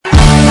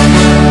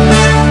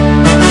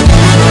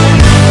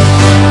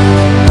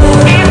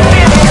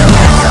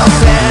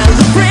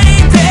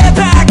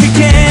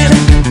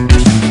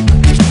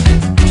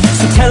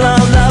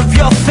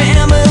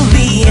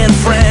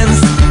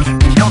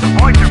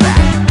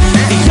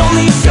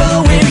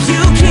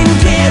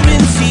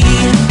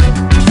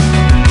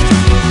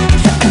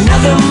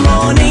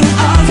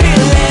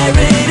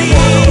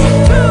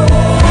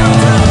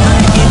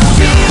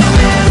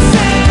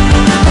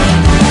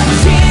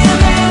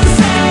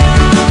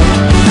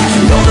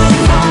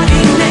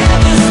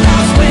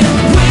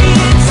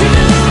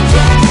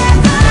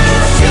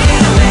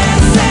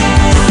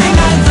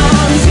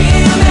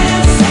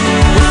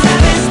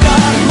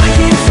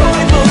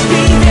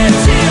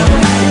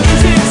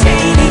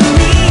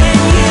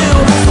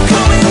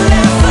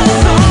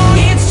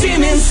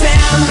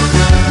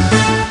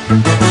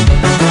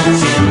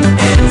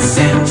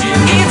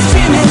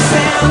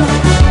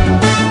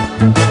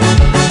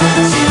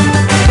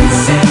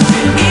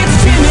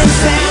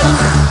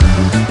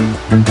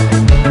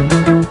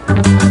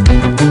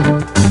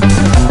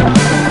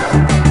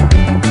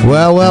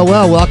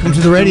Well, welcome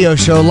to the radio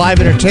show, live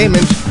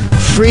entertainment,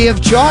 free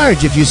of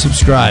charge if you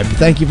subscribe.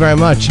 Thank you very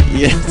much.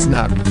 Yeah, it's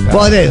not.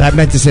 Well, it is. I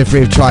meant to say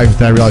free of charge,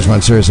 but I realized we're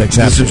on Sirius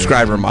XM. The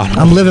subscriber model.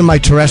 I'm living my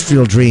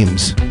terrestrial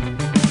dreams.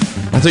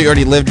 I thought you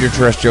already lived your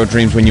terrestrial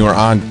dreams when you were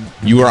on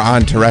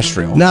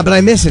terrestrial. No, but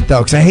I miss it, though,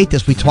 because I hate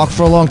this. We talk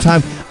for a long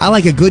time. I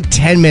like a good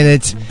 10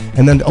 minutes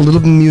and then a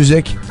little bit of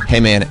music. Hey,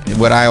 man,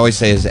 what I always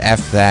say is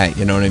F that,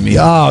 you know what I mean?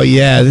 Oh,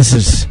 yeah, this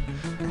is...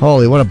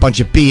 Holy, what a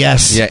bunch of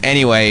BS. Yeah,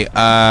 anyway,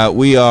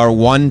 we are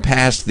 1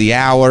 past the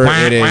hour.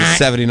 It is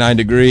 79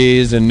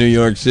 degrees in New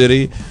York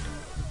City.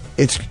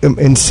 It's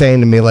insane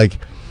to me, like,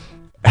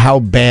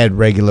 how bad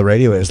regular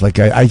radio is. Like,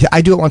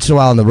 I do it once in a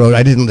while on the road.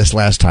 I didn't this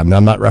last time. Now,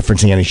 I'm not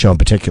referencing any show in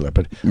particular,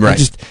 but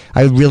right.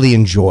 I really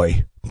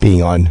enjoy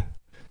being on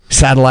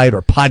satellite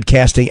or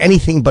podcasting,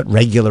 anything but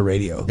regular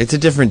radio. It's a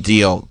different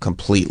deal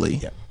completely.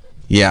 Yeah.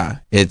 Yeah,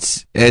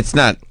 it's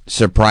not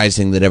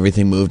surprising that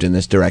everything moved in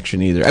this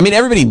direction either. I mean,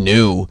 everybody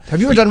knew.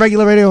 Have you ever done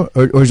regular radio,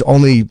 or is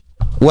only...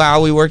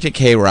 Well, we worked at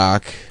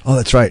K-Rock. Oh,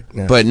 that's right.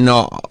 Yeah. But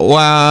no,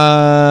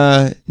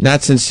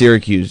 not since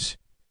Syracuse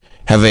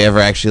have they ever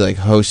actually, like,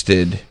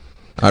 hosted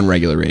on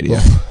regular radio.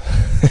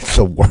 It's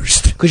the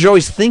worst. Because you're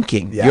always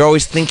thinking. Yeah. You're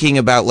always thinking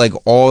about, like,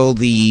 all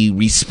the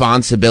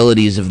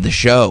responsibilities of the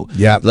show.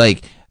 Yeah.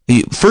 Like,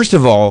 first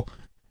of all,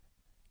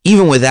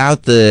 even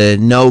without the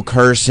no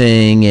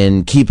cursing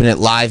and keeping it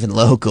live and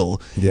local,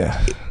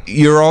 yeah,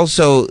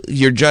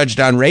 you're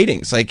judged on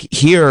ratings. Like,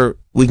 here,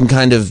 we can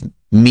kind of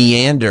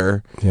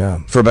meander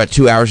for about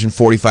 2 hours and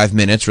 45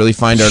 minutes, really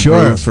find our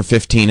groove for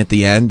 15 at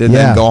the end, and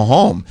then go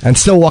home. And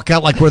still walk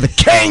out like we're the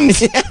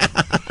kings!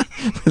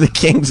 We're the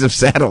kings of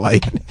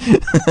satellite.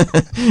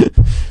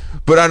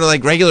 But on,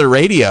 like, regular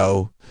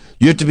radio,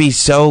 you have to be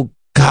so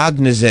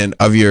cognizant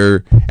of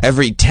your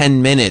every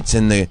 10 minutes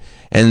and the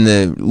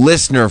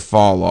listener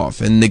fall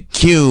off and the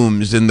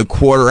cumes and the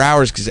quarter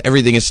hours, because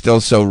everything is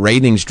still so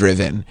ratings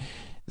driven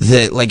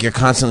that, like, you're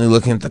constantly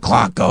looking at the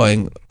clock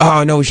going,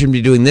 oh no, we shouldn't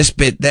be doing this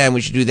bit then,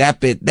 we should do that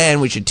bit then,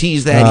 we should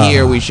tease that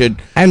here, we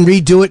should... And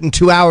redo it in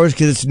 2 hours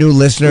because it's new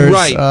listeners.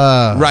 Right,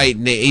 right.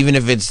 Even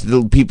if it's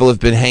the people have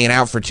been hanging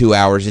out for 2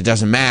 hours, it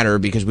doesn't matter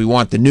because we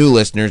want the new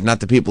listeners,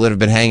 not the people that have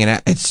been hanging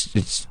out.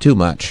 It's too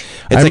much.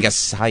 It's like a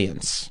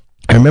science.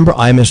 I remember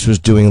Imus was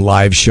doing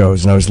live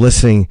shows, and I was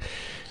listening...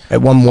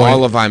 At one morning,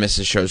 all of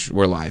Imus's shows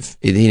were live.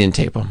 He didn't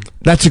tape them.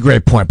 That's a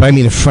great point, but I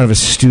mean in front of a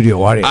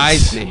studio audience. I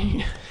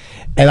see.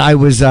 And I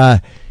was, they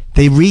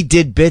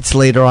redid bits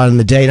later on in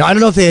the day. Now, I don't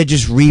know if they had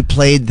just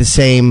replayed the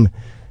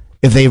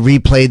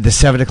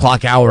 7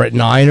 o'clock hour at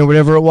 9 or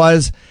whatever it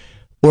was,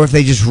 or if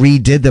they just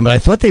redid them, but I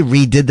thought they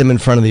redid them in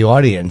front of the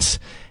audience.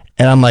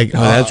 And I'm like, oh,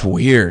 that's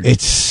weird.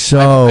 It's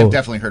so... I've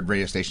definitely heard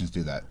radio stations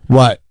do that.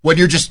 What? When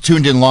you're just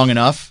tuned in long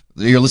enough,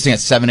 you're listening at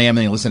 7 a.m.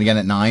 and you listen again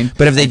at 9.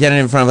 But if they did it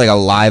in front of, like, a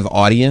live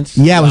audience?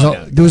 Yeah,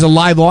 there was a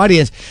live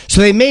audience. So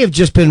they may have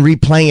just been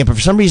replaying it, but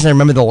for some reason I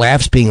remember the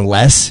laughs being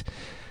less.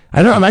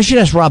 I don't know. I should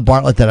ask Rob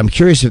Bartlett that. I'm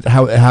curious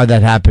how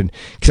that happened.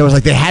 Because I was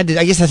like, I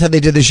guess that's how they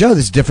did the show.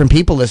 There's different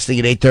people listening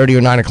at 8:30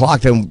 or 9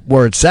 o'clock than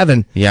were at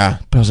 7. Yeah.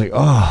 But I was like,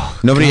 oh,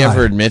 nobody God.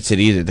 ever admits it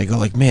either. They go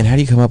like, man, how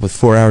do you come up with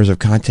 4 hours of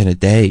content a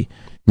day?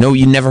 No,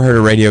 you never heard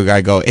a radio guy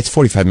go, it's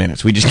 45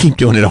 minutes. We just keep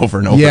doing it over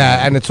and over.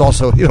 Yeah, and it's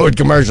also, in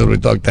commercials we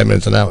talk 10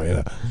 minutes an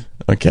hour,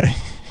 Okay.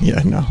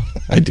 Yeah, no,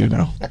 I do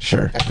know.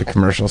 Sure. The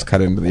commercials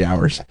cut into the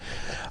hours.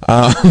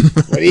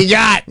 What do you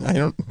got? I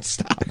don't...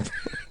 Stop.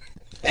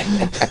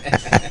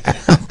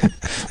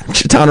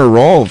 Just on a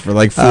roll for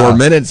like 4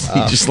 minutes.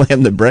 You just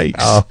slammed the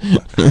brakes.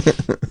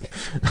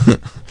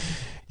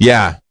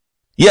 Yeah.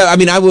 Yeah, I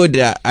mean, I would...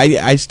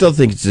 I still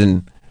think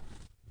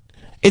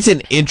it's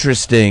an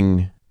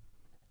interesting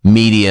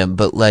medium,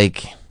 but,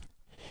 like,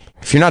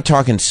 if you're not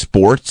talking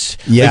sports,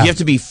 like, you have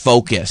to be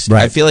focused.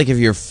 Right. I feel like if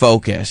you're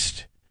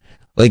focused...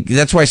 Like,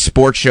 that's why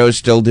sports shows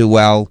still do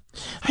well.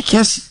 I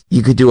guess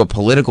you could do a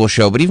political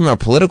show, but even a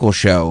political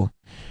show,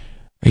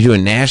 are you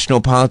doing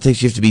national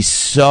politics? You have to be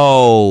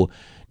so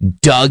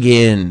dug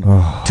in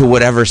to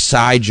whatever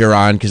side you're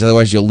on, because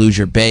otherwise you'll lose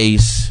your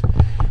base.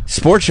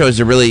 Sports shows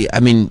are really,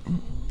 I mean,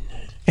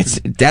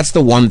 that's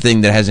the one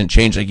thing that hasn't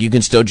changed. Like, you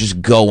can still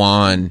just go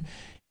on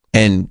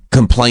and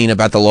complain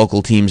about the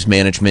local team's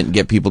management and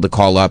get people to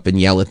call up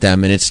and yell at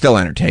them, and it's still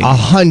entertaining.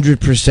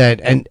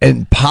 100%.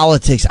 And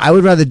politics, I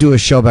would rather do a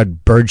show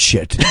about bird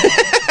shit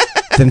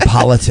than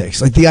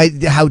politics. Like,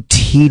 how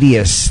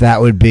tedious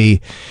that would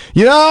be.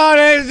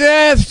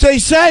 They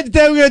said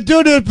they were going to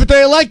do this, but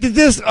they elected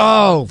this.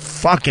 Oh,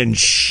 fucking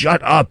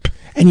shut up.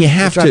 And you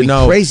have to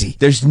know, crazy.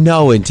 There's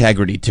no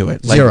integrity to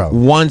it. Like, Zero.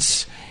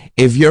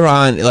 If you're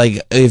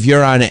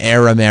on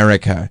Air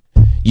America,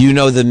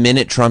 the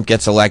minute Trump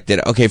gets elected,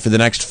 okay, for the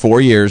next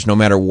 4 years, no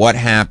matter what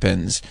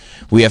happens,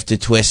 we have to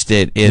twist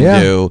it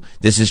into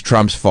this is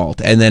Trump's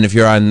fault. And then if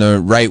you're on the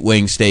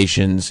right-wing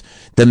stations,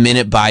 the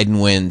minute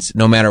Biden wins,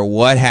 no matter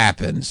what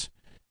happens,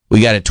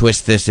 we got to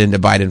twist this into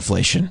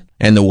Bidenflation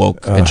and the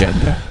woke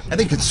agenda. I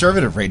think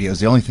conservative radio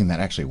is the only thing that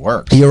actually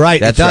works. You're right.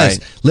 That's it does.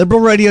 right.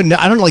 Liberal radio,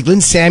 I don't know, like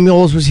Lynn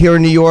Samuels was here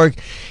in New York,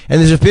 and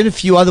there's been a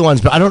few other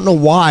ones, but I don't know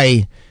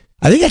why.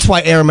 I think that's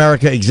why Air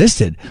America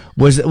existed.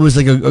 It was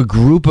like a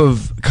group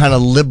of kind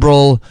of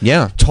liberal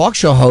talk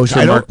show hosts.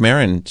 So Mark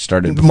Maron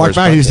started. Mark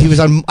Maron, he was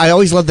on. I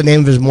always loved the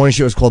name of his morning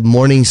show. It was called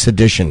Morning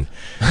Sedition,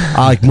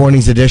 like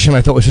Morning's Edition.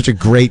 I thought it was such a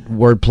great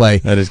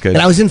wordplay. That is good.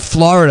 And I was in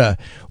Florida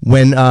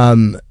when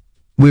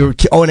we were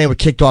O&A were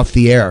kicked off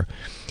the air.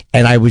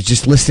 And I was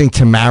just listening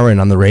to Maron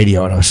on the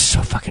radio, and I was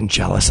so fucking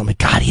jealous. I'm like,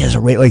 God, he has a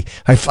radio.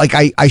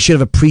 I should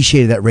have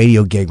appreciated that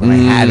radio gig when I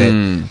had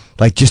it,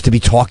 like just to be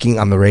talking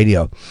on the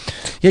radio.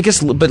 Yeah, I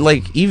guess, but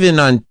like even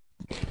on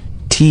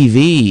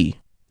TV,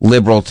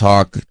 liberal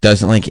talk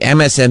doesn't, like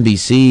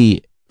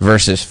MSNBC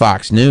versus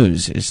Fox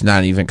News is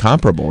not even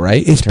comparable,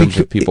 right? In terms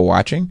of people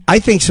watching? I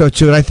think so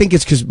too, and I think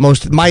it's because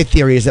my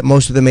theory is that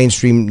most of the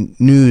mainstream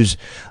news,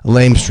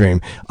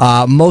 lamestream,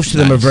 most of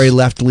them are very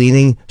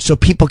left-leaning, so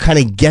people kind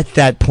of get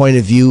that point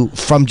of view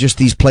from just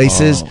these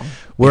places.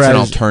 Whereas it's an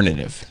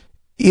alternative.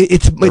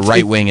 The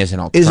right wing is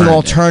an alternative. Is an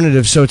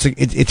alternative, so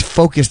it's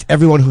focused.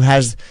 Everyone who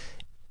has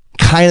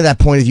kind of that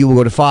point of view will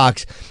go to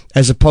Fox,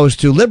 as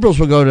opposed to liberals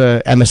will go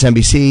to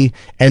MSNBC,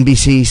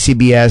 NBC,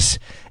 CBS.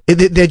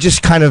 They're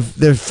just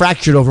they're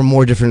fractured over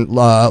more different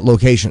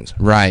locations.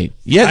 Right.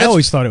 Yeah. I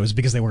always thought it was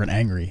because they weren't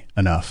angry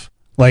enough.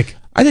 Like,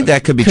 I think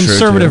that could be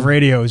conservative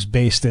radio is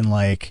based in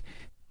like,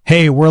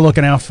 hey, we're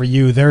looking out for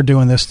you. They're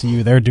doing this to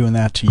you. They're doing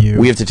that to you.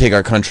 We have to take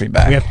our country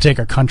back. We have to take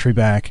our country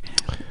back.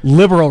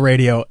 Liberal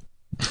radio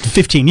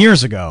 15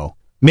 years ago,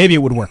 maybe it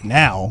would work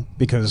now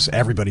because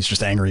everybody's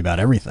just angry about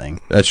everything.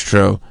 That's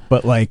true.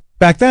 But like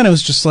back then, it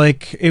was just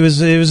like it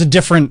was a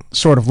different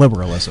sort of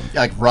liberalism.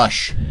 Yeah, like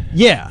Rush.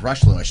 Yeah,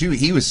 Rush Limbaugh.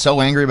 He was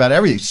so angry about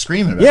everything,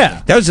 screaming about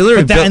it. That was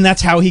literally, and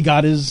that's how he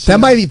got his.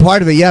 That might be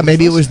part of it. Yeah,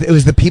 maybe it was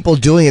the people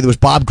doing it. There was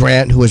Bob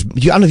Grant, who was. I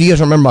don't know if you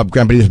guys remember Bob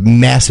Grant, but he was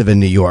massive in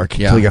New York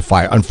until he got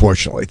fired.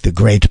 Unfortunately, the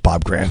great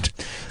Bob Grant.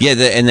 Yeah,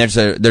 and there's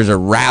a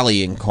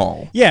rallying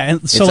call. Yeah,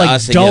 and so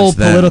like dull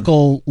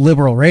political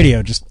liberal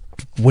radio just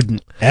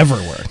wouldn't ever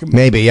work.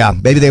 Maybe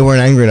they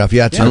weren't angry enough.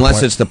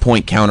 Unless it's the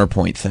point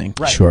counterpoint thing.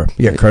 Right. Sure.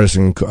 Yeah, Curtis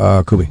and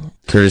Kubi.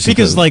 Because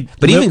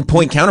even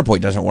point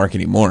counterpoint doesn't work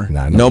anymore.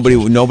 No,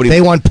 nobody.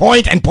 They want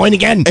point and point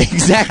again.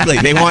 Exactly.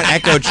 They want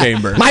echo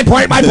chamber. my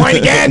point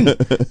again.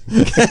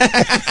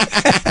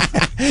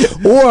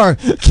 Or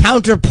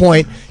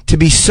counterpoint to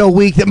be so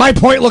weak that my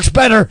point looks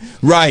better.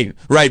 Right.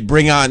 We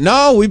bring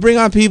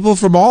on people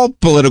from all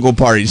political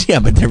parties. Yeah,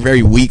 but they're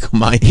very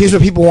weak-minded. Here's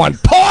what people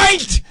want: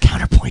 point,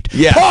 counterpoint.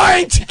 Yeah,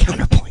 point,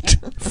 counterpoint.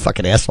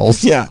 Fucking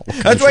assholes. Yeah,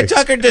 that's why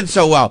Tucker did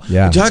so well.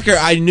 Yeah,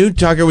 I knew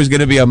Tucker was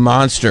going to be a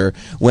monster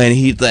when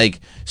he'd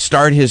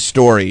start his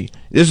story.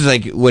 This was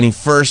like when he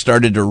first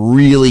started to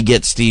really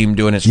get steam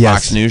doing his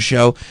Fox News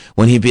show.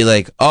 When he'd be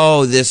like,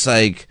 "Oh, this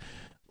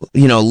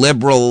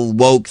liberal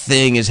woke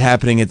thing is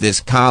happening at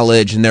this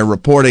college and they're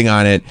reporting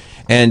on it.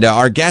 And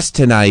our guest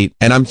tonight,"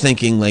 and I'm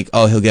thinking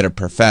he'll get a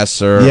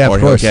professor. Yeah,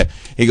 of course.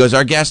 He goes,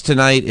 "Our guest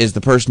tonight is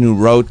the person who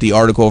wrote the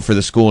article for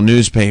the school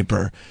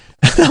newspaper."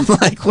 And I'm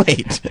like,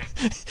 wait,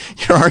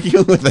 you're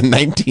arguing with a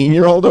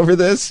 19-year-old over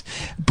this?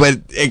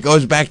 But it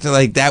goes back to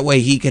that way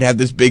he could have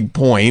this big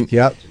point.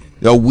 Yep.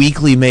 A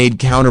weekly made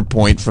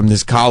counterpoint from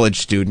this college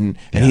student.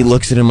 And he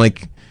looks at him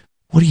like,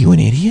 "What are you,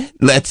 an idiot?"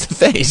 That's the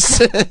face.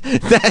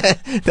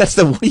 That's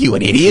the "what are you,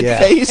 an idiot"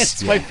 face.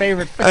 It's my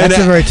favorite face. That's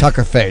a very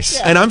Tucker face.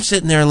 Yeah. And I'm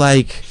sitting there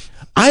like,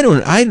 I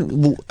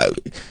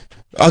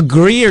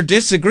agree or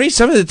disagree.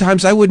 Some of the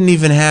times I wouldn't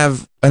even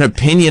have an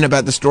opinion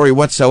about the story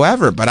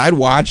whatsoever, but I'd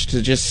watch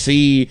to just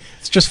see.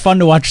 It's just fun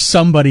to watch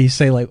somebody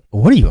say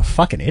 "What are you, a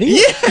fucking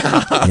idiot?"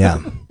 Yeah.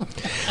 Yeah.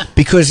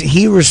 Because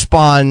he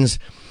responds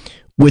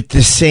with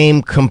the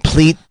same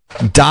complete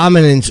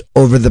dominance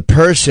over the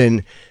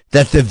person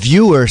that the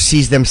viewer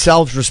sees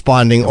themselves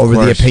responding over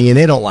the opinion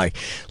they don't like.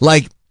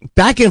 Like,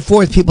 back and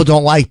forth people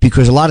don't like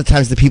because a lot of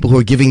times the people who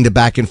are giving the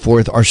back and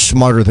forth are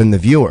smarter than the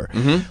viewer.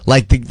 Mm-hmm.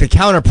 Like, the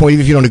counterpoint,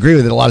 even if you don't agree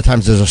with it, a lot of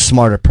times there's a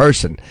smarter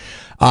person.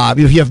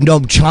 If you have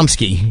Noam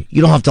Chomsky,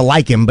 you don't have to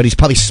like him, but he's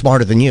probably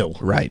smarter than you.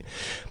 Right.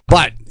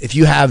 But if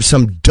you have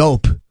some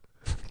dope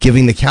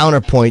giving the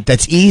counterpoint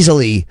that's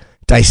easily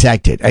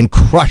dissected and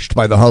crushed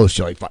by the host,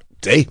 you're like,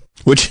 see?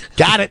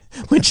 Got it.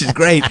 Which is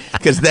great,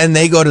 because then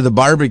they go to the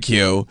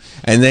barbecue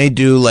and they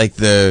do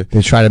they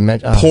try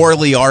to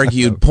poorly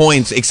argued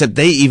points, except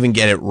they even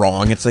get it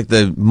wrong. It's like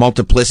the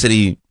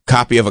multiplicity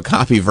copy of a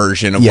copy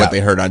version of what they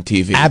heard on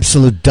TV.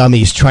 Absolute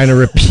dummies trying to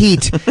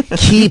repeat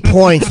key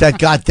points that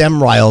got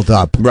them riled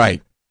up.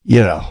 Right.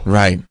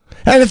 Right.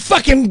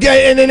 And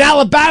and in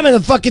Alabama,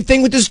 the fucking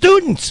thing with the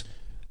students.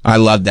 I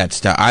love that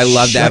stuff. I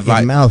love that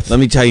vibe. Mouth. Let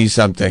me tell you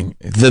something.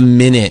 The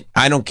minute,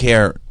 I don't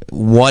care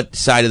what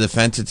side of the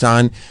fence it's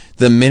on,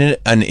 the minute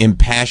an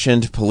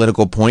impassioned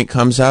political point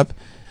comes up,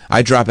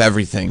 I drop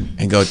everything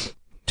and go,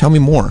 tell me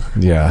more.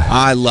 Yeah.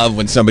 I love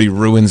when somebody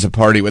ruins a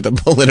party with a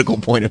political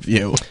point of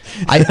view.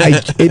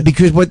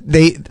 Because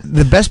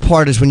the best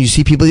part is when you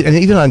see people, and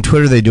even on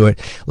Twitter they do it,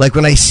 like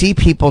when I see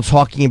people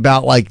talking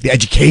about the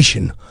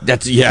education.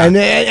 That's, yeah. And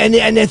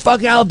then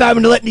fucking Alabama,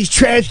 they're letting these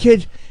trans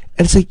kids.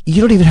 And it's like, you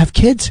don't even have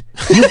kids.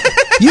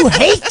 You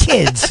hate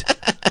kids.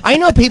 I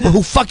know people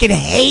who fucking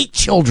hate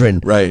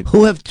children. Right.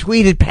 Who have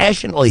tweeted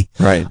passionately.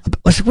 Right.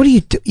 I said, what do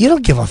you do? You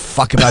don't give a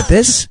fuck about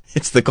this.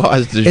 It's the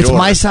cause du It's jour.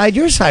 my side,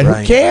 your side.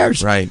 Right. Who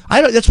cares? Right.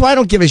 That's why I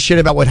don't give a shit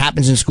about what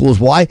happens in schools.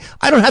 Why?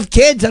 I don't have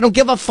kids. I don't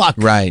give a fuck.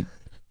 Right.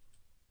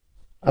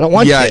 I don't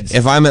want kids.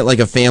 If I'm at like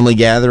a family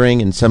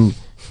gathering and some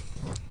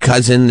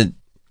cousin that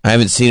I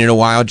haven't seen in a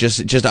while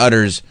just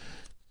utters,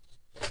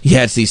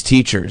 yeah, it's these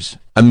teachers.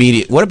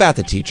 What about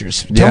the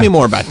teachers? Tell me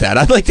more about that.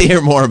 I'd like to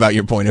hear more about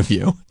your point of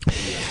view.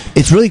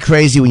 It's really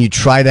crazy when you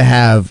try to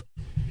have,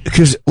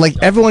 because like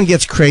everyone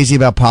gets crazy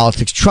about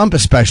politics. Trump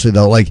especially,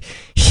 though, like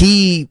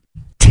he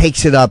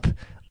takes it up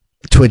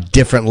to a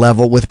different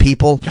level with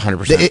people.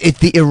 100%. It's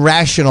the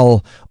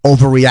irrational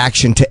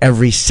overreaction to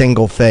every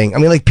single thing. I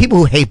mean, like people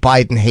who hate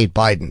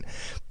Biden,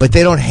 but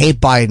they don't hate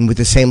Biden with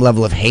the same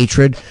level of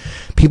hatred.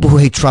 People who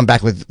hate Trump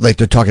act like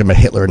they're talking about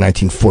Hitler in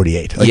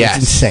 1948. Like, yes.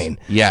 It's insane.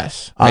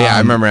 Yes. Yeah, I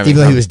remember having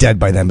even though he was dead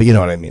by then, but you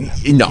know what I mean.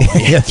 No.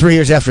 Yeah, 3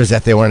 years after his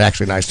death, they weren't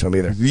actually nice to him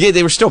either. Yeah,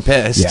 they were still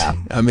pissed. Yeah.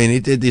 I mean, he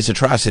did these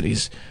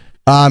atrocities.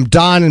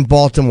 Don in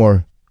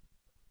Baltimore.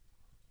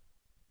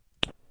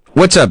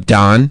 What's up,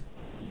 Don?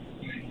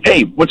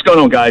 Hey, what's going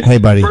on, guys? Hey,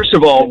 buddy. First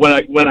of all,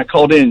 when I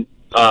called in,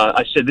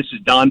 I said, this is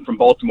Don from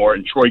Baltimore,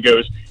 and Troy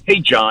goes, hey,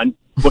 John,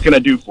 what can I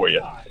do for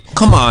you?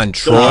 Come on,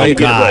 Troy. Oh,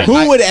 God.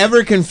 Who would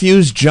ever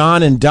confuse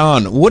John and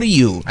Don? What are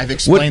you? I've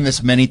explained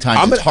this many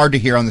times. It's hard to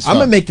hear on this phone. I'm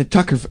going to make the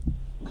Tucker...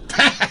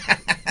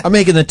 I'm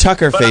making the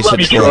Tucker But I face love at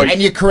you, Troy. Troy.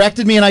 And you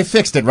corrected me and I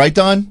fixed it, right,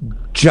 Don?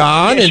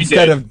 John Yes, you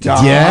instead did. of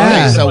Don.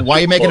 Yeah. Okay, so why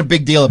are you making a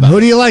big deal about Who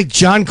it? do you like,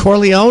 John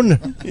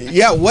Corleone?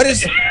 Yeah, what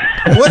is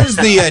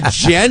the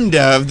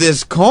agenda of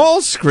this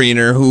call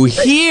screener who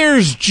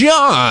hears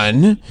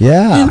John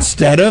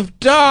instead of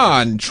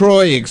Don?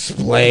 Troy,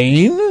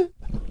 explain.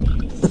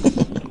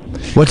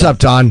 What's up,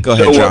 Don? Go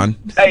ahead, John.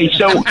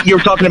 So you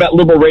were talking about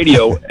liberal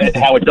radio and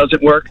how it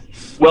doesn't work.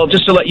 Well,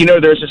 just to let you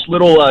know, there's this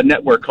little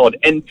network called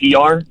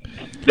NPR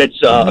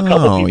that's a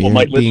couple people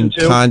might listen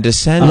to.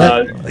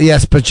 Condescending.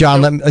 Yes, but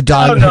John,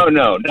 Don.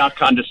 No, not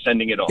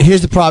condescending at all.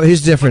 Here's the problem.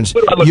 Here's the difference.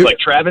 What do I look like,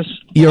 Travis?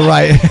 You're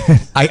right.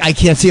 I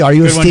can't see. Are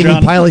you Good a one, steaming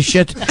John. pile of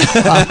shit? I'm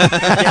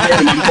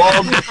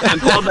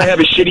bald. I have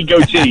a shitty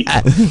goatee.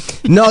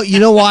 No, you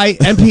know why?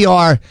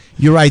 NPR,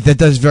 you're right, that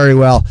does very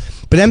well.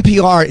 But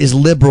NPR is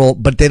liberal,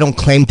 but they don't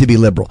claim to be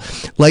liberal.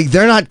 Like,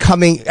 they're not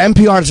coming,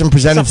 NPR doesn't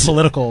present... It's not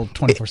political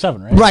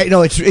 24/7, right? Right,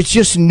 no, it's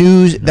just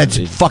news that's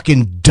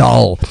fucking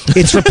dull.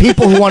 It's for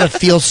people who want to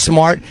feel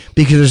smart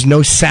because there's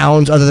no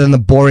sounds other than the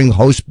boring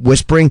host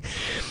whispering.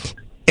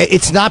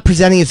 It's not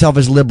presenting itself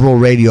as liberal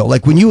radio.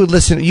 Like when you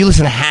listen to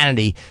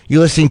Hannity,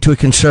 you're listening to a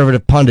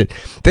conservative pundit.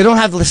 They don't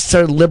have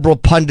liberal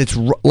pundits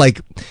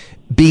like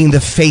being the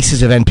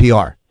faces of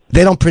NPR.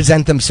 They don't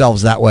present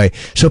themselves that way.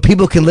 So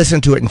people can listen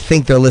to it and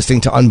think they're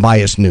listening to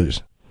unbiased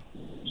news.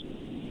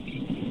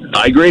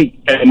 I agree.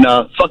 And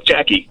fuck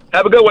Jackie.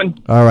 Have a good one.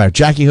 All right.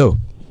 Jackie who?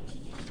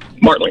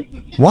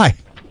 Martling. Why?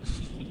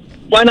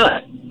 Why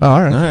not? Oh,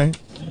 all right. All right.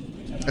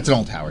 That's an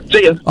old Howard.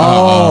 See ya.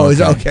 Oh,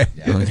 is it okay?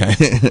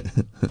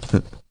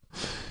 Okay.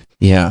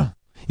 Yeah.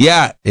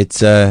 Yeah,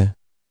 it's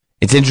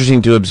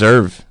interesting to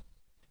observe.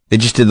 They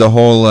just did the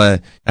whole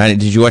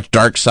did you watch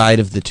Dark Side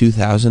of the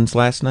 2000s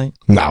last night?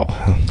 No.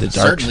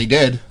 Certainly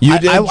did. You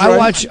did?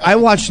 I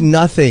watch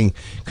nothing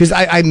because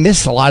I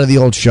miss a lot of the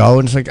old show,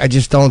 and it's like I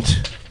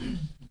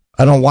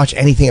don't watch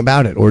anything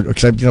about it, or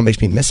because it makes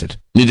me miss it.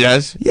 It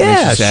does?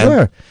 Yeah, Makes you sad?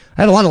 sure.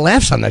 I had a lot of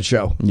laughs on that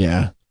show.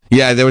 Yeah.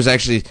 Yeah, there was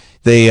actually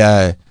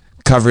they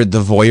covered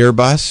the Voyeur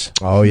bus.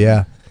 Oh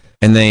yeah.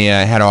 And they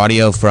had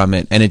audio from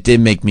it, and it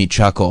did make me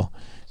chuckle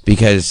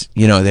because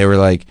they were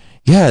like,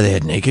 yeah, they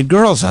had naked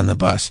girls on the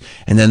bus,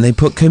 and then they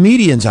put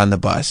comedians on the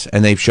bus,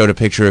 and they showed a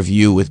picture of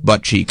you with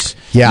butt cheeks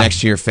next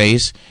to your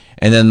face,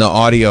 and then the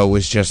audio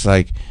was just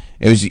like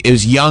it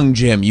was young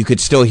Jim. You could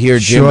still hear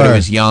Jim, but it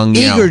was young,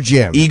 eager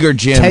Jim.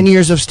 10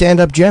 years of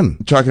stand-up Jim.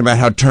 Talking about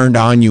how turned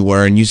on you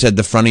were, and you said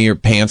the front of your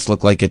pants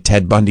looked like a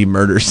Ted Bundy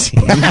murder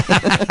scene.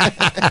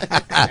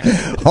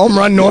 Home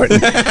run, Norton.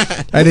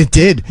 And it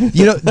did.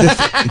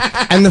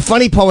 And the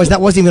funny part was that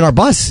wasn't even our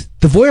bus.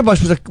 The Voyeur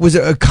bus was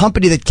a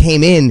company that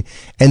came in,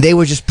 and they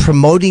were just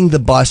promoting the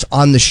bus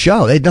on the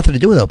show. They had nothing to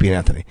do with Opie and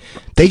Anthony.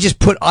 They just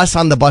put us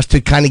on the bus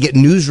to kind of get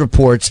news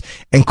reports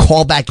and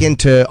call back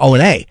into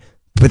O&A.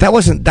 But that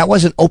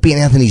wasn't Opie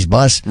and Anthony's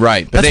bus.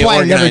 Right. But that's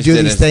why I never do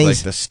these things.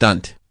 Like the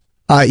stunt.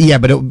 Yeah,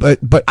 but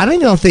I don't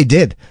even know if they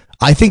did.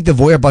 I think the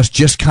Voyeur bus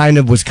just kind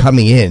of was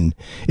coming in.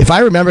 If I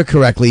remember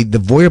correctly, the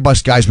Voyeur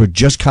bus guys were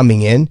just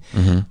coming in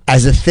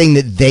as a thing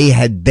that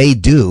they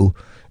do.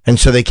 And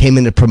so they came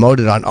in to promote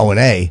it on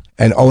O&A,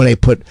 and O&A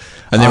put...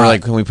 And they were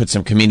like, can we put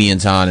some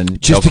comedians on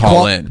and just they'll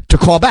call in? To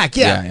call back,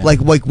 yeah. Like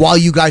while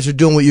you guys are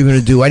doing what you're going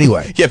to do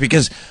anyway. Yeah,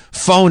 because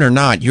phone or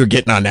not, you're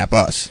getting on that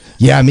bus.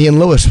 Yeah, me and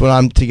Lewis went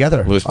on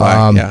together. Lewis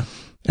Black, yeah.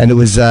 And it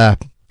was... that,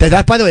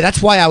 by the way,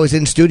 that's why I was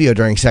in studio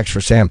during Sex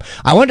for Sam.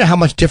 I wonder how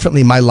much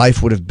differently my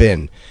life would have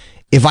been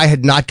if I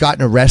had not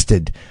gotten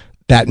arrested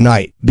that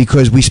night,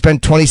 because we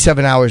spent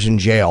 27 hours in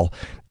jail.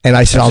 And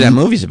I said, that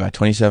movie's about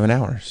 27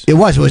 hours. It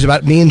was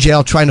about me in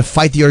jail trying to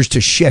fight the urge to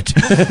shit.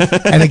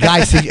 And a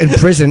guy in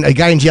prison, a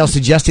guy in jail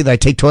suggested that I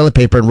take toilet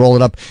paper and roll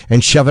it up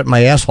and shove it in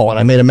my asshole. And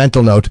I made a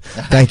mental note.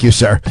 Thank you,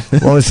 sir.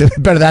 Well, it's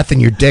better that than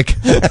your dick.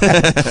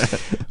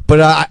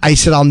 But I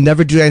said, I'll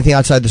never do anything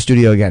outside the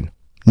studio again.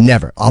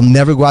 Never. I'll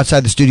never go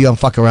outside the studio and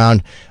fuck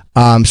around.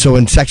 So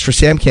when Sex for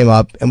Sam came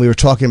up and we were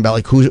talking about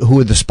like who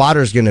are the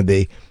spotters going to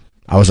be,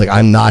 I was like,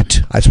 I'm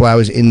not. That's why I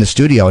was in the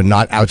studio and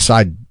not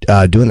outside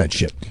doing that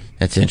shit.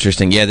 That's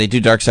interesting. Yeah, they do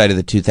Dark Side of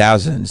the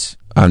 2000s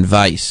on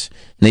Vice.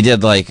 And they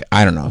did like,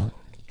 I don't know,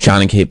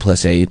 John and Kate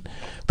plus 8.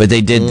 But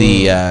they did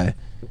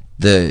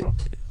the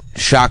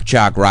Shock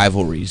Jock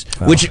rivalries,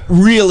 which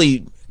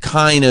really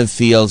kind of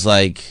feels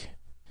like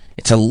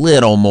it's a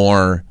little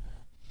more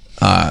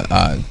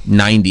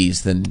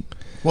 90s than...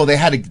 Well, they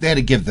had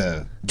to give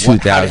the...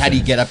 2000. How do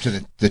you get up to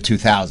the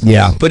 2000s?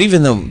 Yeah. But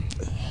even though...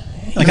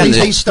 Like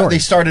they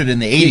started in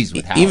the 80s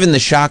with Howard. Even the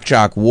Shock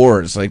Jock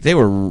Wars, like that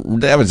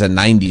was a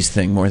 90s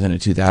thing more than a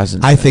 2000s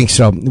I thing. think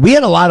so. We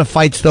had a lot of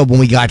fights though when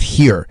we got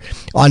here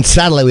on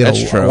satellite. We had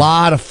a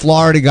lot of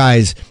Florida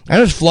guys. I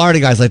know Florida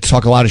guys like to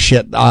talk a lot of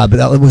shit, but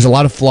that was a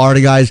lot of Florida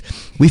guys.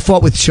 We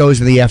fought with shows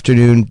in the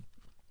afternoon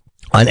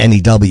on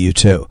NEW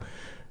too.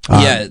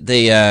 Yeah, it's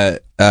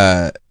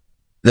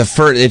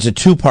a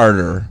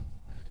two-parter.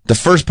 The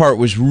first part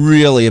was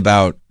really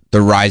about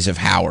the rise of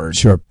Howard.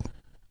 Sure.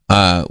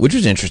 Which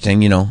was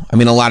interesting, you know. I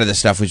mean, a lot of the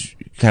stuff was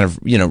kind of,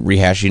 you know,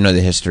 rehashed, you know, the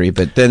history,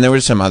 but then there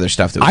was some other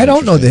stuff that was I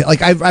don't know that.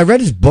 Like, I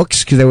read his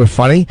books because they were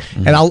funny,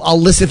 and I'll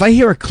listen. If I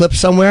hear a clip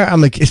somewhere, I'm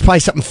like, it's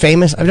probably something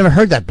famous. I've never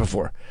heard that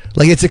before.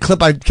 Like, it's a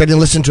clip I didn't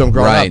listen to him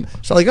growing up.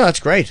 So, like, oh, that's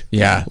great.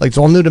 Yeah. Like, it's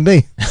all new to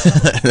me.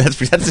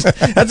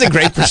 that's a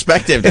great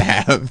perspective to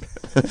have.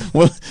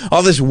 Well,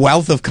 all this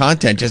wealth of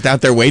content just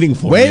out there waiting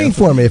for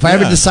me. If I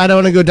ever decide I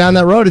want to go down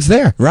that road, it's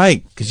there.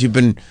 Right, because you've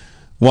been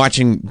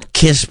watching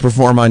Kiss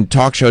perform on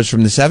talk shows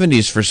from the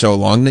 70s for so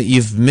long that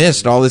you've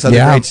missed all this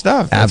other great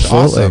stuff. That's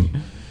absolutely.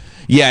 Awesome.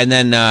 Yeah,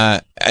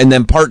 and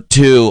then part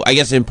two, I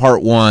guess in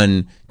part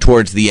one,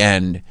 towards the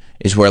end,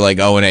 is where like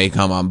O and A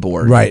come on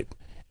board. Right.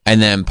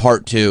 And then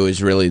part two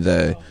is really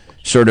the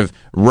sort of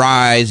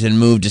rise and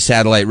move to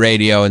satellite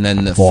radio, and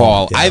then the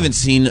fall. Yeah. I haven't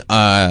seen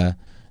the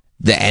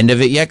end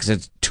of it yet because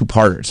it's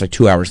two-parter. It's like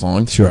 2 hours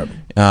long. Sure.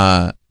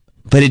 But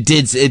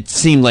it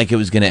seemed like it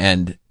was going to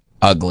end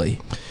ugly.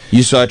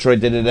 You saw it, Troy?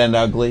 Did it end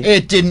ugly?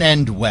 It didn't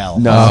end well.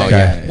 No.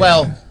 Okay.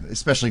 Well,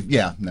 especially,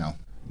 no.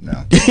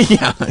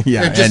 yeah,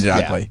 it ended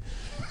ugly.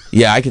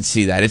 Yeah, I could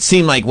see that. It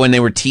seemed like when they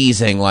were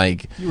teasing,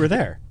 like... You were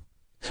there.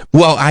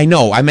 Well, I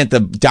know. I meant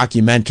the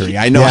documentary.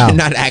 I know. Yeah. I'm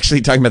not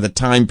actually talking about the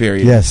time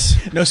period. Yes.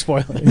 No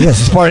spoiling.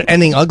 Yes, as far as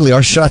ending ugly,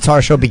 that's how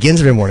our show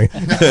begins every morning.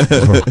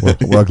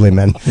 we're ugly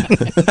men.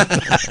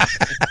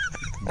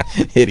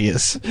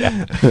 Hideous.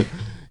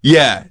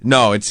 Yeah,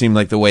 no, it seemed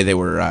like the way they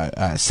were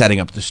setting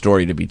up the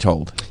story to be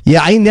told.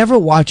 Yeah, I never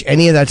watch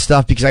any of that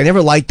stuff because I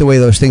never liked the way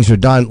those things are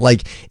done.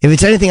 Like, if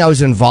it's anything I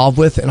was involved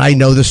with and I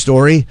know the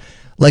story,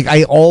 like,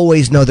 I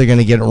always know they're going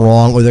to get it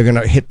wrong or they're going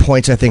to hit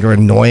points I think are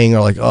annoying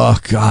or like, oh,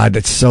 God,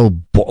 that's so...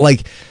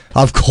 Like,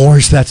 of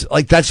course, that's...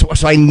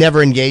 So I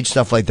never engage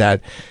stuff like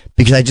that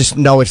because I just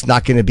know it's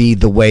not going to be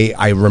the way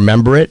I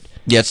remember it.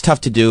 Yeah, it's tough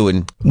to do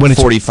in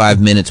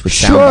 45 minutes with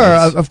sound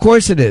bites. Sure, of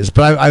course it is.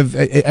 But I've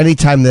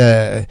anytime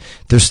there's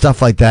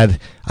stuff like that,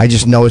 I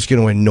just know it's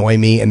going to annoy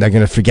me, and they're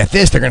going to forget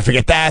this, they're going to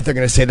forget that, they're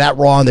going to say that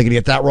wrong, they're going to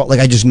get that wrong. Like,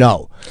 I just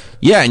know.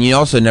 Yeah, and you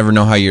also never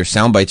know how your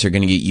sound bites are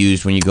going to get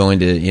used when you go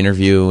into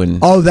interview. And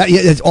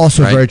that's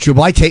also very true.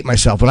 But I tape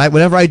myself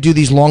whenever I do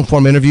these long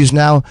form interviews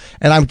now,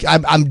 and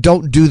I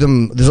don't do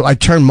them. I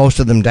turn most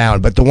of them down,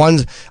 but the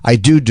ones I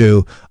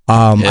do.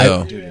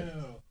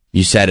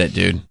 You said it,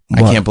 dude.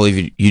 What? I can't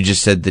believe you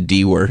just said the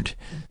D word.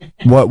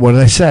 What did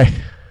I say?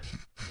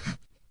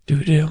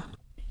 Doo-doo.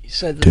 You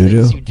said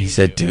doo-doo? He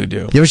said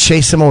doo-doo. You ever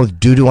chase someone with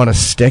doo-doo on a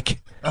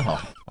stick?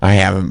 Oh. I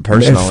haven't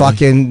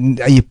personally. And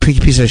you pick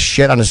a piece of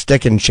shit on a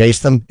stick and chase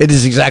them? It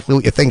is exactly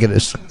what you think it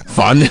is.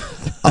 Fun?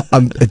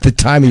 At the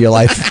time of your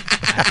life.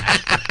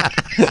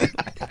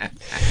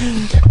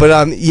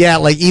 But yeah,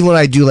 like even when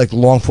I do like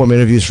long form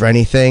interviews for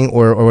anything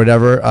or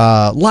whatever,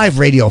 live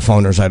radio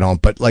phoners I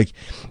don't, but like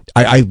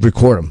I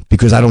record them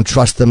because I don't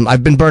trust them.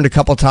 I've been burned a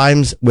couple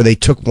times where they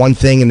took one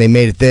thing and they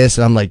made it this,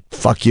 and I'm like,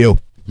 fuck you.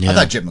 Yeah. I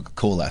thought Jim looked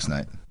cool last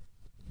night.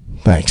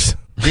 Thanks.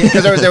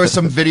 Because there was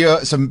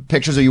some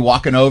pictures of you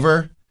walking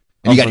over.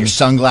 And you got your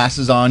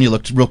sunglasses on. You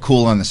looked real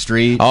cool on the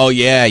street. Oh,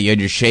 yeah. You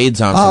had your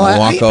shades on from the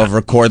walk over,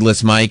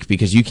 cordless mic,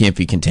 because you can't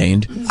be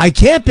contained. I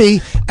can't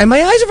be. And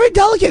my eyes are very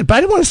delicate, but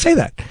I didn't want to say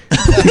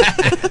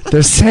that.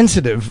 They're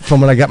sensitive from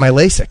when I got my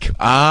LASIK.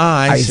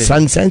 I see.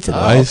 Sun sensitive.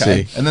 Oh, okay. I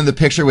see. And then the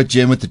picture with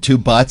Jim with the two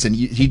butts, and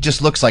he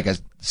just looks like a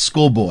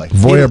schoolboy.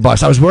 Voyeur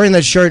bust. I was wearing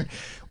that shirt.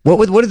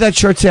 What did that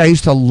shirt say? I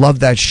used to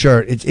love that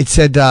shirt. It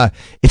said the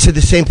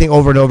same thing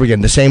over and over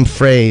again, the same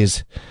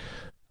phrase.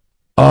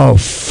 Oh,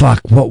 fuck.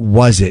 What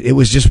was it? It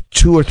was just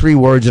 2 or 3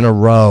 words in a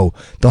row.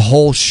 The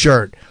whole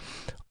shirt.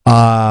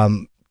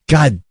 God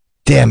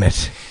damn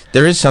it.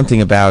 There is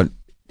something about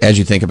as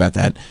you think about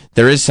that,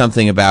 there is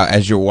something about,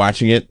 as you're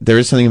watching it, there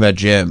is something about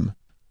Jim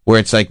where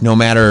it's like no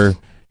matter,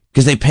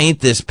 because they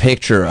paint this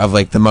picture of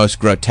like the most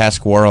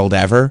grotesque world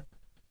ever,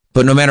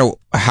 but no matter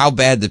how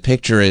bad the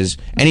picture is,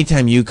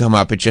 anytime you come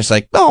up, it's just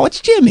like, oh, it's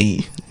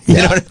Jimmy. You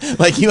know,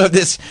 like you have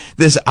this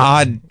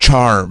odd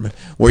charm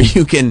where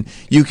you can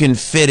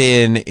fit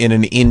in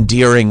an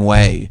endearing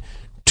way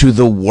to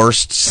the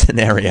worst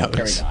scenarios.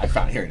 Here we go. I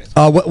found it. Here it is.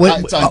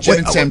 It's on Jim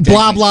and Sam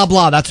blah, blah,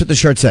 blah. That's what the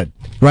shirt said.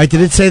 Right?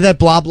 Did it say that?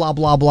 Blah, blah,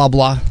 blah, blah,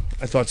 blah.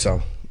 I thought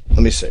so. Let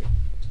me see.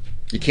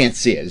 You can't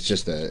see it. It's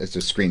just it's a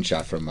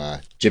screenshot from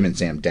Jim and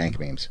Sam dank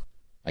memes.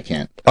 I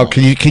can't. Oh,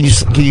 can you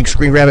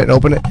screen grab it and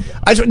open it?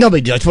 No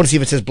big deal. I just want to see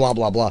if it says blah,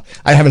 blah, blah.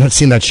 I haven't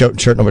seen that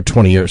shirt in over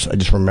 20 years. I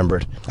just remember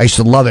it. I used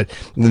to love it.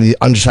 And then the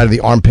underside of the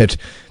armpit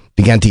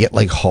began to get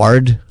like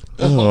hard.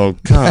 Oh,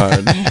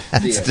 God.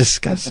 It's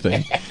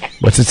disgusting.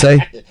 What's it say?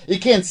 You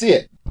can't see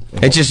it.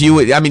 It's just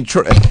you. I mean,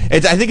 I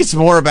think it's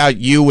more about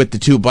you with the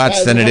two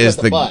butts than it is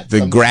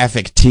the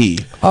graphic tee.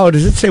 Oh,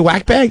 does it say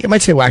whack bag? It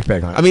might say whack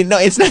bag on it. I mean, no,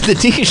 it's not the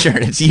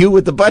T-shirt. It's you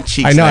with the butt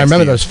cheeks. I know. I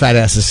remember those fat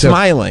asses.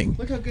 Smiling.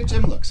 Look how good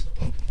Jim looks.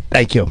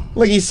 Thank you.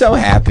 Look, he's so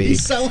happy.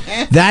 He's so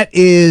happy.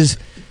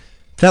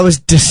 That was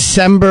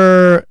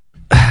December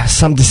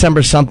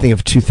something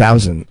of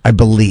 2000, I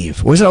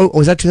believe. Was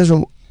that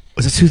 2000?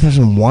 Was it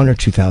 2001 or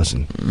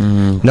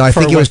 2000? No, I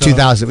think it was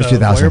 2000. It was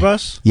 2000. Voyeur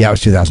Bus? Yeah, it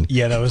was 2000.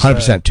 Yeah, that was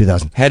 100%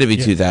 2000. Had to be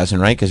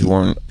 2000, right? Because we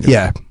weren't.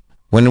 Yeah.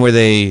 When were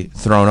they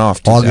thrown off?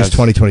 August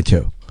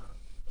 2022.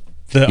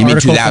 The You mean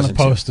article from 2002? the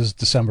Post is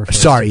December 1st.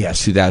 Sorry,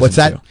 yes. 2002. What's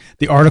that?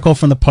 The article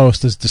from the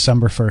Post is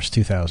December 1st,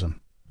 2000.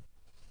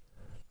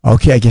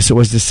 Okay, I guess it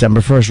was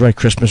December 1st, right?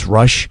 Christmas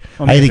rush.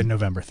 Or it may have been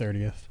November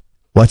 30th.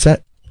 What's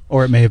that?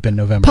 Or it may have been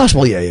November.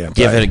 Possible, yeah.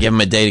 Give them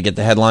a day to get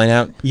the headline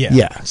out.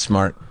 Yeah.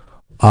 Smart.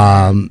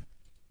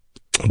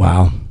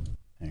 Wow.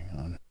 Hang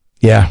on.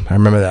 Yeah, I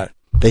remember that.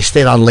 They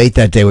stayed on late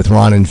that day with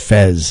Ron and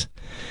Fez.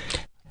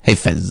 Hey,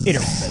 Fez.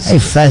 Hey,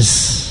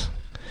 Fez.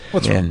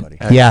 What's wrong, buddy?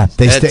 Yeah,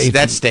 they stayed.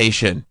 That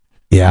station.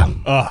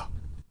 Yeah.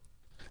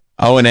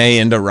 O&A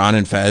into Ron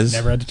and Fez.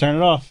 Never had to turn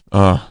it off.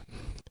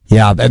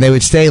 Yeah, and they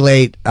would stay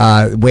late,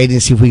 waiting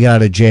to see if we got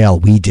out of jail.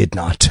 We did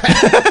not.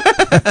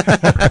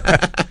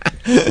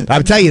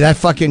 I'm telling you, that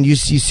fucking, you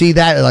see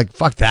that, like,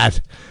 fuck that.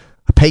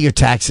 Pay your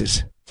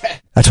taxes.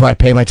 That's why I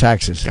pay my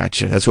taxes.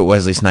 Gotcha. That's what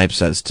Wesley Snipes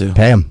says, too.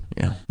 Pay him.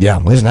 Yeah. Yeah,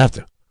 well, he doesn't have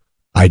to.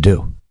 I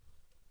do.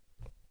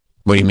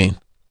 What do you mean?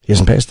 He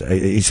doesn't pay his,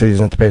 he said he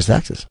doesn't have to pay his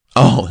taxes.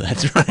 Oh,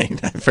 that's right.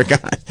 I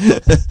forgot.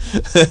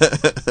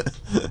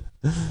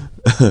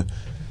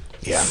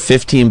 Yeah.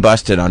 15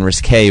 busted on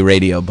Risque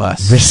Radio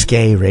Bus.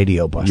 Risque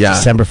Radio Bus. Yeah.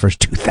 December 1st,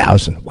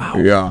 2000. Wow.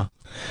 Yeah.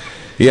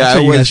 That's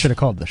what you guys should have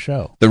called the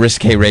show. The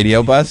Risque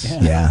Radio Bus?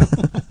 Yeah.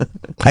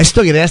 I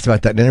still get asked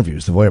about that in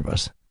interviews, the Voyeur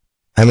Bus.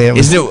 I mean,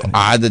 isn't it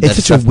odd that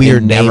it's such a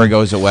weird name. Never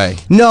goes away?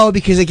 No,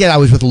 because again, I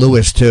was with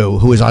Lewis too,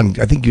 who was on,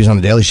 I think he was on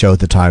the Daily Show at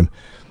the time.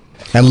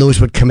 And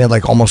Lewis would come in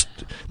like almost,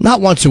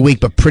 not once a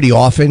week, but pretty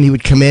often. He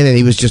would come in and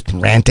he was just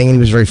ranting and he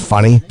was very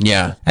funny.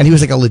 Yeah. And he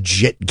was like a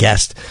legit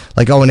guest.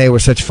 Like O&A were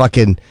such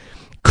fucking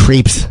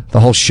creeps. The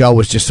whole show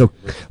was just so,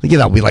 you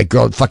know, we like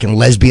girl fucking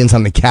lesbians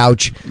on the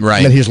couch. Right.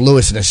 And then here's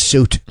Lewis in a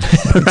suit.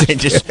 Right,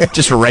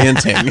 just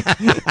ranting.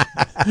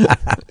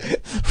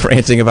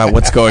 Ranting about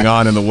what's going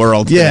on in the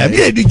world. Yeah.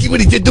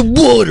 What he did, the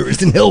water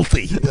isn't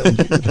healthy.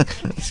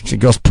 The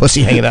girl's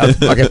pussy hanging out.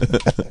 Fucking.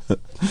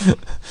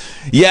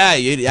 Yeah,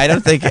 I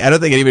don't think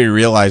anybody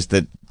realized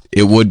that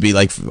it would be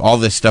like all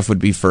this stuff would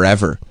be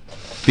forever,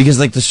 because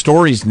like the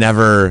stories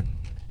never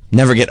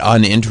get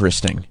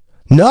uninteresting.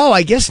 No,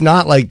 I guess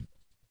not. Like,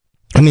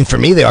 I mean, for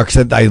me they are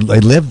because I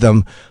lived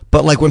them.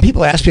 But like when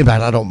people ask me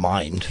about it, I don't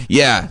mind.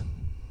 Yeah.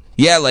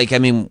 Like I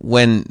mean,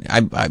 when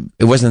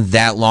it wasn't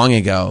that long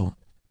ago,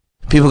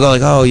 people go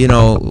like, "Oh, you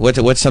know,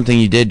 what's something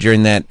you did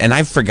during that?" And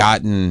I've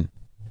forgotten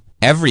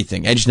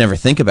everything. I just never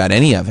think about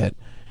any of it.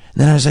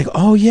 And then I was like,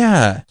 "Oh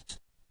yeah,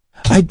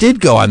 I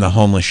did go on the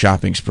homeless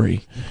shopping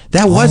spree.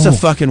 That was a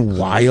fucking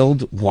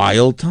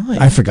wild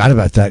time." I forgot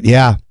about that.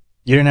 Yeah.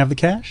 You didn't have the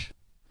cash?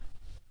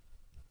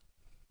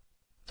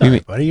 Sorry,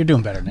 buddy, you're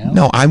doing better now.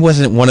 No, I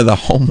wasn't one of the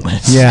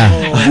homeless.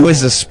 Yeah. I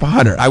was a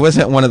spotter. I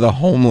wasn't one of the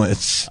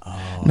homeless.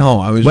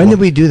 No, I was. When did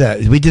we do that?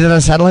 We did it on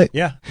satellite?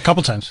 Yeah, a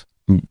couple times.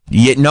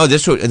 Yeah, no,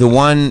 this was the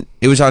one.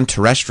 It was on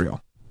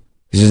terrestrial.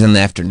 This was in the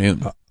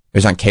afternoon. It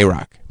was on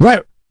K-Rock.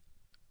 Right.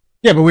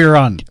 Yeah, but we were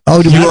on. Oh,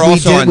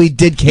 we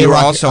did K-Rock. You were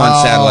also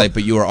on satellite,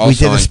 but you were also we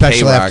did a on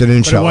special K-Rock.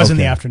 afternoon show. But it was in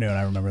the afternoon.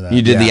 I remember that.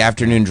 You did the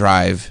afternoon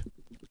drive.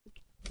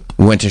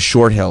 We went to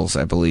Short Hills,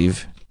 I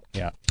believe.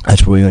 Yeah,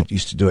 that's where we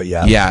used to do it.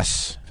 Yeah.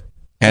 Yes.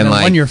 And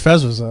like 1 year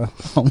Fez was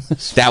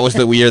homeless. That was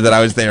the year that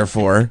I was there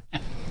for.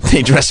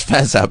 They dressed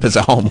Fez up as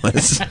a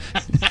homeless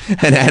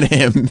and had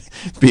him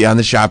be on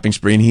the shopping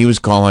spree, and he was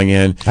calling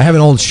in. I have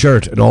an old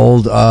shirt,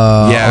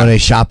 on a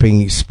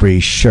shopping spree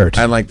shirt.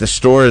 And like the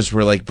stores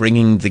were like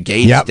bringing the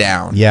gates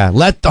down. Yeah,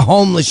 let the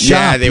homeless shop.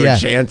 Yeah, they were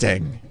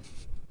chanting.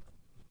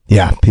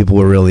 Yeah, people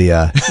were really.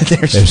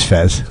 There's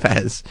Fez.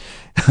 Fez.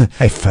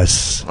 Hey,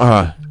 Fez.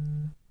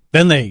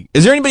 Then they.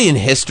 Is there anybody in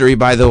history,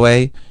 by the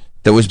way,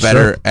 that was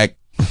better at?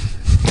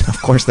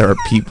 Of course, there are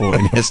people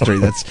in history.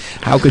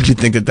 How could you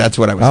think that that's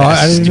what I was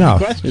asking?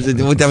 I didn't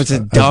know. That was a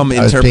dumb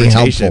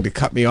interpretation to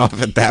cut me off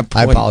at that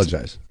point. I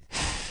apologize.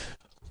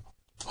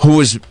 Who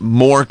was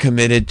more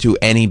committed to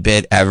any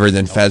bit ever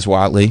than Fez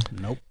Whatley?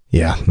 Nope.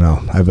 Yeah,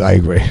 no, I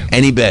agree.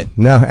 Any bit?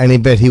 No, any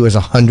bit. He was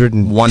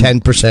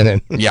 110%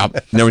 in.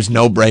 Yep, there was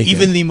no break.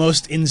 Even the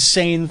most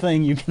insane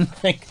thing you can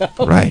think of.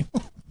 Right.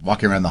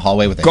 Walking around the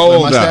hallway with a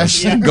gold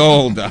mustache. Dust.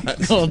 Gold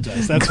dust. Gold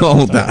dust. That's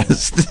gold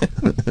dust.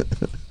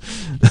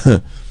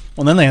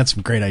 Well, then they had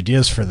some great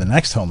ideas for the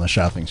next homeless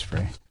shopping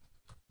spree.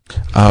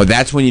 Oh,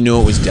 that's when you knew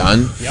it was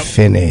done? Yep.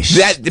 Finished.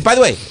 That, by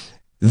the way,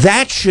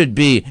 that should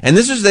be, and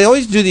they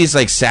always do these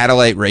like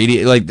satellite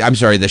radio,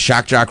 the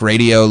shock jock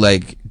radio,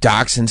 like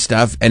docs and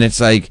stuff, and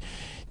it's like,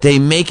 they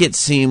make it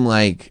seem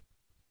like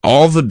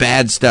all the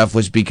bad stuff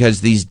was because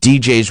these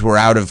DJs were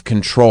out of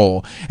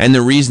control, and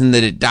the reason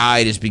that it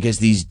died is because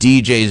these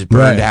DJs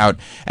burned out,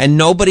 and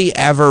nobody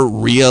ever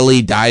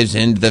really dives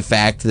into the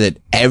fact that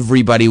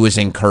everybody was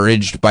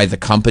encouraged by the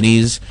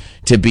companies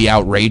to be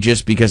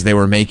outrageous because they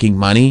were making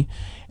money.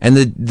 And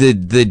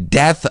the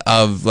death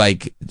of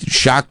like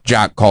shock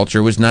jock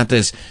culture was not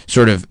this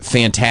sort of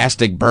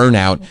fantastic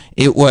burnout.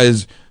 It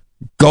was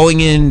going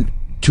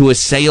into a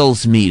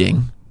sales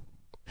meeting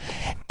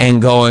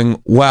and going,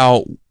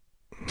 well,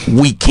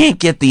 we can't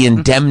get the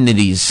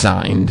indemnities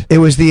signed. It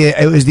was the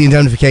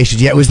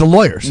indemnifications. Yeah, it was the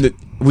lawyers.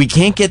 We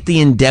can't get the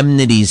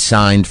indemnities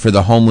signed for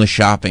the homeless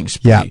shopping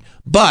spree. Yeah.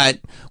 But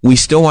we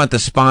still want the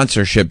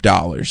sponsorship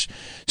dollars.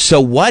 So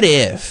what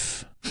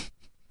if,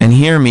 and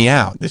hear me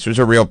out, this was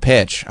a real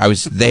pitch, I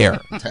was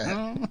there.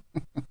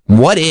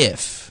 What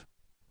if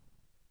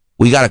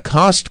we got a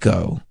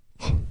Costco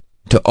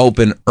to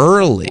open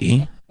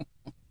early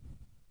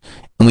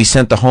and we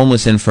sent the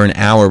homeless in for an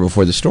hour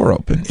before the store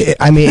opened? It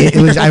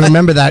was. I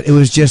remember that. It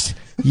was just,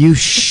 you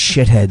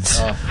shitheads.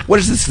 What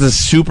is this, the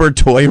Super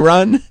Toy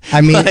Run?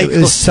 I mean, it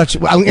was such.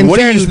 In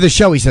fairness to the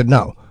show, he said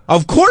no.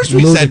 Of course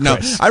we said no.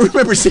 I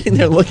remember sitting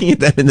there looking at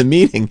that in the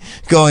meeting,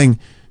 going,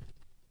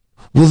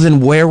 well,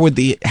 then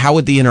how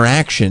would the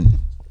interaction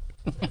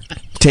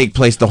take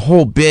place? The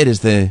whole bit is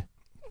the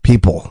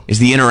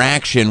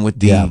interaction with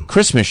the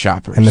Christmas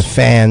shoppers and the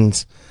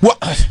fans.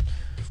 What?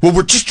 Well,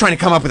 we're just trying to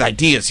come up with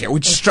ideas here.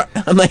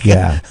 I'm like,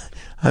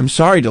 I'm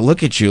sorry to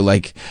look at you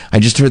like I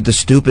just heard the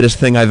stupidest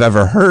thing I've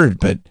ever heard,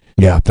 but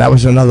yeah, that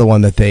was another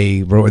one that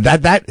they wrote.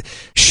 That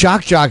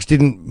shock jocks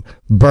didn't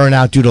burn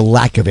out due to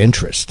lack of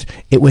interest.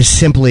 It was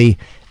simply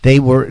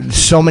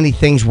so many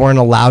things weren't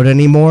allowed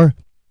anymore.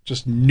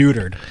 Just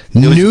neutered.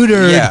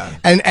 Yeah.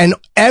 And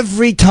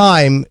every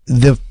time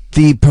the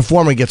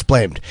performer gets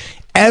blamed.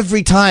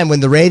 Every time when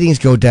the ratings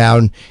go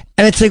down,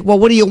 and it's like, well,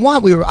 what do you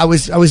want? I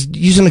was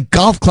using a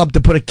golf club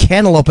to put a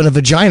cantaloupe in a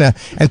vagina,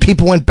 and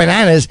people went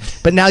bananas.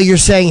 But now you're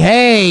saying,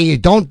 hey,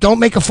 don't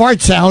make a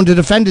fart sound. It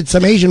offended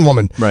some Asian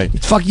woman. Right?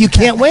 Fuck, you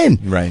can't win.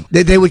 Right?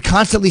 They would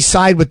constantly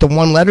side with the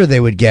one letter they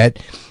would get,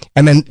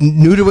 and then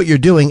neuter what you're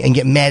doing and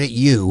get mad at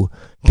you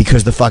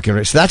because the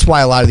fucking. So that's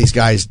why a lot of these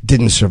guys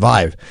didn't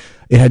survive.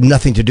 It had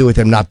nothing to do with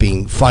them not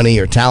being funny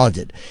or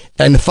talented.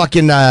 And the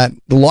fucking the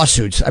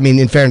lawsuits, I mean,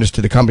 in fairness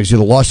to the companies,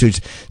 the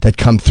lawsuits that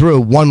come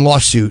through, one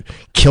lawsuit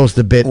kills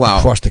the bit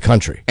across the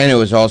country. And it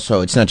was also,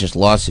 it's not just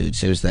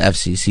lawsuits, it was the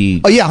FCC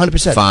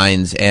 100%.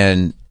 fines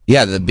and,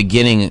 the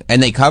beginning,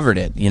 and they covered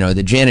it.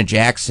 The Janet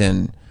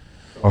Jackson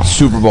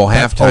Super Bowl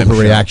halftime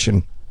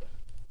overreaction.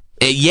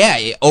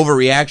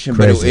 Overreaction,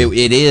 Crazy. but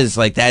it is,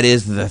 like, that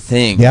is the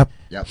thing. Yep.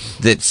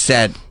 That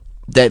said...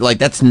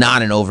 that's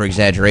not an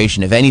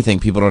over-exaggeration. If anything,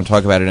 people don't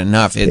talk about it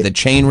enough. The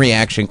chain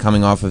reaction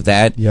coming off of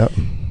that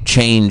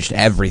changed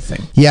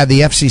everything. Yeah,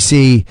 the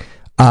FCC,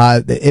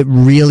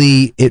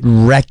 it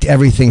wrecked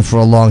everything for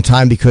a long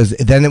time because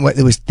then it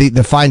was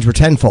the fines were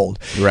tenfold.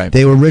 Right.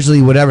 They were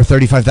originally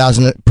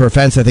 $35,000 per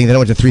offense. I think then it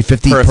went to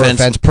 $350 per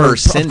offense per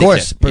syndicate. Of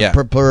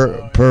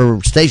course,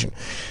 per station.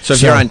 So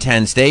if you're on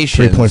 10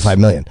 stations, $3.5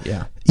 million.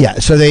 Yeah.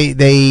 So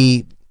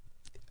they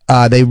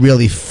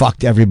really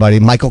fucked everybody.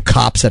 Michael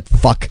Kopp's that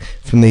fuck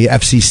from the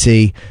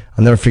FCC.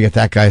 I'll never forget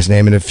that guy's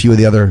name, and a few of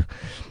the other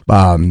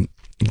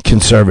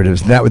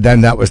conservatives.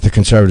 That was the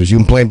conservatives. You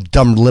can blame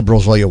dumb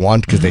liberals all you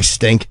want because they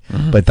stink,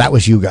 but that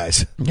was you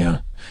guys. Yeah.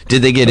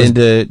 Did they get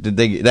into? Did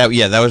they? That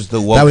was the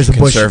woke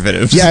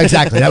conservatives. Bush, yeah,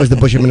 exactly. That was the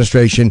Bush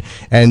administration,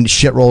 and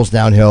shit rolls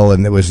downhill,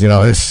 and it was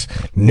this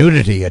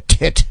nudity, a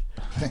tit.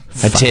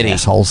 A titty.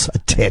 Assholes, a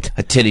tit.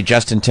 A titty.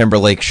 Justin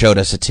Timberlake showed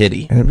us a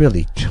titty. And it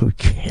really, who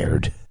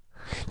cared?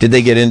 Did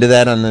they get into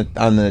that on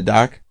the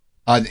doc?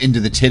 Into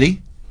the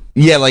titty?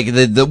 Yeah, like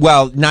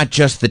well, not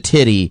just the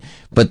titty,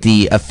 but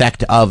the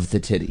effect of the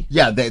titty.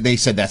 Yeah, they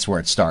said that's where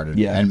it started.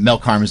 Yeah. And Mel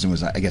Karmazin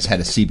was, I guess, head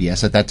of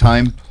CBS at that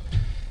time.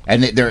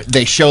 And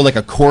they show like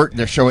a court,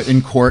 they show it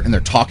in court, and they're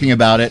talking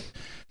about it.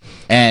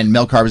 And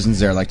Mel Karmazin's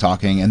there like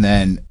talking, and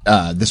then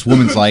this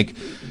woman's like,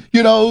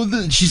 You know,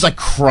 she's like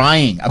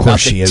crying about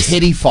the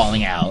titty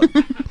falling out.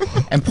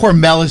 And poor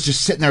Mel is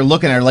just sitting there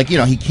looking at her like,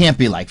 he can't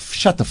be like,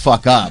 shut the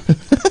fuck up.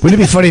 Wouldn't it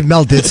be funny if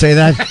Mel did say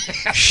that?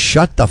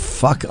 Shut the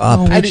fuck up.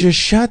 Oh, just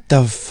shut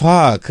the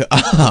fuck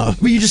up.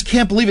 But you just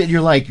can't believe it.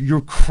 You're like,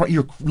 you're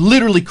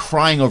literally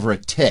crying over a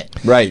tit.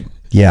 Right.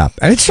 Yeah.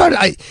 And it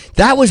started,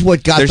 that was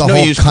what got the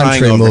whole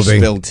country moving. Over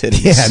spilled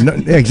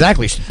titties. Yeah,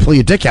 exactly. Pull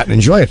your dick out and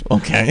enjoy it.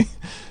 Okay.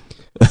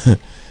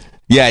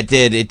 Yeah, it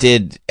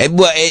did.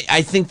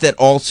 I think that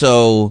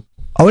also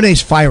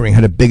O&A's firing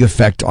had a big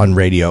effect on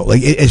radio,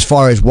 like as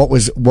far as what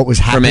was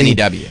happening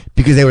from NEW,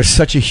 because they were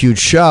such a huge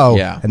show,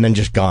 yeah, and then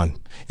just gone.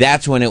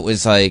 That's when it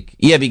was like,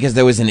 yeah, because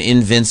there was an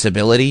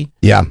invincibility,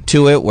 yeah,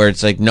 to it, where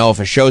it's like, no,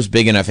 if a show's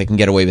big enough, it can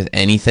get away with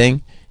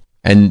anything,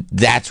 and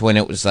that's when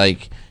it was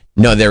like,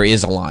 no, there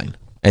is a line,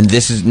 and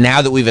this is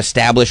now that we've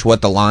established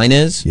what the line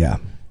is. Yeah,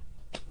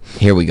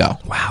 here we go.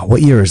 Wow,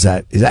 what year is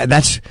that?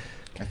 That's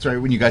right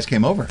when you guys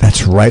came over.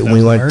 That's right when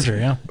we went. Merger,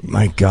 yeah.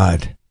 My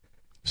God.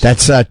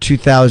 That's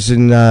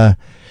 2000. Let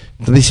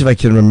me see if I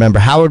can remember.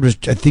 Howard was,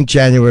 I think,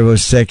 January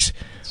was 6.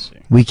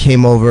 We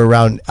came over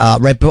around I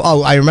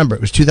remember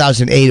it was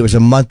 2008. It was a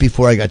month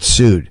before I got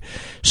sued.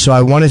 So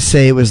I want to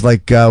say it was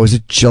like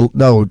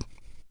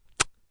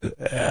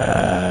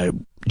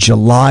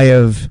July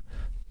of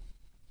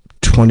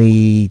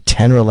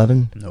 2010 or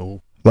 11.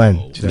 No.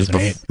 When?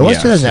 2008. It was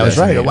 2008. I was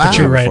right. Wow. But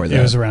you're right.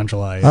 It was around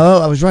July.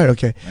 Oh, I was right.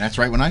 Okay. And that's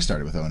right when I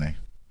started with O&A.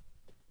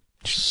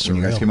 When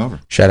you guys came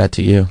over. Shout out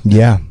to you.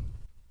 Yeah.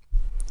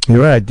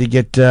 You're right. I did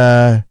get,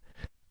 I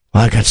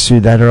got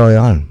sued that early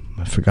on.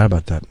 I forgot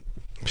about that.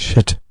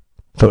 Shit.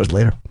 Thought it was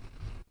later.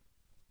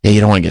 Yeah, you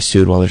don't want to get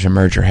sued while there's a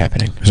merger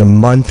happening. It was a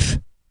month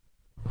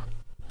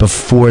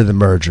before the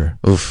merger.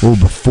 Oof. Ooh,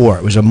 before.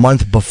 It was a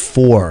month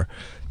before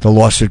the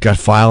lawsuit got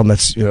filed, and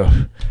that's,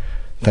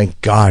 thank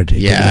God it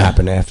didn't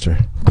happen after.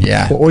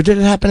 Yeah. Or did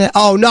it happen?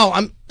 Oh, no,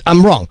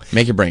 I'm wrong.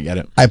 Make your brain get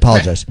it. I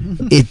apologize.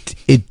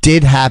 It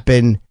did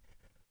happen.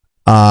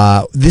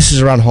 This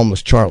is around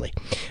Homeless Charlie.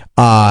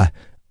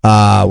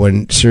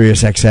 When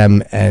Sirius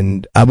XM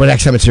and when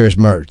XM and Sirius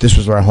merged. This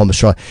was around Homeless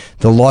Charlie.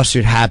 The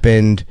lawsuit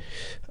happened.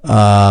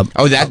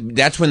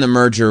 That's when the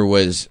merger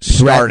was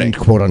starting,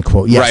 quote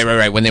unquote. Yes.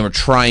 Right. When they were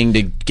trying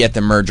to get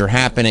the merger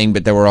happening,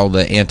 but there were all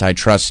the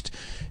antitrust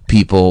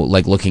people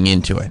like looking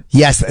into it.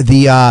 Yes.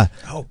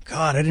 Oh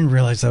God, I didn't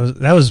realize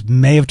that was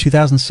May of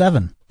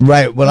 2007.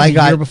 Right. When I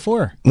got year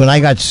before. When I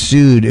got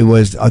sued, it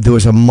was there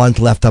was a month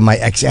left on my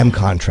XM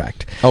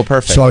contract. Oh,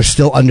 perfect. So I was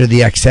still under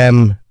the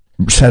XM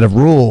set of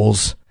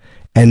rules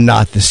and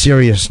not the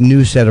Sirius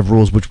new set of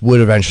rules, which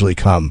would eventually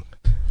come.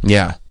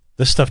 Yeah.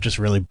 This stuff just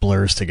really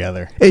blurs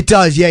together. It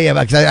does, yeah,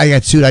 because I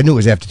got sued. I knew it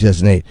was after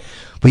 2008.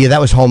 But yeah, that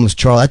was Homeless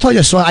Charlie. I told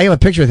you, I have a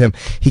picture of him.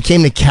 He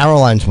came to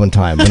Caroline's one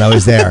time when I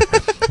was there,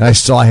 and I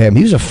saw him.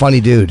 He was a funny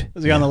dude.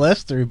 Was he on the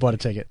list, or you bought a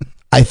ticket?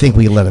 I think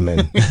we let him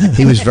in.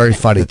 He was very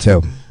funny,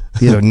 too.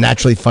 He's a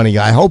naturally funny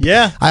guy.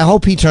 I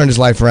hope he turned his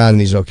life around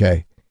and he's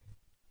okay.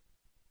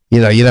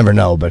 You never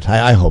know, but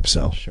I hope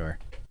so. Sure.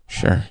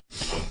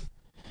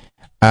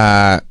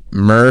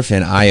 Murph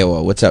in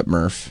Iowa. What's up,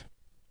 Murph?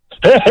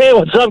 Hey,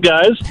 what's up,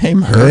 guys? Hey,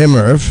 Murph. Hey,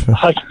 Murph.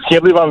 I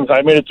can't believe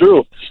I made it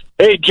through.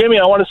 Hey, Jimmy,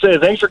 I want to say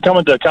thanks for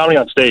coming to Comedy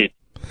on State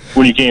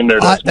when you came there.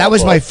 That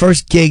was my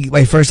first gig.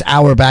 My first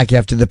hour back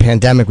after the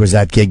pandemic was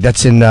that gig.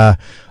 That's in,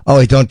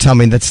 wait, don't tell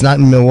me. That's not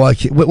in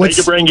Milwaukee. Make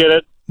your brain get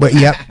it. Wait,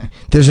 yep.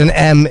 There's an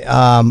M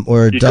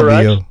or a W.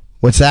 Correct?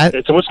 What's that?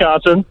 It's in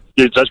Wisconsin.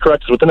 That's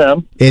correct. It's with an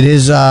M. It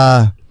is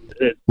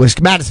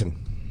Madison.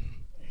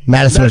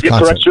 Madison, Wisconsin. You're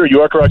correct, sir.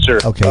 You are correct, sir.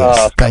 Okay,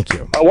 yes. Thank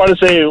you. I want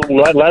to say,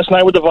 last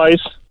night with The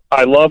Vice,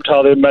 I loved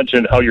how they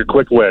mentioned how you're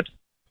quick wit.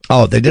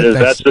 Oh, they did?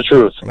 That's the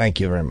truth. Thank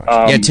you very much.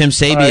 Yeah, Tim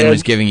Sabian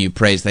was giving you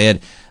praise. They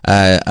had,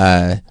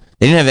 they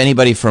didn't have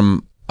anybody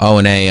from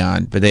O&A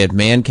on, but they had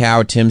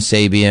Mancow, Tim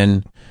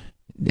Sabian,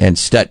 and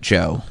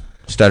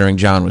Stuttering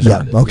John was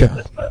on. Okay.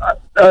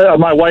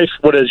 My wife,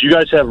 what is, you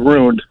guys have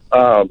ruined,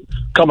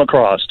 come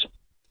across.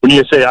 When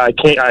you say, I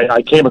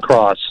came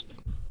across,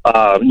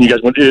 you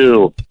guys went,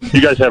 ew.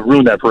 You guys have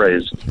ruined that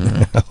phrase.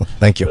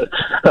 Thank you.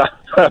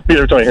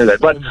 Every time I hear that.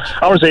 But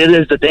I want to say it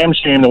is a damn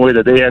shame the way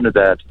that they ended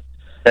that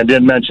and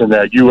didn't mention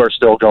that you are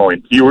still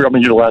going. You're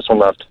the last one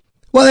left.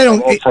 Well, they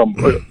don't. From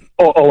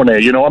O&A,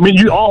 you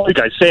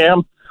guys,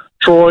 Sam,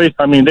 Troy,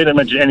 they didn't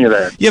mention any of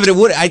that. Yeah, but it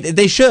would.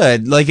 They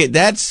should.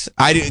 Because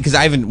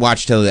I haven't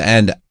watched till the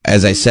end,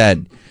 as I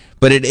said.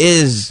 But it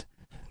is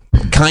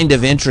kind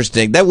of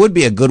interesting. That would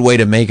be a good way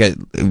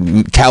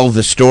to tell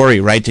the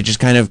story, right? To just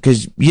kind of,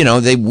 because,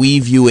 they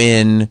weave you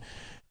in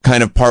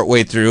kind of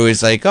partway through.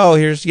 It's like, oh,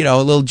 here's,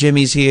 little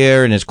Jimmy's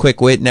here and his quick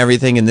wit and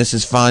everything, and this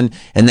is fun.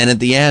 And then at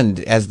the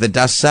end, as the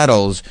dust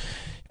settles,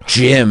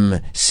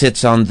 Jim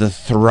sits on the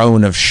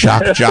throne of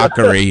shock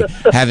jockery,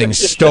 having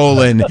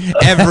stolen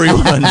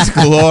everyone's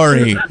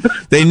glory.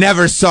 They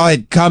never saw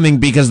it coming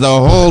because the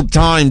whole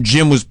time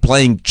Jim was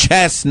playing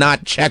chess,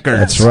 not checkers.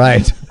 That's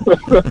right.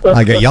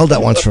 I got yelled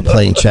at once for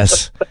playing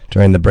chess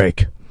during the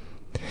break.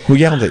 Who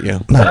yelled at you?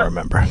 I don't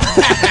remember.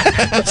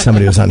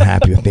 Somebody was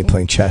unhappy with me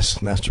playing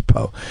chess, Master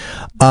Poe.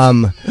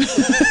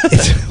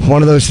 It's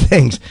one of those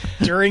things.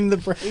 During the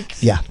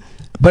break? Yeah.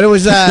 But it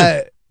was,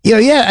 I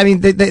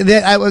mean,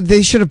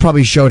 they should have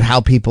probably showed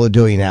how people are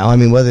doing now. I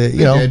mean, whether,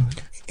 you know. Did.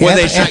 Well,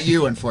 they not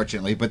you,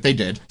 unfortunately, but they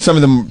did. Some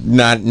of them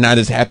not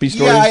as happy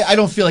stories. Yeah, I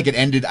don't feel like it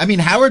ended. I mean,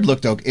 Howard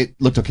looked okay. It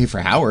looked okay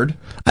for Howard.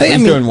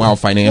 He's doing well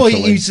financially.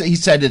 Well, he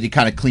said that he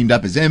kind of cleaned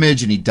up his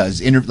image, and he does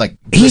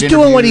he's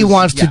doing what he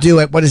wants to do.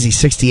 At what is he,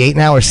 68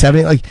 now or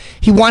 70? Like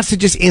he wants to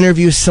just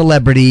interview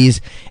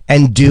celebrities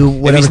and do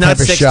whatever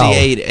type of show. If he's not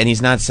 68 and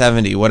he's not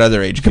 70, what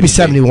other age could be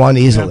 71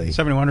 easily? Yeah,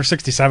 71 or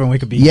 67, we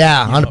could be.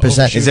 Yeah,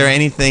 100%. Is there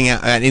anything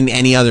in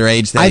any other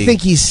age that I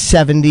think he's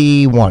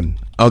 71.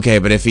 Okay,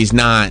 but if he's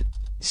not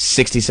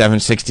 67,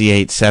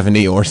 68,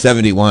 70, or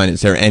 71,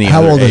 is there any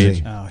How other old age? is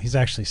he? Oh, he's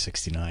actually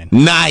 69.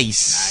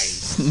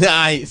 Nice.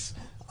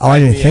 Oh, I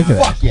didn't think of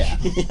that. Fuck yeah.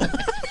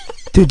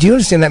 Dude, do you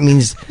understand that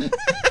means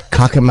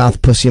cock and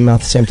mouth, pussy and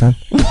mouth at the same time?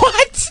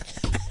 What?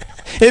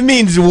 It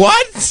means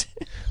what?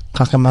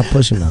 Cock and mouth,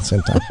 pussy and mouth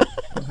at the same time.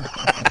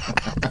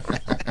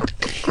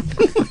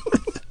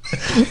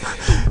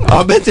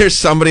 I'll bet there's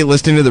somebody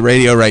listening to the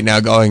radio right now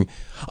going,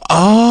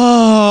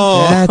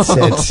 oh. That's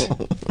it.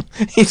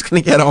 He's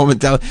going to get home and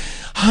tell,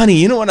 honey,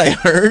 you know what I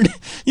heard?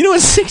 You know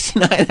what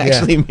 69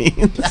 actually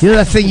means? You know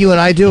that thing you and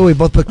I do? We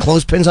both put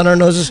clothespins on our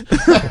noses?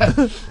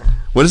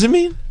 What does it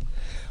mean?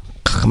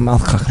 Cock and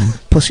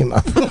mouth, pussy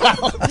mouth.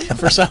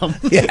 For some.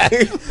 Yeah.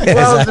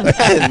 Well, it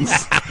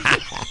depends.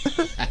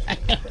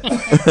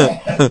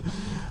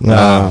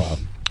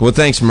 Well,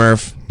 thanks,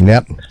 Murph.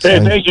 Yep. Hey,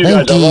 thank you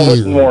guys. I love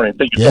this morning.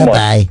 Thank you so much.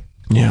 Bye.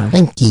 Yeah.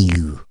 Thank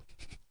you.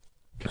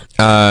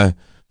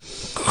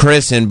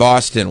 Chris in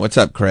Boston. What's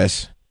up,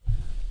 Chris?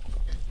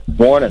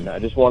 Morning. I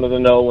just wanted to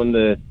know when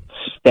the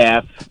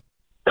staff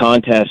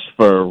contest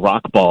for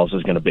Rock Balls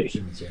is going to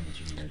be.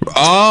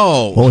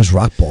 Oh. What was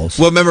Rock Balls?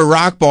 Well, remember,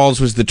 Rock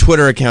Balls was the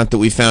Twitter account that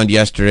we found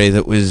yesterday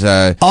that was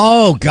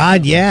oh,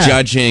 God, yeah.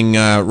 judging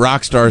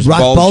rock stars' Rock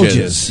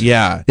bulges.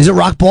 Yeah. Is it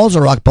Rock Balls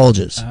or Rock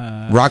Bulges?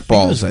 Rock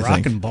Balls, I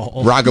think. Rockin'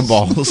 Balls. Rockin'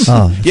 Balls.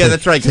 Oh, yeah,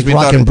 that's right. It's like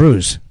Rock and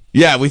Brews.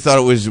 Yeah, we thought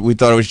it was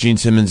Gene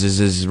Simmons'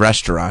 his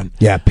restaurant.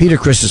 Yeah, Peter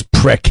Criss's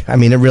prick. I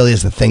mean, it really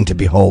is the thing to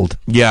behold.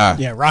 Yeah.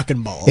 Yeah,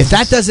 Rockin' Balls. If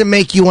that doesn't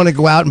make you want to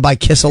go out and buy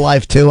Kiss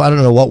Alive too, I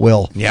don't know what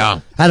will.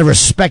 Yeah. Out of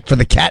respect for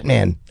the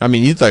Catman. I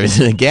mean, you thought it was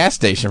in a gas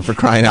station for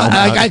crying out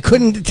loud. I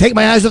couldn't take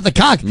my eyes off the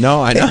cock.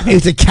 No, I know.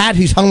 It's a cat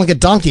who's hung like a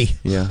donkey.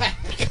 Yeah.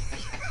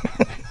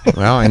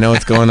 Well, I know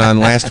what's going on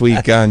last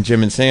week on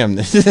Jim and Sam.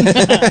 Yeah,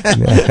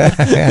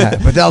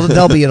 but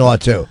they'll be in awe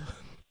too.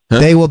 Huh?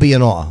 They will be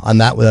in awe on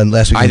that one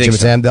last week on Jim and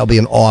Sam. They'll be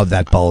in awe of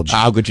that bulge.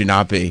 How could you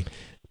not be?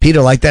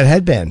 Peter liked that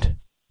headband.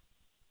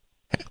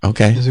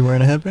 Okay. Is he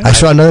wearing a headband? I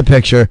saw another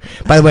picture.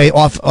 By the way,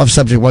 off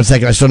subject, 1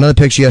 second. I saw another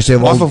picture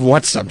yesterday. Off of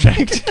what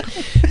subject?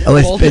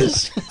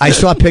 I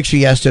saw a picture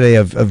yesterday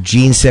of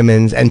Gene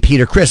Simmons and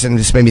Peter Criss, and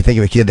this made me think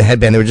of a kid, the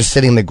headband. They were just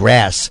sitting in the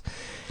grass.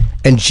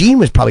 And Gene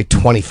was probably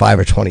 25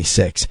 or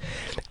 26.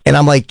 And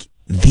I'm like,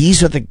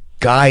 these are the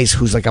guys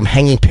who's like, I'm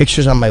hanging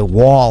pictures on my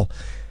wall.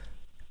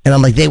 And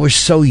I'm like, they were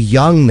so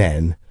young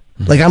then.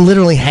 Like, I'm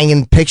literally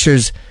hanging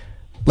pictures.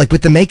 Like,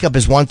 with the makeup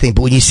is one thing,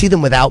 but when you see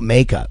them without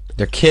makeup,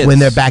 they're kids. When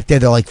they're back there,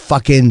 they're like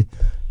fucking.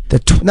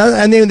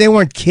 And they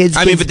weren't kids.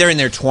 I mean, but they're in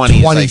their 20s.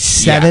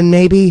 27, like,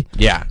 maybe?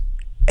 Yeah.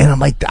 And I'm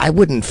like, I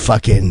wouldn't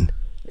fucking.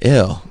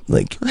 Ew.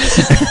 Like.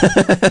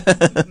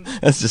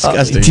 That's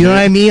disgusting. Do you know what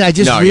I mean? I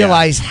just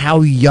realized how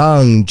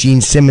young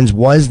Gene Simmons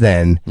was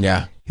then.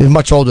 Yeah. He was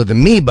much older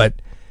than me, but.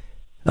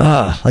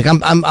 Like,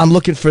 I'm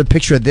looking for a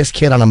picture of this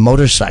kid on a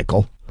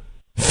motorcycle.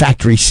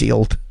 Factory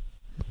sealed.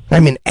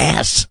 I mean,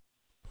 ass.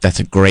 That's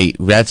a great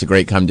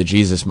come to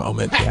Jesus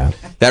moment. Yeah.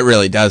 That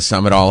really does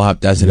sum it all up,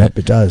 doesn't it? Yep,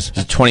 it does. It's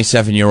a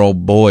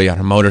 27-year-old boy on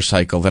a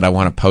motorcycle that I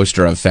want a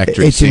poster of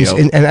factory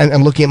sealed. And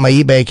I'm looking at my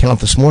eBay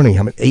account this morning.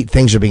 How many 8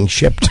 things are being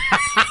shipped?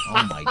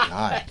 Oh my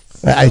God.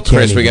 I can't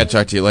Chris, we got to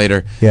talk to you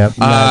later. Yeah.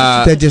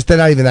 They're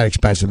not even that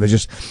expensive. They're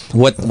just.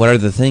 What are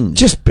the things?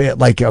 Just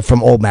like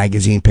from old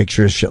magazine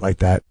pictures, shit like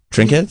that.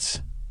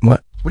 Trinkets?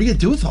 What? What are you going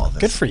to do with all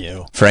this? Good for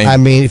you. Frame. I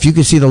mean, if you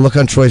could see the look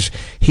on Troy's,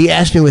 he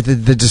asked me with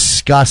the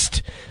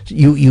disgust.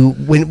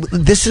 When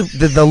this is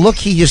the look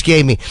he just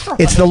gave me.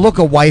 It's the look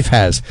a wife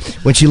has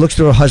when she looks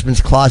through her husband's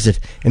closet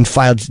and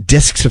finds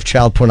discs of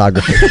child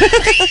pornography.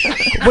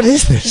 What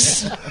is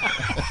this?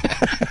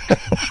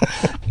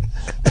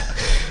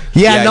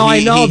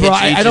 I know, bro.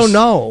 I don't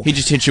know. He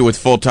just hit you with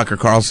full Tucker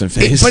Carlson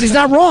face. But he's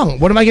not wrong.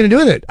 What am I going to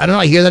do with it? I don't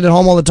know. I hear that at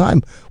home all the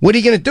time. What are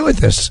you going to do with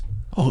this?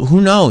 Oh,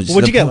 who knows?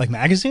 What'd you get, like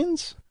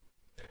magazines?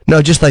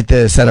 No, just like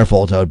the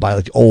centerfolds. I would buy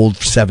like old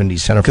 70s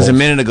centerfolds. Because a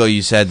minute ago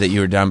you said that you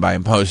were done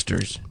buying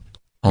posters.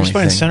 You're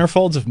buying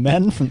centerfolds of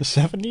men from the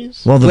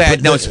 70s? Well,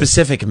 no,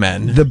 specific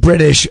men. The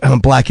British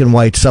black and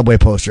white subway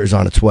poster is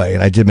on its way,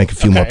 and I did make a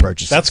few more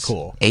purchases. That's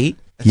cool. 8?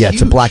 That's huge.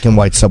 It's a black and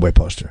white subway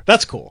poster.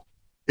 That's cool.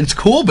 It's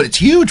cool, but it's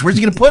huge. Where's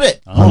he going to put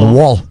it? On the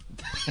wall.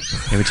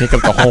 It would take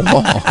up the whole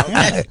wall.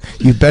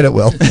 You bet it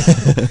will.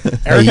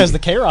 Eric has the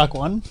K-Rock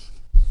one.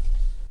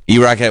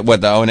 E-Rock at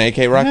what, the O&AK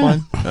Rock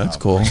one? That's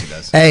cool.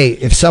 Hey,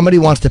 if somebody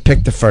wants to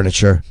pick the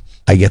furniture,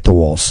 I get the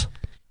walls.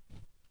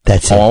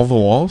 That's it. All the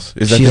walls?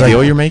 Is that the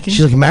deal you're making?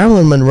 She's like,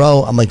 Marilyn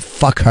Monroe. I'm like,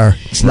 fuck her.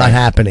 It's not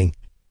happening.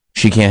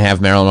 She can't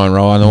have Marilyn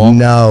Monroe on the wall?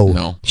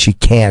 No. She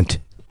can't.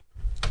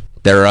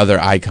 There are other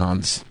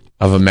icons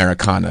of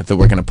Americana that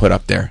we're going to put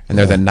up there, and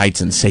they're the Knights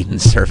in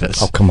Satan's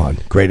Service. Oh, come on.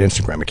 Great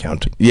Instagram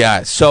account.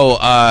 Yeah, so,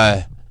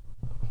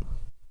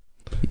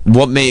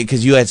 what made,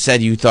 because you had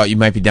said you thought you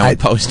might be down with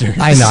posters.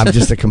 I know, I'm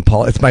just a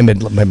it's my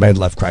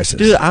midlife crisis.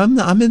 Dude,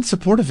 I'm in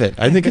support of it.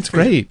 I think it's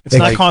great. It's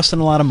not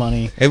costing a lot of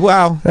money.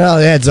 Well, it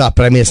adds up,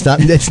 but I mean,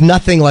 it's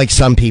nothing like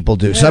some people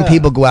do. Yeah. Some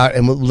people go out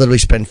and literally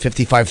spend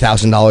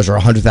 $55,000 or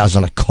 $100,000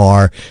 on a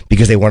car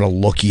because they want to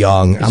look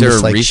young. Is there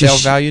a resale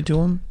value to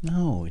them?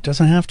 No, it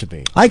doesn't have to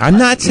be. I'm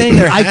not saying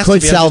there has I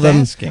could to be, sell them.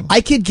 Asking. I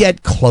could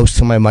get close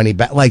to my money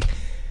back. Like,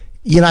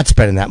 you're not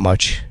spending that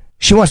much.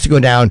 She wants to go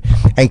down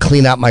and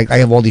clean out I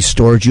have all these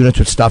storage units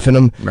with stuff in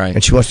them. Right.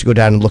 And she wants to go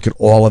down and look at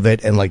all of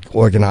it and like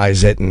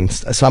organize it. And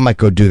so I might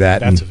go do that.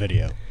 That's a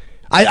video.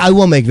 I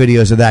will make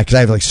videos of that because I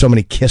have like so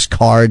many Kiss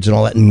cards and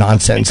all that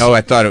nonsense. Oh,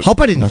 I thought it.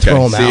 Hope I didn't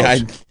throw them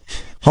out.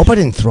 Hope I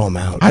didn't throw them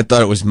out. I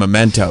thought it was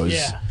mementos,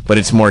 but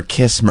it's more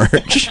Kiss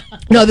merch.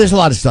 No, there's a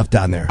lot of stuff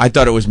down there. I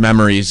thought it was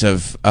memories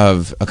of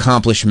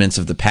accomplishments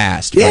of the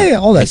past. Yeah,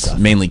 all that stuff.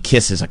 Mainly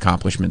Kiss's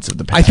accomplishments of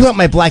the past. I threw out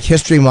my Black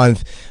History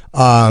Month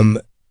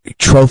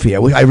trophy.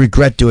 I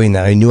regret doing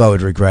that. I knew I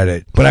would regret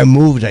it. When I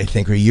moved, I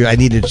think, I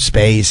needed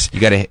space. You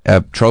got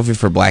a trophy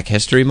for Black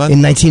History Month?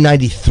 In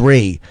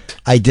 1993,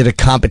 I did a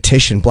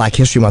competition, Black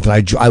History Month,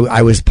 and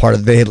I was part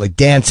of. They had like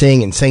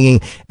dancing and singing,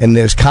 and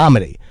there's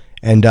comedy.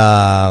 And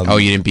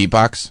you didn't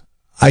beatbox?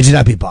 I did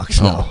not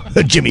beatbox.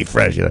 No, Jimmy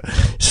Fresh.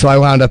 So I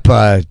wound up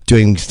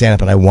doing stand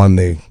up, and I won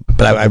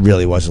But I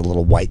really was a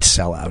little white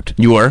sellout.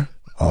 You were?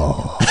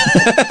 Oh.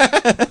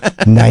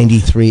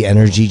 93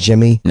 energy,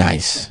 Jimmy.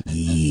 Nice.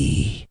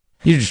 Yee.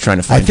 You're just trying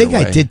to find. I think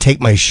I did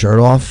take my shirt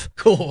off.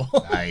 Cool.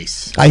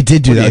 Nice. I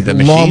did do that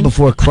long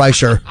before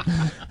Kreischer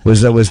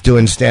was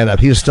doing stand up.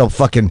 He was still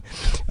fucking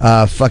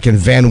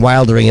Van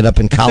Wildering it up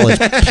in college,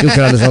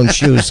 puking on his own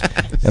shoes,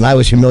 and I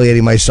was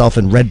humiliating myself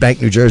in Red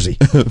Bank, New Jersey.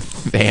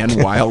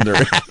 Van Wilder.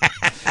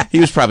 He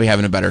was probably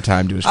having a better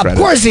time to his credit. Of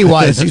course he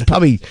was. He was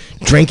probably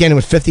drinking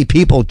with 50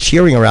 people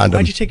cheering around him.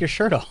 Why'd you take your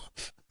shirt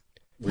off?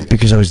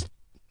 Because I was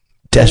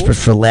desperate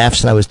for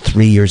laughs, and I was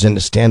 3 years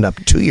into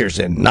stand-up, 2 years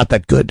in. Not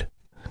that good.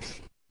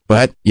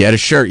 But you had a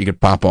shirt you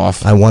could pop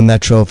off. I won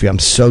that trophy. I'm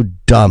so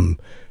dumb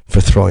for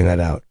throwing that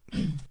out.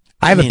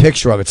 I have a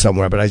picture of it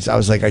somewhere, but I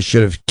was like, I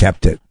should have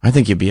kept it. I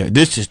think you'd be.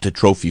 This is the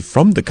trophy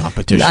from the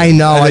competition. I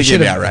know. I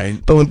should have. Right.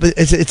 But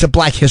it's a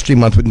Black History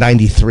Month with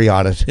 93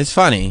 on it. It's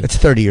funny. It's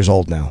 30 years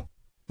old now,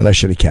 and I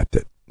should have kept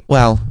it.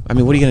 Well, I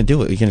mean, what are you going to do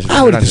with it?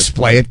 I would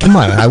display it. Come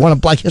on. I won a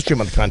Black History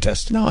Month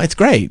contest. No, it's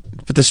great.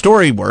 But the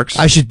story works.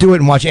 I should do it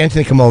and watch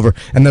Anthony come over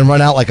and then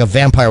run out like a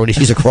vampire when he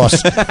sees a cross.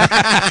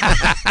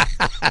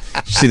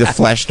 See the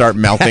flesh start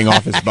melting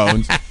off his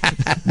bones.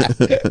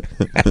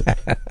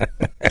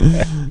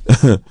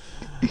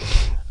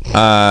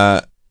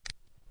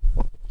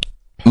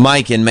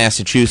 Mike in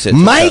Massachusetts.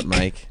 Mike? What's up,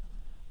 Mike?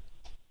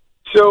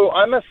 So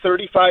I'm a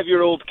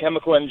 35-year-old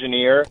chemical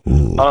engineer,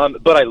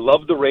 but I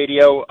love the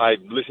radio. I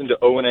listened to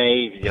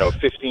O&A,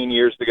 15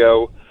 years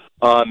ago.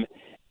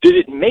 Did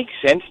it make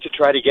sense to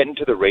try to get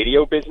into the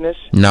radio business?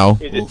 No.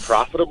 Is it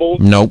profitable?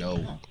 Nope.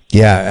 No.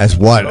 Yeah, as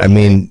what? I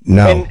mean,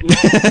 no.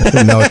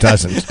 No, it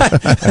doesn't.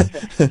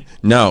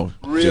 No.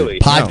 Really?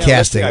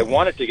 Podcasting. Now, I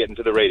wanted to get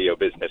into the radio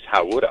business.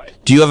 How would I?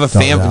 Do you have a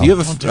family?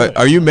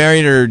 Are you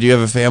married or do you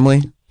have a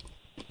family?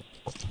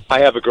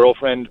 I have a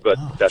girlfriend, but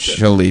that's it.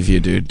 She'll leave you,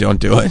 dude. Don't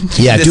do it.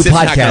 Yeah, do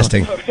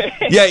podcasting.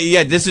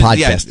 Yeah. This is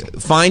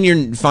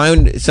podcasting.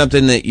 Find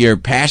something that you're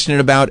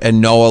passionate about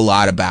and know a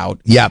lot about.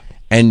 Yep.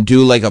 And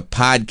do like a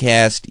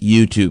podcast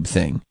YouTube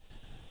thing,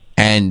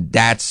 and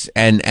that's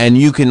and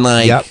you can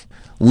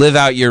live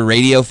out your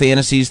radio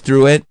fantasies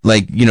through it.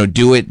 Like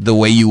do it the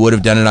way you would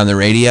have done it on the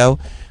radio,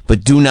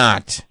 but do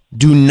not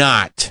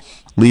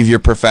leave your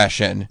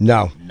profession.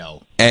 No.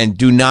 And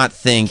do not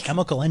think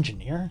chemical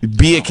engineer.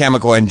 Be a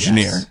chemical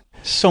engineer. Yes.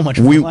 So much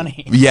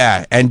money.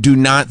 Yeah, and do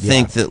not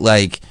think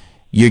that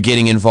you're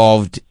getting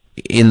involved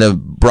in the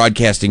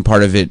broadcasting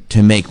part of it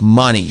to make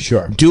money.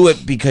 Sure. Do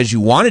it because you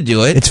want to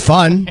do it. It's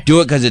fun.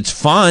 Do it because it's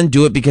fun.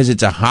 Do it because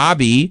it's a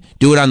hobby.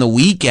 Do it on the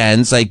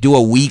weekends. Do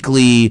a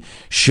weekly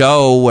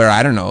show where,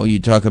 I don't know, you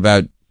talk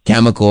about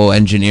chemical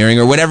engineering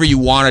or whatever you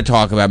want to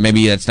talk about.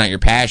 Maybe that's not your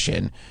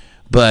passion.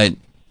 But,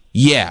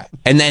 yeah.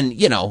 And then,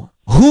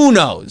 who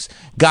knows?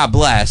 God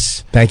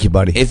bless. Thank you,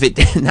 buddy. If it,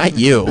 not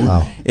you.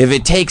 Oh. If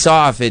it takes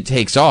off, it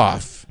takes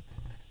off.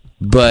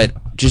 But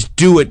just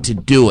do it to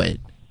do it.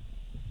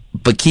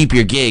 But keep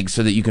your gig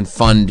so that you can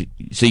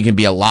so you can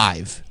be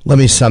alive. Let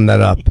me sum that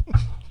up.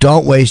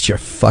 Don't waste your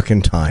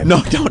fucking time.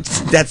 No, don't.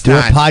 That's do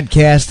a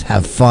podcast.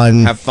 Have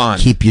fun. Have fun.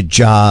 Keep your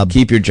job.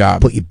 Keep your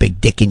job. Put your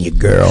big dick in your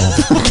girl.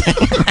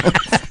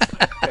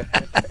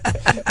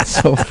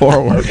 So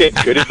forward. Okay,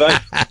 good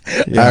advice.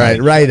 Yeah. All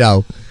right,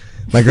 righto.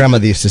 My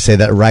grandmother used to say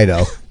that,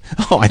 righto.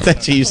 Oh, I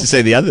thought she used to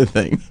say the other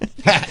thing.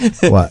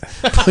 What?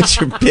 Put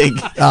your big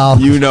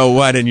you know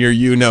what and your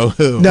you know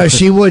who. No,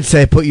 she would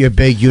say put your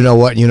big you know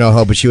what and you know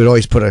who, but she would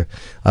always put an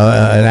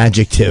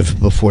adjective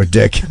before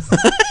dick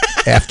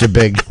after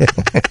big.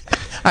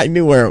 I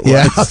knew where it was.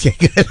 Yeah, okay,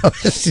 good.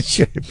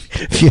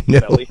 You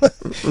knew.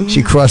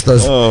 She crossed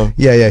those.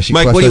 She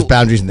Mike, crossed those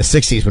boundaries in the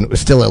 60s when it was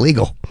still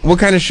illegal. What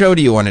kind of show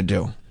do you want to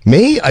do?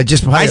 Me? I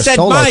said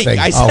Mike. thing.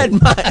 I said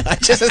Mike. I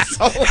just said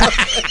solo.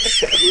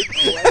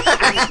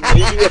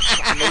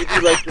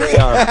 maybe like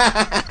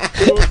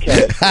food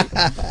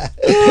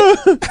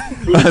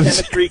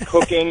chemistry,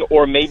 cooking,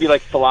 or maybe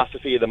like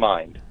philosophy of the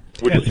mind.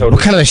 Which is totally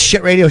what kind of a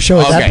shit radio show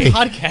would that be?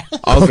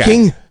 Podcast.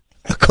 Cooking?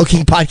 A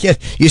cooking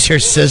podcast? You just hear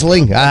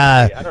sizzling?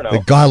 I don't know.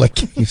 The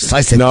garlic. You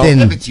slice it thin.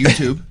 If it's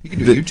YouTube, you can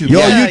do YouTube.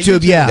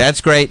 YouTube, yeah.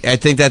 That's great. I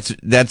think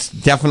that's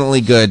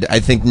definitely good. I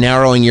think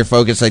narrowing your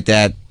focus like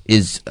that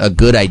is a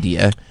good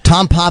idea.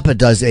 Tom Papa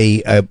does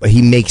he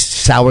makes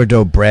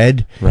sourdough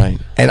bread. Right.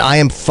 And I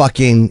am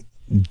fucking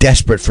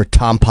desperate for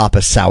Tom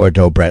Papa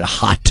sourdough bread.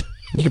 Hot.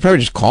 You could probably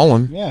just call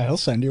him. Yeah, he'll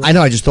send you. I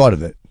know, I just thought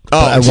of it.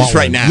 Oh, just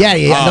right now? Yeah.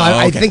 No,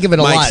 I think of it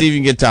a Mike, lot. see if you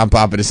can get Tom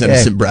Papa to send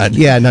us some bread.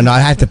 Yeah, no, I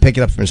have to pick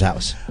it up from his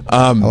house.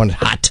 I want it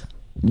hot.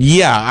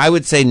 Yeah, I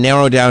would say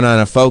narrow down on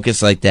a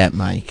focus like that,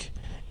 Mike.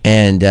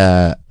 And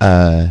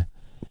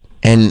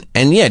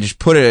just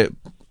put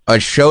a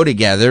show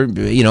together,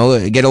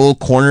 get a little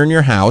corner in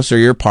your house or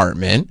your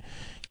apartment,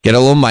 get a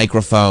little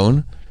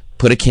microphone,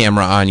 put a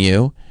camera on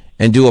you,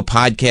 and do a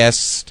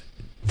podcast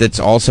that's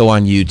also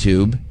on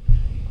YouTube,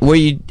 where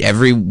you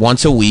every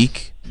once a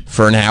week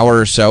for an hour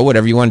or so,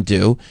 whatever you want to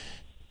do,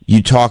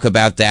 you talk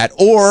about that,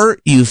 or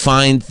you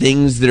find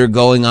things that are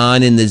going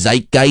on in the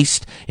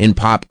zeitgeist, in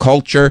pop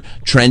culture,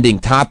 trending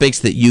topics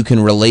that you can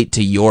relate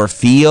to your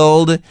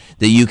field,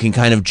 that you can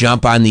kind of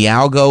jump on the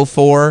algo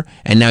for,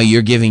 and now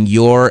you're giving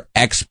your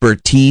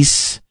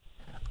expertise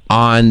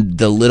on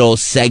the little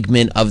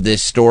segment of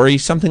this story,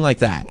 something like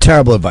that.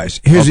 Terrible advice.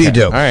 Here's what you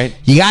do. All right.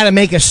 You got to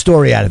make a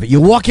story out of it. You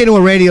walk into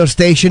a radio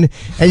station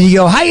and you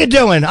go, "How you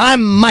doing?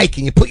 I'm Mike."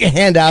 And you put your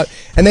hand out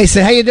and they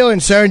say, "How you doing,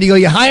 sir?" And you go,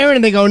 "You hiring?"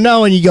 And they go,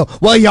 "No." And you go,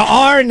 "Well, you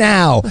are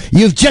now.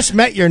 You've just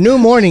met your new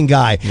morning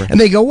guy." Right. And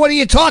they go, "What are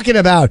you talking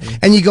about?"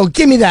 And you go,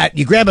 "Give me that."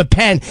 You grab a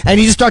pen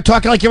and you just start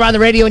talking like you're on the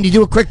radio and you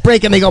do a quick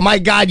break and they go, "My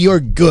God, you're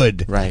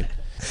good." Right.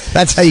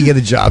 That's how you get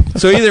a job.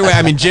 So either way,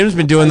 I mean, Jim's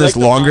been doing this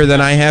longer than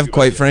I have,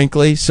 quite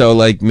frankly. So,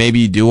 maybe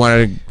you do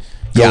want to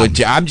go with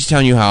Jim. I'm just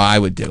telling you how I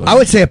would do it. I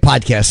would say a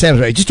podcast. Sam's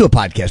right. Just do a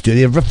podcast,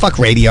 dude. Fuck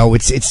radio.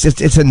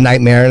 It's a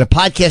nightmare. And a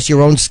podcast,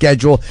 your own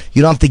schedule.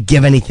 You don't have to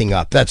give anything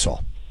up. That's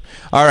all.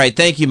 All right.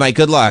 Thank you, Mike.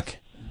 Good luck.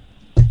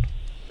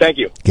 Thank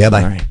you. Yeah,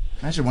 bye. All right.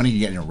 Imagine wanting to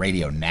get into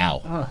radio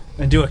now.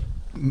 And do a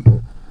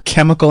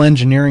chemical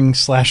engineering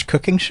 /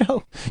 cooking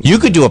show. You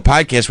could do a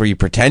podcast where you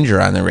pretend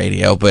you're on the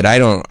radio, but I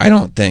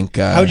don't think.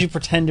 How would you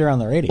pretend you're on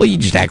the radio? Well, you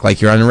just act like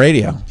you're on the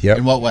radio. Yep.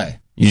 In what way?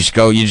 You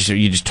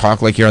just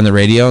talk like you're on the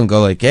radio and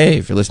go like, "Hey,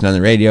 if you're listening on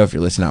the radio, if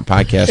you're listening on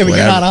podcast, Yeah, but whatever."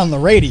 you're not on the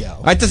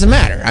radio. It doesn't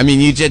matter. I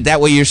mean,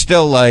 that way you're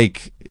still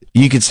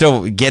you could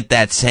still get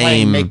that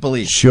same make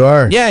believe.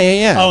 Sure.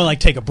 Yeah. Oh,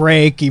 and take a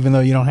break, even though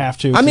you don't have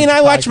to. I mean,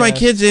 I watch my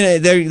kids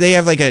they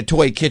have a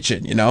toy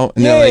kitchen, and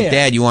they're like,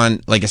 "Dad, you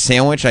want a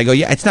sandwich?" I go,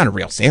 "Yeah, it's not a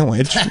real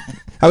sandwich."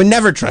 I would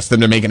never trust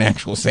them to make an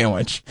actual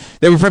sandwich.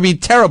 They would probably be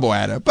terrible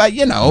at it, but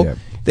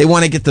they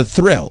want to get the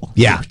thrill.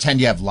 Yeah. You pretend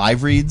you have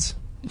live reads.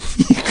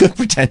 You could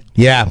pretend.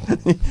 Yeah.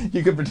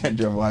 You could pretend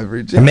you have live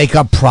reads. And make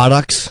up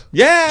products.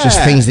 Yeah.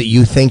 Just things that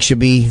you think should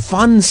be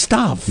fun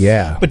stuff.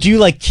 Yeah. But do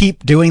you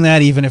keep doing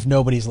that even if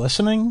nobody's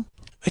listening?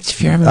 It's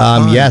if you're having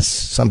fun. Yes,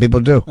 some people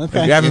do.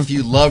 Okay. If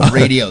you love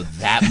radio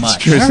that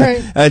much, All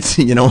right. That's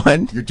you know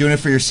what? you're doing it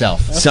for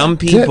yourself. Some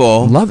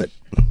people love it.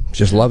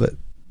 Just love it.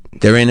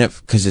 they're in it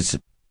because it's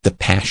the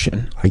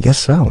passion. I guess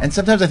so. And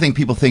sometimes I think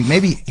people think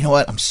maybe, you know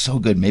what, I'm so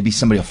good, maybe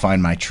somebody will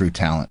find my true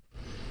talent.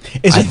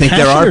 Is I it think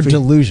there passion are or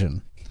people-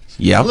 delusion?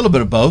 Yeah, A little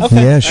bit of both.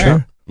 Okay. Yeah, All sure.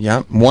 right.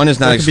 yeah. One is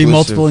not There could be exclusive.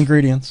 multiple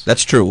ingredients.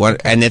 That's true.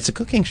 And it's a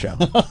cooking show,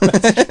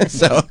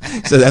 so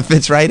that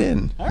fits right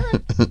in. All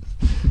right.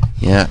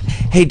 Yeah.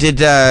 Hey, did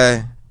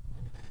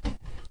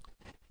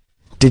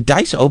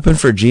Dice open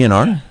for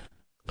GNR?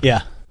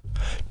 Yeah.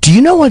 Do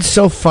you know what's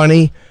so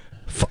funny?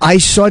 I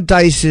saw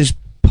Dice's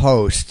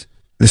post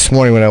this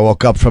morning when I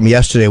woke up from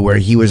yesterday where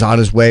he was on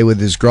his way with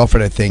his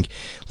girlfriend, I think.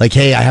 Like,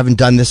 hey, I haven't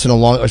done this in a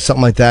long... or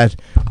something like that.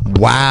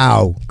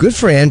 Wow. Good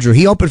for Andrew.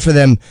 He opened for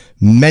them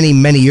many,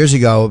 many years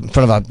ago in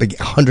front of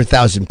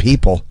 100,000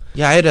 people.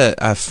 Yeah, I had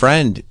a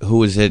friend who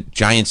was at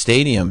Giant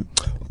Stadium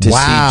to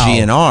Wow. see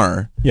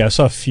GNR, Yeah, I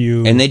saw a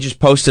few. and they just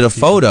posted a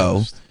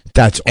photo,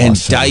 That's awesome.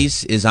 and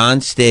Dice is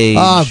on stage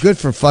Oh, good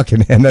for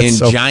fucking him. That's in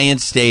so...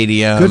 Giant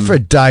Stadium. Good for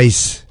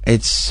Dice.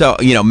 It's so,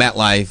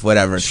 MetLife,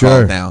 whatever it's Sure.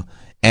 called now.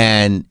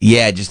 And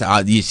yeah, just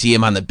you see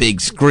him on the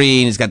big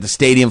screen. He's got the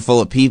stadium full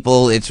of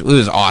people. It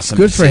was awesome.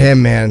 Good to for see.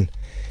 him, man.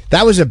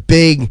 That was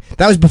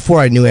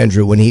before I knew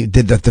Andrew when he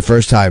did that the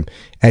first time.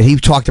 And he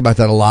talked about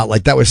that a lot.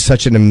 Like, that was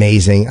such an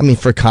amazing,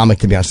 for a comic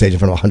to be on stage in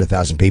front of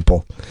 100,000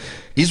 people.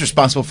 He's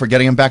responsible for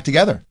getting them back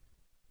together.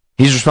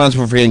 He's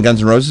responsible for getting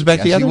Guns N' Roses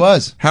back together? He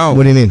was. How?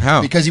 What do you mean?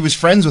 How? Because he was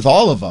friends with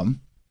all of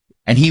them.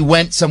 And he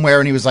went somewhere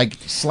and he was like,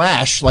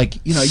 Slash, like,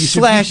 you know, you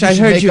Slash, should I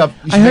heard make you. up,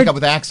 you should make up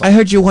with Axl. I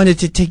heard you wanted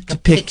to take the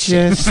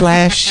picture.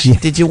 Slash,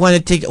 did you want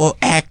to take? Oh,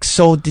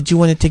 Axl, did you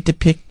want to take the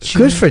picture?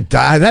 Good for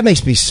that.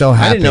 Makes me so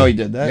happy. I didn't know he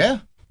did that. Yeah.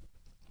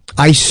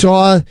 I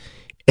saw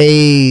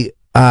again,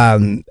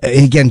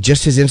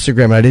 just his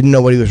Instagram, and I didn't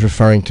know what he was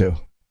referring to.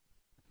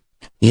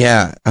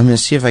 Yeah, I'm gonna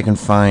see if I can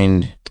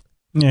find.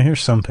 Yeah,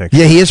 here's some pictures.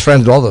 Yeah, he is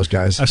friends with all those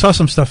guys. I saw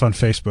some stuff on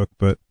Facebook,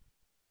 but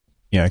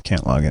yeah, I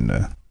can't log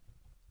into.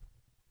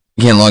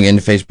 You can't log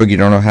into Facebook. You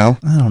don't know how.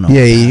 I don't know.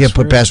 Yeah, you got to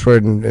put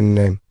password and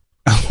name.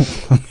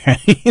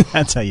 Okay,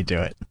 that's how you do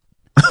it.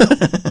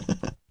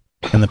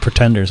 And the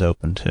Pretender's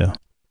open too.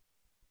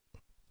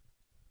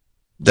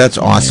 That's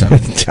awesome.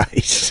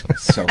 Nice.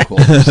 So cool.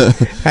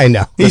 I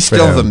know. He's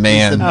still the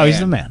man. He's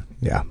the man.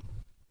 Yeah.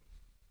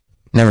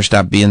 Never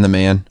stop being the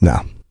man. No.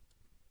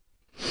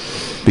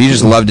 But you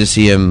just love to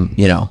see him,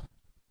 you know.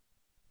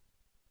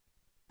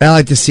 I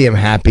like to see him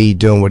happy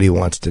doing what he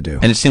wants to do.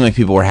 And it seemed like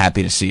people were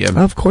happy to see him.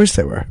 Of course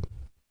they were.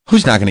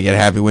 Who's not going to get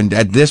happy when,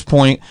 at this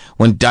point,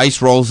 when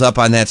Dice rolls up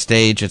on that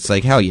stage, it's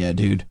like, hell yeah,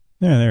 dude.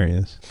 Yeah, there he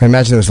is. I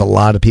imagine there was a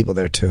lot of people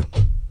there, too.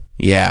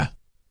 Yeah.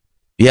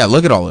 Yeah,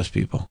 look at all those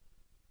people.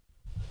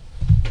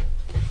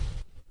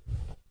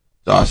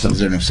 It's awesome. Is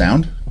there no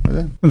sound?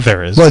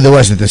 There is. Well, there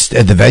was at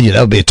the venue.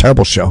 That would be a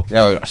terrible show.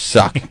 That would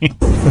suck.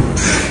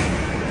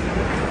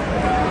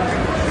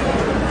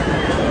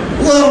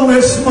 Little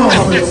Miss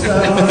Marvel's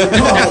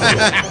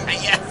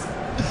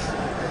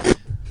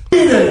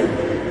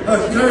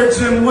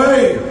Kurtz and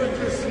Wade.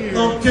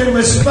 Little Kim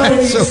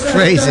Spidey so sat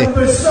crazy. down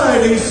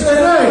beside. He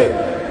said, "Hey,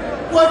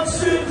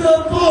 what's in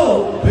the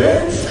bowl,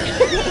 bitch?"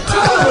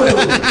 Oh,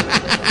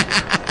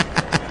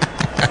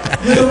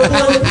 little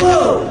boy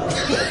Blue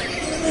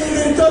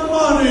needed the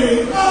money.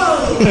 Oh,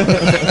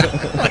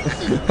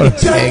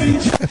 Jackie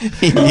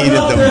He needed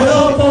the money.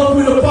 help out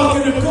with a buck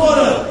and a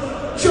quarter.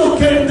 Joe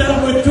came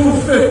down with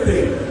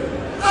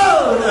 $2.50.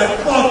 Oh, that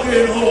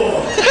fucking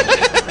whore.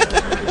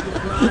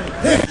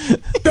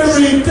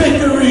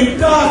 Hickory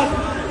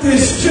dock,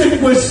 this chick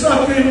was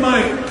sucking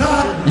my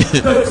cock.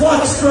 The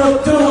clock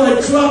struck 2, I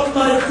dropped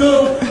my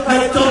goo.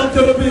 I dumped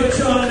the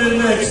bitch on the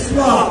next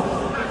block.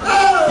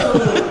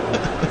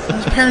 Oh!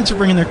 His parents are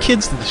bringing their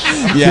kids to the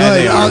show. Yeah,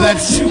 they are. Oh,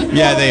 that's...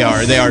 Yeah, they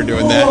are. They are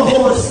doing that. The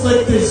horse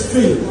licked his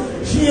feet.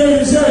 She ate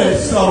his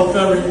ass so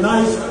very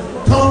nice.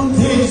 Tongued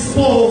his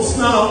balls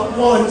not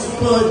once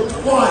but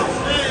twice.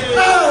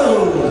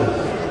 Oh!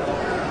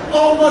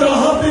 Oh, but a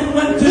hubbing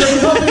went to the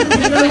hubbing to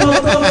get him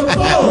up on the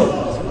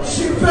boat.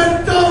 She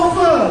bent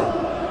over.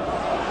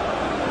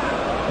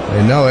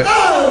 I know it.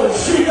 Oh,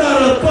 she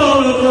got a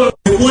bone of her.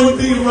 It wouldn't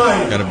be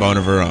right. Got a bone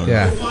of her own.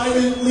 Yeah. If I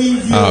didn't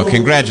leave you. Oh,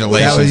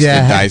 congratulations to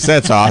Dice.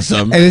 That's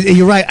awesome. And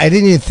you're right. I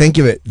didn't even think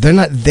of it. They're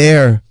not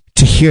there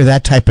to hear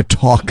that type of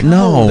talk.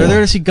 No. They're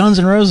there to see Guns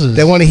N' Roses.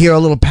 They want to hear a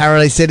little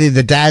Paradise City.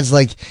 The dad's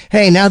like,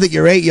 "Hey, now that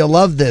you're 8, you'll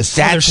love this."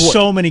 There's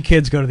so many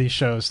kids go to these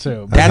shows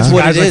too. That's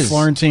what guys it like is.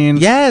 Florentine.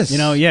 Yes. You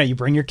know, yeah, you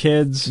bring your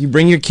kids. You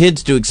bring your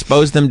kids to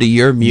expose them to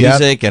your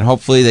music, and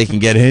hopefully they can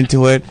get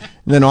into it.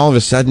 And then all of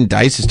a sudden,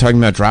 Dice is talking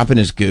about dropping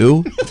his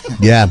goo.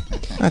 Yeah.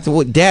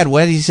 Dad,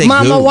 why did he say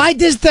Mama, goo? why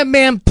does the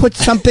man put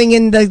something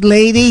in the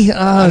lady?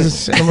 I'm going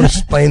to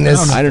explain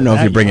this. I don't know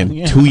if you're bringing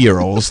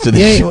 2-year-olds to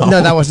the show.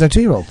 No, that wasn't a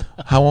 2-year-old.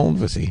 How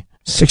old was he?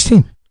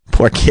 16.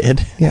 Poor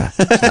kid. Yeah.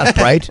 Not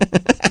bright.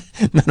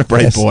 Not a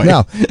bright boy.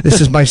 No,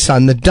 this is my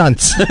son, the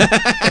dunce. He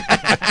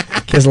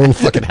has a little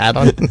fucking hat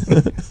on.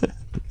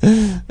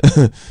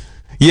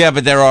 Yeah,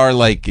 but there are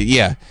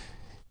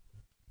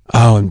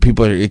oh, and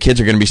your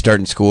kids are going to be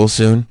starting school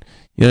soon.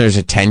 You know, there's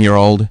a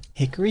 10-year-old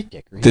Hickory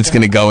dickory. that's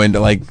going to go into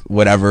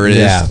whatever it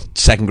is,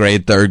 2nd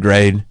grade, 3rd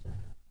grade,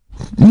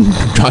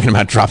 talking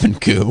about dropping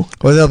goo.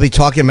 Or they'll be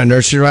talking about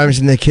nursery rhymes,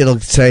 and the kid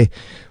will say,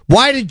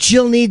 "Why did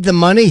Jill need the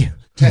money?"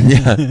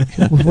 Yeah.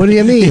 What do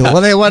you mean?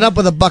 Well, they went up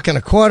with a buck and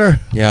a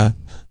quarter. Yeah.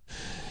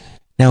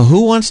 Now,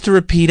 who wants to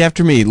repeat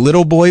after me?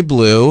 Little boy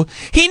Blue.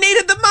 He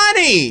needed the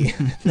money.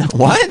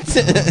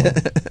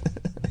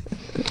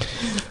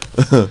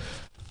 What?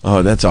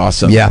 Oh, that's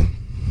awesome. Yeah.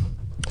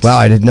 Wow,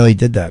 I didn't know he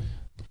did that.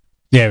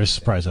 Yeah, it was a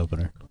surprise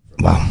opener.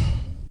 Wow.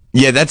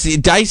 Yeah,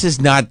 Dice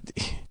is not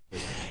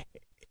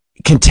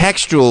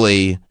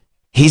contextually.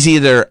 He's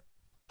either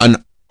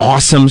an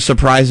awesome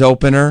surprise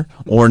opener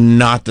or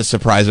not the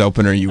surprise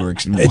opener you were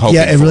hoping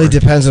Yeah, it really for.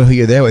 depends on who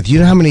you're there with. You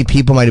know how many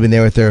people might have been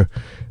there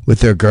with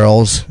their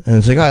girls, and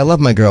it's like, "Oh, I love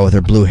my girl with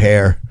her blue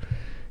hair,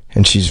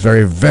 and she's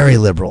very, very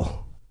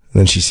liberal." And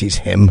then she sees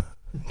him,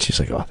 and she's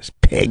like, "Oh, this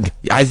pig."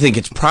 I think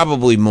it's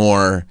probably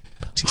more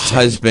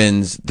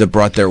husbands that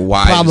brought their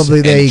wives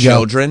Probably there and you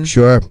children. go.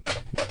 Sure.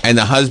 And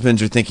the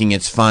husbands are thinking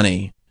it's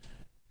funny,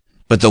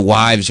 but the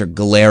wives are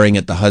glaring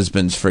at the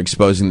husbands for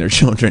exposing their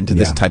children to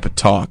this type of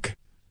talk.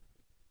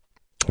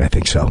 I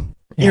think so.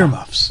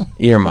 Earmuffs.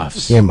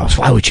 Earmuffs.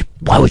 Why would you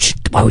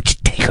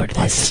take her to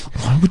this?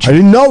 I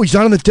didn't know he's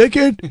not on the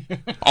ticket.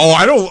 Oh,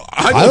 I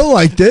don't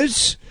like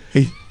this.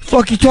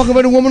 Fuck, he's talking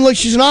about a woman like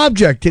she's an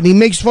object, and he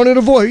makes fun of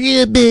the voice.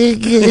 Yeah, big.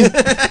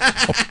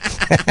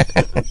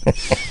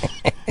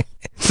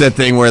 It's that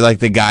thing where like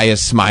the guy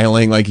is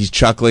smiling, like he's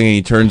chuckling, and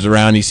he turns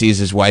around, he sees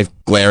his wife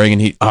glaring,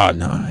 and he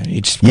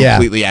just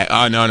completely.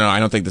 Oh no, I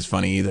don't think this is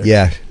funny either.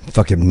 Yeah,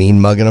 fucking mean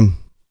mugging him.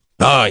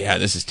 Oh yeah,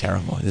 this is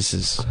terrible. This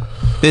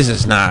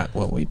is not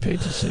what we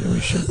paid to see. We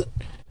should.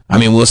 I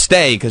mean, we'll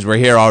stay because we're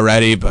here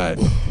already, but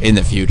in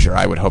the future,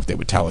 I would hope they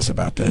would tell us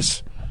about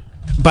this.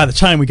 By the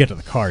time we get to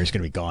the car, he's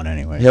going to be gone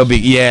anyway. He'll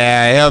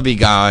be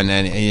gone,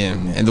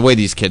 and the way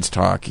these kids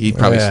talk, he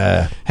probably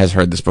has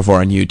heard this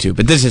before on YouTube.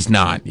 But this is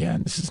not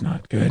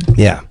good.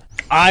 Yeah,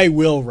 I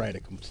will write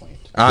a complaint.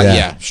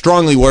 Yeah,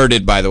 strongly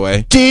worded, by the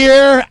way.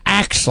 Dear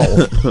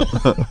Axel.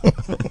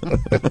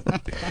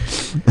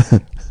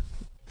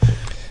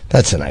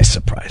 That's a nice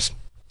surprise.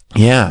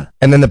 Yeah,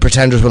 and then the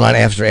Pretenders went on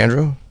after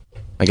Andrew.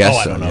 I guess.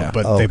 I don't know,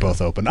 but they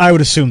both opened. I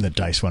would assume that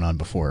Dice went on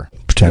before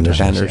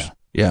Pretenders.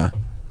 Yeah.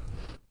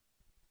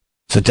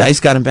 So Dice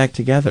got him back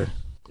together.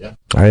 Yeah,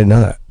 I didn't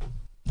know that.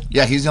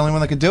 Yeah, he's the only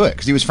one that could do it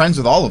because he was friends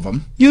with all of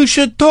them. You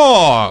should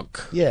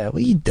talk. Yeah, what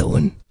are you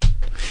doing?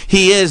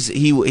 He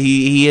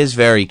is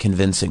very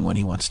convincing when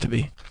he wants to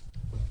be.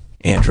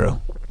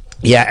 Andrew.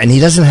 Yeah, and he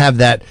doesn't have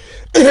that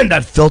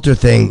that filter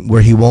thing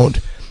where he won't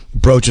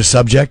broach a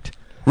subject.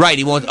 Right,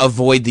 he won't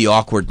avoid the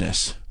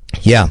awkwardness.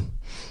 Yeah.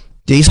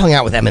 He's hung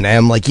out with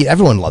Eminem. Like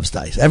everyone loves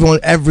Dice.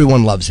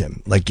 Everyone loves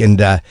him. Like,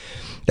 and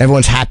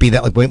everyone's happy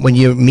that like when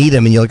you meet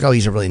him and you're like, oh,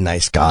 he's a really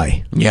nice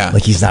guy. Yeah,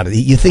 like he's not.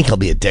 You think he'll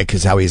be a dick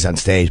because how he's on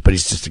stage, but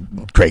he's just a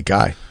great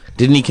guy.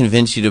 Didn't he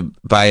convince you to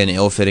buy an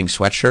ill-fitting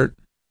sweatshirt?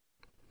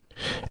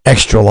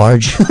 Extra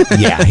large.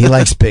 Yeah, he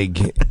likes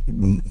big,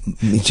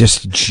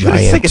 just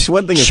giant,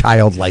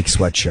 childlike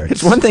sweatshirts.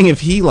 It's one thing if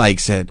he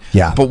likes it.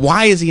 Yeah, but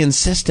why is he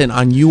insistent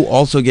on you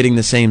also getting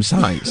the same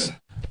size?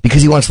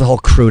 Because he wants the whole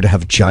crew to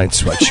have giant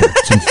sweatshirts.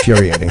 It's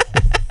infuriating.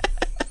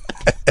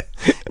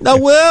 No,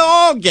 we'll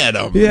all get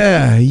them.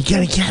 Yeah, you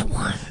gotta get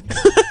one.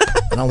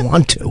 I don't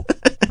want to.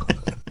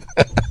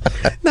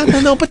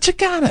 No, but you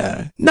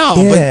gotta. No,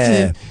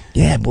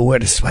 yeah. But we'll wear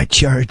the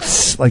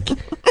sweatshirts. Like,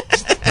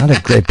 it's not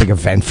a great big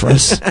event for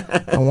us.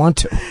 I want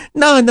to.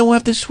 No, we'll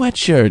have the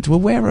sweatshirts. We'll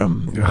wear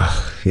them.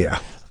 Yeah.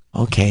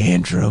 Okay,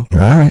 Andrew.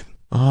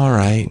 All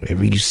right.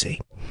 Whatever you say.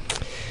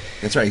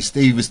 That's right.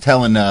 Steve was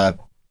telling,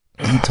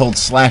 he told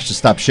Slash to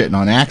stop shitting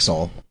on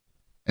Axl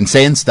and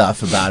saying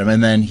stuff about him,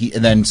 and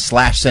then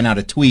Slash sent out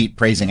a tweet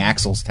praising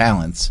Axl's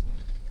talents,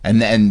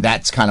 and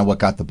that's kind of what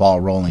got the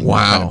ball rolling.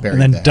 Wow!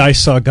 And then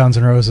Dice saw Guns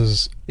N'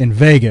 Roses in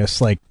Vegas,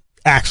 like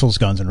Axl's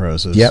Guns N'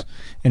 Roses. Yep.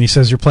 And he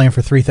says, "You're playing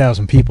for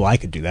 3,000 people. I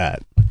could do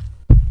that."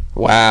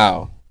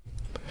 Wow.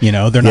 You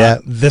know, they're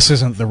not. This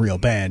isn't the real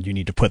band. You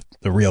need to put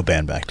the real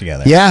band back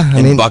together. Yeah,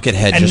 I mean,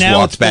 Buckethead just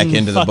walks back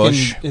into the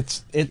bush.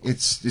 It's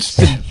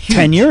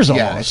 10 years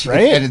almost,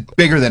 right? And it's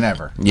bigger than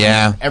ever.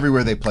 Yeah,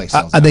 everywhere they play.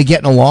 Are they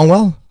getting along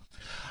well?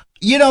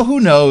 You know, who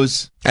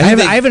knows? I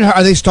haven't heard.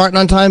 Are they starting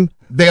on time?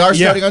 They are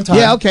starting on time.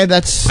 Yeah, okay,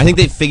 I think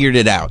they figured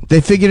it out. They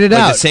figured it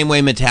out. The same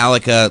way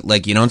Metallica,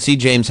 like you don't see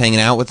James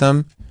hanging out with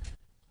them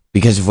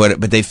because of what,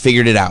 but they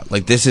figured it out.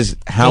 Like this is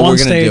how we're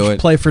going to do it.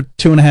 Play for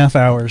 2.5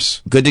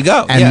 hours. Good to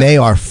go. And they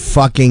are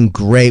fucking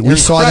great. We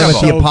saw them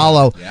at the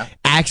Apollo. Yeah.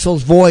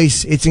 Axl's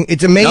voice, it's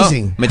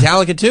amazing. No,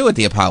 Metallica too at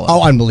the Apollo.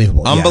 Oh,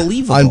 unbelievable.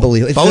 Unbelievable. Yeah.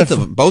 Unbelievable. Both of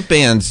them, both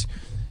bands.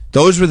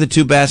 Those were the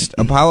two best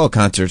Apollo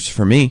concerts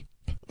for me.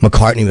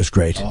 McCartney was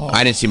great.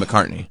 I didn't see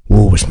McCartney.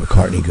 Ooh, was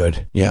McCartney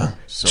good? Yeah.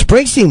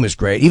 Springsteen was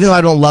great. Even though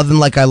I don't love them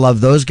like I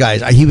love those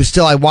guys,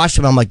 I watched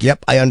him. I'm like,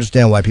 yep, I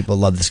understand why people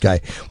love this guy.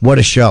 What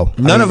a show.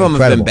 None of them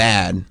have been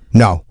bad.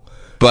 No.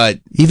 But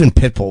even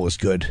Pitbull was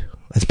good.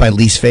 That's my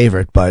least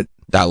favorite, but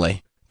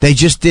Dale. They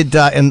just did,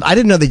 and I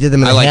didn't know they did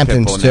them in the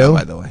Hamptons Pitbull too. Now,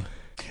 by the way.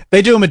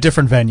 They do them at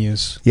different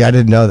venues. Yeah, I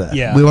didn't know that.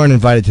 Yeah. We weren't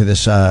invited to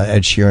this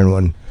Ed Sheeran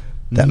one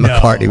that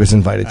McCartney was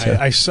invited to.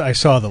 I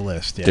saw the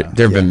list, yeah.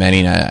 There have been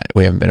many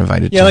we haven't been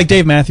invited to. Yeah, like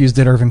Dave Matthews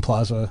did Irving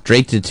Plaza.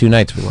 Drake did 2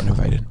 nights we weren't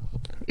invited.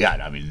 Yeah,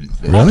 I mean...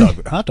 Really?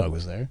 Hot Dog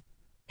was there.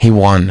 He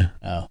won.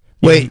 Oh.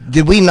 Wait,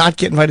 did we not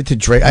get invited to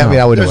Drake? I mean,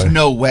 I would have. There's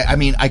no way. I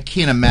mean, I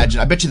can't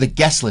imagine. I bet you the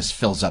guest list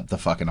fills up the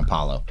fucking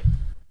Apollo.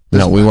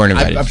 No, we weren't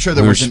invited. I'm sure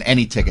there wasn't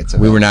any tickets.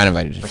 We were not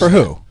invited. For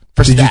who?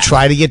 Did you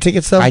try to get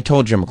tickets, though? I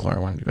told Jim McClure I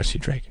wanted to go see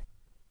Drake.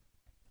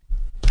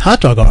 Hot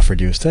Dog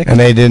offered you his ticket. And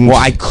they didn't. Well,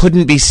 I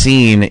couldn't be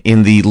seen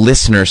in the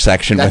listener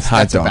section with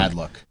Hot Dog. That's a bad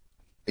look.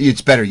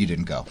 It's better you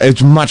didn't go.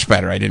 It's much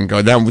better I didn't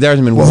go. There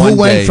hasn't been one who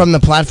went day. from the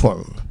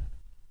platform?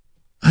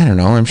 I don't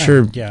know. I'm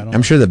sure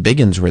the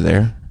Biggins were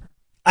there.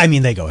 I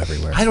mean, they go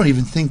everywhere. I don't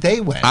even think they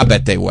went. I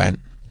bet they went.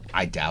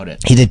 I doubt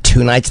it. He did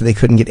 2 nights and they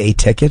couldn't get a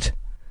ticket?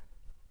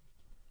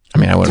 I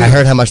mean, I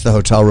heard how much the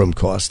hotel room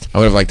cost. I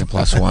would have liked a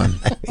 +1.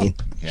 I mean,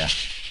 yeah.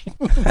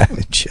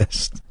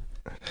 Just.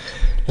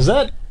 Is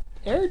that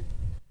aired?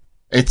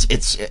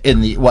 It's in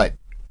the, what?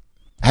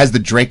 Has the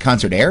Drake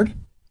concert aired?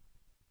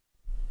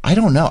 I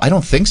don't know. I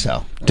don't think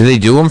so. Do they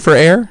do them for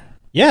air?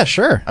 Yeah,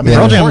 sure. I mean,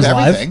 Pearl Jam was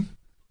everything. live.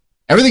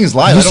 Everything is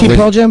live. Did you see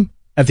Pearl Jam?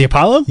 At the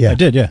Apollo? Yeah. I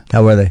did, yeah.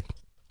 How were they?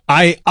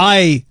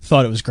 I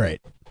thought it was great.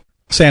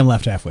 Sam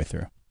left halfway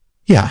through.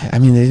 Yeah, I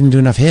mean, they didn't do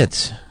enough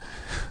hits.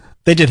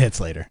 They did hits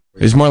later.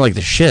 It was more like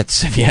the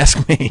shits, if you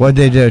ask me. What'd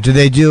they do? Did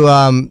they do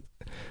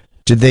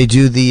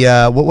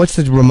the what's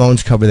the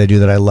Ramones cover they do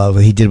that I love?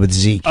 He did with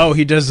Zeke. Oh,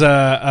 he does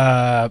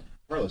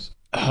Carlos.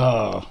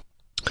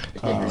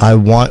 I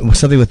want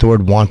something with the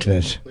word "want" in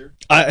it.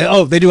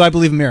 They do I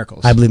Believe in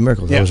Miracles. I Believe in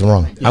Miracles. Yeah. I was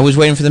wrong. I was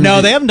waiting for them.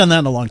 No, they haven't done that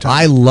in a long time.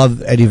 I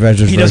love Eddie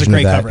Vedder's He version does a great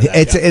of that. cover of that,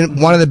 It's yeah.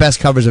 one of the best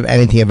covers of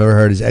anything I've ever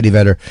heard is Eddie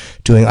Vedder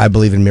doing "I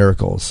Believe in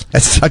Miracles."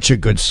 That's such a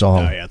good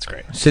song. Oh yeah, it's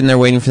great. sitting there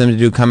waiting for them to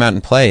do Come Out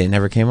and Play. It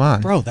never came on.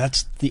 Bro,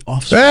 that's the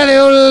Offspring. Well, the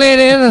old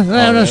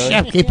lady, the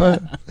shopkeeper.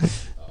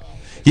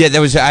 Yeah,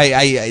 there was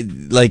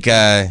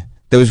there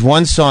was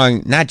one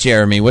song, not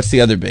Jeremy. What's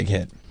the other big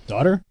hit?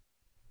 Daughter?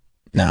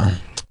 No,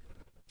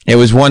 it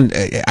was one.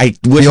 I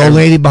wish The old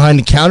lady behind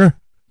the counter,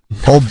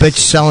 old bitch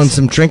selling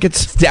some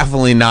trinkets.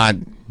 definitely not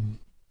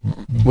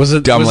Was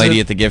it dumb was lady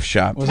it, at the gift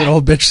shop. Was it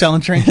old bitch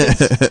selling trinkets?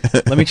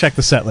 Let me check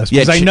the set list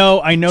because I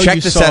know check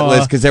you the saw set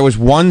list because there was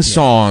one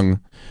song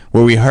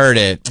where we heard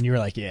it, and you were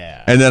like,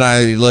 yeah. and then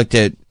I looked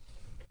at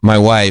my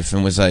wife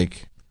and was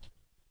like,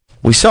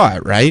 "We saw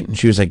it, right?" And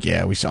she was like,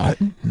 "Yeah, we saw it."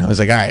 And I was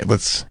like, "All right,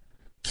 let's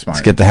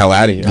get the hell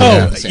out of here."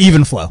 Oh,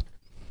 Even Flow.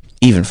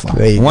 Even Flow.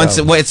 There you Once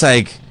go. it's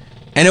like,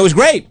 and it was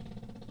great.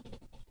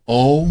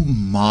 Oh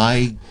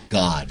my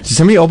God. Did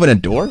somebody open a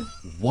door?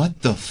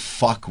 What the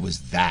fuck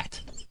was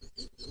that?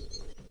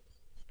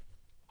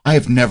 I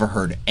have never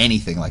heard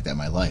anything like that in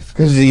my life.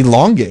 Because it's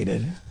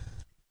elongated.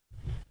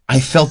 I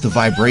felt the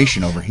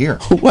vibration over here.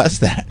 Who was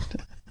that?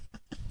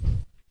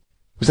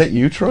 Was that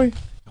you, Troy?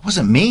 It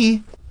wasn't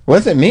me.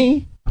 Was it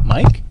me?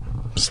 Mike?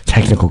 It's a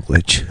technical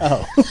glitch.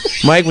 Oh.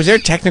 Mike, was there a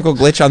technical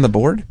glitch on the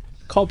board?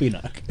 Call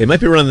B-Knock. They might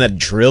be running that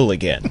drill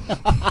again.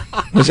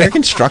 Was there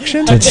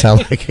construction? It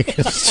sound like a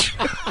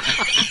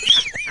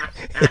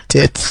It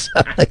did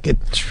sound like a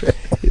trick.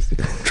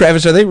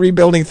 Travis, are they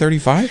rebuilding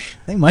 35?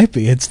 They might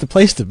be. It's the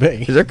place to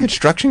be. Is there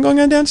construction going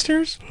on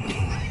downstairs?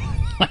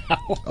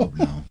 Oh,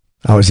 no.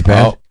 Oh, is it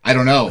bad? I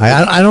don't know.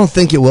 I don't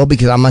think it will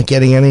because I'm not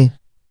getting any.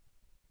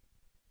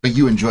 But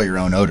you enjoy your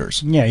own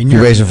odors. Yeah,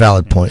 You raise a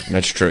valid point.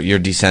 That's true. You're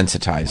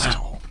desensitized.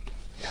 Wow.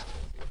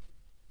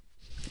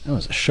 That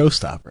was a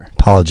showstopper.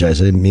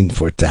 Apologize. I didn't mean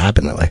for it to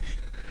happen that way.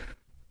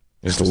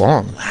 It was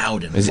long.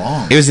 Loud and It was,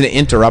 long. it was an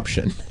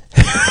interruption.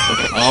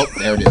 Oh,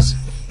 there it is.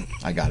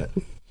 I got it.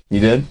 You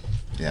did?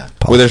 Yeah.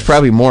 Well, there's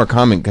probably more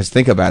coming because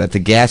think about it. The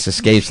gas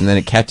escapes and then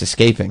it kept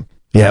escaping.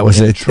 Yeah, it was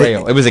a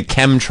Trail. It was a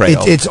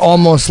chemtrail. It's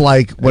almost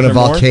like when a Is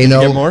there more? Did you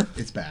volcano. get more?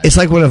 It's bad. It's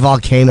like when a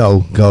volcano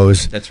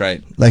goes. That's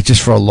right. Like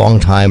just for a long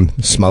time,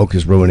 smoke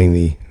is ruining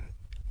the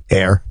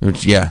air.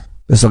 Yeah.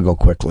 This will go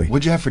quickly.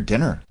 What'd you have for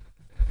dinner?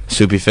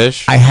 Soupy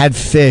fish? I had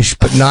fish,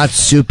 but not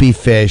soupy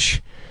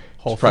fish.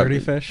 Whole 30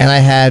 fish? And I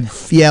had,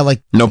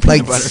 like No peanut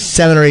like butter.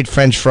 7 or 8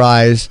 French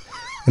fries.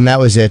 And that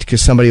was it,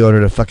 because somebody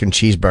ordered a fucking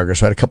cheeseburger.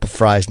 So I had a couple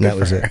fries, and that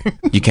was it.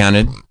 You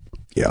counted?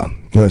 Yeah,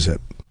 that was it.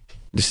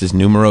 This is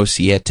numero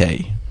siete.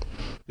 Did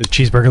the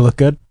cheeseburger look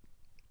good?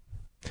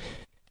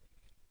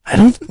 I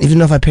don't even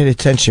know if I paid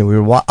attention. We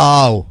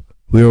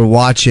were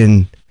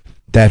watching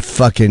that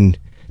fucking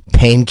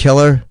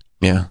Painkiller.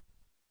 Yeah.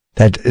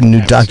 That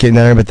new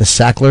documentary about the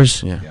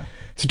Sacklers. Yeah.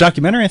 It's a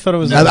documentary? I thought it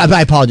was...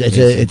 I apologize.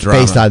 It's drama.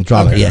 based on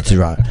drama. Okay, yeah, it's a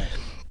drama.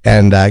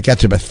 And I got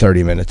to about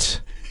 30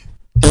 minutes.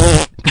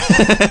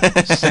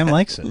 Sam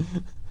likes it.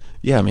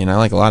 Yeah, I mean, I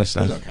like a lot of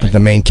stuff. The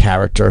main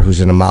character, who's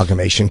an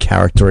amalgamation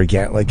character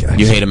again. Like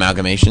You hate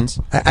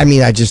amalgamations? I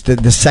mean, I just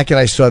the second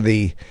I saw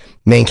the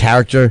main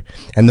character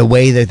and the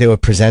way that they were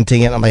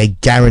presenting it, I'm like, I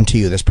guarantee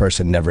you, this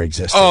person never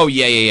existed. Oh,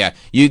 yeah.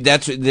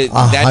 That show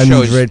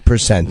is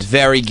 100%.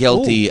 very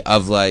guilty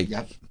of like.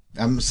 Yep.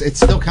 It's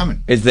still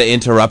coming. Is the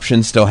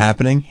interruption still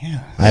happening?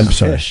 Yeah. I'm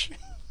sorry. Fish.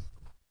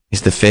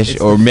 Is the fish,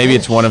 or maybe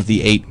it's one of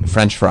the 8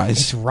 French It's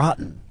fries?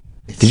 rotten.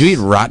 Did you eat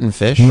rotten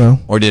fish? No.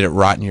 Or did it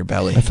rot in your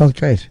belly? I felt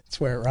great. That's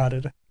where it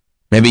rotted.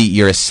 Maybe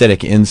your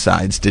acidic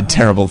insides did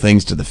terrible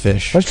things to the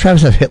fish. Why does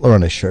Travis have Hitler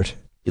on his shirt?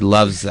 He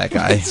loves that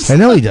guy. I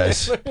know he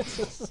does.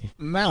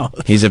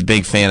 Mouth. He's a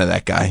big fan of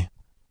that guy.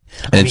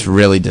 And it's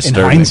really In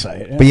disturbing.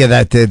 hindsight. Yeah. But yeah,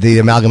 that the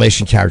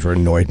amalgamation character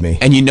annoyed me.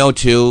 And you know,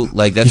 too,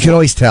 like You that's. can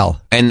always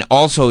tell. And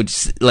also,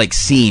 it's like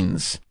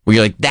scenes where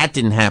you're like, that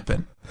didn't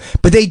happen.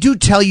 But they do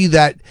tell you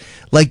that,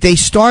 like, they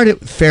start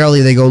it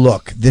fairly. They go,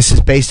 look, this is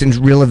based in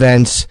real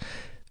events.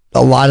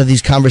 A lot of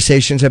these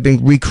conversations have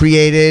been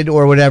recreated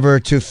or whatever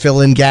to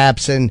fill in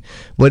gaps and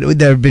what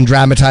they've been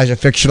dramatized or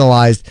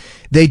fictionalized.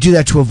 They do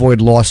that to avoid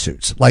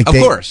lawsuits. Like, Of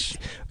course.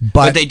 But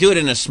But they do it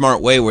in a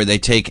smart way where they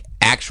take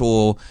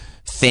actual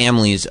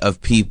families of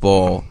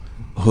people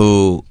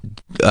who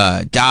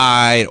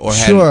died or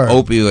had Sure.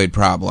 opioid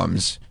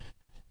problems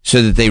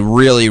so that they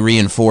really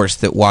reinforce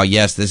that while,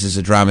 yes, this is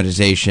a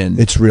dramatization,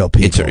 it's real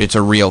people. it's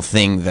a real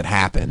thing that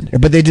happened.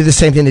 But they did the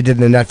same thing they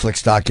did in the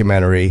Netflix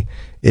documentary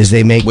is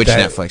they make which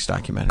Netflix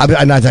documentary?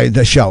 I'm not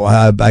the show.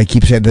 I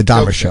keep saying the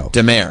Dahmer show.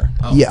 Dahmer.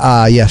 Oh.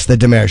 Yeah, yes, the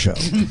Dahmer show.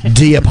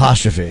 D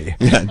apostrophe.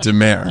 Yeah,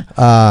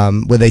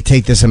 Dahmer. Where they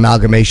take this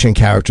amalgamation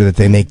character that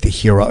they make the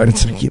hero, and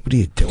it's like, what are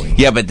you doing?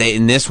 Yeah, but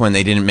in this one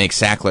they didn't make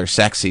Sackler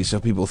sexy, so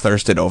people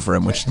thirsted over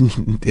him, which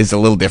is a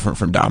little different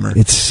from Dahmer.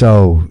 It's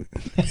so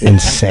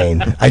insane.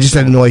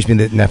 That annoys me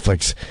that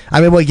Netflix.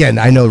 I mean, well, again,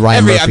 I know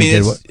Ryan Murphy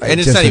did. And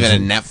it's not even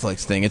a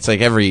Netflix thing. It's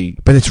like every.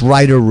 But it's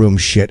writer room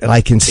shit, and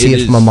I can see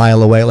it from a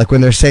mile away. Like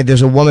when they're saying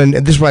there's a woman,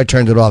 and this is where I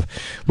turned it off,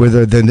 where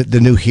the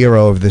new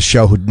hero of the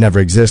show who never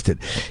existed,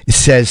 it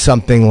says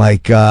something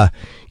like,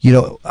 she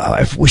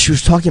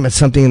was talking about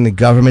something in the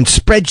government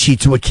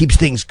spreadsheets are what keeps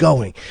things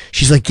going.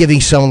 She's like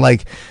giving someone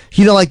like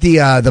the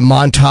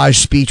montage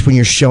speech when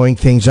you're showing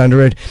things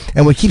under it,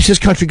 and what keeps this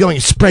country going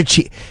is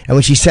spreadsheet. And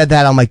when she said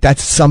that, I'm like,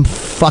 that's some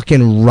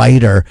fucking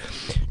writer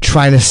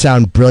trying to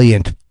sound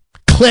brilliant.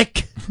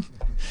 Click.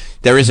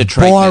 There is a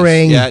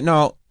boring. Yeah,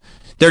 no.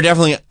 They're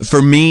definitely,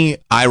 for me,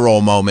 eye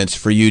roll moments.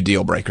 For you,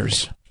 deal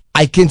breakers.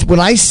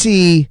 When I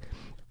see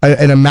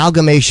an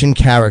amalgamation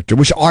character,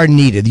 which are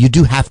needed, you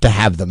do have to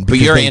have them. But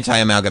you're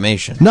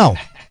anti-amalgamation. No,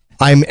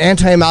 I'm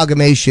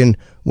anti-amalgamation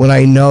when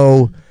I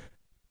know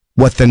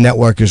what the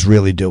network is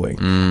really doing,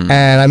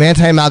 and I'm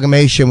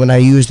anti-amalgamation when I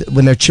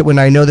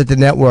know that the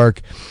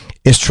network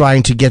is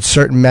trying to get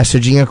certain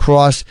messaging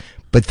across,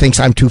 but thinks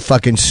I'm too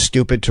fucking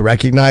stupid to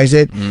recognize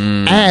it,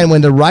 and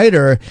when the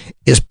writer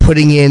is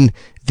putting in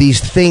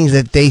these things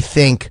that they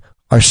think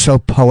are so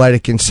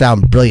poetic and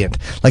sound brilliant.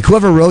 Like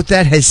whoever wrote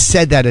that has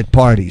said that at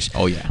parties.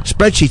 Oh yeah,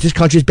 spreadsheets. This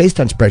country is based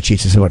on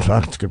spreadsheets. And so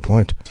that's a good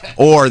point.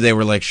 Or they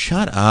were like,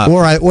 "Shut up,"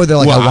 or they're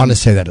like, "I want to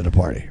say that at a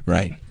party."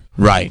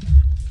 Right.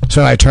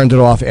 So I turned it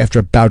off after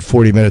about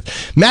 40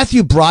 minutes.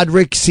 Matthew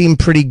Broderick seemed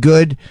pretty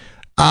good.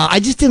 I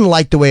just didn't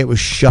like the way it was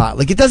shot.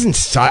 Like it doesn't.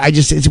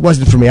 It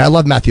wasn't for me. I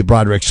love Matthew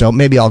Broderick, so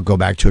maybe I'll go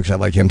back to it because I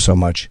like him so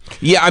much.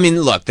 Yeah, I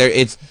mean, look,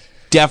 it's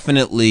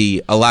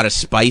definitely a lot of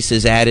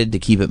spices added to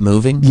keep it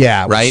moving.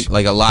 Yeah, right.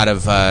 Like a lot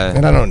of.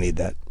 And I don't need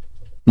that.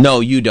 No,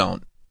 you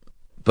don't.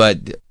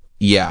 But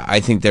yeah, I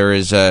think there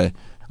is a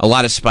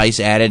lot of spice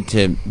added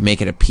to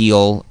make it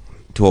appeal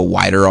to a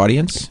wider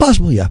audience.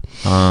 Possible, yeah.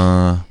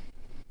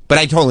 But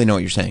I totally know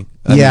what you're saying.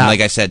 I mean,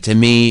 like I said, to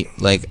me,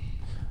 like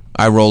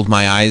I rolled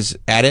my eyes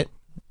at it.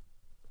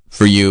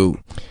 For you,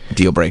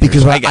 deal breakers.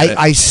 Because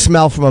I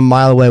smell from a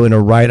mile away when a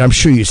writer, I'm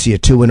sure you see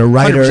it too, when a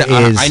writer is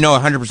I know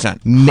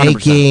 100%.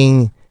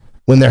 Making,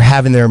 when they're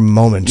having their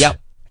moment.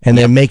 Yep. And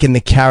they're making the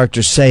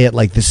character say it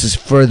like this is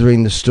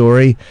furthering the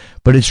story,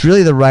 but it's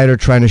really the writer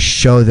trying to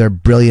show their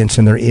brilliance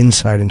and their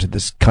insight into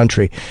this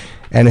country.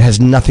 And it has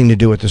nothing to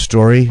do with the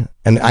story.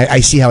 And I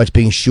see how it's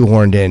being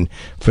shoehorned in.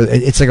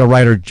 It's like a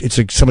writer, it's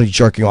like somebody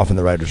jerking off in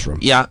the writer's room.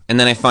 Yeah, and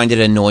then I find it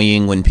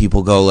annoying when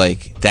people go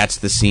like, that's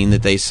the scene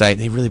that they cite.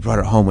 They really brought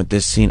it home with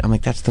this scene. I'm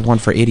like, that's the one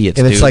for idiots,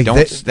 and dude. It's like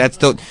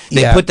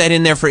they put that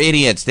in there for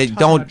idiots. They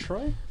don't.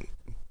 Troy?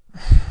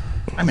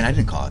 I mean, I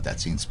didn't call it that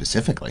scene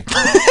specifically.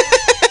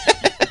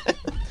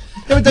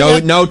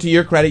 No, to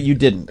your credit, you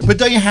didn't. But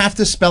don't you have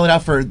to spell it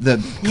out for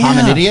the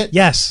common idiot?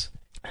 Yes.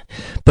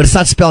 But it's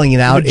not spelling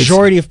it out. The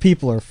majority of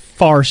people are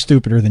far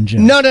stupider than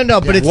Jim. No.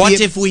 But it's what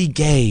if we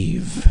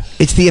gave?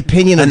 It's the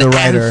opinion of the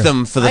writer. An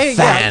anthem for the fans.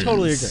 Yeah, I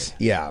totally agree.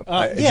 Yeah,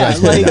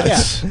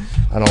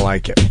 I don't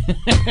like it.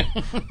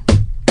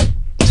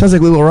 Sounds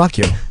like We Will Rock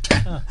You.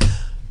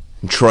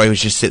 Troy was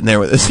just sitting there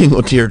with a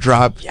single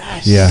teardrop.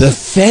 Yes. Yeah. The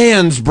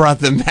fans brought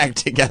them back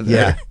together.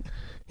 Yeah.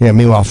 Yeah,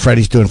 meanwhile,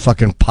 Freddie's doing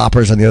fucking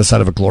poppers on the other side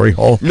of a glory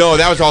hole. No,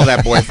 that was all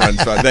that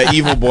boyfriend's fault. The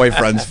evil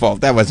boyfriend's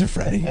fault. That wasn't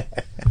Freddie.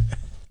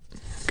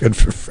 Good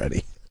for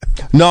Freddie.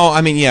 No, I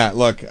mean, yeah,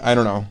 look, I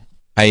don't know.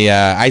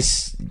 I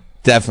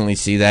definitely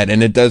see that,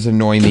 and it does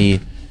annoy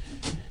me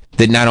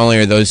that not only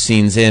are those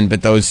scenes in,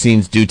 but those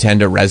scenes do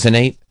tend to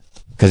resonate,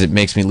 because it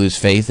makes me lose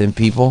faith in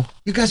people.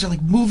 You guys are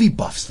like movie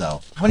buffs,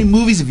 though. How many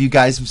movies have you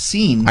guys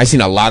seen? I've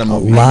seen a lot of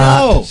movies.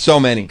 Wow. So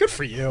many. Good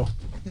for you.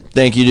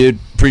 Thank you, dude.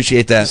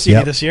 Appreciate that. You see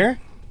any this year?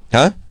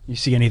 Huh? You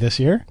see any this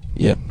year?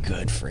 Yep.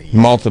 Good for you.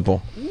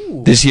 Multiple.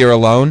 Ooh. This year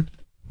alone,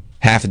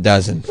 half a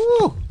dozen.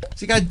 Ooh.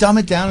 So you got to dumb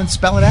it down and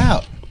spell it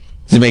out.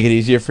 Does it make it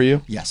easier for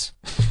you? Yes.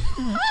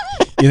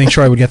 You think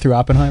Troy would get through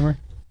Oppenheimer?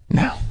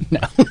 No.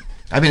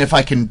 I mean, if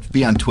I can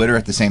be on Twitter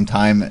at the same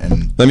time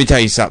and... Let me tell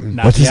you something.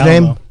 What's his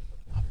name?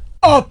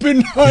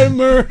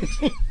 Oppenheimer.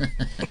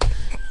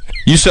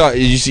 You saw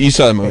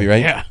the movie,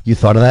 right? Yeah. You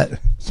thought of that?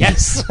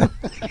 Yes.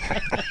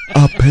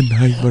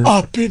 Oppenheimer.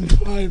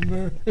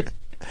 Oppenheimer.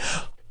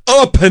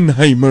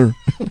 Oppenheimer.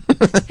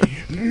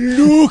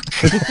 Look.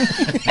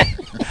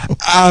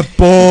 A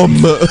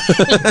bomb.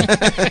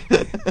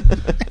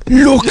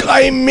 Look,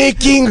 I'm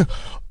making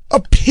a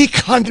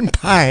pecan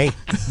pie.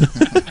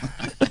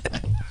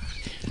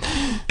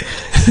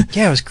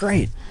 Yeah, it was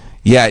great.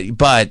 Yeah,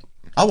 but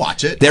I'll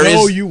watch it.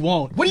 You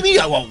won't. What do you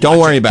mean I won't? Don't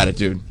worry about it,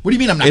 dude. What do you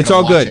mean I'm not? It's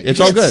gonna all good. watch it? It's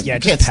all good. Yeah,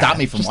 you can't stop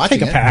me from watching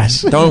it. Take a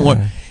pass. Don't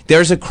worry.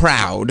 There's a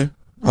crowd.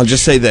 I'll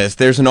just say this: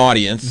 there's an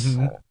audience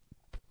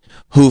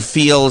who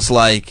feels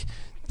like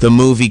the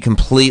movie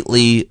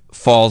completely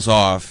falls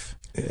off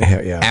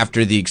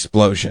after the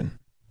explosion.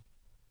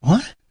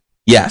 What?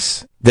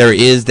 Yes, there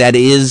is. That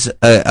is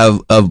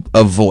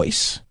a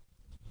voice.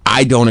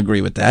 I don't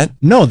agree with that.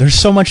 No, there's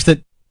so much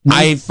that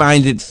I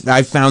found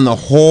the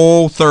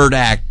whole third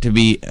act to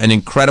be an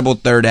incredible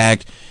third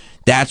act.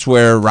 That's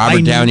where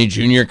Robert Downey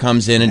Jr.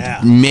 comes in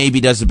and maybe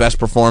does the best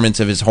performance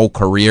of his whole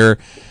career.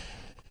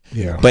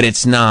 Yeah, but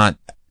it's not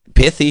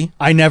pithy.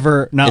 I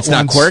never, it's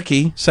not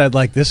quirky. Said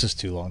like this is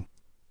too long.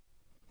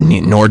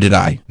 Nor did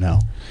I. No,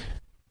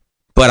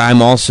 but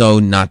I'm also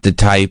not the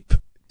type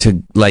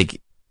to like.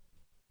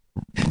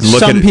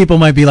 Some people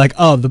might be like,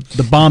 "Oh,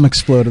 the bomb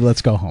exploded.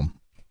 Let's go home."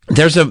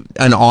 There's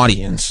an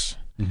audience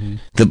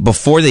that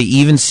before they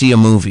even see a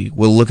movie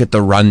will look at the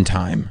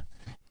runtime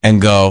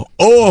and go,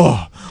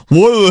 "Oh, why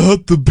do it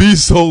have to be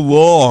so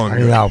long?" I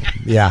know.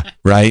 Yeah.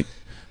 Right.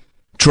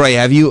 Troy,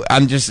 have you?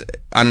 I'm just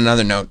on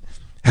another note.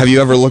 Have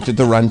you ever looked at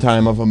the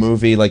runtime of a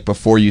movie like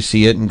before you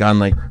see it and gone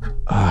like,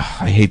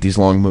 I hate these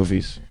long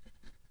movies?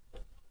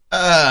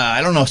 I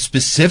don't know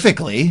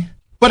specifically,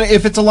 but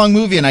if it's a long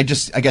movie and I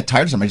get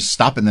tired of something, I just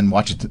stop and then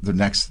watch it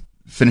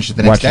finish it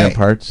the next day. Watching the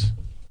parts?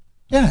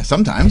 Yeah,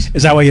 sometimes.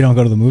 Is that why you don't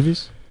go to the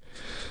movies?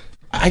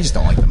 I just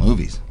don't like the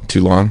movies.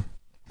 Too long?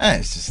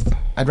 It's just,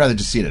 I'd rather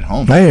just see it at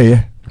home. I hear you.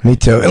 Me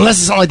too. Unless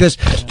it's something like this,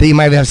 that you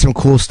might have some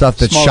cool stuff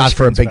that's Smaller shot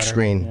for a big better,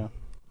 screen. Yeah.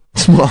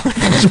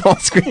 Small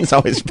screen's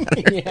always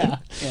better. Yeah.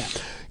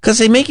 Because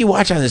they make you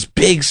watch on this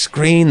big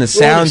screen, the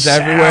sound's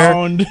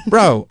everywhere.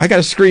 Bro, I got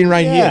a screen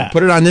right here.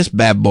 Put it on this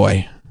bad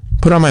boy.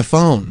 Put it on my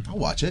phone. I'll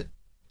watch it.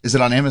 Is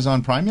it on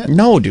Amazon Prime yet?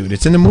 No, dude.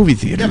 It's in the movie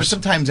theater. Yeah, but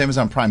sometimes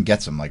Amazon Prime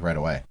gets them like right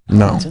away.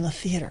 No. It's in the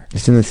theater.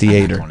 It's in the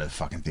theater. I'm not going to the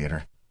fucking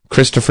theater.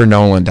 Christopher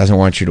Nolan doesn't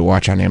want you to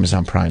watch on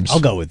Amazon Prime. I'll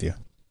go with you.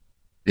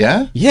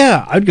 Yeah?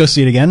 Yeah, I'd go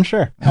see it again.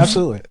 Sure.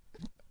 Absolutely.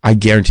 I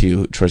guarantee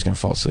you Troy's going to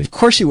fall asleep. Of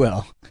course you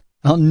will.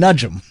 I'll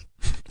nudge him.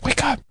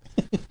 Wake up.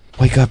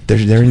 Wake up.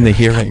 They're in the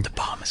hearing. The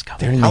bomb is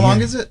coming. How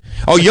long is it?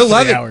 Oh, you'll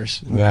love 3 it.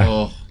 hours. Yeah.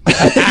 Oh.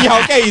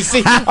 Yeah, okay, you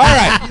see. All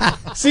right.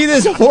 See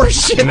this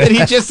horse shit that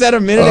he just said a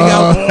minute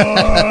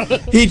ago?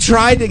 He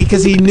tried to,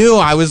 because he knew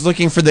I was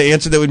looking for the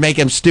answer that would make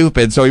him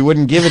stupid, so he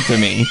wouldn't give it to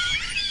me.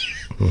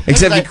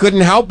 Except he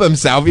couldn't help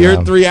himself. He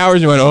heard 3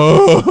 hours and went,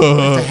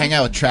 To hang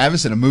out with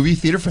Travis in a movie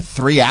theater for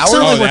 3 hours? It's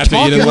not like we're that's what you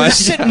talking. didn't We're like?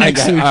 sitting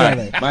next to each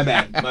other. My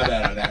bad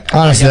on that.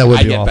 Honestly, that would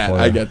I be get awful.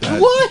 that. I get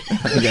that. What?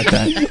 I get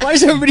that. Why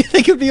does everybody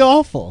think it'd be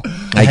awful?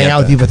 I hang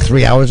out with you for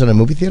 3 hours in a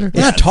movie theater?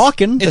 We're not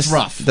talking. It's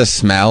rough. The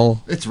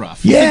smell. It's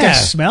rough. You think I Yeah.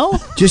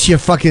 smell? Just your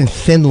fucking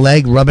thin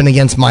leg rubbing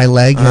against my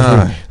leg,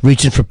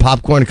 reaching for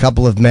popcorn, a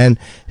couple of men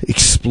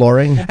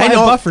exploring. Buy a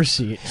buffer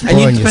seat.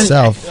 Exploring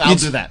yourself. I'll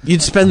do that.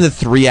 You'd spend the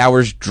 3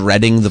 hours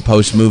dreading the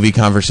post-movie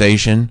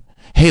conversation.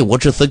 Hey,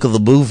 what'd you think of the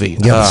movie?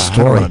 Yeah, the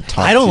story.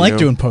 I don't like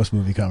doing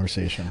post-movie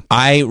conversation.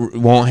 I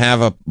won't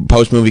have a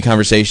post-movie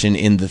conversation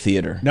in the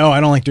theater. No,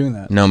 I don't like doing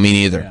that. No, me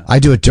neither. I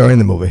do it during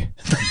the movie.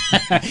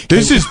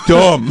 This is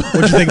dumb.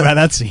 What'd you think about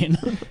that scene?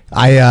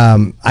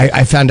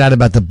 I found out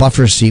about the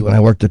buffer seat when I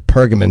worked at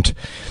Pergament,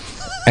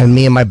 and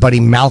me and my buddy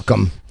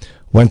Malcolm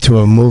went to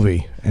a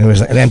movie, and it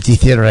was an empty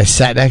theater. I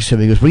sat next to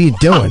him. He goes, "What are you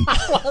doing?"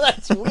 Well,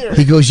 that's weird.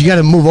 He goes, "You got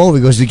to move over."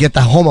 He goes, "To get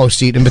the homo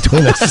seat in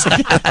between us."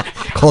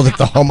 Called it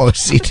the homo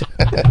seat.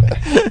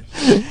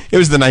 It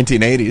was the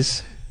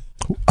 1980s.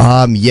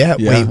 Yeah.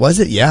 Wait, was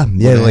it? Yeah,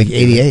 like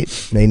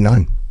 88,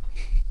 89.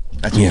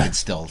 That's when you could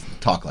still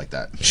talk like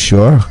that.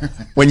 Sure.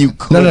 When you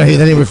could. No, he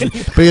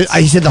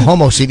said the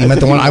homo seat. He meant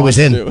the one I was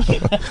in.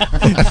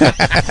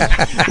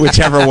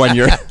 Whichever one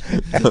you're.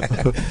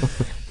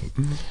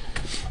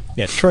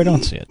 Yeah, Troy,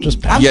 don't see it.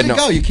 Just pass. I'm Yeah, gonna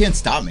no. go. You can't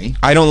stop me.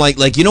 I don't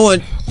like you know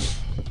what?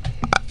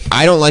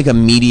 I don't like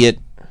immediate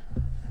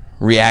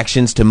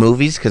reactions to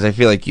movies because I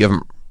feel like you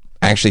haven't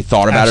actually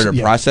thought about it or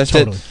processed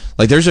totally. it.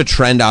 Like there's a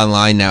trend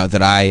online now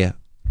that I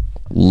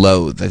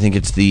loathe. I think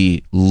it's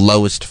the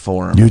lowest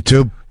form.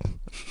 YouTube.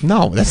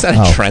 No, that's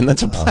not a trend.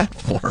 That's a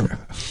platform.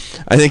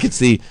 I think it's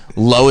the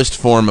lowest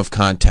form of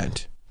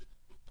content.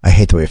 I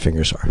hate the way your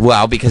fingers are.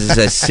 Well, because it's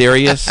as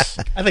serious.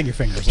 I think your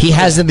fingers. He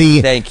has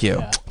the Thank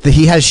you.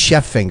 he has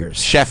chef fingers.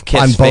 Chef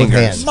kiss on both fingers.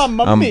 hands.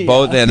 Mamma On mia.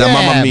 both hands. Yeah.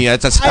 Mamma mia.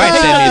 It's a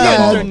spicy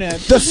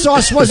Internet. The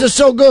sauce wasn't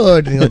so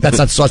good. And you're like, that's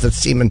not sauce, that's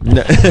semen.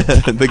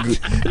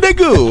 the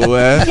goo.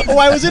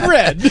 Why was it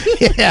red?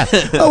 Yeah.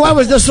 Oh, why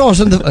was the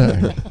sauce in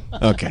the...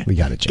 Okay. we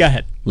got it, Jay. Go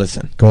ahead.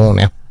 Listen. Go on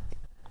now.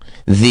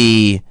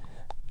 The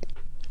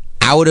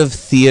out of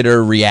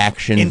theater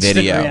reaction Instant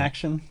video.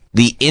 reaction.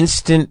 The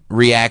instant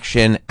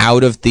reaction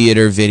out of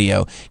theater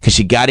video. Because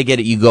you got to get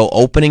it. You go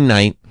opening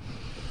night,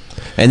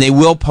 and they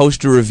will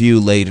post a review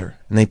later.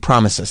 And they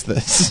promise us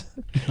this.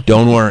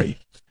 Don't worry.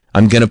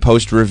 I'm going to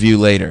post a review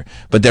later.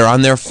 But they're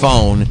on their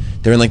phone.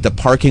 They're in like the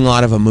parking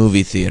lot of a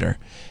movie theater.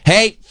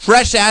 Hey,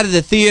 fresh out of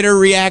the theater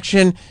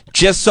reaction.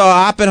 Just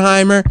saw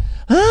Oppenheimer.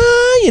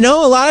 A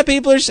lot of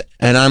people are...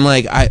 And I'm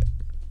like,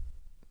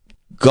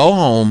 go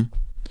home,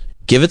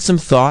 give it some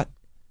thought,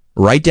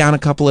 write down a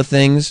couple of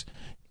things,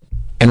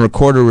 and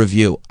record a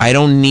review. I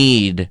don't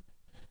need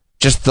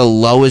just the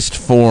lowest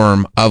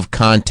form of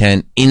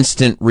content,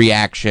 instant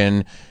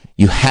reaction.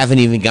 You haven't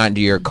even gotten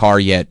to your car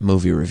yet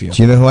movie review.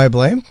 Do you know who I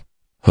blame?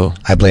 Who?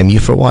 I blame you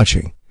for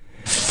watching.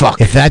 Fuck.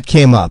 If that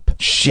came up,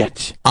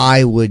 shit,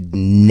 I would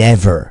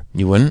never.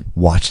 You wouldn't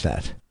watch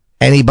that.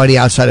 Anybody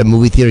outside a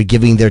movie theater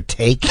giving their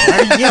take?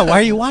 Yeah, why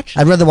are you watching?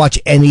 I'd rather watch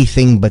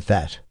anything but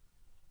that.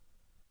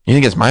 You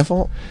think it's my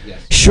fault?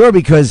 Yes. Sure,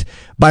 because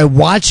by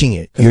watching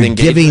it, you're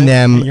giving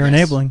them. You're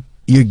enabling.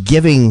 You're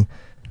giving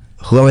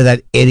whoever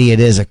that idiot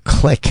is a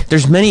click.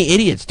 There's many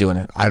idiots doing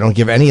it. I don't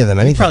give any of them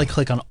anything. You probably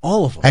click on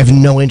all of them. I have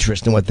no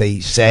interest in what they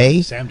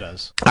say. Sam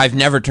does. I've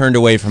never turned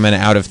away from an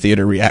out of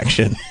theater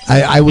reaction.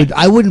 I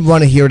wouldn't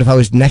want to hear it if I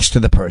was next to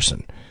the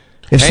person.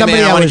 If hey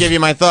somebody man, I want to give you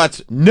my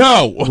thoughts.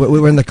 No, we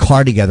were in the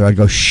car together. I'd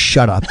go,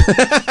 shut up.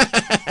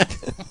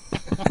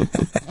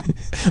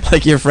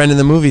 Like your friend in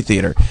the movie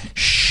theater.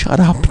 Shut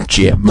up,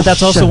 Jim. But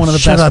that's also one of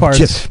the best parts.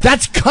 Jim.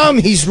 That's cum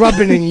he's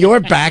rubbing in your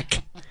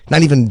back.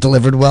 Not even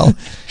delivered well.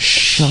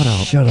 Shut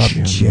up,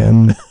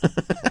 Jim.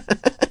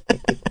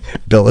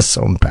 Bill is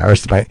so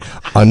embarrassed by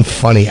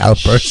unfunny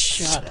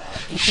outbursts.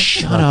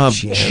 Shut up,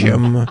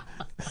 Jim.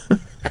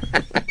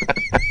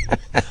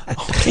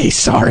 Okay,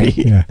 sorry.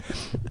 Yeah.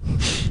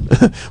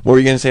 What were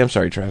you going to say? I'm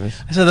sorry,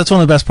 Travis. I said that's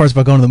one of the best parts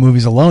about going to the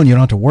movies alone. You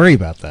don't have to worry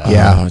about that.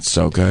 Yeah. Oh, it's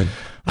so good.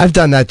 I've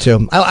done that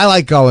too. I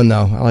like going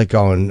though. I like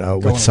going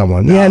with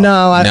someone. No. Yeah,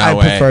 no, I No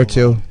way. prefer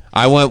to.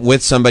 I went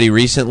with somebody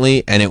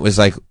recently, and it was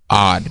like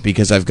odd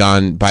because I've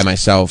gone by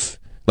myself.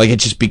 Like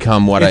it's just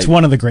become what It's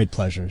one of the great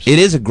pleasures. It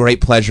is a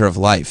great pleasure of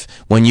life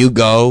when you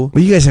go.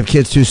 Well, you guys have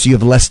kids too, so you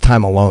have less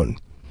time alone.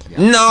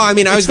 No, I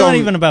mean I was It's not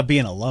going. even about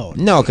being alone.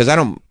 No, because I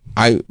don't.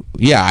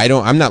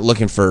 I'm not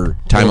looking for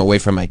time away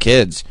from my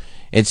kids.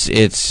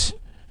 It's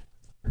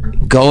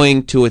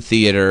going to a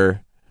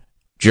theater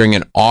during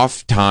an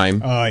off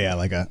time. Oh yeah,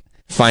 like a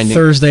finding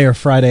Thursday or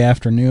Friday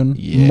afternound,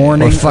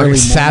 morning, or fucking early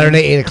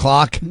Saturday, morning.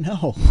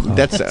 8:00. No,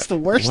 that's the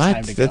worst what?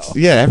 time to go.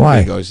 Yeah,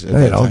 everybody Why? goes. No,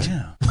 they don't.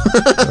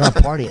 They're not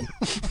partying.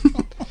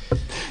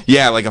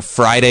 Yeah, like a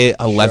Friday,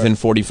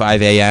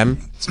 11:45 a.m.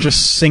 It's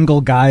just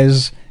single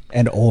guys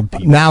and old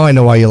people. Now I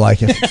know why you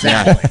like it.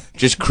 Yeah,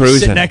 just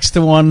cruising. Sit next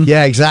to one.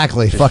 Yeah,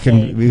 exactly.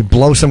 Fucking you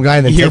blow some guy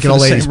and then Here take for an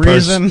old the lady's same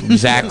purse. reason.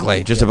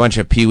 Exactly, just a bunch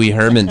of Pee Wee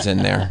Hermans in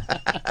there.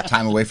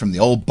 Time away from the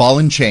old ball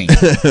and chain.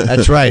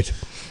 That's right.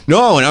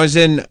 No, when I was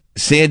in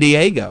San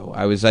Diego,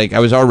 I was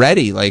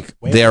already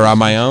there on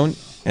my own,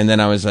 and then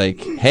I was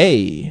like,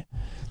 hey,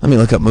 let me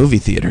look up movie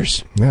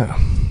theaters. Yeah.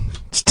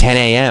 It's 10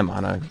 a.m.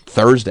 on a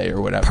Thursday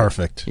or whatever.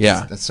 Perfect.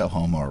 Yeah. That's so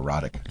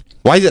homoerotic.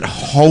 Why is it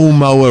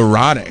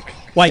homoerotic?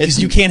 Why?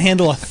 Because you can't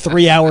handle a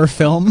 3-hour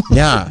film.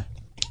 Yeah.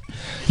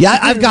 Yeah,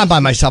 I've gone by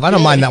myself. I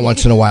don't mind that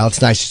once in a while.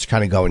 It's nice just to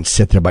kind of go and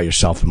sit there by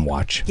yourself and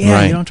watch. Yeah,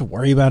 Right. you don't have to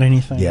worry about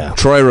anything. Yeah.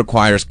 Troy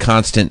requires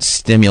constant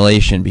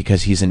stimulation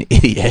because he's an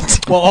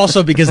idiot. Well,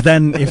 also because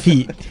then if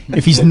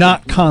he's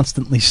not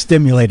constantly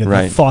stimulated,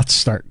 Right. the thoughts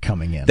start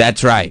coming in.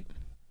 That's right.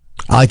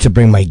 I like to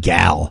bring my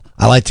gal.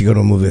 I like to go to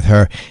a movie with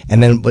her.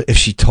 And then if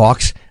she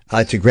talks, I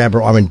like to grab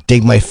her arm and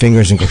dig my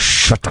fingers and go,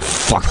 shut the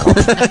fuck up.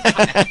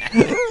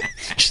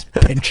 Just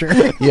pinch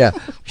her. Yeah.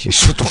 She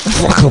shut the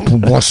fuck up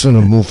and watch in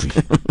a movie.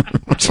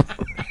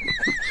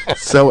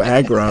 So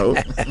aggro.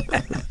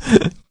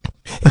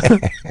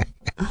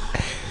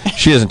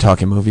 She doesn't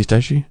talk in movies,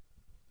 does she?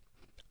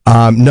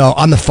 No,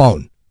 on the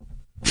phone.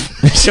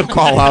 She'll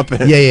call up.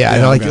 And, Yeah.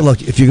 I like,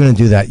 look, if you're going to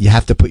do that, you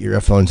have to put your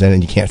earphones in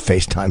and you can't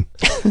FaceTime.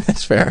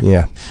 That's fair.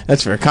 Yeah.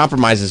 That's fair.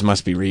 Compromises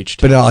must be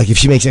reached. But no, like if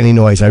she makes any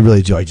noise, I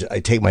really do. I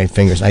take my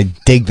fingers, I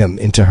dig them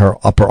into her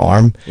upper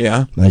arm.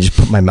 Yeah. And I just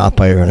put my mouth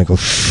by her and I go,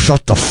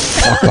 shut the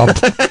fuck up.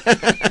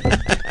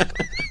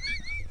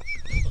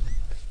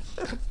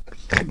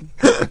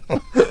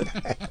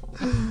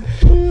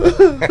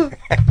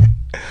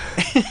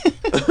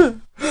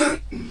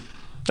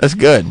 That's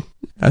good.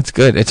 That's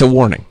good. It's a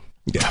warning.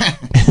 Yeah.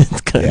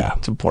 It's good. Yeah.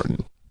 It's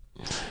important.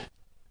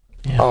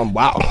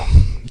 Wow.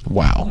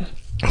 Wow.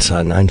 It's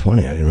 9:20.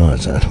 I didn't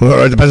realize that.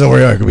 Well, it depends on where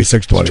you are. It could be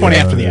 6:20. 20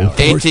 after the hour.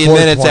 18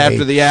 minutes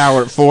after the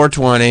hour at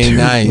 4:20.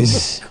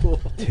 Nice.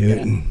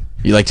 Tootin'.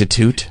 You like to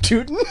toot?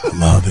 Tootin'?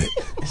 Love it.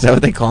 Is that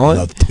what they call it?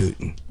 Love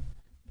tootin'.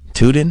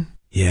 Tootin'?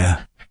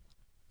 Yeah.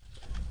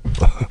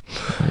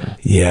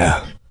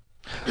 Yeah.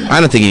 I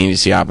don't think you need to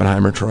see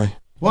Oppenheimer, Troy.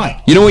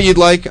 Why? You know what you'd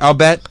like? I'll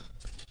bet.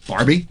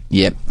 Barbie?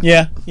 Yep.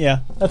 Yeah.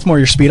 That's more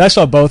your speed. I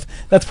saw both.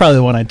 That's probably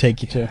the one I'd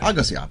take you to. I'll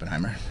go see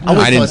Oppenheimer. I'll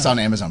wait till it's on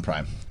Amazon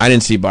Prime. I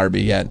didn't see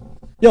Barbie yet.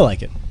 You'll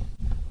like it.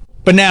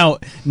 But now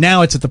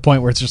it's at the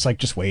point where it's just like,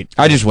 just wait.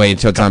 I just wait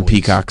until it's on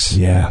Peacock's.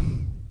 Yeah.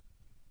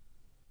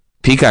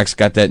 Peacock's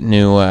got that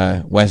new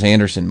Wes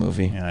Anderson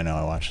movie. Yeah, I know.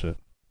 I watched it.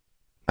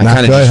 I Not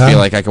kind of good, just huh? feel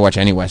like I could watch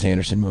any Wes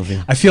Anderson movie.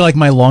 I feel like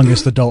my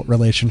longest adult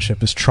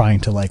relationship is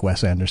trying to like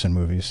Wes Anderson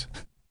movies.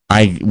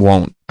 I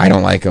won't. I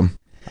don't like them.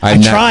 I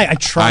try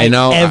I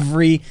know.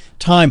 every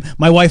time.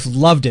 My wife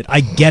loved it.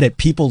 I get it.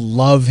 People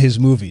love his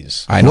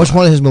movies. I know. What's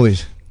one of his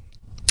movies?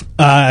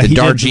 He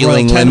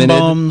Darjeeling did Royal Limited?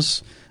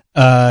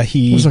 Tenenbaums.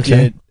 He was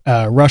okay.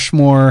 did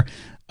Rushmore.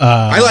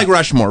 I like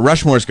Rushmore.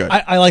 Rushmore's good.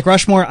 I like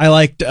Rushmore. I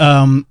liked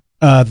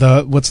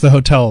what's the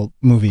hotel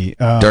movie?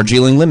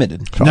 Darjeeling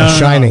Limited.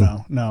 Shining.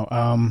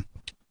 No.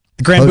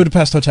 The Grand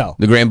Budapest Hotel.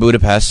 The Grand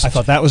Budapest. I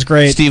thought that was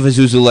great. Steve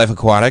Azusa, Life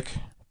Aquatic.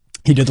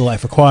 He did The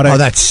Life Aquatic. Oh,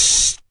 that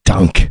stunk.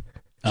 stunk.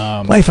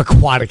 Life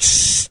Aquatic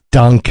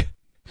stunk.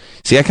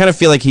 See, I kind of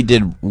feel like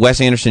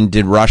Wes Anderson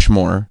did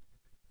Rushmore,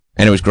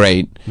 and it was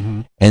great.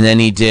 Mm-hmm. And then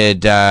he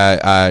did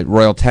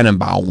Royal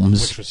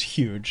Tenenbaums.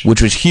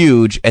 Which was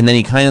huge. And then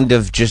he kind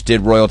of just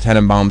did Royal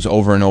Tenenbaums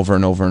over and over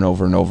and over and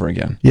over and over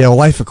again. Yeah, well,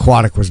 Life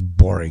Aquatic was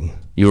boring.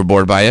 You were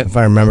bored by it? If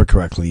I remember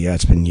correctly, yeah,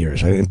 it's been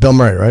years. Bill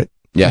Murray, right?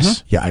 Yes.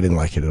 Mm-hmm. Yeah, I didn't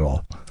like it at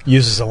all.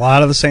 Uses a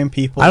lot of the same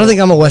people. I don't think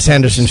I'm a Wes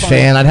Anderson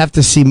fan. I'd have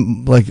to see,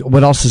 like,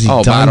 what else has he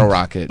done? Bottle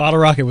Rocket. Bottle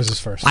Rocket was his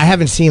first. I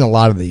haven't seen a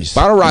lot of these.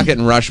 Bottle Rocket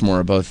and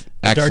Rushmore are both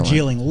excellent.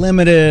 Darjeeling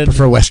Limited. I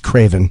prefer Wes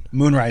Craven.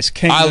 Moonrise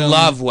Kingdom. I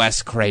love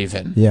Wes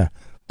Craven. Yeah.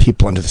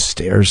 People Under the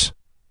Stairs.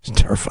 It's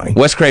terrifying.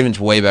 Wes Craven's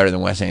way better than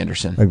Wes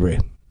Anderson. I agree.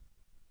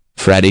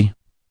 Freddy.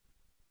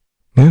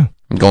 Yeah.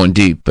 I'm going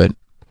deep, but...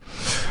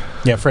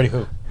 Yeah, Freddy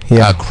who?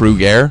 Yeah.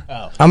 Krueger.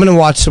 Oh. I'm going to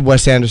watch some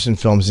Wes Anderson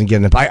films and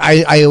get it.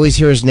 I always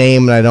hear his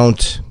name and I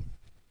don't...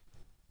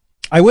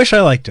 I wish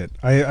I liked it.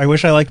 I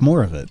wish I liked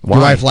more of it. Your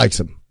wife likes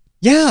him.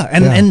 Yeah,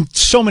 and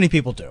so many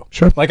people do.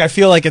 Sure. Like, I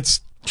feel like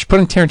it's... Just put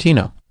in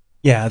Tarantino.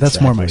 Yeah,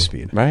 that's more my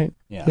speed. Right?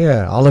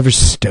 Yeah, Oliver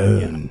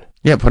Stone.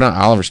 Yeah, put on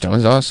Oliver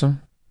Stone's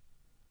awesome.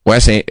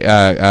 Wes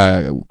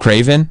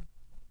Craven.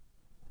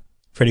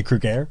 Freddy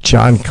Krueger.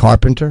 John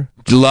Carpenter.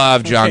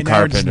 Love John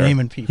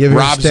Carpenter.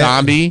 Rob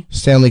Zombie.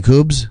 Stanley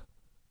Kubs.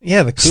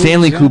 Yeah,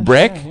 Stanley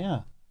Kubrick.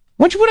 Yeah.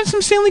 Why don't you put in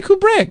some Stanley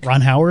Kubrick? Ron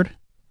Howard.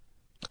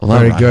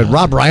 Very good.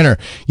 Rob Reiner.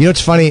 You know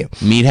what's funny?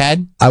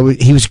 Meathead?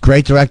 He was a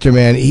great director,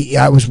 man.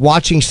 I was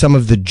watching some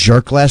of The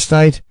Jerk last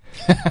night,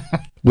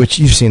 which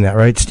you've seen that,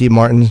 right? Steve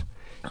Martin.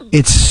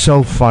 It's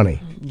so funny.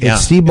 Yeah.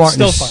 Steve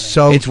Martin is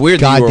so it's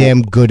weird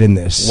goddamn good in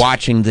this.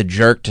 Watching The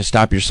Jerk to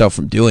stop yourself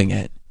from doing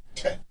it.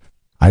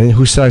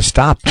 Who said I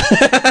stopped?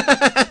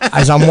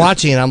 As I'm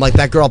watching it, I'm like,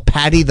 that girl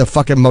Patty, the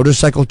fucking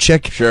motorcycle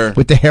chick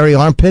with the hairy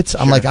armpits.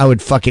 I'm like, I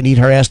would fucking eat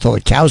her ass till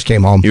the cows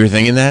came home. You were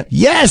thinking that?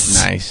 Yes.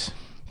 Nice.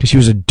 Because she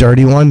was a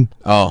dirty one.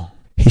 Oh.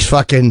 He's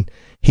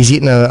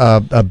eating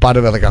a bite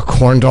of like a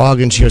corn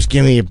dog, and she goes,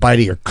 give me a bite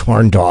of your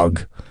corn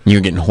dog.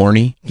 You're getting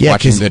horny? Yeah,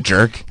 watching The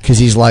Jerk? Because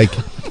he's like,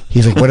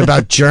 what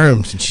about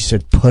germs? And she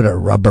said, put a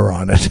rubber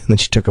on it. And then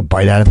she took a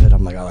bite out of it.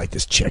 I'm like, I like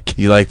this chick.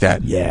 You like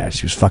that? Yeah,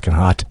 she was fucking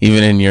hot.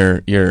 Even in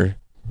your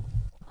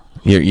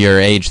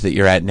age that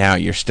you're at now,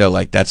 you're still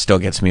like, that still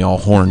gets me all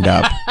horned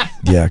up.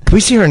 Yeah. Can we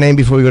see her name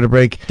before we go to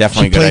break?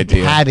 Definitely she a good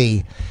idea.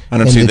 Patty. I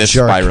don't see this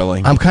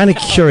spiraling. I'm kind of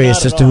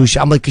curious as to who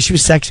I'm like, because she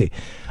was sexy.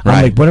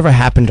 I'm like, whatever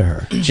happened to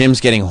her? Jim's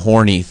getting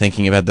horny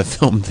thinking about the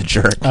film The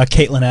Jerk.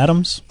 Caitlin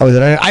Adams. Oh,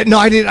 I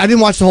didn't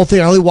watch the whole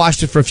thing. I only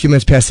watched it for a few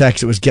minutes past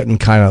X. It was getting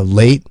kind of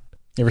late.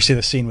 You ever see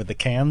the scene with the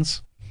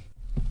cans?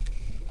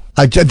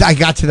 I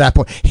got to that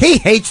point. He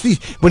hates these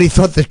when he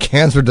thought the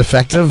cans were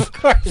defective.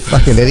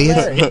 Fucking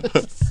idiot.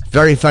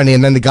 Very funny.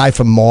 And then the guy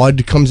from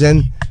Maude comes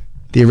in,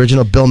 the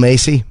original Bill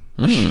Macy.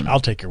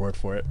 I'll take your word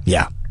for it.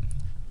 Yeah.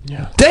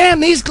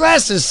 Damn these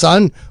glasses,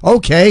 son.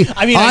 Okay.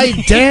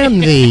 I damn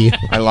thee.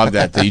 I love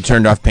that you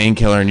turned off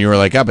Painkiller and you were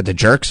like, but The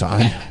Jerk's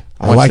on.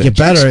 I like it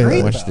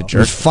better. What's The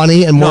Jerk? It's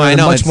funny and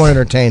much more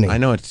entertaining. I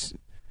know it's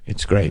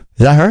great.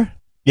 Is that her?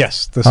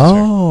 Yes. This is her.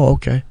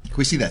 Okay. Can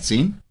we see that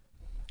scene?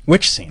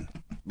 Which scene?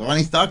 The one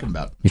he's talking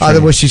about.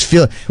 Where she's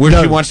feeling.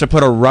 Where she wants to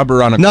put a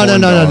rubber on a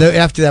corn dog. No.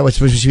 After that,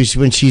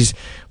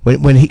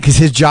 because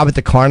his job at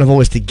the carnival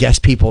was to guess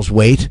people's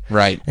weight.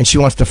 Right. And she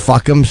wants to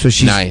fuck him, so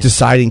she's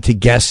deciding to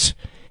guess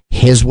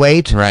his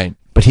weight. Right.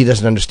 But he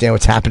doesn't understand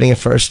what's happening at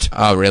first.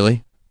 Oh,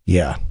 really?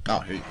 Yeah. Oh,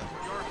 here you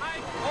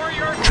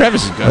go.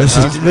 Travis is good.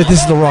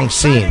 This is the wrong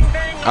scene.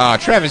 Oh,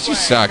 Travis, you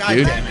suck,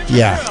 dude.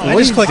 Yeah.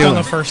 Always click on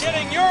the first one.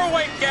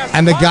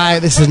 And the guy,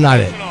 this is not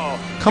it.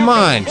 Come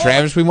on,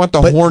 Travis. We want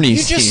the horny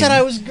scene. You just said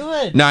I was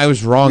good. No, I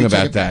was wrong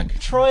about that.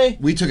 Troy.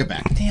 We took it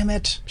back. Damn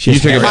it. You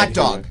took it Hot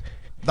dog.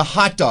 The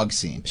hot dog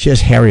scene. She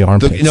has hairy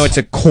armpits. No, it's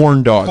a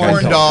corn dog.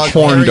 Corn dog.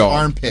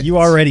 Armpits. You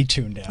already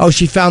tuned out. Oh,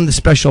 she found the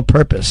special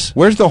purpose.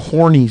 Where's the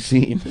horny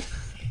scene?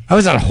 I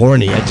was not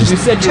horny. I just... You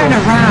said turn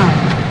around.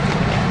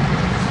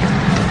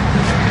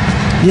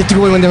 You have to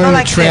go in when they're in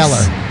like the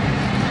trailer.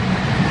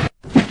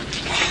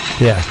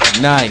 Yeah.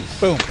 Nice.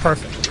 Boom.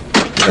 Perfect.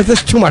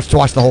 That's too much to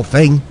watch the whole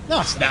thing.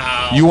 No.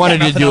 You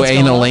wanted to do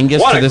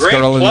analingus to this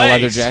girl in the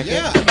leather jacket?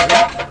 Yeah.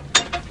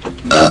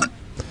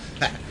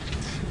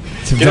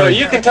 You know,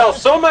 you can tell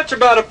so much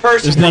about a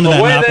person from the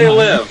way they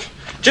live.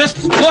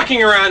 Just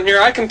looking around here,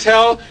 I can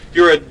tell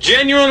you're a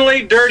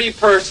genuinely dirty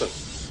person.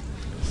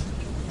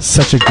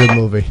 Such a good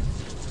movie.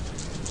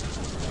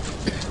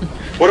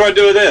 What do I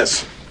do with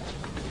this?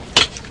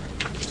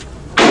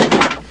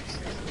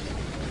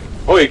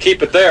 Oh, you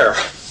keep it there.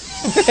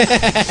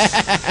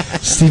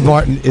 Steve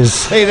Martin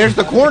is... Hey, there's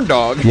the corn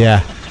dog. Yeah.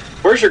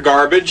 Where's your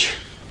garbage?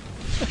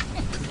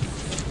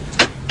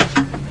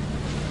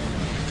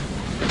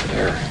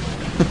 There.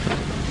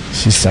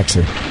 She's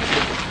sexy.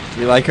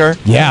 You like her?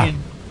 Yeah.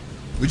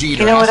 Would you eat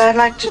You know what I'd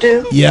like to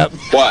do? Yep.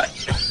 What?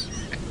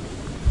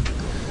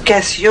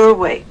 Guess your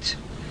weight.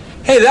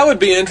 Hey, that would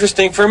be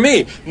interesting for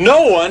me.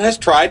 No one has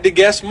tried to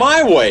guess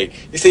my weight.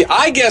 You see,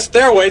 I guess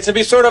their weights would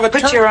be sort of a...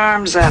 Put your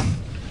arms up.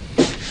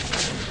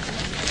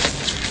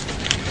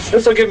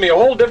 This will give me a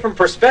whole different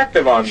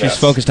perspective on this. She's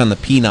focused on the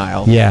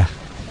penile. Yeah.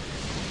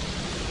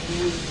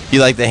 You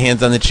like the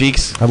hands on the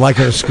cheeks? I'd like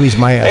her to squeeze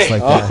my ass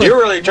like that. You're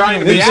really trying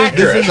to be accurate.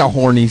 This is a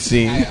horny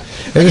scene.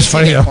 It is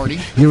funny though.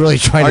 You're really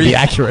trying to be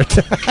accurate.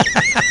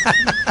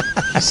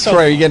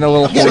 Sorry, you're getting a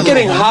little horny. Is it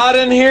getting hot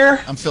in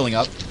here? I'm filling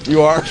up.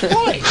 You are? Wait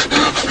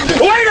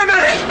a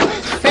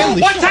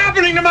minute! What's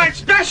happening to my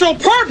special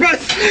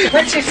purpose?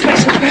 What's your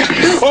special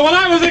purpose? Well, when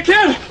I was a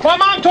kid, my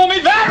mom told me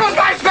that was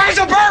my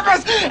special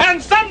purpose,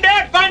 and someday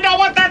I'd find out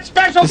what that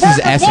special This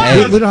is purpose SA.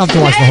 was. We don't have to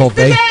watch the whole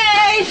thing.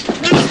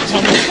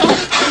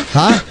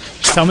 Huh?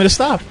 Just tell me to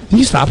stop. Can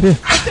you stop it?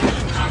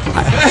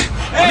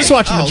 I'm just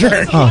watching The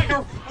Jerk.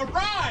 Oh.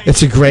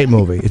 It's a great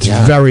movie. It's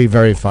very,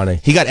 very funny.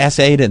 He got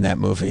SA'd in that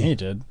movie. He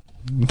did.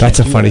 That's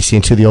a funny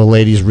scene too. The old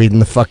lady's reading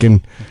the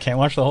fucking. Can't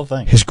watch the whole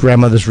thing. His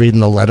grandmother's reading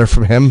the letter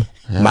from him.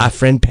 Yeah. My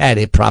friend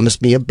Patty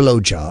promised me a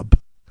blowjob.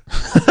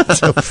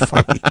 So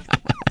funny.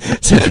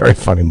 It's a very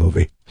funny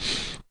movie.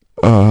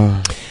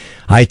 All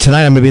right,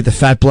 tonight I'm going to be at the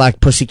Fat Black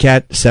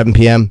Pussycat, 7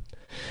 p.m.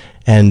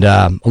 And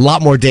a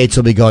lot more dates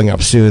will be going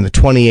up soon. The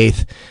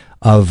 28th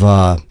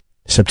of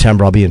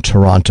September, I'll be in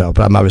Toronto.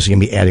 But I'm obviously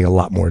going to be adding a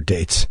lot more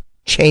dates.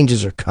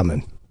 Changes are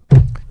coming.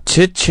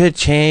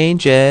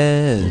 Changes.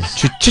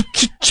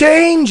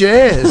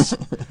 Changes.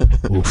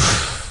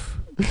 Oof.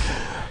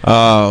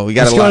 Oh, we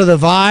got Let's go to the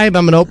Vibe.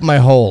 I'm going to open my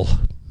hole.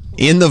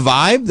 In the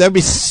Vibe? That'd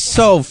be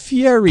so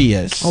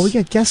furious. Oh, we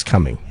got guests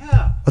coming.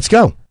 Yeah. Let's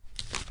go.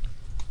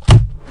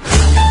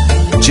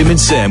 Jim and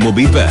Sam will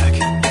be back.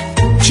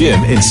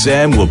 Jim and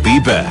Sam will be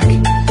back.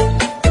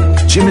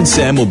 Jim and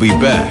Sam will be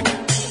back.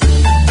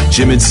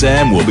 Jim and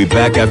Sam will be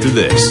back after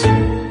this.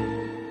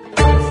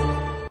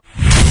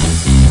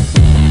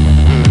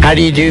 How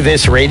do you do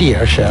this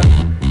radio show?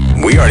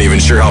 We aren't even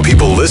sure how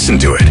people listen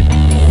to it.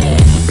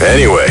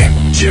 Anyway,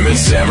 Jim and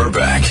Sam are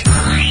back.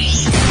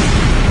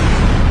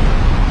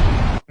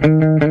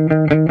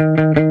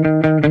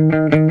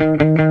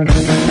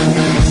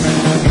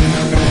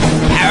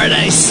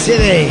 Paradise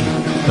City.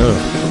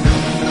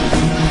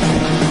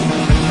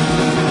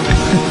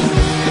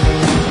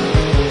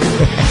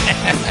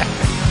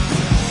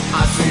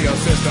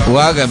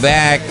 Welcome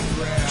back,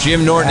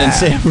 Jim Norton and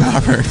Sam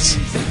Roberts.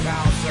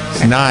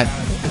 It's not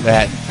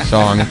that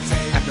song.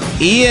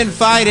 Ian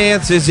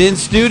Fidance is in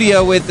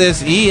studio with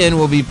us. Ian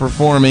will be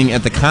performing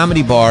at the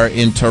Comedy Bar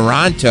in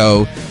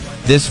Toronto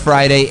this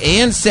Friday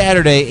and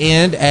Saturday,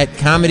 and at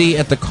Comedy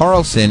at the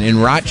Carlson in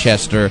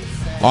Rochester,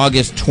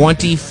 August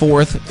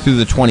 24th through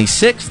the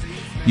 26th.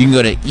 You can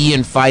go to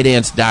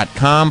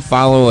ianfidance.com,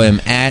 follow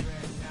him at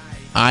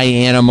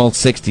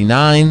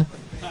ianimal69.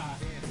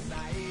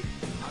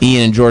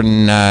 Ian and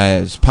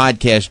Jordan's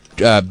podcast,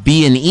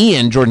 B and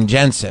Ian, Jordan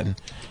Jensen,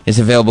 is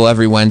available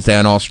every Wednesday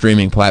on all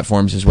streaming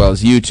platforms as well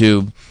as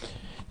YouTube.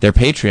 Their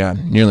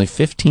Patreon, nearly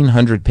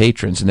 1,500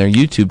 patrons, and their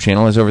YouTube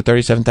channel has over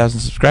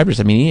 37,000 subscribers.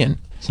 I mean, Ian,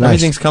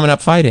 everything's coming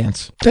up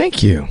Fidance.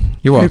 Thank you.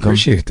 You're welcome. I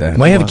appreciate that.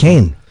 Why you have a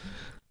cane?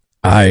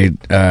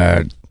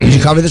 Did you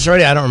cover this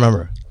already? I don't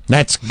remember.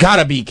 That's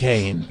gotta be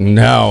Kane.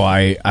 No,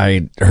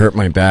 I hurt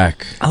my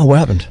back. Oh, what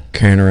happened?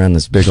 Carrying around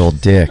this big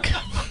old dick.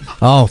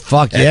 Oh,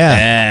 fuck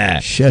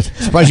yeah. Shit.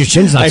 Surprised your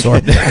chin's not sore.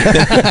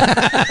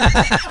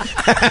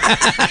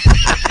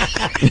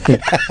 You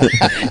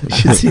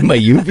should see my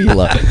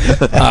uvula.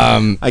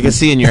 I can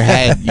see in your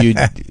head you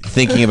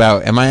thinking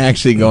about, am I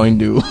actually going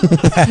to do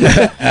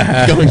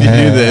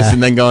this?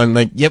 And then going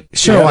like, yep,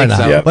 sure, yeah, why not?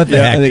 So. Yep. What the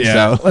heck? I think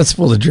so. Let's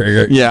pull the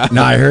trigger. Yeah.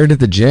 No, I heard at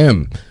the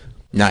gym.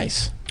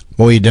 Nice.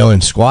 What were you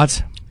doing?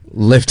 Squats?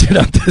 Lifted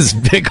up this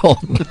big old...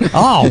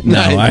 Oh, no.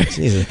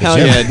 Hell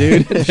yeah,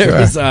 dude. There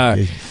was...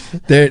 I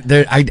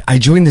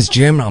joined this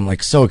gym and I'm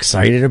like so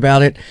excited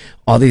about it.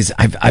 All these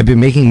I've been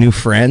making new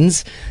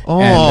friends. Oh,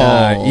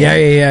 and,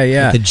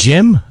 yeah. At the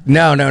gym?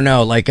 No.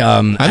 Like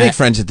I make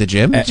friends at the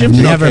gym. I've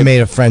never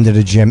made a friend at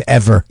a gym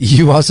ever.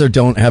 You also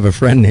don't have a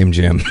friend named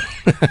Jim.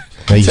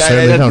 No, you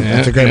certainly don't.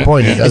 That's a great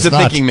point. It's a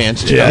thinking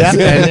man's gym.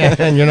 Yeah,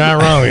 and you're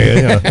not wrong.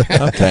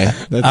 Okay.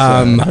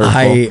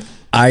 That's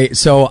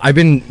So I've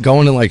been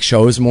going to like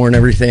shows more and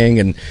everything,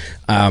 and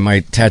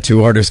my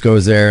tattoo artist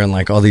goes there, and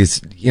like all these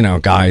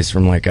guys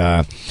from like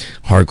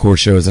hardcore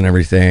shows and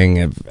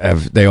everything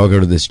they all go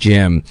to this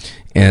gym,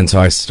 and so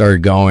I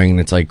started going, and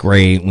it's like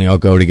great, and we all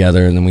go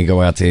together, and then we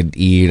go out to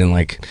eat, and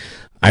like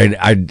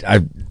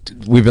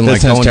we've been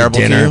like going to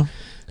dinner.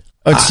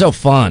 Oh, it's so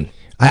fun.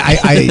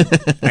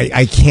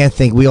 I can't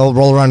think. We all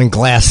roll around in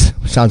glass.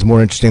 Sounds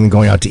more interesting than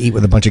going out to eat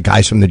with a bunch of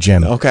guys from the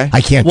gym. Okay.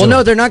 I can't. Well,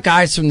 no, they're not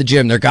guys from the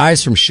gym. They're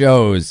guys from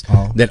shows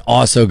that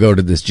also go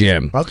to this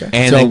gym. Okay.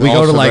 And so we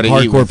go to like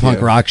hardcore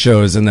punk rock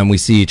shows, and then we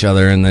see each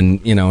other, and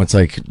then it's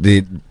like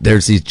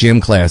there's these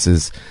gym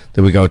classes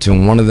that we go to,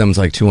 and one of them's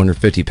like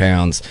 250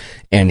 pounds,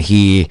 and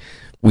he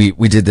we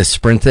did this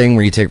sprint thing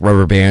where you take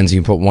rubber bands,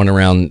 you put one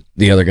around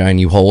the other guy and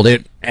you hold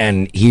it,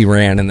 and he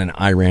ran and then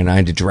I ran. I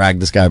had to drag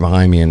this guy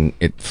behind me and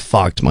it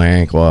fucked my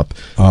ankle up.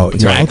 Oh,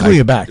 your ankle or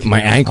your back?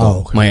 My ankle. Oh,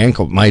 okay. My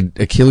ankle. My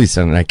Achilles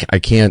tendon. I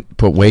can't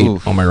put weight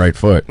on my right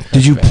foot.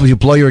 Did you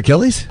blow your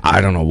Achilles?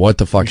 I don't know what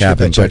the fuck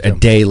happened, but a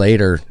day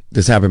later,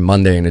 this happened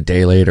Monday, and a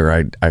day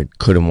later I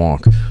couldn't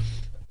walk.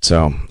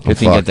 So good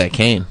thing you got that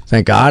cane.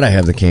 Thank God I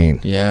have the cane.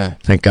 Yeah.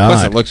 Thank God.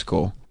 Plus it looks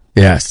cool.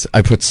 Yes,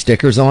 I put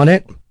stickers on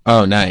it.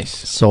 Oh, nice.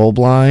 Soul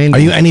blind. Are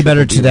you any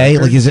better today?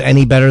 Like, is it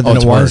any better than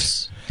it was?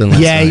 Worse than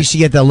last night. You should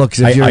get that look.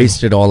 I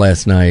iced it all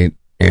last night,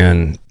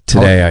 and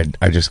today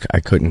I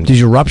couldn't. Did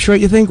you rupture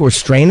it? You think, or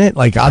strain it?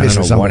 Like,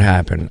 obviously, I don't know what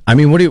happened. I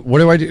mean, what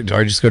do I do? Do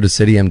I just go to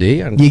City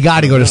MD? You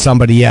got to go to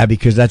somebody,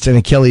 because that's an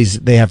Achilles.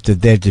 They have to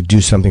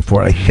do something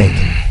for it. I think.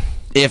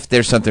 If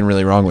there's something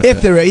really wrong with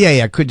it.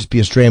 It could just be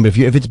a strain. But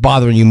if it's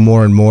bothering you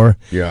more and more,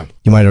 you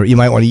might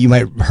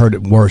hurt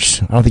it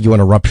worse. I don't think you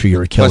want to rupture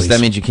your Achilles. Plus,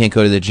 that means you can't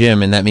go to the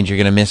gym, and that means you're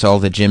going to miss all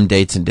the gym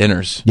dates and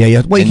dinners.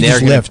 Yeah. Well, you can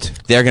just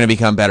lift. They're going to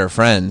become better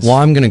friends. Well,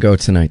 I'm going to go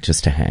tonight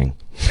just to hang.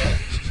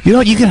 You know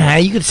what? You can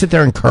hang. You can sit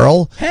there and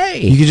curl. Hey,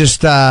 you can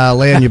just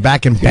lay on your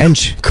back and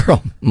bench.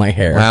 Curl my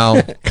hair.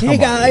 Well, hey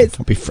guys,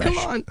 don't be fresh. Come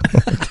on.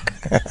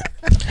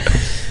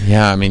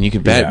 Yeah, I mean, you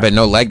could bet, but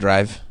no leg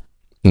drive.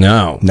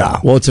 No.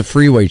 Well, it's a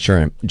freeway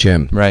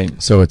gym,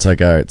 right? So it's like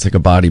a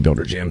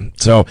bodybuilder gym.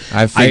 So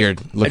I figured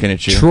looking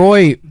at you,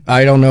 Troy.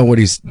 I don't know what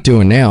he's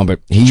doing now, but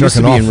he used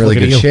to be in really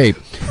good shape.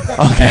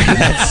 Okay,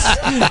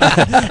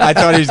 I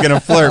thought he was going to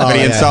flirt, but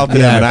he insulted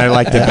him, and I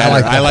liked it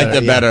better. I liked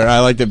it better. I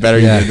liked it better.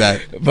 You did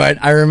that. But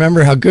I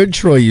remember how good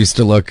Troy used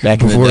to look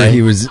back before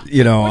he was,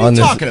 on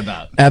this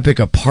epic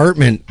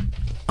apartment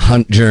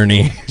hunt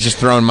journey. Just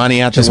throwing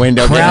money out the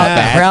window.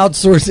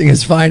 Crowdsourcing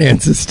his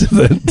finances to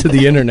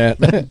the internet.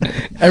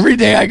 Every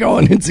day I go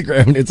on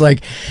Instagram and it's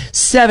like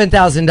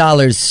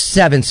 $7,000,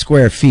 7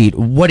 square feet.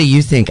 What do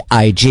you think,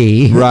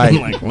 IG? Right.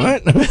 I'm like,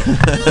 what?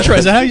 Troy,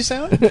 is that how you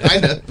sound?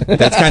 Kinda.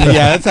 That's kind of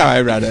that's how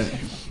I read it.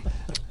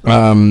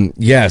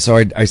 So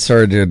I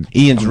started.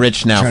 Ian's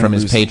rich now from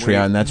his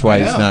Patreon. That's why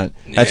he's not.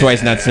 That's why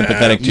he's not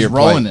sympathetic to your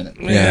rolling plight.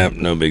 in it. Yeah,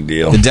 no big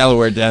deal. The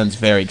Delaware Den's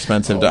very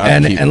expensive to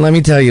upkeep. And let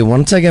me tell you,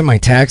 once I get my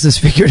taxes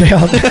figured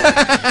out with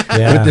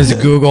this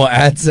Google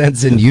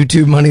AdSense and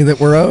YouTube money that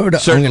we're owed,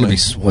 I'm going to be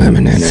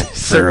swimming in it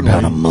for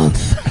about a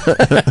month.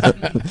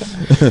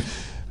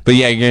 But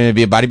yeah, you're going to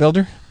be a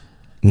bodybuilder?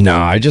 No,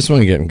 I just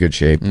want to get in good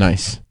shape.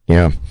 Nice.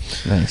 Yeah.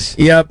 Nice.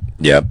 Yep.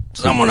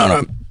 Someone on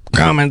a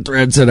comment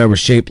thread said I was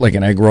shaped like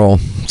an egg roll.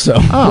 So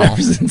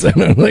ever since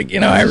then, I'm like,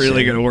 I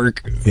really got to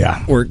work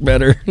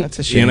better. That's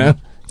a shame.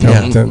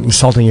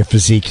 Insulting your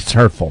physique, it's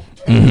hurtful.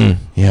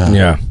 Mm-hmm.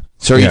 Yeah.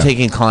 So are you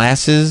taking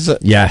classes?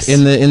 Yes.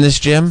 In this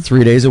gym?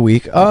 3 days a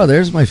week. Oh,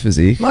 there's my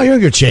physique. No, you're in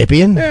good shape,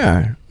 Ian.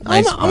 Yeah.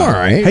 Nice. I'm all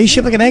right. How you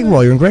shaped like an egg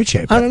roll? You're in great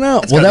shape. I don't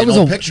know. That's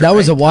that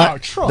was a while.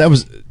 That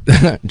was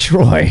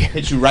Troy.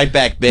 Hit you right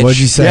back, bitch. What'd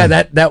you say? Yeah,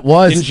 that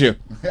was. Didn't you?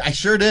 I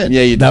sure did.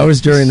 Yeah, you did. That was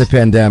during the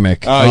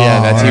pandemic. Oh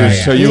yeah,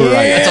 so you were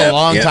right. That's a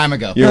long time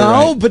ago.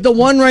 No, but the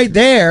one right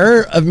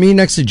there of me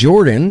next to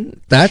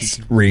Jordan, that's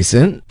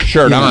recent.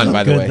 Shirt on,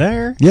 by the way.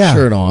 There. Yeah.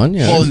 Shirt on.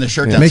 Yeah. Pulling the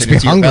shirt down Makes me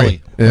to your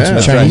hungry. belly.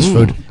 Yeah. Chinese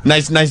food.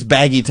 Nice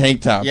baggy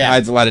tank top. Yeah.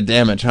 Hides a lot of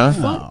damage, huh?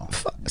 Oh.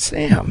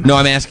 Sam. No,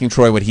 I'm asking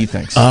Troy what he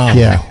thinks.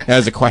 Yeah.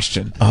 As a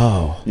question.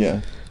 Oh.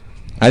 Yeah.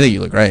 I think you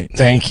look great.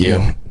 Thank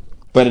you.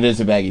 But it is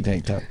a baggy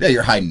tank top. Yeah,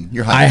 you're hiding.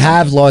 I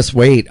have lost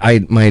weight.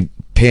 My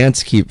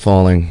pants keep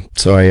falling,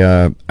 so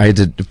I had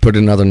to put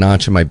another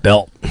notch in my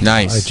belt.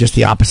 Nice. Just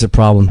the opposite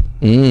problem.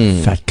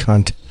 Fat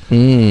cunt.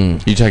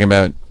 You talking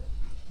about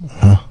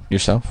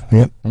yourself?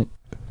 Yep.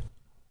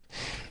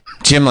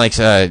 Jim likes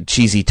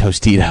cheesy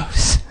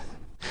Tostitos.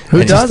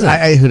 Who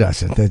doesn't? Who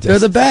doesn't? They're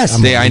the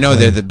best. I know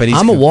but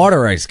I'm a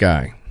water ice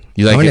guy.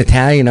 You like I'm an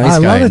Italian ice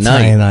guy. I love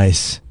Italian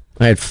ice.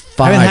 I had 5.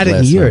 I haven't had it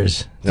in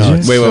years.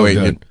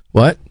 Wait.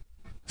 What?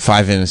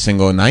 5 in a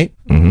single night?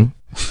 Mm-hmm.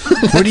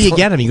 Where do you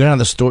get them? You go down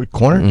the store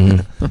corner,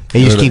 and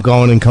you just keep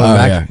going and coming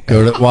back.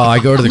 Yeah. I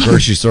go to the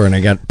grocery store and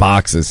I got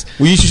boxes.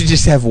 Well, you should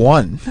just have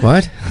one.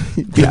 What?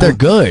 But they're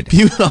good.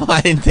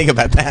 I didn't think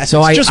about that. So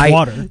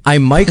water. I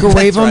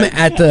microwave them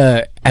at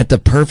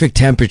the perfect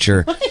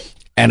temperature.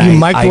 And you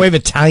microwave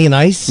Italian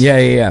ice?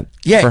 Yeah.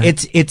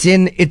 It's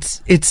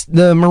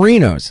the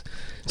Merinos.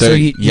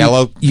 The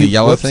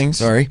yellow things.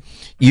 Sorry.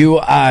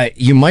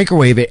 You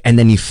microwave it and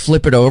then you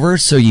flip it over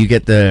so you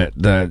get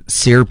the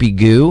syrupy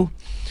goo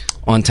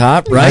on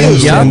top, right?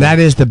 Yeah, and that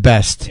is the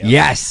best.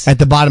 Yes. At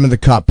the bottom of the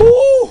cup.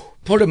 Ooh,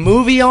 put a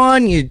movie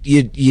on, you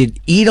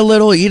eat a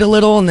little,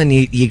 and then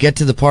you get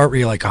to the part where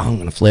you're like, oh, I'm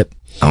gonna flip.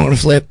 But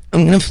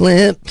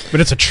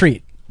it's a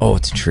treat. Oh,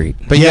 it's a treat.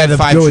 But you had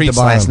 5 treats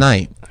last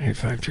night. I had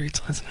 5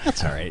 treats last night.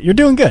 That's all right. You're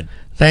doing good.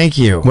 Thank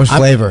you. What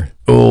flavor?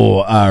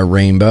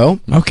 Rainbow.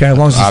 Okay, as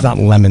long as it's not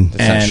lemon.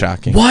 That's not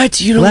shocking. What?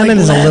 You don't lemon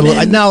like is lemon? a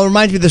little. No, it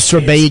reminds me of the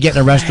sorbet you get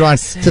in a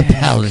restaurant. It's a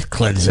palate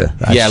cleanser.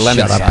 Yeah,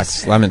 lemon shut up.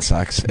 sucks. Lemon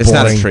sucks. It's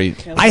not a Boring.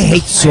 treat. I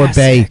hate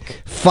sorbet.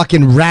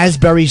 Fucking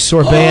raspberry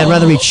sorbet. I'd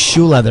rather eat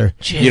shoe leather.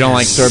 You don't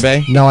like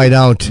sorbet? No, I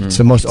don't. It's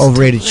the most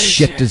overrated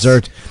shit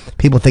dessert.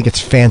 People think it's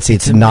fancy.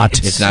 It's not.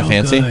 It's not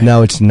fancy?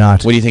 No, it's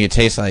not. What do you think it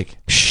tastes like?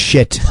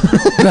 Shit.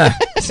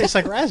 It tastes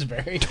like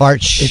raspberry.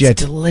 Tart shit.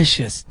 It's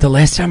delicious. The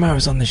last time I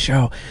was on the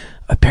show,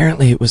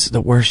 apparently it was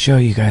the worst show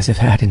you guys have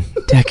had in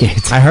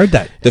decades. I heard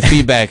that. The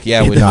feedback, was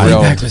the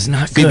real. feedback was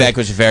not good. Feedback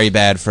was very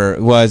bad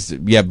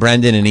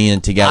Brendan and Ian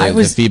together.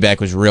 The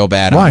feedback was real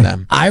bad on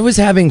them. I was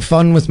having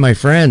fun with my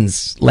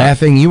friends,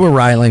 laughing. You were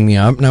riling me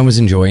up, and I was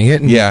enjoying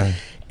it. And,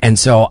 and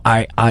so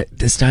I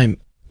this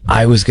time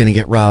I was going to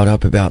get riled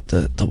up about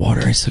the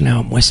water. So now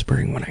I'm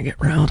whispering when I get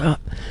riled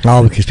up.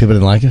 Oh, because people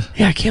didn't like it?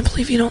 Yeah, I can't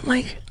believe you don't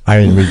like it. I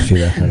didn't read the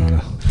feedback. I don't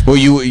know. Well,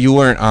 you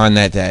weren't on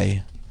that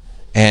day.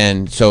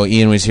 And so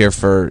Ian was here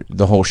for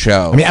the whole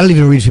show. I mean, I don't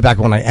even read feedback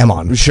when I am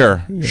on.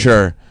 Sure.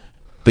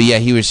 But yeah,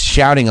 he was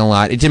shouting a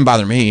lot. It didn't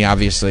bother me,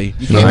 obviously.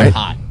 You came in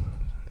hot.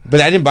 But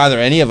that didn't bother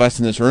any of us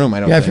in this room, I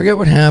don't think. I forget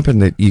what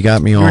happened that you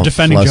got me all were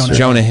defending flustered.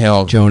 Jonah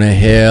Hill. Jonah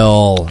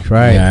Hill.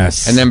 Right.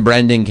 Yes. And then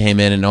Brendan came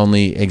in and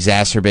only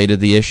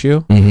exacerbated the issue.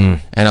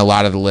 Mm-hmm. And a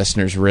lot of the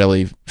listeners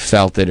really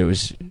felt that it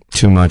was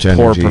too much poor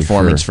energy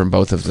performance from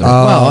both of them.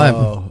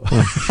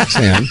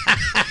 Sam.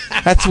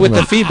 That's what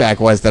the feedback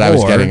was that I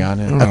was getting on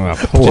it.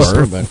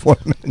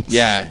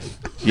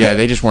 Yeah,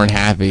 they just weren't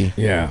happy.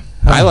 Yeah.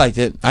 I liked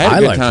it. I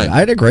had a good time. I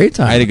had a great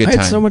time. I had a good time.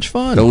 I had so much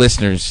fun. The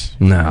listeners,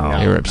 they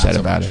were upset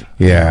about it.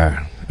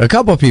 Yeah. A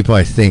couple of people,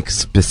 I think,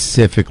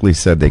 specifically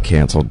said they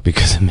canceled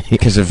because of me.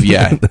 Because of,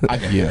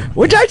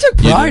 Which I took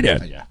pride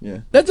in. Yeah.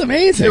 That's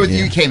amazing.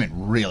 You came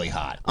in really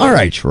hot. All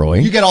right, Troy.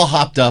 You get all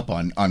hopped up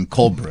on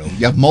cold brew.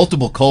 You have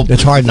multiple cold brews.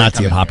 It's hard not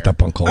to get hopped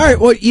up on cold brew. All right,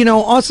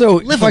 well, also,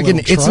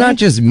 it's not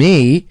just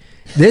me.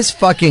 This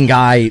fucking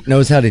guy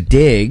knows how to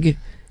dig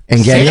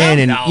and get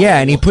in,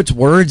 and he puts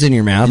words in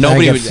your mouth.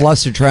 Nobody and I get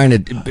flustered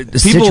trying to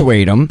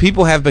situate them.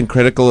 People have been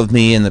critical of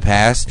me in the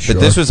past,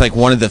 but this was like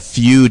one of the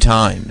few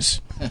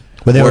times.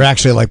 But they were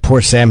actually like, poor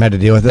Sam had to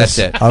deal with this.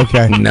 That's it.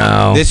 Okay.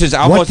 No. This is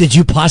almost. What did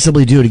you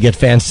possibly do to get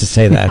fans to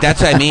say that?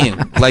 That's what I mean.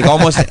 Like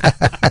almost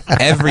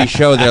every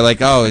show, they're like,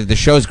 "Oh, the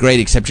show's great,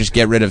 except just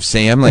get rid of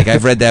Sam." Like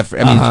I've read that for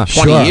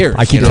 20 years.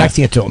 I keep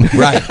texting it to him.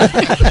 Right.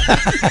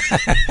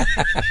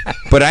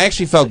 But I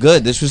actually felt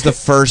good. This was the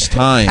first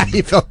time.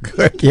 You felt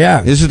good.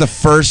 Yeah. This was the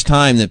first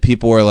time that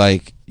people were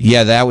like,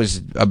 "Yeah, that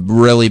was a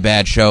really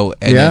bad show,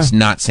 and it's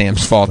not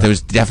Sam's fault. It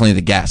was definitely the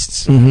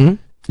guests." Mm-hmm.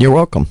 You're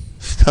welcome.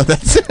 So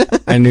that's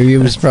I knew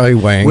you was probably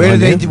weighing.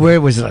 Where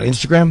was it on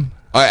Instagram?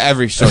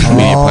 Every social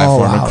media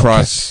platform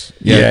across,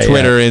 okay.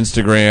 Twitter,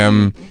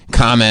 Instagram,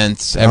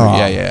 comments,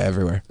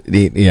 everywhere.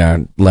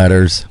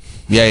 Letters.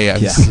 Yeah.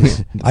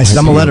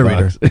 I'm a letter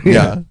reader.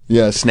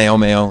 Yeah, snail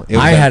mail.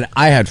 I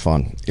had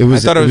fun. It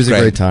was a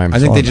great time. I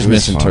think they just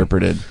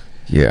misinterpreted.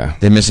 Yeah,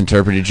 they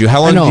misinterpreted you.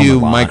 How long do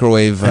you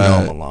microwave?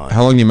 How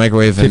long do you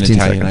microwave an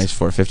Italian ice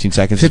for? 15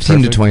 seconds.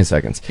 15 to 20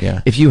 seconds.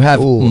 Yeah. If you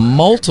have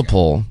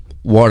multiple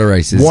water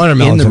ices in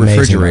Watermelon's the amazing,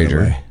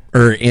 refrigerator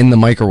or in the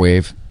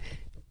microwave,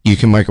 you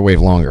can microwave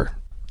longer.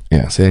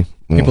 Yeah, see?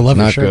 People love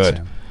not your shirt, good.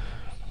 Sam.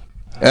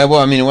 Well,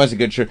 I mean, it was a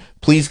good shirt.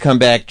 Please come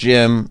back,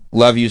 Jim.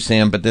 Love you,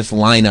 Sam, but this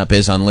lineup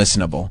is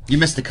unlistenable. You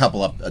missed a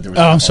couple up.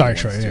 I'm sorry,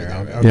 Troy.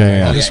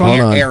 Yeah. This one?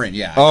 Aaron,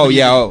 yeah. Oh,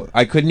 yeah. Oh,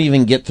 I couldn't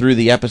even get through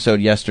the episode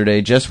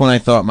yesterday. Just when I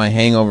thought my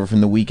hangover from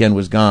the weekend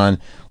was gone,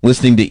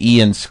 listening to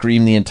Ian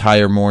scream the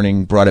entire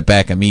morning brought it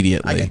back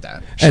immediately. I get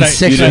that. And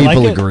 6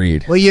 people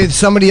agreed. Well,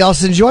 somebody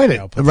else enjoyed it.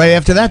 Right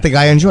after that, the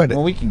guy enjoyed it.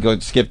 Well, we can go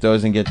skip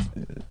those and get...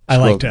 I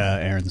liked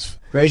Aaron's.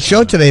 Great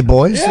show today,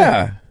 boys.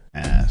 Yeah.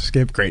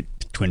 Skip, great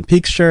Twin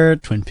Peaks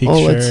shirt,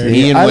 Let's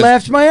see. I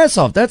laughed my ass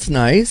off. That's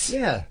nice.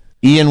 Yeah.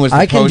 Ian was the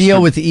I can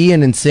deal with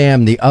Ian and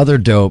Sam, the other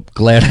dope.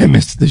 Glad I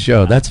missed the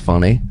show. That's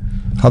funny.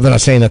 How about I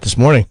saying that this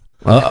morning?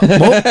 Hey,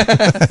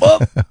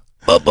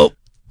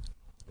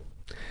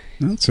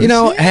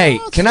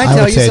 can I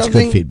tell you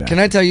something? Good feedback. Can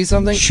I tell you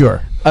something?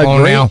 Sure.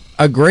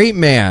 A great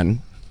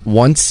man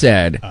once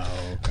said,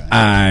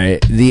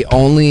 the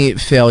only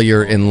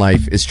failure in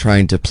life is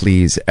trying to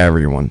please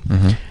everyone.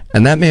 Mm-hmm.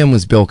 And that man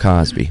was Bill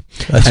Cosby.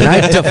 And I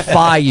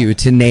defy you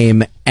to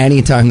name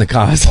any time the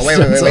Cosby.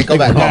 Oh, wait, go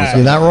back. Yeah,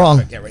 you're not wrong.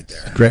 Right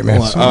there. Great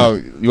man.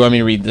 You want me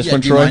to read this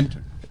one, Troy?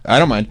 I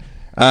don't mind.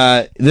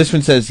 This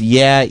one says,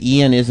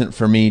 Ian isn't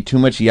for me. Too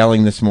much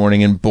yelling this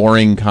morning and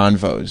boring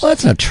convos. Well,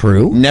 that's not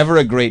true. Never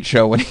a great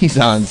show when he's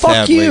on, Fuck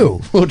sadly.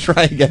 you. We'll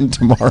try again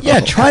tomorrow.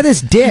 Yeah, try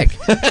this dick.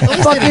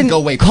 Fucking go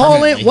away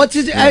call it. permanently. What's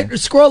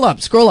his... scroll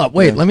up.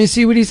 Wait, let me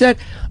see what he said.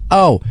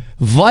 Oh,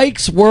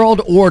 Vikes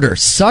World Order.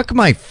 Suck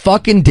my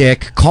fucking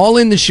dick. Call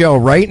in the show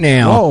right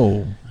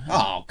now.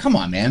 Oh, come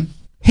on, man.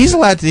 He's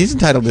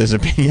entitled to his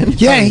opinion.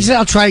 Yeah, he said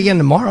I'll try again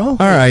tomorrow. All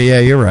right, yeah,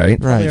 you're right.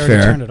 They already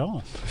turned it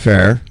off.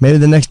 Fair. Maybe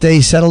the next day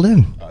he settled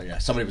in. Oh, yeah.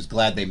 Somebody was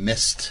glad they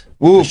missed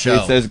Ooh, the show.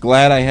 it says,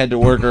 glad I had to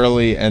work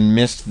early and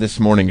missed this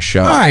morning's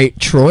show. All right,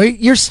 Troy,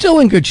 you're still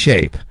in good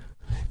shape.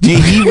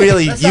 He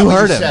really, you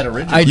heard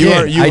him. I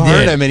did. You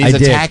heard him, and he's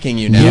attacking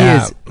you now.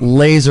 He is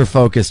laser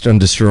focused on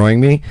destroying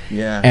me.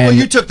 Yeah. And well,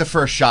 you took the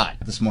first shot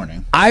this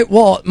morning.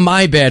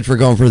 My bad for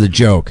going for the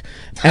joke.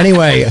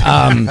 Anyway,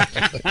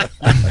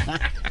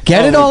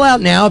 get it all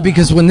out now,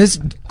 because when this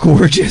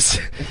gorgeous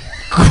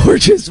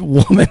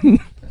woman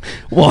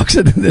walks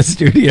into the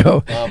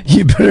studio,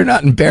 you better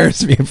not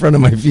embarrass me in front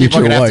of my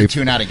future wife. wife. Have to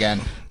tune out again.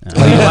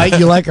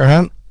 You like her,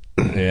 huh?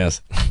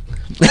 Yes.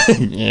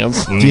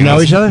 Yes. Do you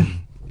know each other?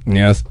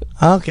 Yes.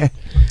 Okay.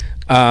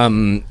 How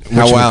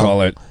well?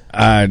 Call it?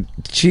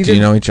 She Do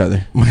you know each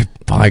other? My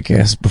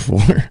podcast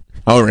before.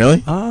 Oh,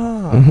 really?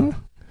 Oh. Mm-hmm.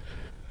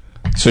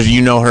 So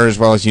you know her as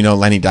well as you know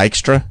Lenny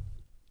Dykstra?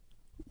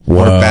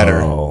 Whoa. Or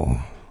better?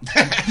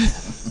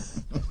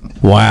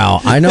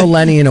 Wow. I know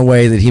Lenny in a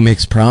way that he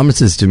makes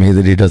promises to me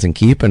that he doesn't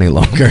keep any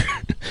longer.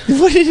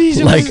 What did he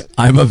do? Like,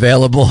 I'm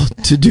available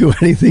to do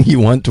anything you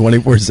want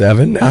 24/7,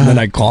 and then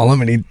I call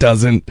him and he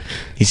doesn't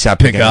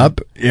pick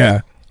up.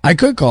 Yeah. I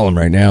could call him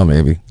right now,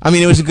 maybe. I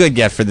mean, it was a good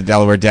get for the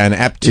Delaware Den.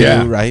 Ep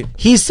 2, right?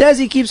 He says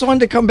he keeps wanting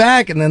to come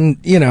back, and then,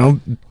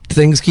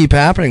 things keep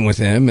happening with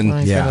him. And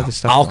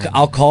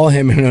I'll call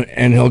him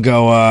and he'll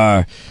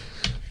go,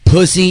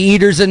 Pussy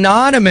Eaters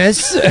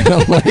Anonymous. And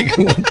I'm like,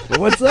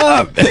 what's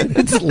up?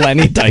 It's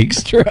Lenny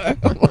Dykstra.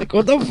 I'm like,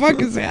 what the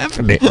fuck is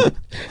happening?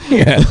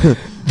 Yeah.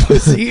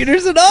 Pussy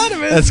Eaters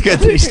Anonymous. That's good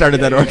that he started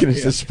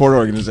that support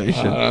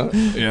organization.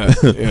 Yeah,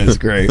 it's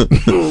great.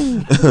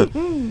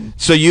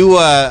 So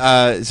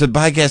so the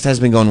podcast has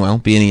been going well,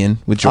 being in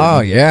with Jordan. Oh,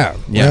 yeah.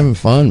 We're having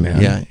fun, man.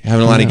 Yeah,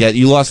 having a lot of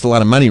you lost a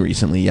lot of money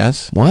recently,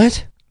 yes?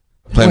 What?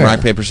 Playing Where?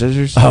 rock, paper,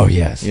 scissors? Oh,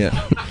 yes.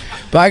 Yeah.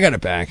 But I got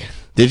it back.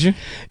 Did you?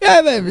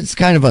 Yeah, but it's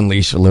kind of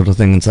unleashed a little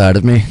thing inside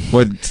of me.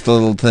 What's the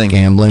little thing?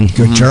 Gambling.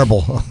 Good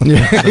gerbil.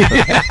 Yeah.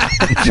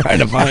 I'm trying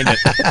to find it.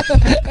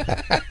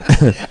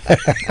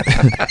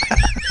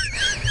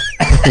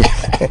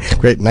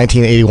 Great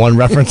 1981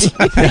 reference.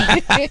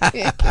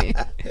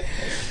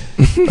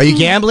 Are you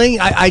gambling?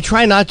 I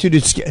try not to.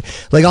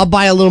 Like, I'll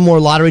buy a little more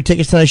lottery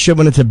tickets than I should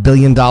when it's $1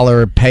 billion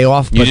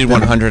payoff. You did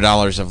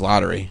 $100 of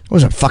lottery. What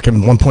was it? Fucking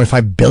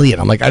 $1.5 billion.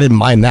 I'm like, I didn't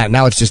mind that.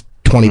 Now it's just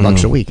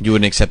 $20 a week. You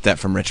wouldn't accept that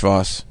from Rich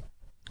Voss.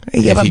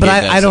 Yeah, but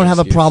I don't have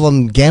a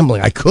problem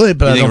gambling. I could,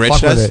 but I don't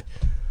fuck with it.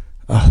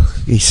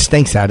 Oh, he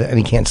stinks at it and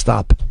he can't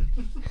stop.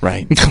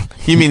 Right.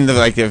 You mean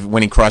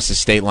when he crosses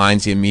state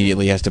lines, he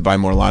immediately has to buy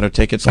more lotto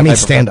tickets? I mean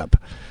stand up.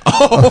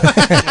 Oh.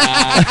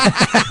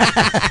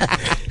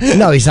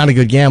 No, he's not a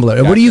good gambler.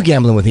 Gotcha. What are you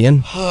gambling with,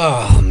 Ian?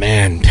 Oh,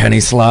 man. Penny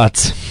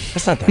slots.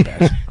 That's not that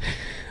bad.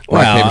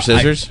 Rock, paper,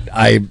 scissors?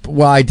 I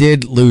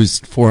did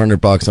lose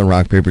 $400 on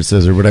rock, paper,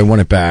 scissors, but I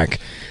won it back.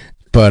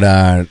 But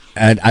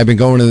I've been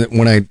going to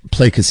when I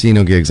play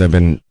casino gigs.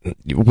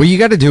 What you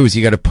got to do is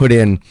you got to put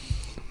in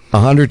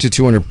 $100 to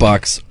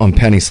 $200 on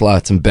penny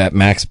slots and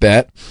max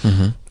bet,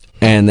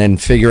 and then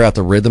figure out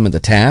the rhythm of the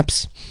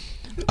taps.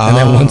 And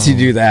then once you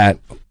do that,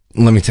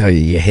 let me tell you,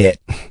 you hit.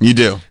 You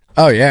do.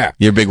 Oh yeah,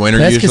 you're a big winner.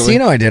 Best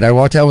casino I did. I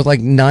walked out with like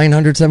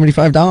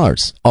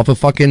 $975 off a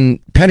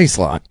fucking penny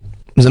slot.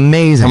 It was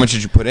amazing. How much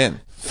did you put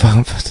in?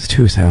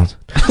 2,000.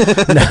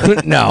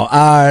 No.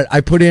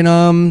 I put in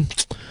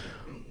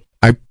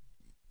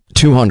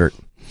 200.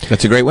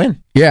 That's a great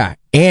win. Yeah,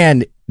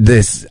 and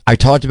I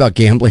talked about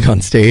gambling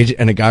on stage,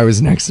 and a guy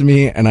was next to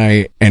me, and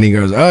he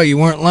goes, "Oh, you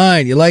weren't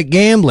lying. You like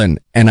gambling."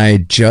 And I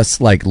just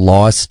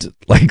lost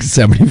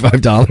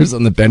 $75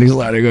 on the penny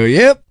slot. I go,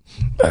 "Yep."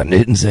 I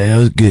didn't say I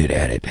was good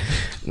at it.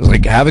 I was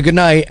like, "Have a good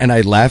night," and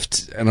I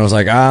left, and I was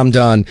like, "I'm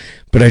done."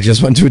 But I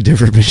just went to a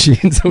different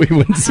machine so he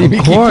wouldn't see me.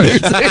 Of course.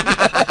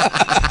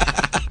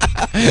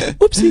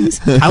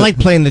 Whoopsies. I like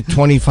playing the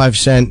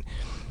 25-cent,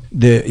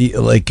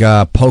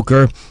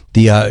 poker,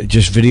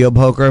 just video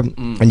poker,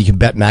 and you can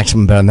bet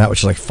maximum bet on that,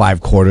 which is like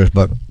 5 quarters.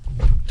 But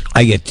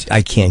I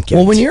can't get.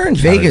 Well, when you're in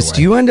Vegas,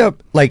 do you end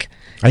up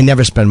I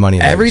never spend money.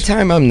 Every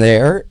time I'm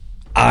there,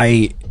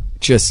 I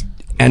just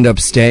end up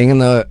staying in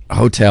the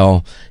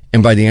hotel,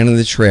 and by the end of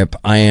the trip,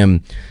 I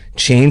am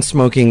chain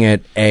smoking at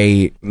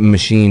a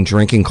machine,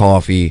 drinking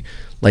coffee,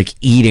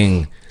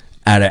 eating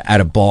at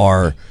a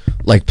bar,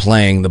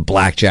 playing the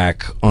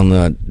blackjack on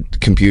the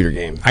computer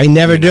game. I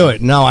never do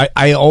it. No,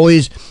 I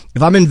always,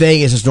 if I'm in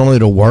Vegas, it's normally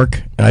to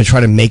work, and I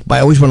try to I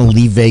always want to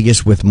leave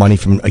Vegas with money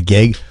from a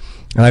gig,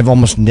 and I've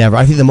almost never,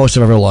 I think the most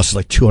I've ever lost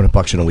is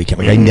 $200 in a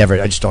weekend.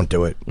 I just don't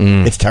do it.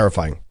 It's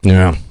terrifying.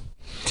 Yeah.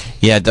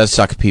 Yeah, it does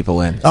suck people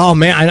in. Oh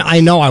man,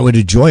 I know I would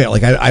enjoy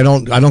it. I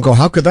don't go,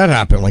 how could that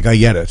happen? I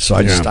get it. So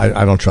I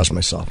don't trust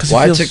myself.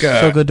 Well, it feels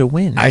so good to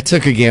win. I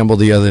took a gamble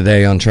the other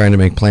day on trying to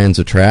make plans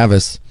with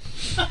Travis.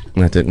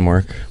 And that didn't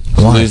work. Did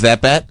you lose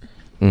that bet?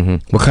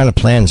 Mm-hmm. What kind of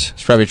plans?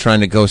 He's probably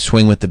trying to go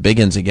swing with the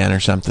Biggins again or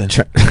something.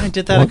 I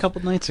did that a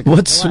couple nights ago.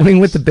 What's swing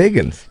with the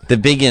Biggins? The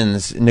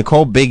Biggins,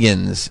 Nicole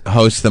Biggins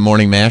hosts the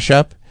morning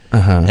mashup.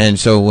 And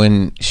so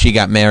when she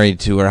got married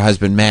to her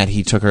husband Matt,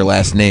 he took her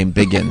last name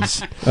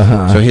Biggins.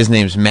 So his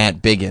name's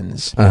Matt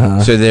Biggins.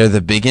 So they're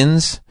the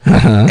Biggins.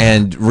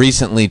 And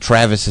recently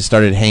Travis has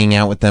started hanging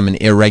out with them an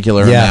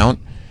irregular amount.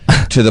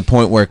 to the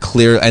point where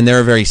and they're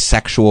a very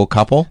sexual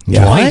couple.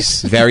 Yeah.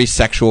 Twice? Very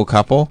sexual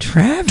couple.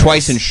 Travis.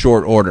 Twice in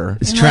short order.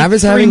 Is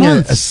Travis like 3 having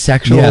months. a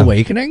sexual Yeah.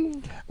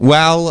 awakening?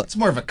 Well, It's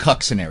more of a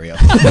cuck scenario.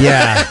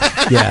 Yeah.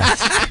 Yeah.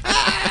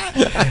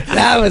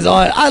 That was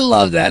on. I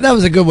love that. That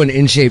was a good one.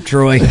 In shape,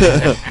 Troy.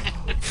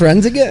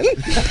 Friends again?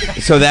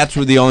 so that's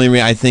the only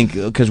reason I think,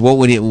 because why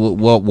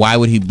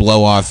would he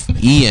blow off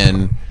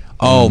Ian?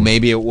 Oh,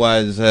 maybe it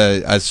was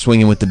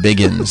swinging with the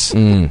biggins.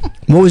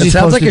 What was he It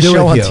sounds supposed like to a do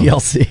show on with you?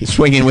 TLC.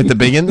 Swinging with the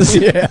biggins?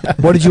 Yeah.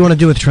 What did you want to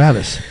do with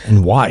Travis,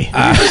 and why?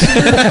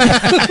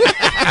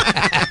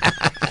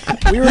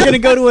 We were going to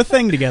go to a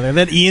thing together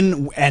that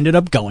Ian ended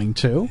up going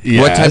to.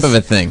 What type of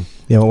a thing?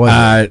 Yeah, what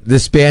was it?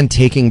 This band,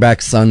 Taking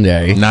Back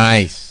Sunday.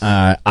 Nice.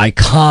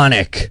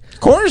 Iconic. Of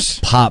course.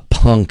 Pop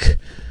punk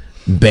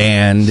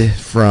band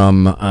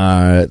from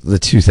the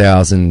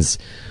 2000s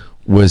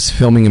was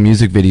filming a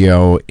music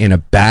video in a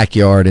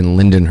backyard in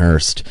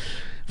Lindenhurst.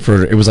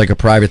 It was like a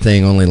private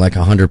thing, only like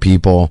 100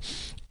 people.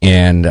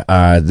 And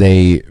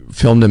they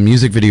filmed a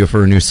music video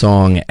for a new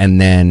song,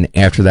 and then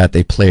after that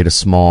they played a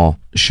small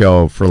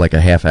show for like a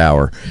half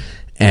hour.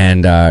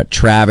 And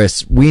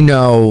Travis, we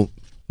know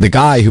the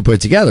guy who put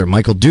it together,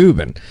 Michael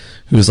Dubin,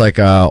 who's like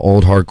a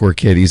old hardcore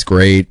kid. He's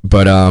great.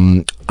 But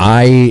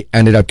I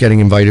ended up getting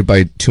invited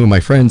by 2 of my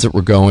friends that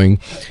were going,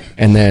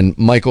 and then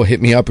Michael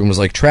hit me up and was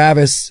like,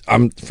 Travis,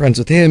 I'm friends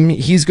with him,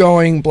 he's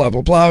going, blah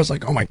blah blah. I was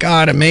like, oh my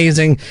god,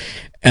 amazing.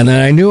 And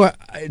then I knew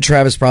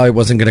Travis probably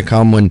wasn't going to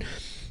come when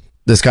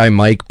this guy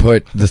Mike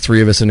put the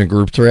 3 of us in a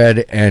group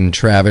thread, and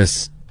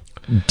Travis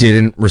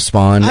didn't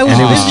respond. I was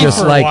and it was busy just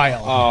for like, a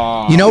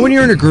while. you know, when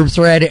you're in a group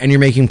thread and you're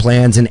making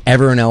plans and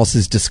everyone else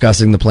is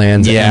discussing the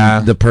plans, Yeah.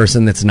 and the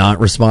person that's not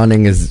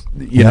responding is,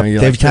 you know,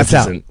 you're they've like, tapped this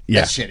out. isn't-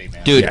 Yeah. That's shitty,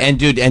 man. Dude,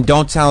 Yeah. and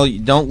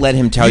don't let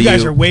him tell You you.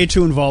 guys are way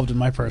too involved in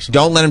my personal.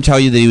 Don't let him tell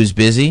you that he was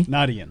busy.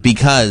 Not Ian.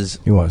 Because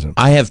He wasn't.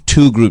 I have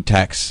 2 group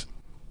texts.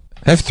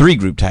 I have 3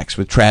 group texts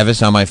with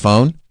Travis on my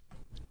phone.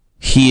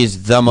 He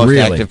is the most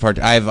Really? active part.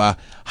 I have a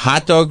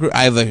hot dog group.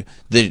 I have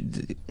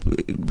the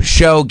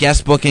show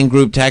guest booking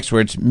group text where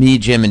it's me,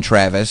 Jim, and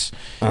Travis.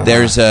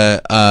 There's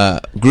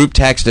a group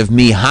text of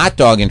me, hot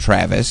dog, and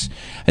Travis,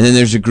 and then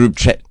there's a group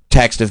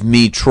text of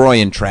me, Troy,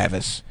 and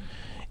Travis.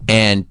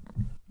 And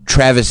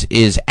Travis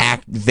is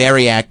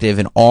very active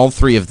in all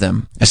 3 of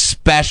them,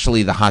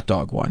 especially the hot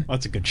dog one.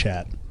 That's a good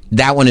chat.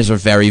 That one is a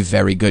very,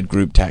 very good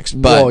group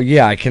text. But well,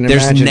 yeah, I can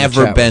there's imagine. never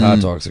the chat been. with hot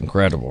dog's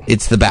incredible.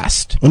 It's the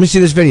best. Let me see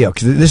this video,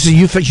 because this is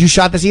you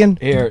shot this, Ian?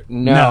 Here,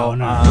 No.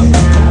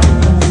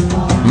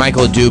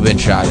 Michael Dubin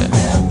shot it.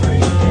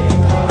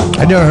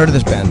 I've never heard of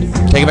this band.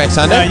 Take It Back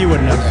Sunday? You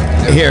wouldn't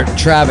know. Here,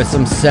 Travis,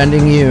 I'm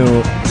sending you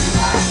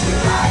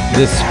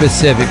this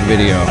specific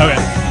video.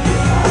 Okay.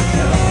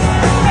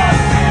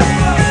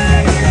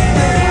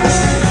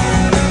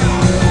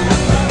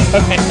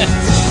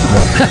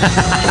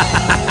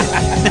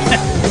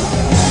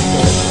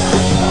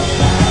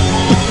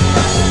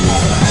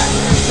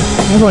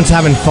 Everyone's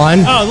having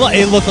fun. Oh, look,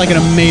 it looked like an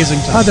amazing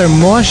time. Oh, they're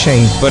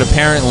moshing. But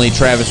apparently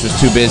Travis was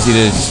too busy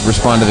to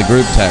respond to the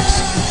group text.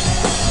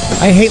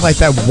 I hate like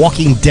that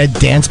Walking Dead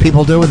dance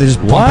people do, where they just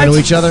bump What? into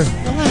each other.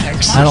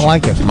 Relax. I don't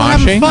like it.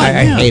 Moshing?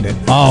 I hate it.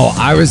 Oh,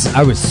 I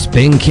was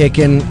spin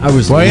kicking. I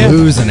was Were you?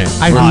 losing it.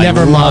 I've I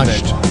never love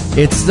moshed. it.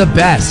 It's the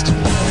best.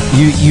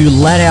 You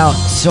let out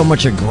so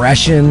much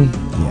aggression.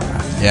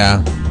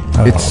 Yeah.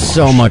 It's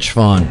so much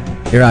fun.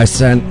 Here, I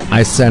sent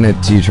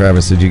it to you,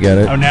 Travis. Did you get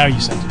it? Oh, now you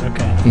sent it.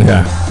 Okay.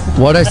 Yeah.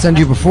 What did I send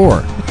you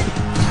before,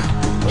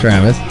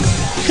 Travis?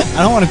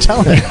 I don't want to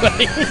tell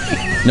anybody.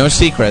 No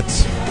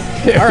secrets.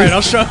 All right,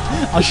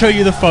 I'll show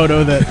you the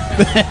photo that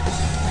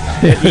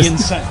Ian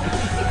sent.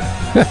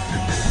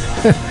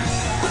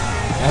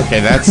 Okay,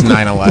 that's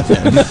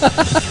 9/11.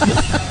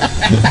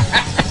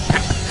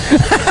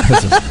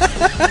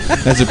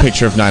 That's a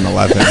picture of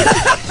 9/11.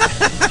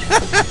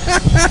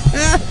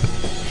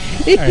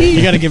 All right,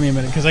 you got to give me a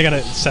minute because I got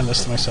to send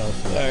this to myself.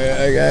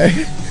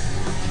 Okay.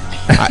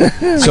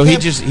 So he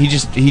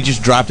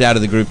just dropped out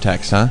of the group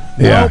text, huh?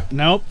 Yeah.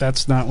 Nope,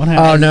 that's not what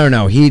happened. Oh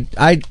no.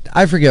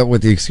 I forget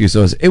what the excuse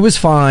was. It was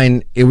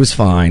fine.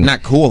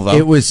 Not cool though.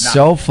 It was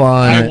so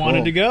fun. I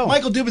wanted to go.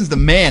 Michael Dubin's the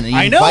man.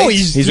 I know,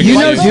 he's a You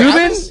know good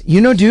Dubin?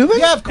 You know Dubin?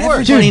 Yeah, of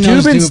course. Dude, Everybody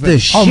knows Dubin's Dubin. the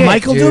shit. Oh,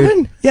 Michael dude.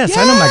 Dubin? Yes,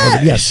 I know Michael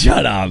Dubin. Yes.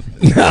 Shut up.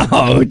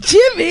 No,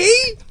 Jimmy.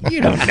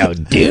 You don't know I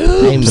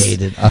Dubs.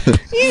 made it up.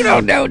 You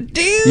don't know Dubs.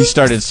 You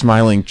started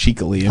smiling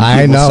cheekily. And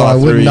I people know. saw I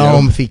wouldn't through know you.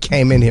 him if he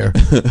came in here.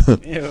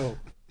 Ew.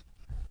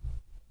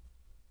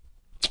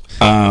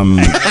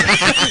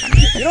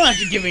 You don't have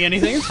to give me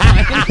anything. It's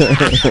fine.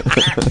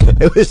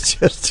 It was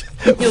just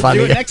funny.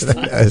 do it next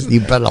time. You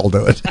bet I'll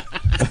do it.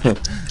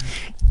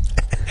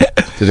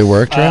 Did it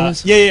work,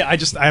 Travis? Yeah.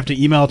 I have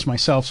to email it to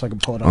myself so I can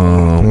pull it up.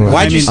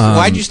 Why'd you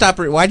I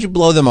mean, why'd you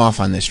blow them off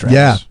on this, Travis?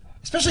 Yeah.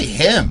 Especially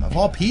him, of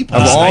all people.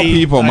 Of all I-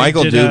 people, I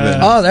Michael did, Dubin.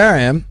 Oh, there I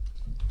am.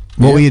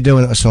 What were you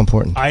doing that was so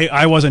important?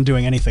 I wasn't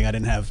doing anything. I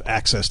didn't have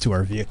access to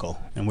our vehicle,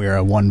 and we are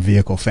a one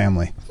vehicle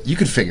family. You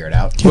could figure it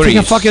out. You What are take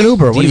you, a fucking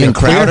Uber. What are you, Steven a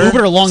clear Crowder?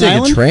 Uber to Long Take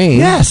Island? a train.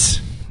 Yes.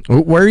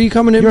 Where are you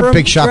coming in You're from, a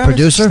big shot Travis?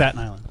 producer. Staten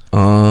Island.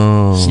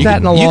 Oh. You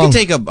can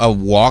take a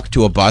walk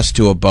to a bus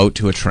to a boat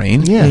to a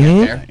train.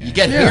 Yeah. You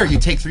get here, you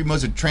take 3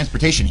 modes of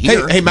transportation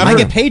here. Hey, remember, I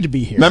get paid to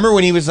be here. Remember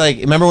when he was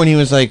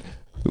like,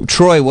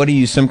 Troy, what are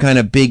you, some kind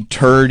of big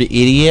turd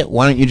idiot?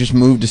 Why don't you just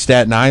move to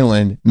Staten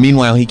Island?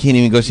 Meanwhile, he can't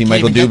even go see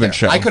Michael Dubin's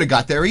show. I could have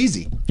got there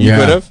easy. You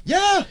could have?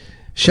 Yeah.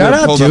 Shout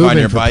out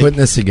Dubin for putting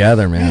this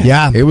together, man.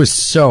 Yeah. It was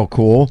so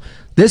cool.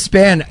 This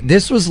band,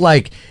 this was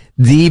like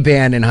the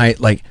band in high,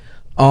 like,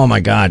 oh my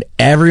God.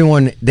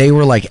 They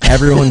were like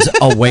everyone's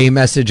away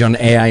message on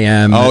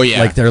AIM. Oh, yeah.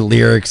 Like their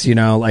lyrics, you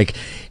know, like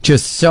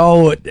just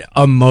so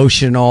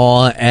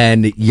emotional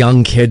and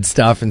young kid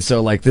stuff. And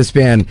so, like, this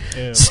band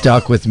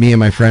stuck with me and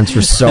my friends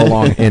for so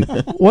long. And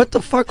what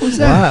the fuck was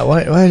that?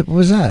 What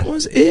was that? What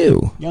was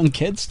ew? Young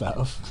kid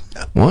stuff.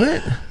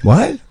 What?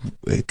 What?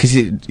 Because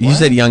you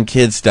said young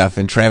kid stuff,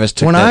 and Travis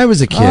took when that. I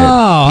was a kid. Oh,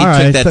 all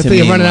right. Took that I to thought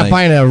you mean, were running out like-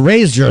 buying a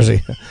Rays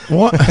jersey.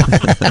 What?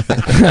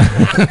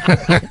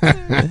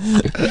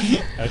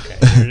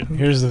 Okay,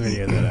 here's the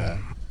video that.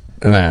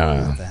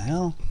 No. What the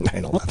hell? I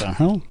don't What the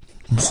hell?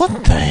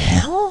 What the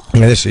hell?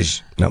 Yeah, this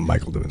is not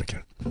Michael doing it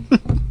again.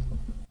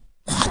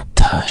 What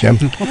the Jim?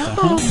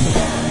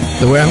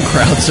 The way I'm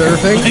crowd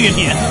surfing?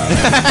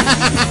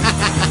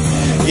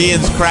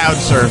 Ian's crowd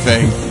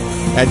surfing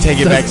at Take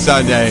It Back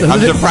Sunday.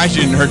 I'm surprised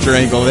you didn't hurt your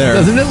ankle there.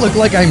 Doesn't it look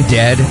like I'm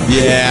dead?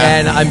 Yeah.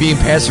 And I'm being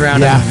passed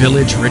around in a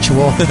village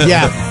ritual?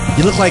 Yeah.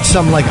 You look like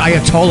some like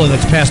Ayatollah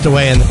that's passed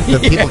away and the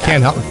people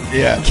can't help.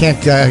 Yeah.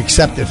 Can't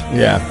accept it.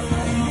 Yeah.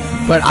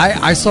 But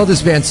I saw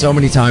this band so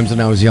many times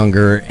when I was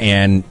younger,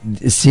 and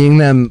seeing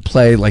them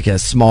play like a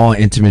small,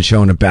 intimate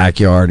show in a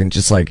backyard and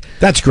just like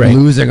that's great,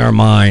 losing our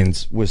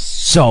minds was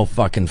so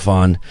fucking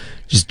fun.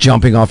 Just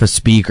jumping off of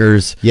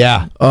speakers.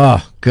 Yeah.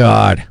 Oh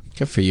God.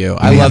 Good for you.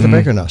 I love the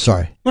break or no?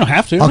 Sorry. We don't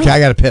have to. Okay, I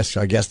got to piss.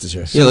 Our guest is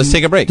here. Yeah, let's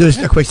take a break. Do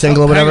a quick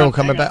single or whatever. We'll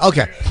come back.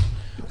 Okay.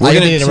 We're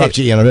going gonna to interrupt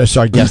you, Ian.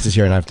 So our guest is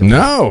here, and I have to.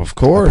 No, of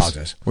course. I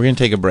apologize. We're going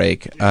to take a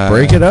break.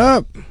 Break it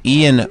up.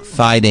 Ian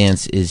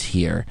Fidance is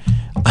here.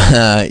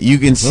 You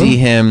can see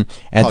him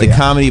at the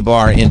Comedy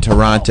Bar in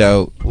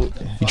Toronto.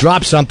 He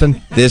dropped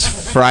something. This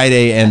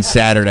Friday and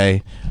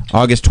Saturday,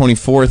 August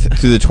 24th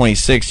through the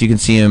 26th. You can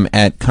see him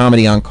at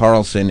Comedy on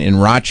Carlson in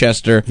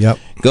Rochester. Yep.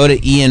 Go to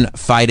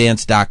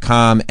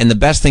ianfidance.com. And the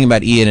best thing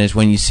about Ian is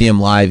when you see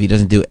him live, he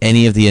doesn't do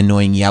any of the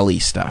annoying yelly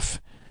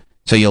stuff.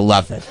 So you'll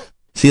love it.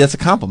 See, that's a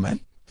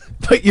compliment.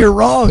 But you're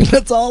wrong.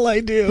 That's all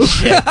I do.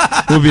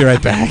 We'll be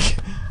right back.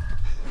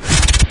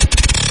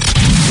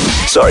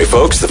 Sorry,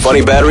 folks. The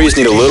funny batteries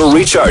need a little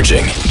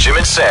recharging. Jim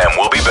and Sam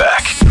will be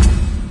back.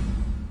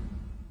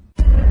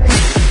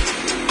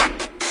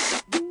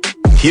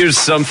 Here's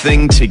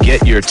something to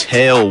get your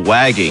tail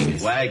wagging.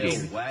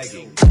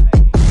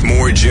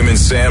 More Jim and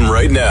Sam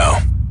right now.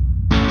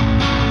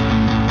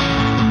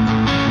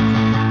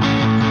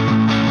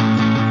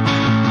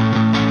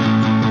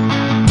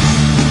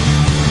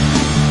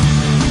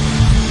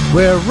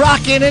 We're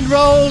rocking and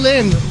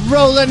rolling,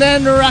 rolling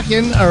and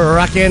rocking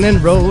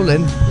and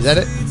rolling. Is that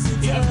it?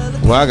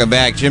 Welcome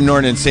back. Jim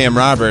Norton and Sam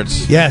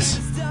Roberts. Yes.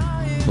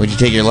 Would you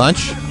take your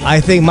lunch? I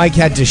think Mike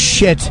had to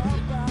shit.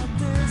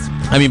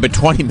 I mean, but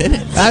 20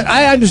 minutes.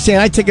 I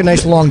understand. I take a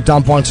nice long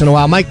dump once in a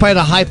while. Mike probably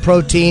had a high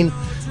protein.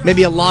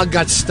 Maybe a log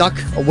got stuck,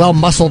 a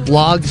well-muscled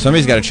log.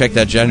 Somebody's got to check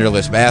that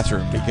genderless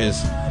bathroom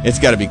because it's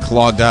got to be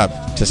clogged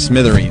up to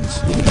smithereens.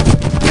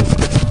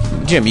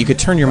 Jim, you could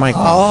turn your mic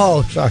off.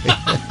 Oh, sorry.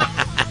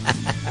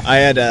 I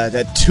had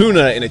that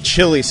tuna in a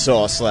chili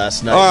sauce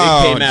last night.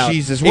 Oh, it came out,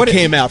 Jesus. It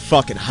came out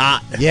fucking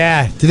hot.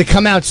 Yeah. Did it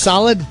come out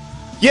solid?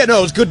 Yeah, no,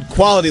 it was good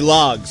quality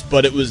logs,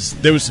 but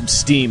there was some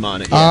steam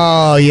on it. Yeah.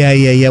 Oh,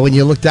 yeah. When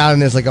you look down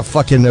and there's like a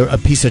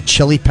piece of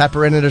chili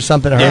pepper in it or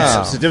something, it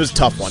hurts. Yeah, it was a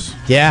tough one.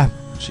 Yeah.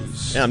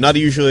 Jeez. Yeah, I'm not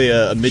usually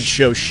a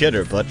mid-show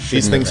shitter, but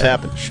these things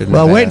happen.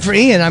 Well, waiting for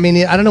Ian. I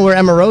mean, I don't know where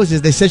Emma Rose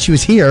is. They said she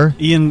was here.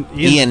 Ian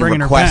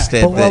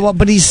requested,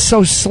 but he's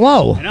so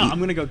slow. I know.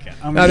 I'm gonna go get.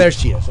 Oh, there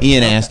she is.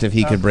 Ian asked if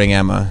he could bring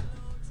Emma.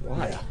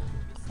 Why?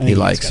 He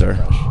likes her.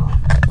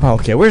 Oh,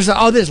 okay. Where's the?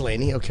 Oh, there's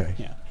Lainey. Okay.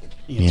 Yeah.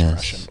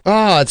 Yes.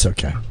 Oh, that's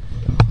okay.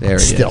 There he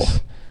Still. is.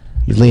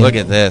 Look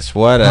at this.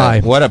 What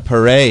a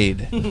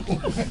parade. Ian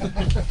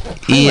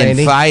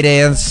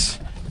Fidance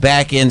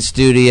back in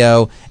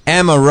studio.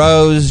 Emma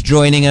Rose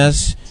joining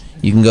us.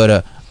 You can go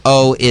to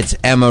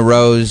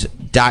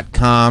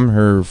it'semmarose.com.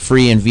 Her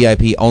free and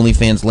VIP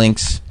OnlyFans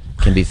links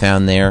can be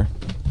found there.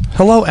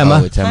 Hello,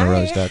 Emma.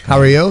 it'semmarose.com. How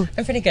are you?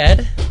 I'm pretty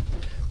good.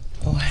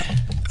 All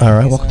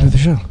right, welcome to the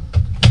show.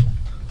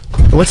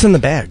 What's in the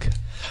bag?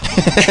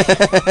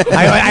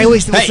 I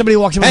always think when somebody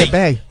walks in with a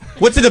bag.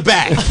 What's in the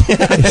bag?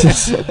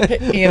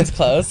 Ian's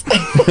clothes.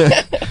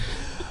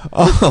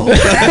 Oh.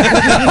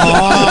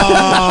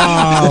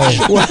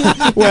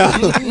 Well,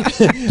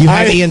 you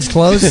have Ian's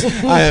clothes?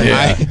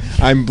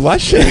 I'm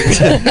blushing.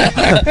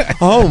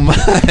 Oh my.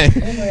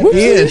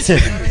 Ian.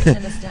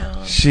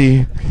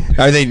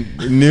 Are they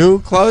new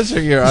clothes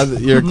or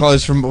your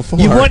clothes from before?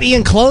 You bought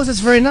Ian clothes?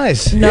 That's very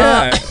nice.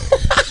 No.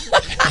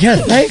 Yeah,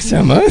 thanks,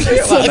 Emma.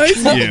 That's so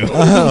nice of you.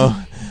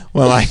 Oh.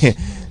 Well,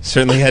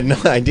 Certainly had no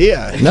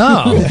idea.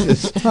 No.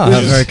 That's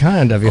very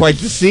kind of you. Quite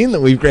the scene that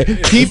we've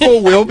created.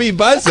 People will be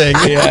buzzing.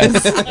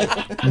 Yes.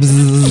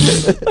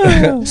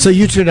 So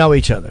you two know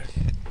each other.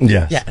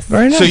 Yes. Yes.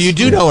 Very nice. So you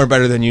do know her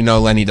better than you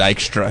know Lenny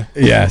Dykstra.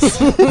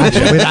 Yes.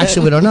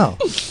 Actually, we don't know.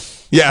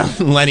 Yeah,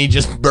 Lenny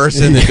just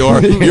bursts in the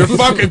door. You're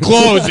fucking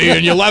clothes,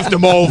 Ian. You left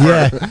him over.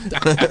 Yeah.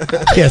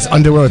 Yes,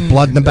 underwear with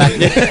blood in the back.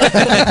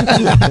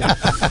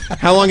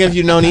 How long have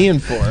you known Ian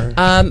for?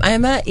 I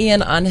met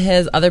Ian on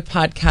his other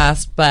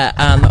podcast, but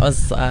that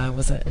was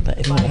it?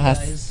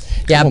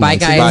 Yeah, Bye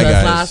Guys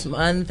was last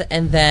month,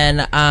 and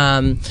then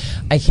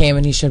I came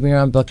and he showed me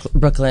around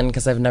Brooklyn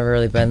because I've never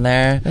really been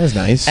there. That was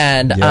nice.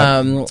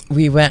 And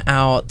we went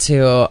out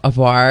to a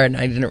bar, and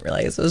I didn't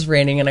realize it was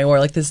raining, and I wore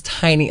like this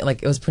tiny,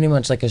 like it was pretty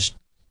much like a.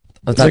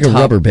 It's like a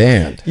rubber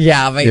band.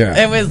 Yeah,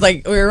 it was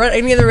like we were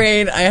running in the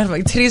rain. I had my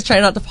titties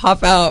trying not to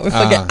pop out. My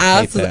fucking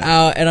ass was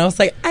out, and I was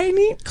like, I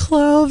need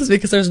clothes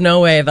because there's no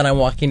way that I'm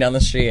walking down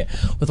the street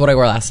with what I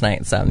wore last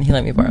night. So he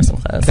let me borrow some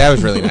clothes. That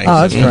was really nice.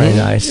 Oh, that's very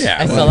nice. Yeah,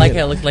 I felt like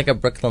I looked like a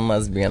Brooklyn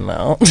lesbian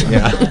though.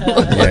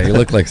 Yeah, you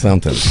look like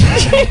something.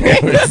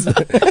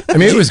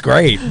 It was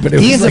great, but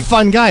Ian's a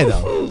fun guy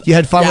though. You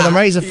had fun with him,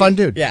 right? He's a fun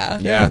dude.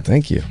 Yeah.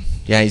 Thank you.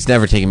 Yeah, he's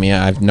never taken me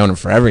out. I've known him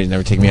forever. He's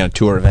never taken me on a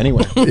tour of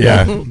anyone.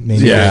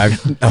 Yeah.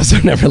 I've also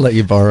never let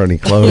you borrow any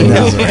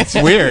clothes. It's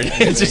weird.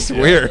 It's just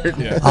weird.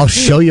 Yeah. I'll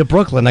show you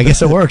Brooklyn. I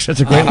guess it works. That's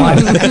a great line.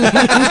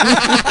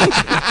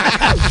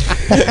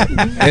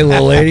 Hey,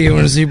 little lady, you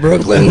want to see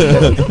Brooklyn?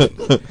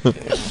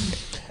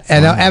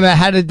 And Emma,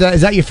 how did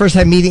is that your first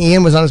time meeting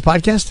Ian? Was on his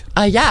podcast?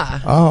 Yeah.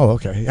 Oh,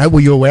 okay. Were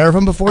you aware of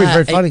him before? He's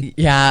very funny.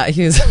 Yeah,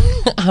 he was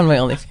on my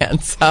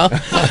OnlyFans. So, hey,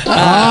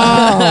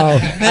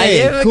 I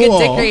gave him cool. a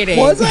good dick reading.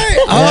 Was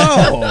I?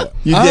 Oh,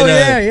 you did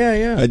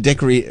a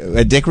dick reading?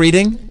 A dick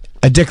rating.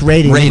 Dick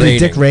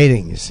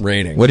ratings.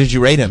 Rating. What did you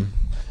rate him?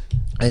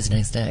 It's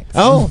nice dick.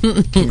 Oh,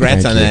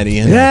 congrats on that,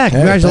 Ian. Yeah,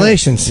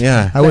 congratulations.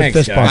 Yeah, I would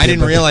fist bump. I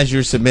didn't realize you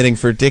were submitting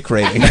for dick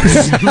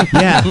ratings.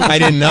 Yeah, I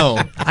didn't know.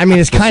 I mean,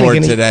 it's kind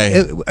of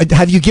today.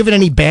 Have you given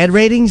any bad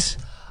ratings?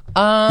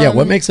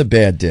 What makes a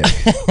bad dick?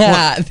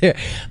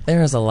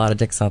 There's a lot of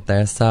dicks out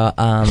there. So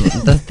I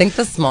think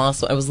the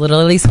smallest one, it was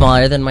literally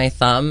smaller than my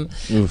thumb.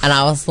 Oof. And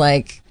I was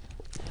like,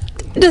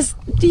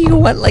 do you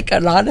want like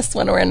an honest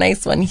one or a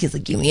nice one? He's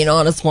like, give me an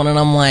honest one. And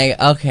I'm like,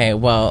 okay,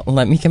 well,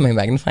 let me get my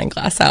magnifying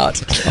glass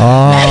out.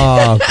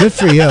 Oh, good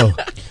for you.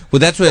 Well,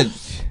 that's what,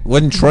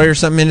 wasn't Troy or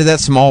something into that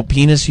small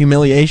penis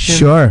humiliation?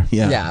 Sure.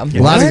 Yeah. A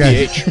lot of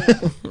guys.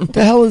 What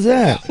the hell is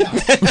that?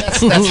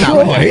 That's not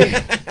Troy.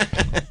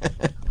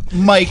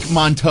 Mike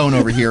Montone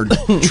over here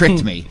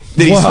tricked me.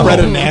 Did he spread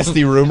a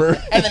nasty rumor?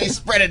 And then he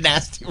spread a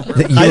nasty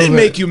rumor. I didn't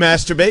make you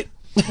masturbate.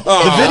 The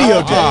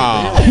video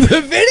did.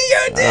 The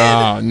video did.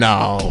 Oh,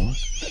 no.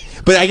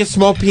 But I guess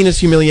small penis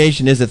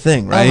humiliation is a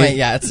thing, right? Oh my,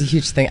 yeah, it's a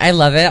huge thing. I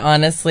love it,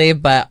 honestly,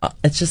 but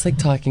it's just like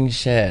talking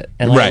shit,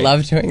 and I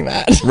love doing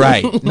that.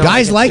 Right. No,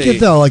 guys like it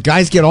though. Like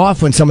guys get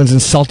off when someone's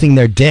insulting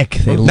their dick.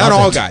 They love Not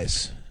all it.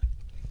 guys.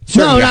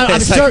 Certain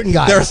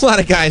guys. There are a lot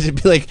of guys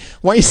that'd be like,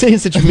 "Why are you saying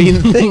such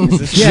mean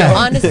things?" Yeah.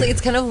 Honestly,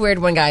 it's kind of weird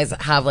when guys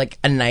have like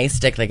a nice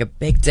dick, like a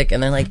big dick,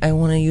 and they're like, "I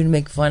want you to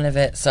make fun of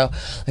it." So,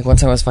 like one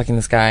time I was fucking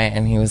this guy,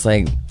 and he was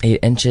like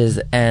 8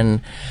 inches,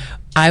 and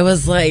I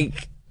was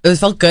like, it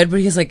felt good, but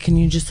he's like, "Can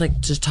you just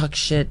talk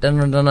shit?"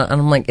 And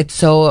I'm like, it's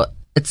so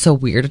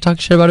weird to talk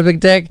shit about a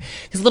big dick.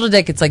 Because little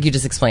dick, it's like you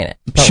just explain it.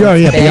 But sure,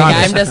 yeah. big,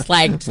 I'm just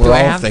like, do I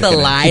have to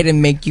lie to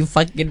make you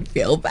fucking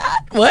feel bad?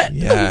 What?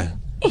 Yeah.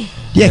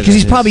 Yeah, because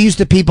he's probably used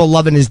to people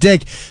loving his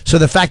dick. So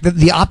the fact that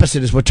the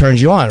opposite is what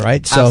turns you on,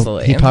 right? So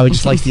Absolutely. he probably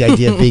just likes the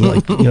idea of being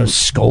like,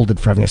 scolded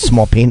for having a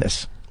small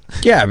penis.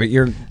 Yeah, but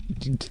you're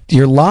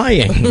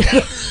lying.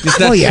 It's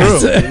not true.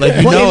 Like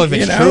you know if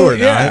it's true or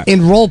not.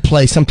 In role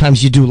play,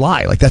 sometimes you do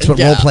lie. Like that's what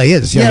role play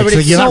is. Yeah, but so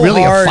you're not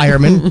really a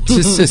fireman.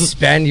 To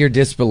suspend your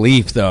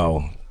disbelief,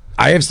 though.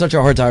 I have such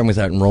a hard time with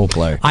that in role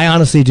play. I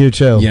honestly do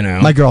too. You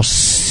know, my girl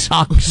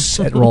sucks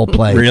at role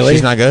play. Really?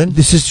 She's not good?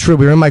 This is true.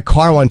 We were in my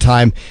car one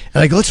time,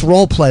 and I go, let's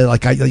role play.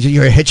 Like,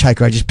 you're a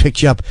hitchhiker. I just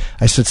picked you up.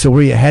 I said, so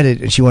where are you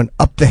headed? And she went,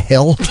 up the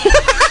hill.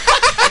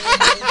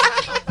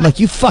 I'm like,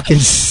 you fucking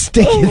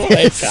stink at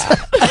this.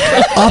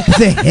 Up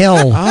the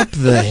hill. Up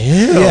the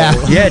hill?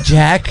 Yeah,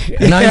 Jack.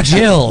 And I'm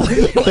Jill.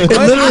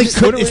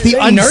 It's the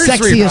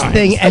unsexiest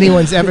thing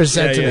anyone's ever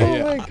said to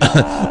me. Oh my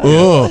God.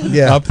 Ooh,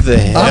 yeah. Up the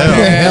hill. Up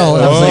the hill.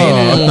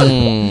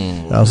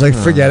 And I was like,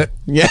 forget it.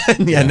 Yeah,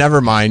 never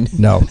mind.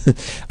 No.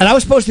 And I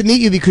was supposed to meet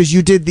you because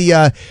you did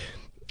the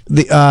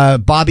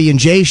Bobby and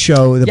Jay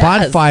show, the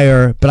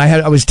Bonfire, but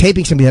I was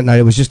taping something that night.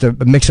 It was just a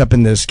mix-up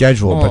in the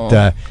schedule.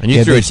 But and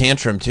you threw a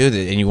tantrum, too,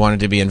 and you wanted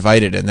to be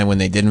invited, and then when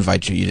they did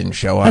invite you, you didn't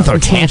show up. I threw a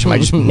tantrum. I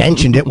just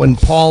mentioned it when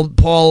Paul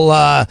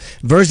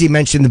Verzi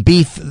mentioned the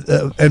beef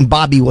and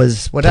Bobby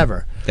was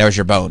whatever. That was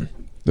your bone.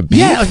 The beef?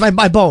 Yeah, it was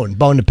my bone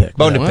to pick.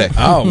 Bone to pick.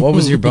 Oh, what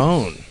was your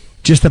bone?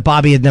 Just that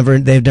Bobby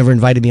they've never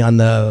invited me on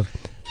the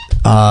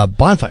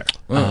Bonfire.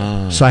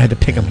 So I had to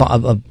pick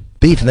a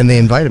beef, and then they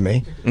invited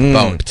me.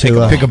 Bone.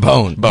 To pick a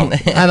bone.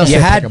 I don't You say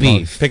had pick a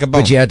beef. Pick a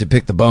bone. But you had to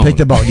pick the bone. Pick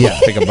the bone, yeah.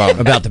 Pick a bone.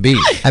 About the beef.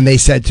 And they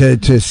said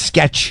to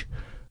sketch.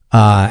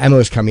 Emma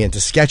was coming in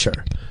to sketch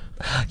her.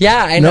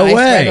 Yeah, I know. No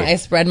way. I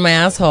spread my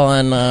asshole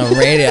on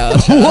radio.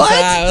 What? So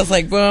I was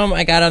like, boom!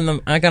 I got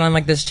on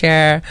like this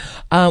chair.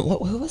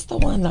 Who was the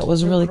one that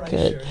was really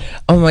good?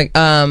 Oh my,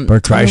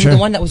 Bert Kreischer? the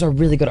one that was a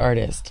really good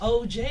artist.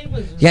 Oh, Jay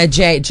was. Yeah,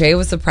 Jay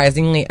was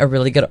surprisingly a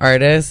really good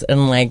artist,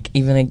 and like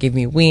even they gave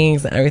me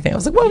wings and everything. I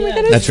was like, "Whoa, my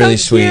God, That's so really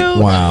sweet. cute."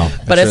 Wow.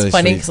 But That's it's really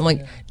funny sweet. because I'm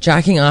like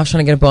jacking off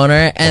trying to get a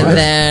boner, and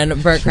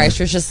then Bert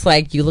Kreischer's just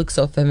like, "You look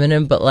so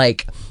feminine, but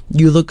like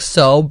you look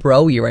so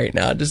bro-y right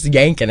now, just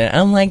yanking it."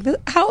 I'm like,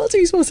 "How else are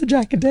you supposed to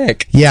jack a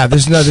dick?" Yeah,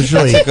 there's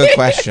really That's a good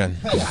question.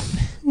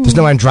 there's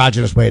no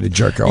androgynous way to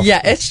jerk off.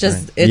 Yeah, it's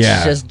just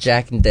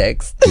jacking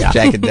dicks. Yeah.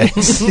 Jack and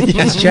Dicks.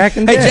 It's Jack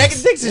and Hey, Dicks. Jack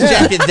and Dicks is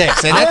Jack and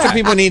Dicks, and that's what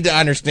people need to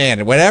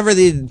understand. Whatever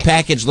the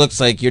package looks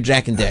like, you're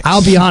Jack and Dicks.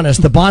 I'll be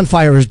honest, the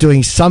Bonfire is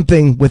doing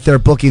something with their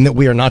booking that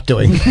we are not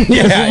doing.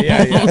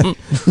 Yeah.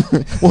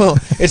 Well,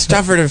 it's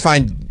tougher to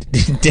find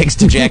dicks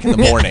to Jack in the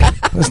morning.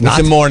 It's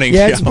a morning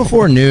Yeah, show. it's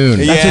before noon.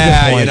 Yeah, That's a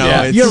good point. you know, Yeah.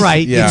 it's- You're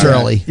right, yeah. it's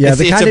early. Yeah, It's-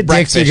 the it's kind a of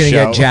dicks you're breakfast going to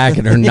show. get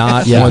jacket are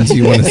not ones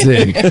you want to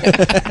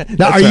see.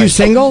 Now, are you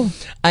single?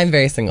 I'm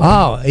very single.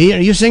 Oh, are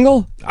you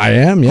single? I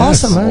am,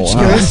 yes. Awesome.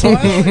 That's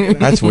good.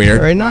 That's weird.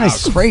 Very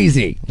nice.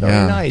 Crazy.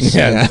 Very nice.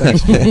 Yeah.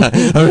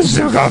 I'm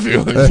still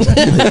confused.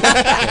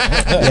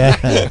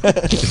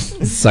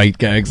 Sight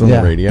gags on Yeah.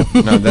 the radio.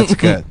 No, that's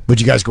good.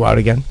 Would you guys go out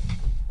again?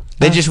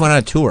 They just went on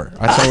a tour.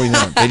 That's all we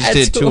know. They just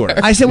did a tour.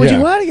 I said, would you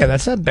Yeah. go out again?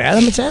 That's not bad.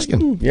 I'm just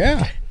asking.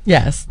 Yeah.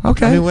 Yes.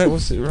 Okay. I mean,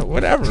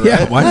 whatever.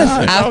 Yeah, right? why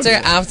not?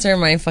 After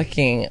my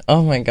fucking,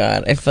 oh my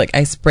God, I feel like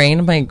I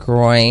sprained my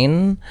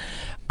groin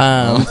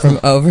from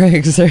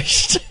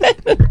overexertion.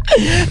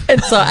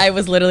 And so I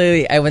was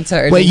literally, I went to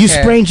urgent Wait, you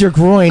care. sprained your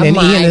groin and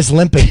Ian is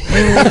limping.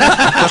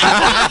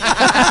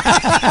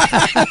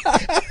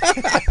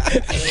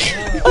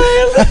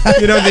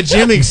 You know, the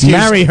gym excuse.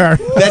 Marry her.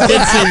 That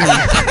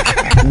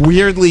did seem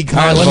weirdly All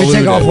right, convoluted. let me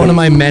take off one of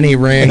my many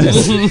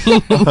rings.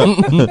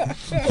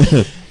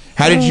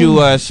 How did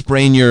you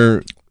sprain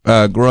your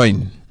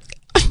groin?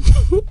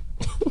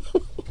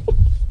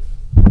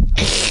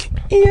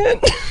 Ian.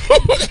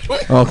 Okay.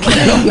 Well, it's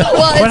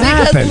What because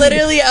happened?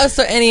 literally,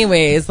 so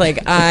anyways, like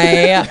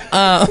I,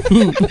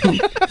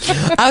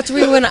 after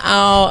we went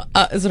out,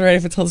 is it alright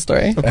if I tell the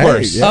story? Of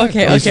course. yeah.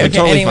 Okay. We're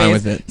totally Anyways, fine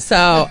with it.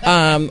 So,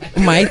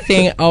 my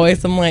thing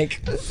always, I'm like,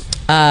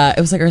 it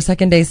was like our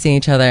second day seeing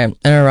each other in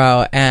a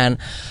row, and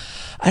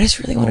I just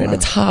really wanted a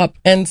top.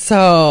 And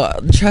so,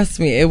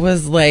 trust me, it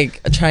was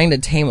like trying to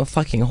tame a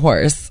fucking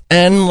horse.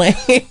 And like,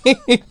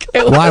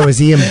 Why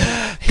was Ian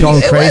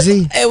going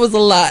crazy? It was a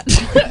lot.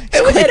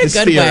 It was in a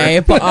good way,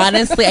 but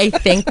honestly, I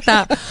think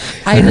that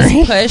I just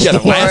pushed Get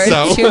a lasso.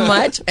 forward too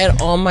much,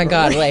 and oh my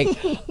God, like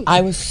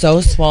I was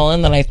so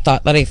swollen that I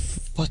thought that I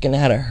fucking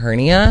had a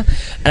hernia,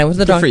 and I went to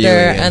the Good for doctor, you,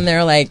 Ian. and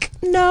they're like,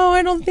 "No,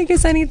 I don't think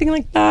it's anything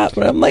like that,"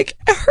 but I'm like,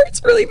 "It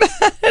hurts really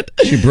bad."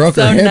 She broke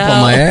her hip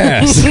on my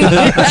ass.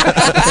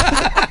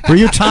 Were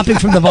you topping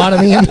from the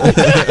bottom, Ian?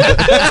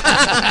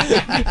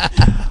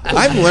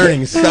 I'm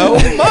learning so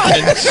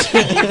much.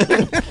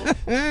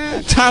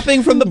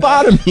 Topping from the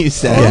bottom, you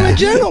said. I'm a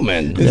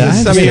gentleman. This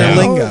is some of your You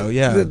know, lingo,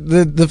 yeah.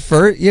 The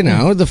first,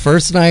 the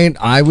first night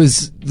I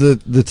was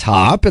the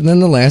top, and then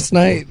the last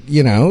night,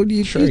 you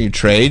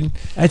trade.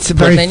 That's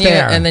very and then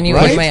fair. you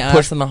right? ate my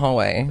ass in the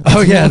hallway.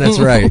 Oh yeah, that's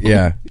right.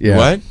 Yeah.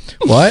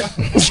 What?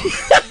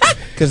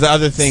 Because the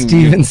other thing,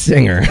 Steven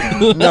Singer.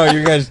 No,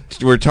 you guys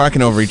were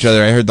talking over each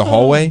other. I heard the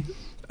hallway.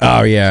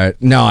 Oh yeah.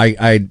 No,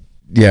 I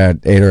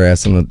ate her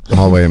ass in the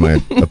hallway of my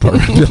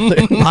apartment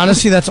building.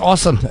 Honestly, that's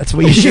awesome. That's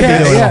what you should be doing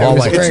in the it was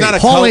hallway. great. It's not a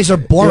Hallways are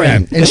boring. Yeah,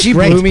 and It's she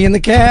great. blew me in the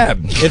cab.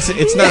 It's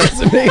not.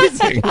 It's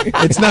amazing.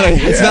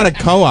 It's not a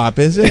co-op,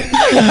 is it?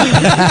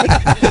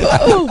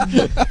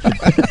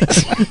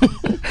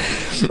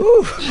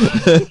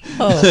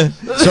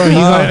 So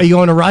are you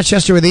going to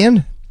Rochester with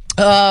Ian?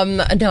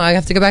 No, I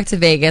have to go back to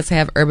Vegas. I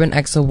have Urban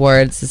X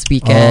Awards this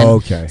weekend. Oh,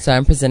 okay. So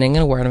I'm presenting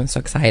an award. I'm so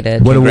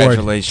excited. What award?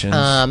 Congratulations.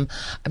 I'm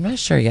not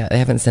sure yet. They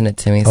haven't sent it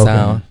to me,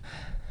 so.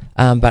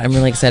 But I'm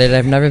really excited.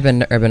 I've never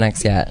been to Urban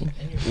X yet.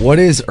 What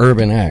is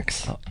Urban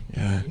X?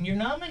 And you're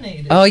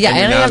nominated. Oh yeah,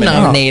 and I am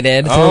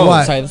nominated. For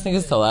what? Sorry, this thing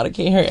is so loud. I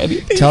can't hear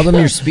anything. Tell them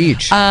your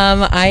speech.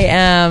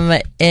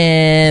 I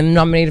am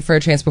nominated for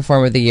Trans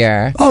Performer of the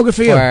Year. Oh, good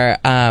for you. For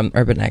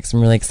Urban X.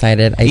 I'm really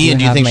excited. Ian,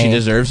 do you think she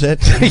deserves it?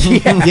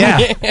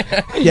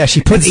 Yeah,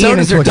 she put Ian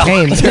into a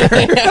cane.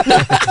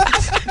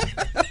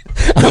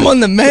 I'm on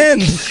the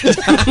mend.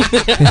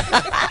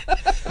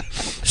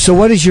 So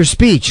what is your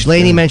speech?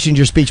 Lainey mentioned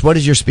your speech. What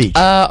is your speech?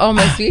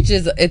 My speech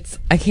is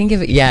I can't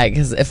give it yet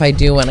because if I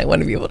do one, I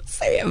want to be able to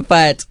say it.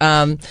 But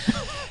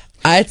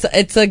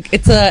it's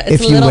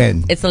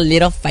a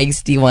little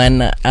feisty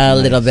one,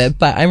 little bit.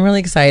 But I'm really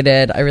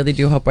excited. I really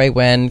do hope I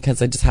win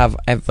because I have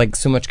like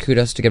so much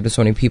kudos to give to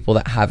so many people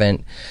that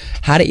haven't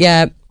had it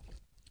yet.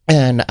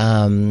 And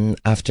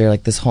after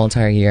like this whole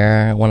entire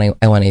year, I won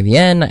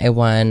AVN, I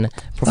won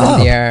Performer of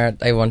the Year,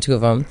 I won 2 of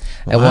them.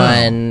 I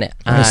won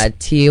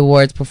T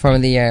Awards Performer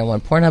of the Year, I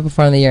won Pornhub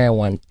Performer of the Year, I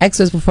won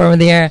X's Performer of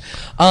the Year,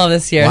 all of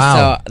this year.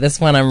 So this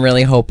one I'm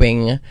really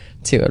hoping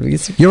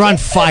to. You're on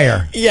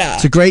fire. Yeah.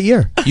 It's a great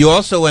year. You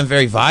also went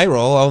very viral.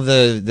 All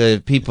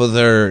the people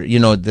there, you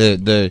know,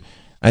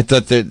 I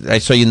thought that I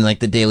saw you in like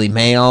the Daily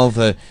Mail.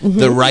 The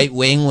right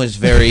wing was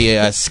very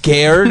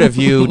scared of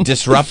you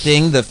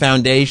disrupting the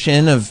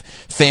foundation of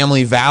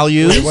family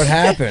values. Wait, what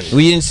happened?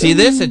 We didn't see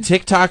this. A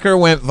TikToker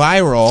went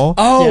viral.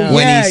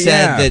 When he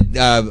said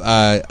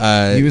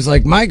that he was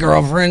like, "My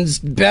girlfriend's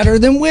better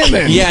than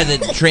women." Yeah,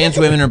 that trans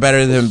women are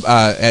better than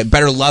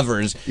better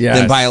lovers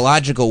than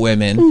biological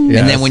women.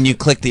 Yes. And then when you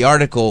click the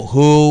article,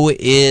 who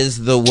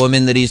is the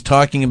woman that he's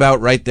talking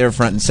about right there,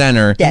 front and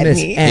center?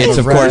 It's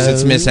of course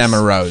it's Miss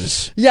Emma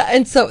Rose. Yeah,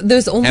 and so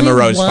there's only Emma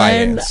Rose one.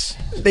 Finance.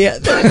 Yeah.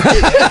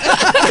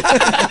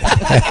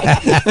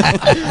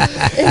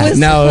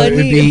 It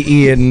would be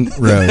Ian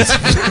Rose.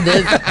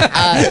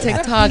 This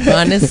TikTok,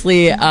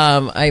 honestly,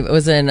 I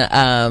was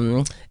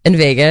in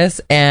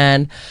Vegas,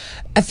 and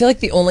I feel like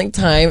the only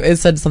time it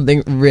said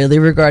something really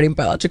regarding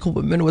biological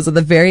women was at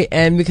the very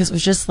end, because it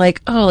was just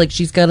like, oh, like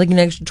she's got like an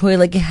extra toy,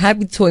 like a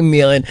Happy Toy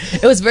meal, and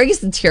it was very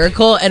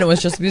satirical, and it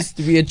was just supposed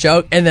to be a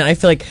joke. And then I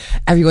feel like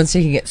everyone's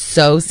taking it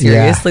so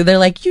seriously. They're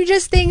like, you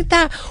just think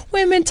that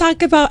women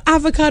talk about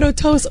avocado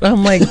toast, and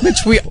I'm like,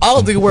 bitch, we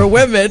all do. We're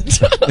women.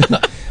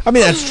 I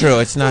mean, that's true.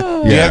 It's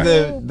not. You have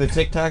the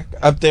TikTok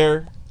up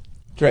there.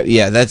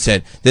 Yeah, that's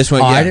it. This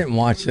one. I didn't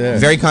watch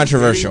this. Very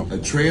controversial. A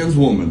trans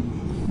woman.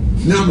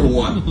 Number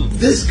one,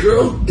 this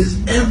girl is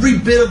every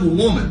bit of a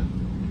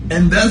woman,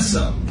 and then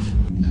some.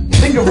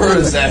 Think of her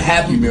as that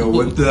Happy Meal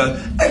with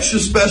the extra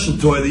special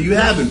toy that you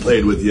haven't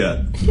played with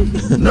yet.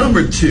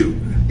 Number two,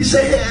 you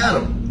say, hey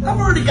Adam, I've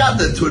already got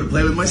that toy to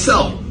play with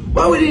myself.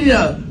 Why would we need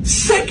a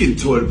second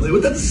toy to play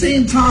with at the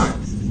same time?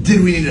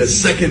 Did we need a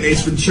second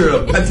Ace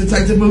Ventura Pet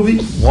Detective movie?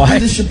 What?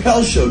 Did the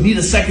Chappelle Show need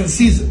a second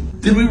season?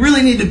 Did we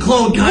really need to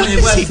clone Kanye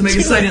West to make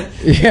a second?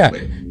 Yeah.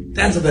 Wait,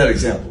 that's a bad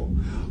example.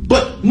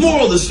 But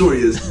moral of the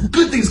story is,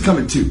 good things come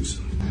in twos.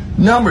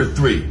 Number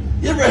three,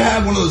 you ever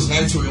have one of those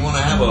nights where you want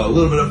to have a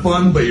little bit of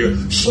fun, but your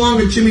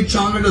schlonga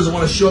chimichanga doesn't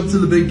want to show up to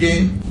the big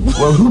game?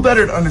 Well, who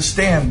better to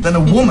understand than a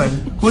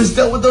woman who has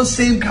dealt with those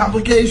same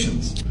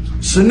complications?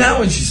 So now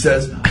when she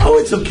says, oh,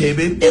 it's okay,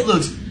 babe, it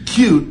looks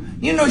cute,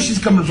 you know she's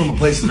coming from a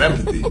place of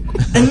empathy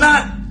and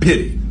not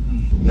pity.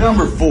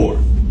 Number four,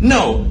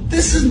 no,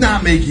 this does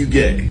not make you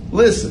gay.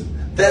 Listen.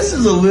 This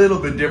is a little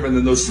bit different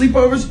than those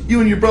sleepovers you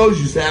and your bros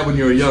used to have when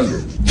you were younger.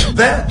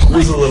 That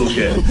was a little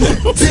gay.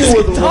 Being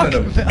with a woman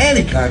of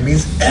any kind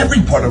means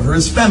every part of her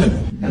is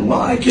feminine. And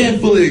while I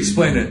can't fully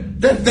explain it,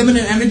 that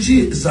feminine energy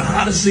is the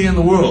hottest thing in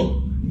the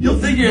world. You'll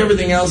figure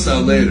everything else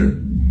out later.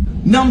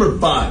 Number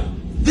five,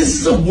 this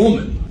is a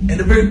woman, and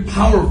a very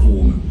powerful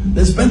woman,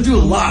 that's been through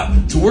a lot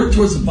to work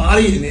towards a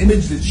body and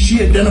image that she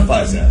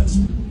identifies as.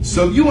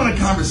 So if you want a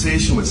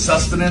conversation with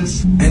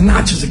sustenance, and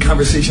not just a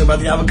conversation about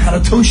the avocado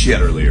toast she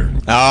had earlier,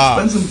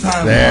 spend some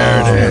time with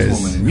a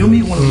woman, and you'll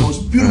meet one of the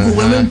most beautiful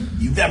women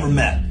you've ever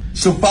met.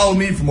 So follow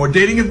me for more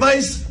dating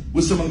advice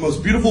with some of the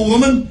most beautiful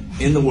women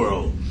in the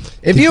world.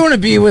 If you want to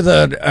be with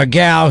a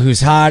gal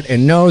who's hot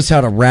and knows how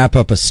to wrap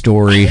up a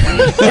story,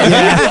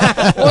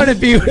 want to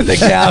be with a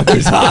gal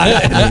who's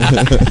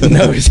hot and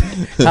knows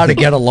how to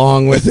get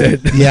along with it.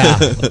 Yeah.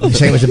 You're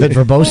saying it was a bit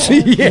verbose?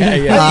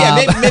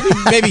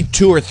 Maybe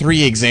 2 or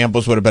 3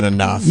 examples would have been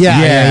enough.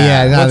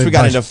 Yeah. Once we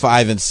got into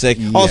 5 and 6.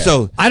 Yeah.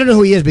 Also, I don't know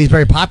who he is, but he's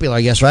very popular,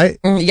 I guess, right?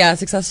 Yeah,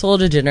 Successful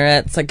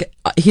Degenerate. It's like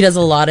he does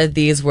a lot of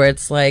these where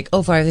it's like,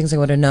 5 things I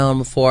would have known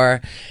before.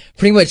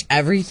 Pretty much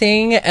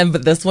everything,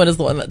 but this one is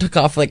the one that took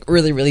off like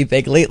really, really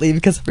big lately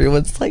because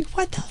everyone's like,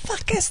 "What the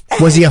fuck is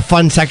that?" Was he a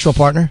fun sexual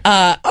partner?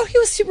 He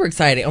was super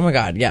exciting. Oh my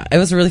god, yeah, it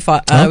was really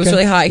fun. It was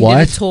really hot. He did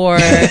a tour.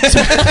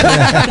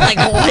 Like,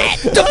 what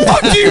the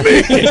fuck do you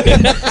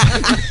mean?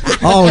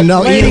 Oh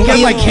no,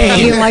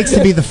 Ian likes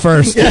to be the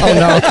first. Oh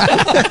no.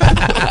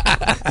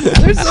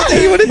 There's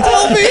nothing you would have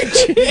told me.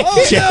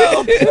 Oh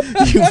no!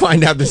 You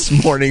find out this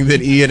morning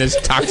that Ian is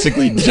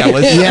toxically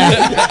jealous.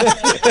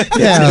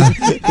 Yeah.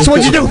 So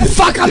what'd you do?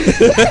 Fuck him!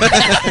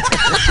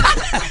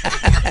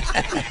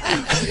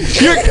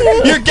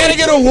 You're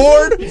getting an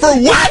award for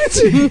what?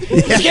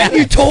 Getting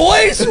you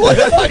toys? What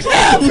the fuck's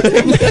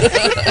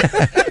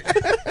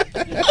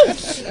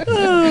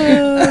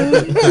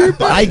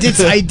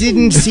I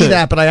didn't see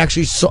that, but I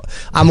actually saw.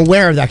 I'm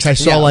aware of that because I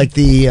saw like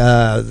the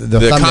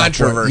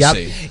controversy. Yep.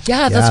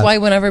 Yeah, that's why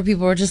whenever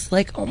people were just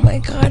like, "Oh my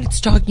god, it's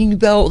talking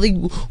about like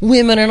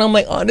women," and I'm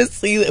like,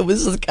 honestly, it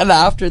was just kind of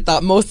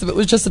afterthought. Most of it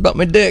was just about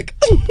my dick.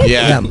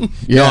 Yeah.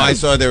 No, I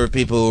saw there were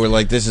people who were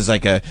like, "This is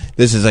like a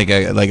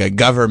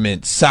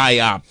government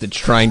psyop that's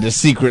trying to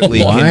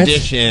secretly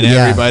condition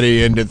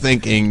everybody into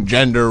thinking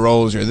gender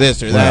roles or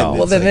this or that."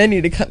 Well, then they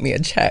need to cut me a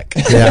check.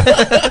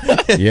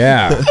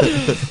 Yeah.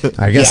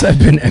 I guess I've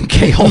been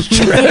MK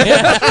Ultra.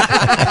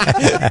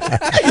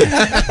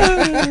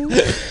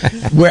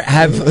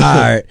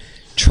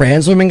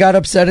 trans women got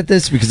upset at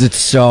this because it's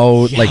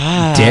so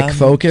like dick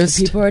focused.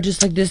 People are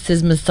just like, this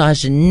is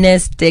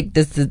misogynistic.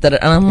 This is that,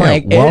 and I'm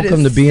like,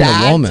 welcome to being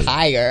a woman.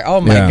 Satire. Oh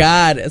my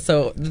god!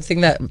 So the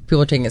thing that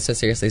people are taking it so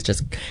seriously is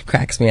just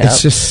cracks me up.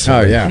 It's just you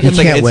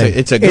can't win.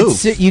 It's a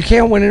goof. You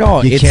can't win at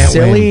all. You It's can't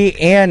silly,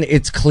 and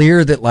it's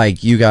clear that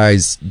like you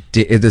guys,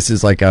 this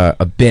is like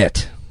a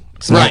bit.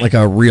 It's not like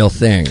a real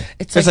thing.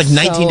 There's like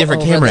 19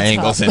 different camera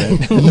angles in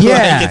it.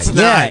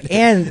 Yeah,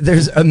 and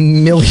there's a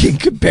million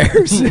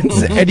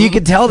comparisons, and you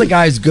can tell the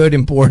guy's good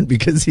and porn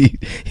because he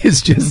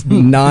is just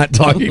not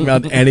talking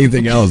about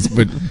anything else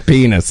but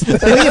penis.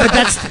 But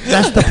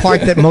that's the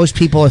part that most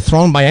people are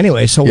thrown by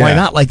anyway. So why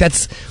not? Like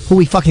that's who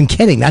we fucking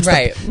kidding. That's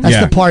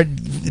the part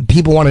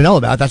people want to know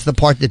about. That's the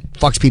part that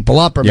fucks people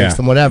up or makes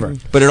them whatever.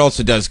 But it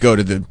also does go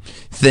to the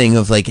thing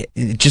of like,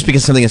 just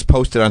because something is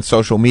posted on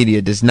social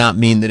media does not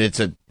mean that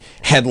it's a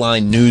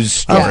headline news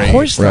story. Of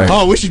course not.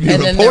 Oh, we should be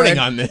reporting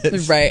on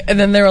this. Right. And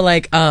then they were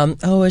like,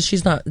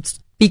 she's not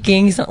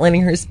speaking. He's not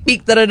letting her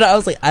speak. I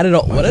was like, I don't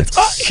know what it's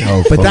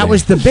But that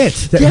was the bit.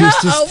 That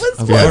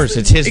Of course,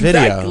 it's his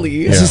video.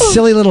 Exactly. It's a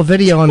silly little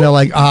video, and they're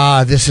like,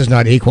 this is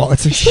not equal.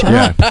 It's like, shut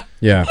up.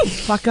 Yeah.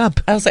 Fuck up.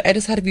 I was like, I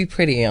just had to be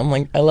pretty. I'm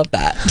like, I love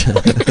that.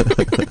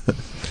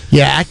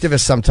 Yeah,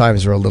 activists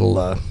sometimes are a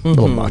little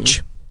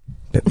much.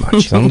 Bit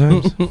much.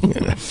 Sometimes?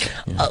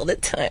 All the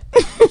time.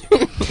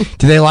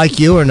 Do they like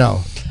you or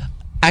no?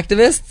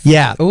 Activists?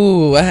 Yeah.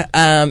 Ooh,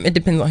 it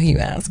depends on who you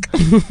ask.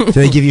 Do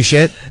they give you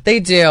shit? They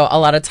do a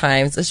lot of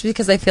times. It's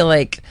because I feel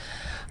like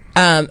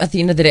at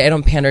the end of the day, I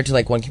don't pander to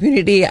like one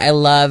community. I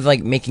love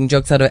like making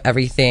jokes out of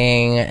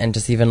everything and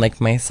just even like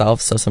myself.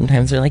 So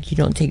sometimes they're like, you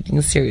don't take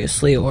things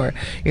seriously or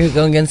you're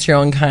going against your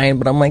own kind.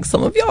 But I'm like,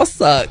 some of y'all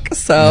suck.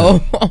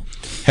 So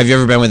have you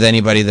ever been with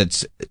anybody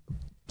that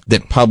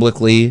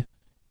publicly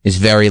is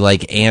very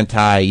like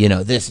anti,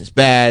 this is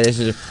bad,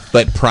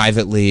 but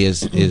privately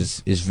is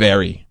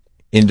very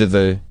into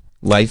the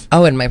life?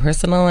 Oh, in my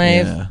personal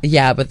life?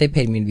 Yeah, but they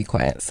paid me to be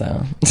quiet,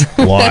 so.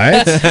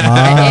 What?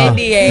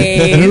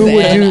 NDAs.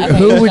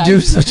 Who would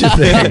do such a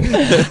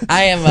thing?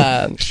 I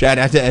am shout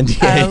out to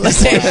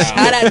NDAs.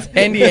 Shout out to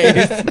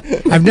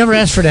NDAs. I've never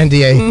asked for an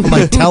NDA. I'm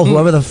like, tell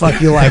whoever the fuck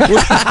you like.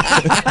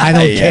 I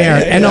don't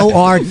care.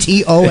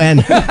 NORTON.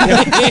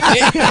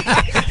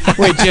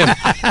 Wait, Jim.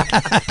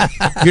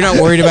 You're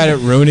not worried about it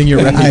ruining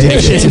your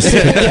reputation?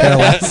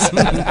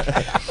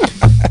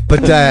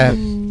 But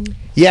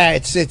yeah,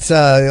 it's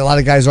a lot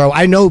of guys are.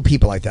 I know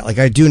people like that. Like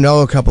I do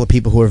know a couple of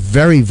people who are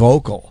very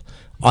vocal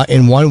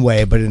in one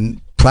way, but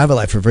in private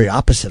life are very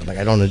opposite. Like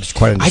I don't just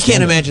quite understand. I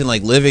can't imagine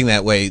like living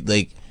that way,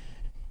 like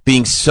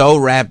being so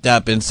wrapped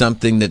up in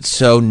something that's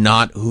so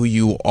not who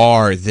you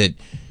are that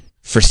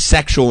for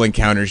sexual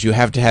encounters you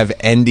have to have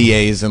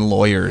NDAs and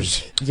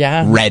lawyers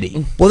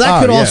ready. Well, that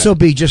could also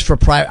be just for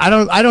private.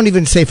 I don't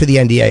even say for the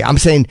NDA. I'm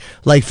saying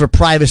like for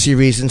privacy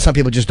reasons. Some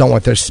people just don't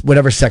want their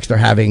whatever sex they're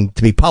having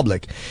to be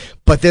public.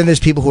 But then there's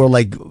people who are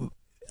like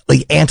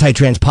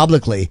anti-trans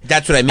publicly.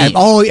 That's what I mean.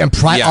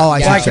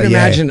 I can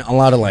imagine a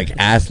lot of like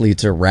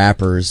athletes or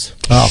rappers.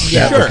 Oh,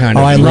 sure.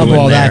 I love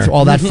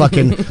all that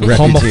fucking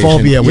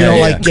homophobia. We don't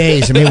like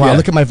gays. And meanwhile,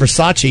 look at my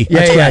Versace.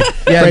 That's great.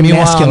 Very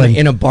meanwhile, masculine. I'm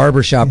in a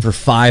barbershop for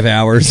 5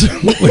 hours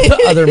with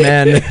other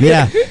men.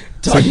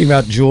 Talking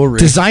about jewelry.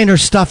 Designer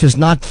stuff is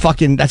not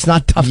fucking. That's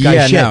not tough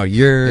guy shit. No,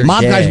 you're Mob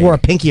gay. guys wore a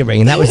pinky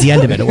ring, and that was the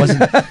end of it. It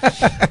wasn't.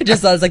 I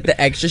just thought it was like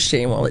the extra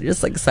shame while they're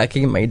just like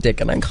sucking my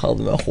dick, and I called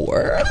them a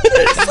whore.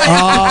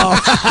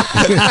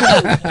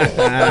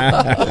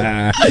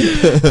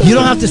 You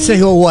don't have to say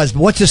who it was,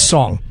 but what's his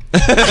song?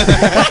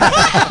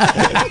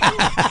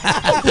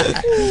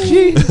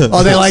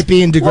 Oh, they like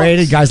being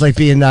degraded. Guys like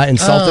being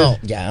insulted. Oh,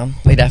 yeah,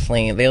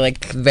 they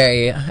like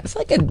very. It's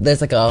like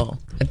there's like a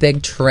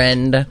big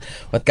trend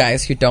with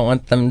guys who don't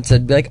want them to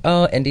be like,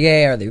 oh,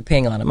 NDA, are they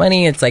paying a lot of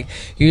money? It's like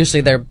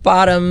usually they're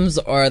bottoms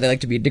or they like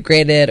to be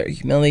degraded or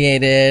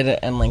humiliated,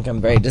 and like I'm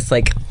very just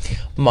like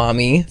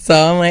mommy, so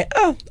I'm like,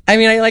 oh, I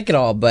mean I like it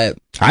all, but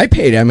I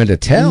paid Emma to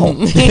tell.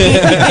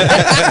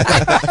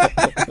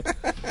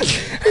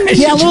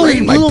 Yeah, a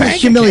little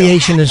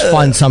humiliation is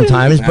fun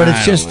sometimes, but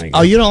it's just, like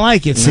you don't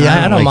like it. See,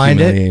 I don't mind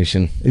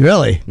humiliation. It.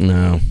 Really?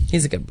 No.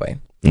 He's a good boy.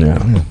 No.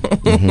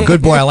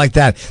 Good boy, I like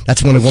that.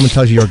 That's when a woman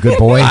tells you you're a good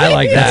boy. I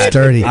like that. That's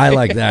dirty. I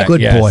like that.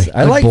 Good boy.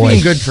 I like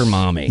being good for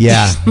mommy.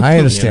 Yeah, I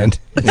understand.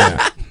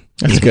 Yeah.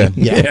 That's good.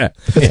 Yeah.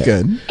 That's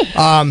good.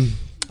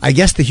 I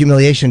guess the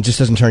humiliation just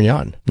doesn't turn you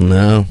on.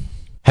 No.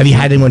 Have you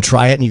had anyone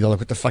try it and you go, like,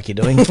 what the fuck are you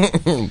doing?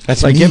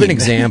 That's like, give an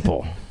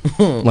example.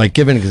 Like,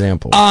 give an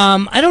example.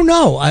 I don't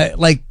know.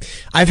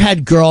 I've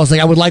had girls,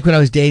 like, I would like when I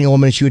was dating a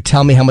woman and she would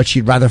tell me how much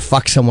she'd rather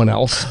fuck someone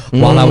else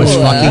while I was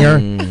fucking her.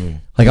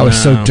 Like, I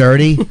was so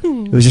dirty.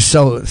 It was just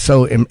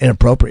so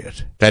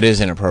inappropriate. That is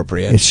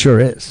inappropriate. It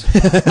sure is.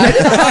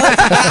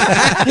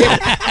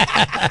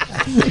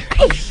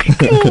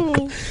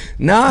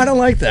 No, I don't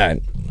like that.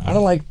 I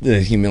don't like the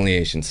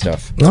humiliation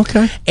stuff.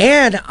 Okay.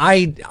 And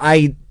I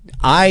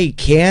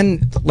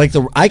can like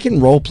I can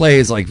role play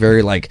as like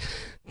very like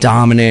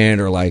dominant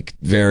or like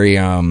very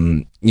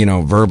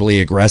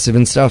verbally aggressive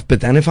and stuff.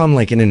 But then if I'm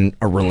like in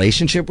a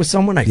relationship with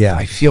someone,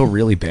 I feel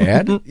really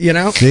bad, Do you?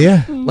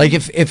 Like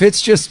if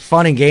it's just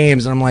fun and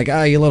games and I'm like,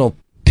 you little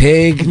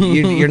pig,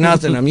 you're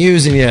nothing, I'm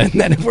using you. And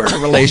then if we're in a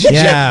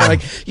relationship, they're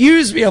like,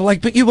 use me. I'm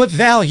like, but you what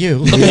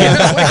value?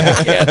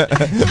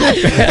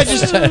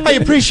 I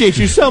appreciate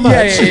you so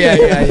much.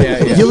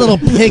 Yeah. You little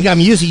pig, I'm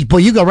using. Boy,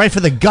 you go right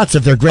for the guts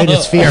of their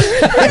greatest fear.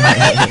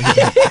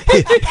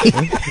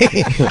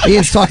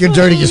 Ian's talking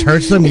dirty just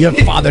hurts them. Your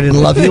father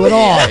didn't love you at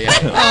all.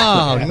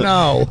 Oh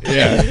no.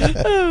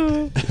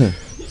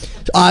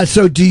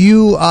 So do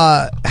you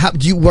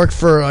do you work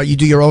for you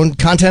do your own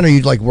content, or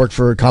you like work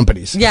for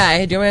companies? Yeah,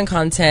 I do my own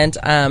content.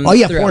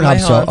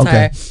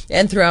 Pornhub.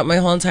 And throughout my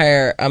whole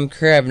entire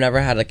career, I've never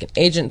had like an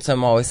agent, so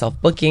I'm always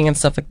self-booking and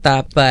stuff like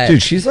that. But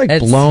dude, she's like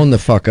blown the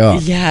fuck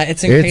up. Yeah,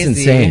 it's crazy. It's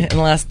insane. In the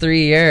last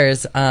 3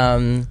 years,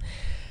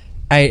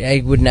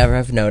 I would never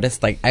have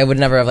noticed. Like, I would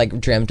never have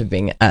like dreamt of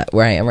being at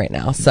where I am right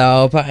now.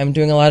 So, but I'm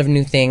doing a lot of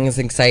new things,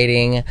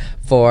 exciting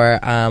for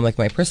like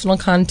my personal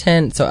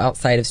content. So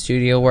outside of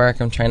studio work,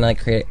 I'm trying to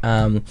like create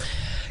kind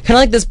of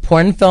like this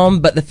porn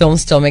film, but the film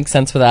still makes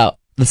sense without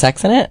the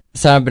sex in it.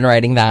 So I've been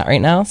writing that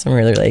right now. So I'm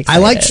really excited. I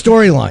like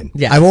storyline.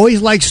 Yeah, I've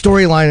always liked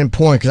storyline in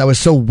porn because I was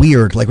so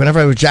weird. Like whenever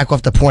I would jack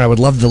off the porn, I would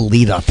love the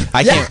lead up.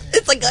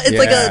 It's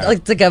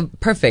like a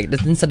perfect.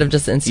 It's instead of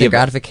just instant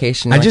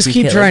gratification. I like, just you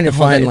keep get, trying like, to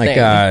the whole find like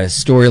thing.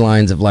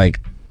 storylines of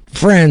like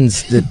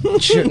friends that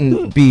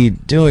shouldn't be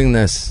doing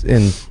this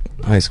in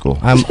high school.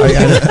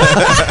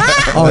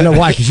 Oh no,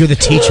 why? Because you're the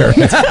teacher.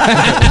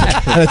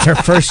 That's her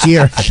first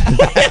year.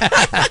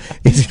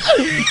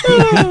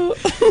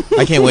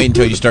 I can't wait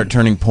until you start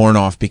turning porn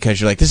off because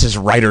you're like, this is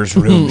writer's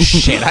room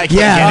shit. I can't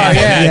get it.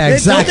 Yeah,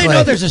 exactly. Don't they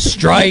know there's a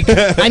strike?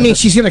 I mean,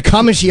 she's gonna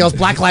come and she yells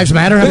Black Lives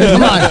Matter. I mean,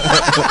 come on.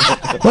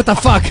 What the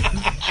fuck?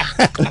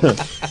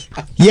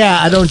 Yeah,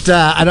 I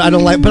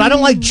don't like, but I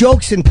don't like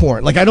jokes in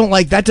porn. Like, I don't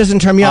like, that doesn't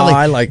turn me on. Like,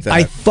 I like that.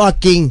 I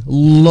fucking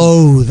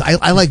loathe.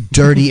 I like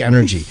dirty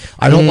energy.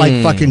 I don't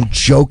like fucking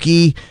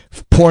jokey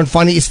porn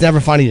funny. It's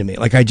never funny to me.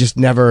 Like, I just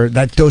never,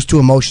 those two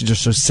emotions are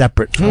so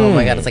separate. Oh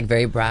my god, it's like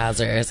very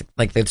brazzers.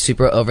 Like they're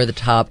super over the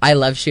top. I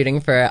love shooting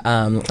for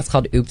it's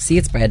called Oopsie.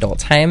 It's by Adult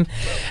Time,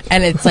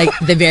 and it's like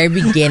the very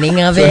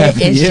beginning of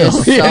it is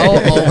just so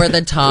over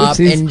the top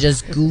and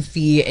just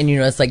goofy. And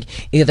it's like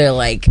either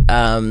like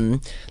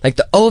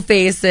the O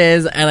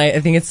faces, and I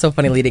think it's so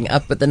funny leading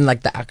up, but then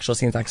like the actual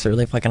scene's actually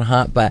really fucking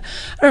hot. But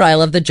I don't know. I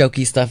love the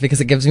jokey stuff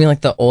because it gives me like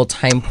the old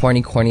time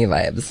corny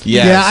vibes.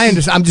 Yes. Yeah, I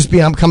understand.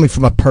 I'm coming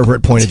from a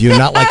pervert point of view,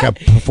 not like a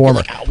performer.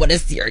 Like, oh, what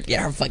is your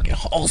fucking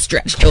all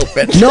stretched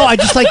open? No, I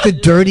just like the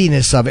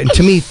dirtiness of it. And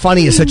to me,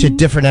 funny is such a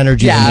different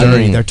energy than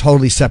dirty. They're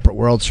totally separate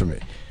worlds for me.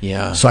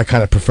 Yeah. So I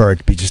kind of prefer it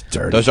to be just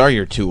dirty. Those are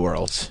your two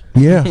worlds.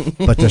 Yeah,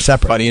 but they're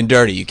separate. Funny and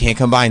dirty. You can't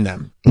combine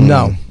them.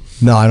 No,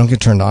 I don't get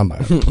turned on by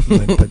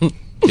it.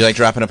 You like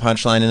dropping a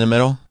punchline in the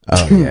middle?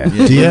 Oh yeah.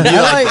 Do you? You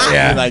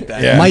like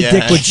that. Yeah. My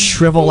dick would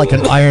shrivel like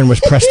an iron was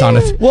pressed on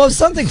it. Well, if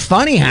something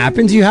funny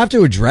happens, you have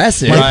to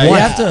address it. Like You what?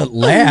 have to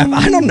laugh.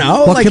 I don't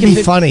know. What like could if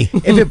be funny?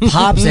 If it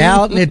pops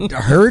out and it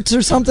hurts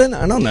or something,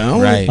 I don't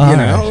know. Right. You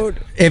know,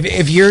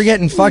 if you're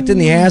getting fucked in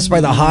the ass by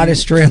the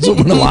hottest trans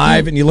woman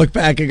alive, and you look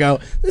back and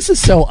go, "This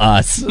is so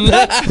us."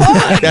 That's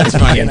fine. That's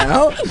fine. You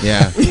know.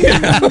 Yeah.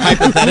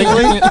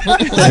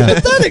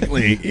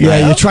 Hypothetically.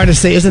 Yeah, you're trying to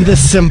say, isn't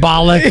this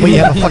symbolic? When you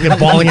have a fucking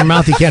ball in your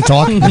mouth, you can't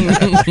talk.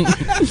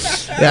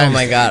 Oh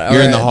my god!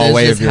 You're in the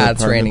hallway there's of your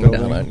hats apartment raining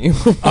building. down on you.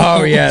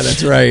 Oh yeah,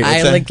 that's right.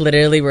 I like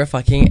literally were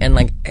fucking, and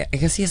like I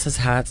guess he has his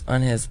hats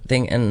on his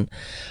thing, and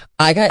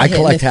I got hit in the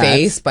collect hats.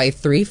 face by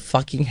 3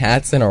 fucking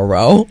hats in a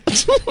row.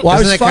 Well, I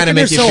was Doesn't that kind fucking of her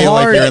make you so feel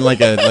hard. like you're in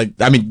like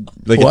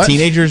a What?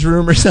 teenager's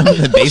room or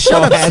something? The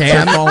baseball Shut up, hats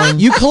Sam. are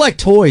falling. You collect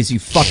toys, you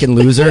fucking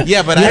loser.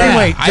 Yeah, but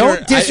anyway, I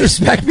don't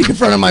disrespect me in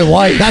front of my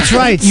wife. That's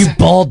right. You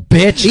bald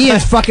bitch.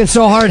 Ian's fucking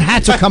so hard,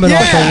 hats are coming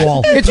off the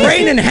wall. It's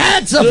raining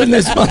hats up in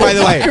this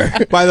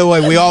motherfucker. By the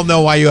way, we all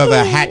know why you have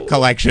a hat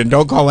collection.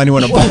 Don't call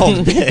anyone a bald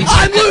bitch.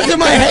 I'm losing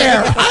my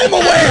hair. I'm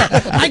aware.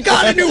 I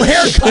got a new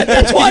haircut.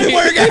 That's why I'm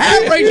wearing a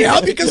hat right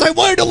now, because I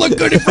wanted to look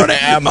good in front of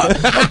Emma.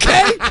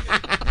 Okay?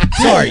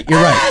 Sorry,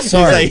 you're right.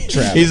 Sorry,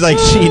 Trav. He's like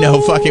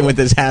Chino fucking with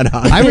his hat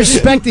on. I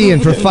respect Ian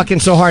for fucking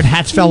so hard,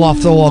 hats fell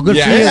off the wall. Good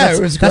for you. Yeah, it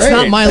was That's great.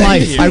 not my Thank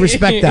life. you. I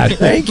respect that.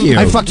 Thank you.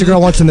 I fucked a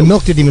girl once and the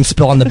milk didn't even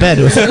spill on the bed.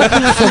 It was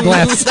full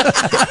glass.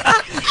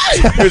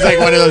 It was like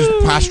one of those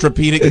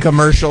Posturepedic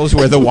commercials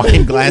where the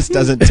wine glass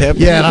doesn't tip.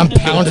 Yeah, and I'm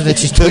pounding it.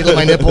 She's twiddling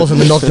my nipples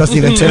and the milk doesn't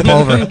even tip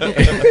over.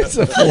 It's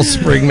a full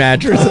spring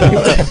mattress.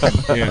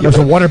 It was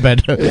a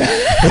waterbed.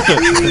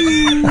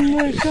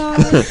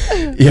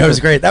 Yeah, it was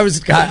great. That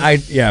was I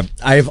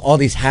have all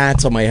these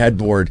hats on my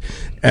headboard,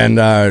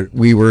 and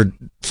we were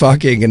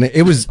fucking, and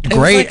it was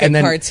great. Like and a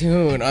then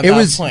cartoon. At it that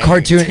was point.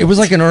 cartoon. It was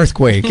like an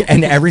earthquake,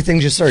 and everything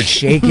just started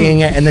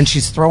shaking. And then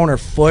she's throwing her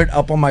foot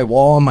up on my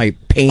wall, and my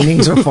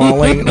paintings are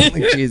falling. And I'm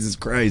like, Jesus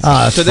Christ!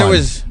 So there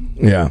was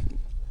yeah.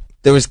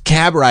 there was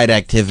cab ride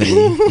activity.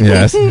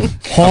 Yes.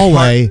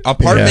 Hallway.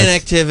 Apartment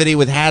Yes. activity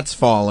with hats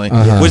falling.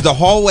 Uh-huh. Was the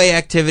hallway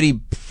activity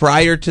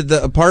prior to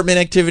the apartment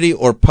activity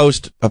or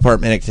post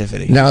apartment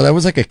activity? No, that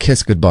was like a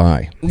kiss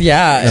goodbye.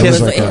 Yeah, That it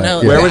was was. like a-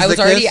 No, yeah. Where was I was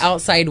the already kiss?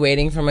 outside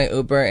waiting for my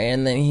Uber,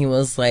 and then he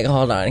was like,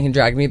 "Hold on." He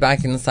dragged me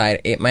back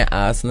inside, ate my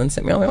ass, and then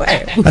sent me on my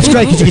way. That's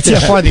great because you can see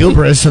how far the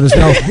Uber is, so there's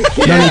no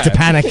need to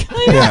panic.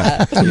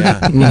 Yeah.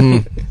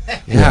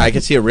 Yeah, I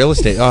could see a real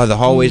estate. Oh, the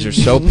hallways are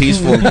so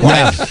peaceful and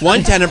quiet.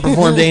 One tenant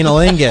performed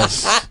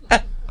analingus.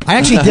 I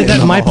actually did that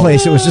in my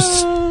place. It was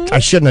just I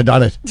shouldn't have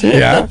done it.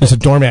 Yeah? It's a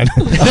doorman.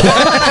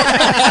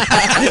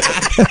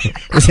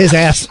 It was his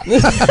ass.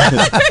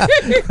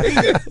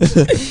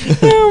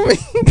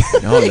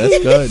 No,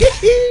 that's good.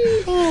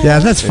 Yeah,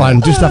 that's fun.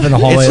 Do stuff in the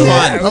hallway. It's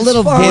fun. A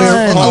little Fun.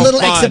 voyeur, a little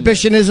Fun.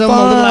 exhibitionism, Fun.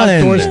 a little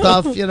outdoor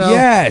stuff. You know.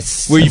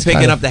 Yes. Were you That's picking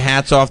kinda- up the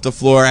hats off the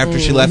floor after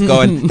she left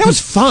going, that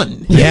was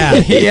fun? Yeah.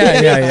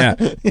 Yeah.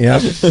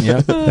 Yep.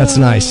 That's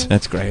nice.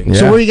 That's great.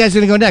 So where are you guys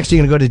going to go next? Are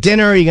you going to go to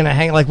dinner? Or are you going to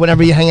hang like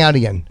whenever you hang out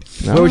again?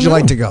 Where would you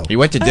like to go? You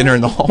went to dinner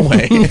in the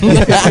hallway.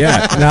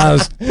 Yeah. No, it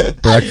was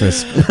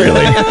breakfast.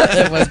 Really.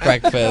 It was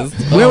breakfast.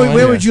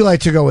 Where would you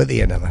like to go with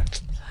Ian, Emma?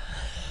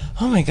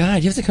 Oh my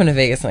god, you have to come to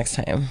Vegas next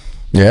time.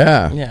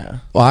 Yeah. Yeah.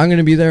 Well, I'm going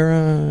to be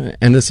there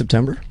end of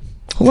September.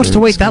 Who wants to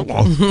wait that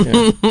long?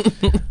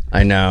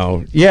 I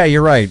know. Yeah,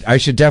 you're right. I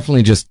should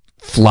definitely just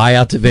fly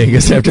out to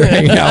Vegas after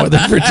hanging out with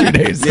her for 2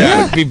 days. Yeah.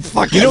 That would be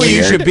fucking You know what you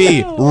weird. should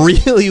be?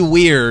 Really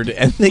weird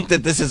and think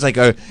that this is like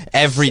a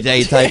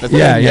everyday type of thing.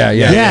 Yeah. I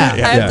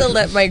have to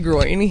let my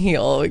groin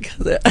heal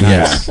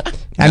because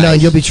I know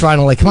you'll be trying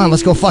to like, come on,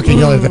 let's go fucking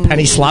go to the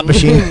penny slot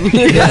machine.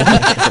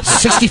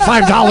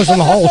 $65 in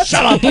the hole.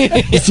 Shut up.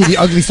 You see the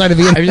ugly side of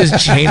Ian. I'm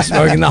just chain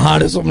smoking the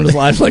hottest woman in his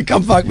life. Like,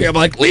 come fuck me. I'm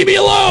like, leave me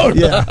alone.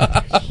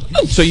 Yeah.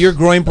 So your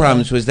groin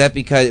problems, was that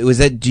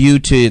due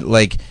to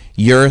like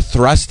your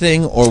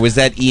thrusting or was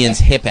that Ian's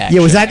hip action?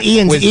 Yeah, was that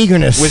Ian's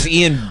eagerness? Was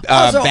Ian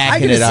Also, I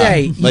backing gotta it up?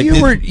 say, Like,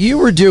 you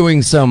were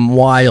doing some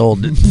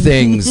wild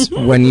things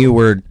when you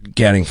were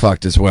getting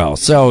fucked as well.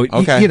 So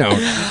Okay. you know,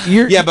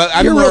 you're but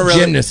I'm you're a more real really-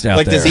 gymnast out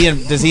like, there.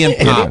 Does Ian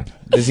pop?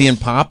 Does Ian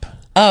pop?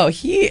 Oh,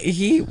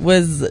 he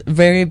was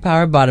very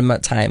power bottom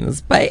at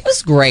times, but it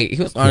was great.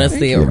 He was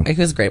honestly, he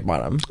was great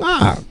bottom.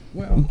 But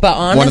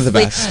honestly, one of the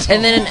best.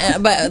 And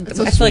then, but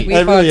I feel like we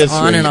That fought really is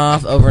on sweet. and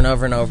off over and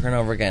over and over and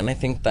over again. I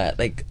think that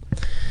like,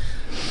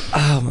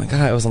 oh my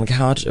god, it was on the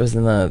couch, it was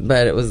in the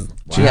bed, it was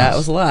it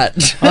was a lot.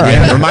 All right.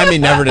 Yeah, remind me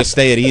never to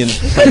stay at Ian's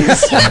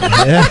place.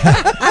 Yeah,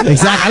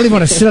 exactly. I don't even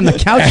want to sit on the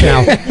couch now.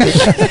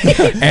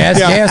 Ass,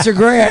 gas, or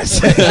grass.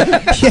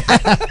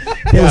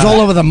 It was all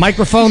over the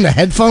microphone, the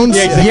headphones.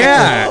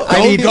 Yeah,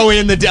 I need go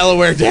in the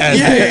Delaware Den.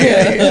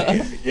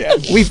 Yeah.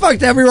 We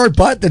fucked everywhere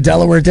but the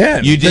Delaware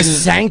Den. You the didn't-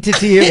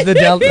 sanctity of the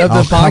come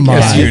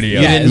podcast on.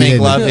 studio. You didn't make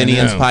love in No.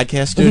 Ian's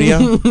podcast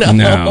studio?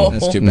 No,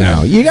 That's too no.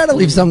 bad. You got to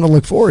leave something to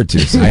look forward to.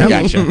 Sam.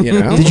 Gotcha. You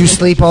know? Did you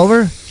sleep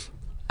over?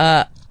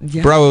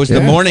 Yeah. Bro, it was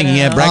the morning. He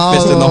had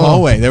breakfast in the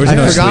hallway. There was I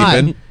no forgot.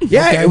 sleeping.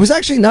 Yeah, it was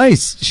actually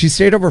nice. She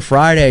stayed over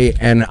Friday,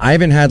 and I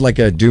haven't had like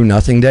a do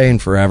nothing day in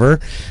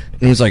forever.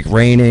 And it was like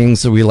raining,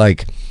 so we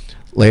like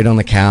laid on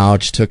the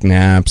couch, took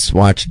naps,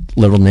 watched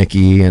Little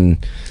Nicky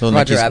and Little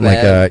Roger Nicky's-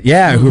 Rabbit.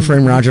 like Who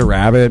Framed Roger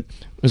Rabbit.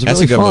 It was That's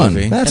really a good fun.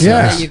 movie. That's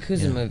yeah. nice. The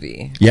Yakuza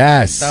movie.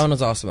 Yes. That one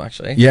was awesome,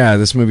 actually. Yeah,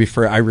 this movie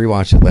I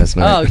rewatched it last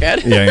night. Oh,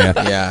 good. Yeah.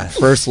 Yeah.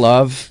 First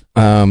Love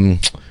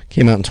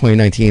came out in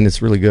 2019.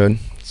 It's really good.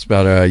 It's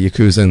about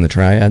Yakuza and the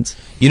Triads.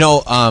 You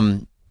know,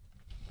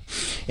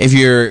 if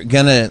you're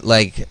gonna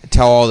like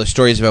tell all the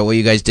stories about what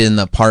you guys did in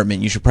the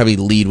apartment, you should probably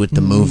lead with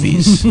the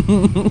movies.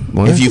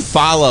 If you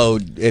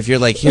followed, if you're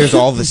like, here's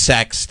all the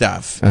sex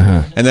stuff,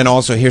 and then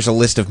also here's a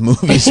list of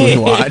movies we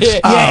watched.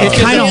 Yeah,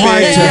 it's kind of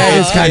hard to.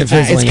 It's kind of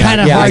fizzling It's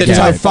kind of out. hard I to. get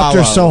I it. fucked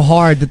her so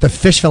hard that the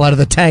fish fell out of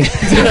the tank.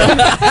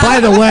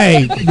 By the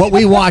way, what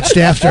we watched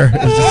after.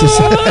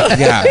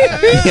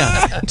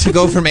 Yeah. To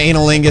go from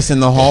analingus in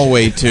the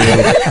hallway to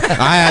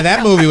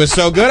that movie was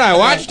so good, I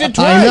watched it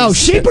twice. I know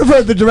she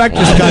preferred the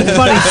director's cut.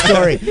 Funny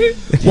story.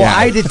 Well,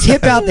 I had to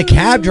tip out the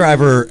cab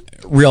driver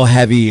real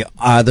heavy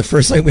the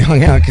first night we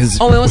hung out because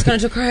Oh, we almost got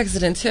into a car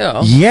accident too.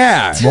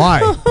 yeah,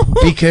 Why?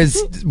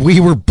 because we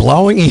were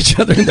blowing each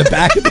other in the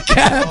back of the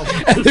cab,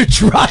 and the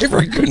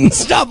driver couldn't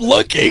stop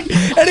looking,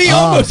 and he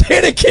almost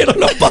hit a kid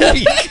on a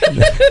bike.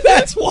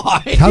 That's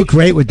why. How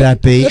great would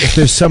that be if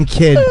there's some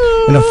kid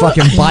in a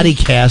fucking body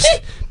cast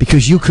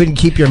because you couldn't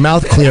keep your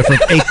mouth clear for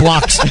 8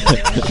 blocks?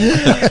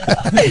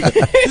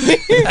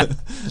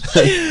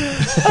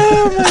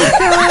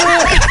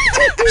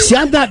 See,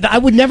 I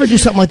would never do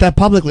something like that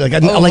publicly.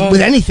 Like, like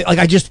with anything. Like,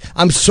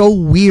 I'm so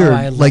weird.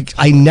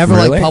 I never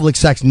Really? like public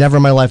sex. Never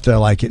in my life did I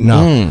like it.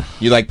 No.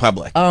 You like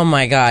public? Oh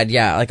my god,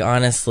 yeah. Like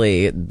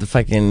honestly,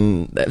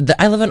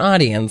 I live in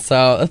audience,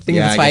 so I think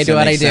Yeah, that's I why I guess do that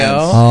what I makes do.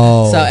 sense.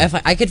 Oh. So if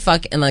I could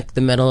fuck in like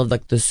the middle of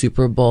like the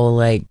Super Bowl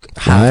like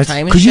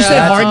halftime Because you show.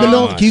 said hard in the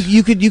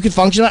middle. You could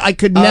function. I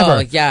could never. Oh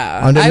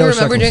yeah, Under I no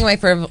remember doing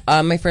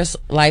circumstances. my first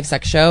live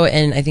sex show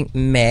in I think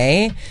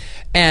May,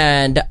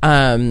 and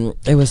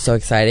it was so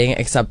exciting.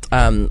 Except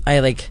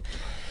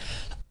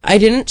I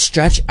didn't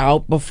stretch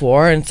out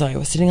before, and so I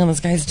was sitting on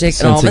this guy's dick,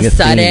 and all of a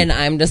sudden,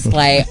 I'm just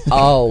like,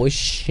 oh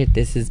shit,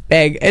 this is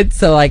big. And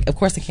so, like, of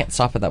course, I can't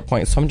stop at that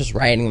point, so I'm just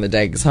riding the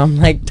dick. So I'm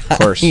like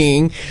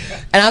dying.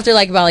 And after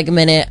like about like a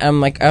minute,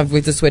 I'm like, I have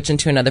to switch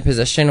into another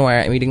position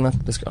where I'm eating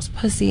this girl's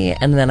pussy,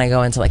 and then I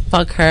go into like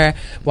fuck her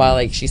while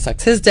like she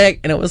sucks his dick,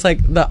 and it was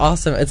like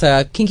it's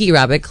a Kinky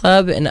Rabbit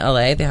Club in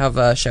LA. They have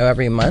a show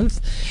every month,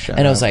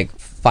 and it was like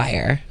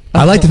fire.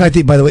 I like the fact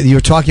that, by the way, you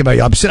were talking about,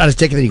 I'm sitting on his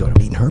dick and then you go, I'm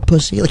eating her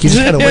pussy? Like, you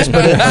just kind of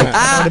whispered it.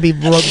 I want to be...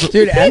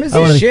 Dude, Emma's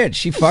a shit.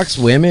 She fucks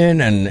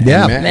women and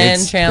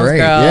men, trans girls.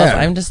 Yeah.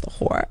 I'm just a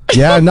whore.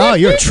 Yeah, no,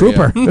 you're a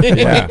trooper.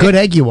 Yeah. Good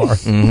egg you are.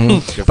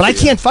 Mm-hmm. But I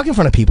can't fuck in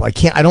front of people. I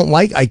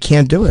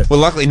can't do it. Well,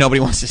 luckily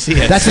nobody wants to see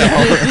it. That's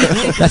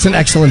an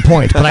excellent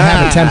point, but I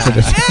have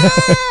attempted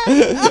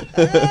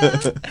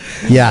it.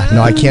 Yeah,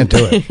 no, I can't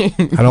do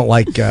it. I don't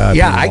like...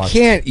 I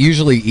can't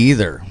usually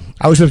either.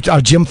 I was with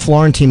Jim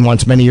Florentine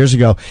once many years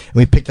ago, and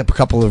we picked up a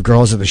couple of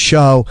girls at the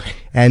show,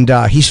 and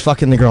he's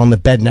fucking the girl on the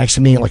bed next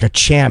to me like a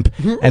champ,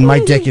 and my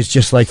dick is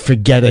just like,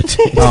 forget it.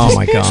 Oh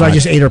my God. So I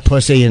just ate her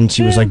pussy, and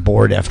she was like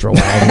bored after a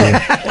while.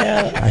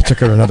 I took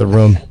her to another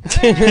room.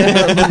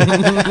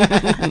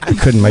 I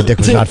couldn't, my dick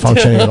was not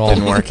functioning at all.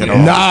 Didn't work at all.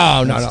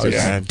 No, it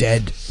was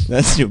dead.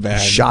 That's too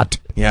bad. Shot.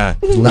 Yeah.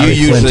 You're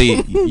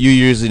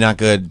usually not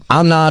good.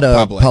 I'm not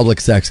a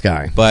public sex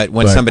guy. But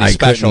when somebody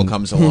special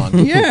comes along.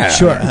 Yeah.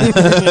 Sure.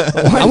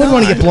 I wouldn't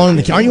want to get blown in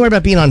the cab. Aren't you worried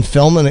about being on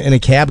film in a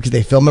cab because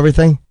they film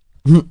everything?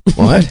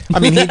 What? I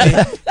mean, he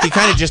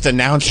kind of just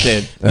announced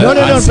it. No, but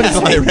it's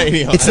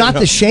not the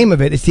the shame of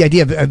it. It's the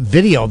idea of a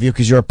video of you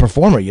because you're a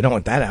performer. You don't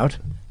want that out.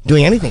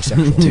 Doing anything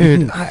sexual.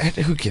 Dude,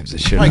 who gives a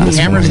shit? Like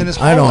cameras in his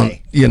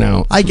hallway. I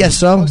don't, I guess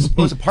so.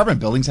 Most apartment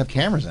buildings have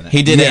cameras in it.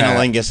 He did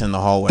analingus in the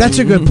hallway. That's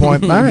a good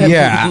point. All right.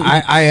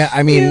 Yeah,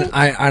 I mean,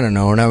 I don't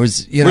know. And I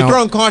was, we're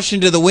throwing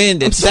caution to the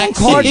wind. It's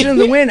sexy. Caution to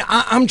the wind.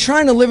 I'm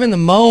trying to live in the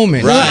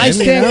moment. Right. I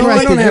stand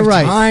corrected. I don't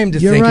have time to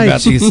think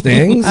about these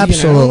things.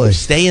 Absolutely.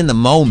 Stay in the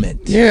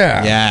moment.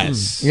 Yeah.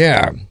 Yes.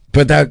 Yeah.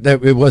 But that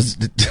it was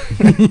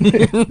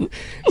because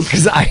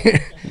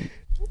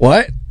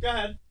what? Go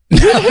ahead.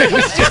 It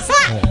was just,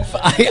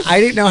 I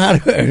didn't know how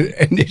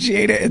to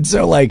initiate it, and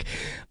so like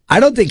I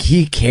don't think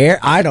he cared.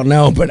 I don't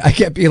know, but I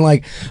kept being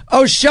like,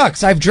 "Oh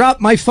shucks, I've dropped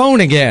my phone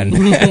again."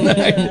 And then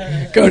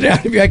I go down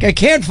and be like, "I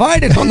can't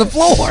find it on the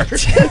floor."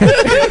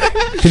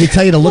 Did he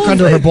tell you to look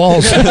under her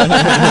balls? And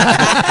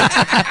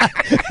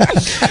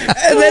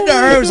then to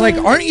her, I was like,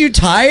 "Aren't you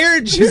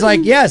tired?" She's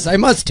like, "Yes, I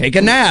must take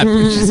a nap."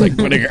 And she's like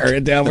putting her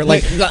head down. We're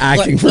like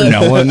acting for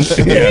no one.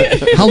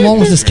 Yeah. How long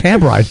was this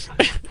cab ride?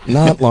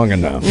 Not long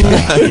enough.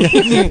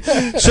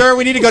 Sir,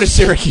 we need to go to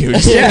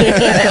Syracuse.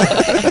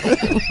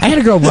 I had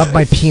a girl rub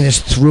my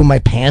penis through my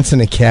pants in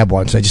a cab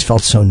once. I just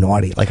felt so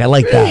naughty. Like, I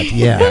like that.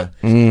 Yeah.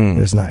 It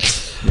was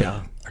nice.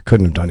 Yeah. I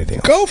couldn't have done anything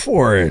else. Go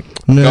for it.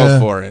 Go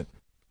for it.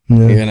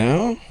 No. You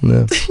know?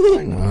 No.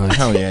 Why not?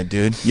 Hell yeah,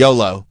 dude.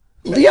 YOLO.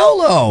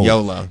 YOLO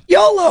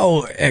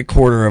at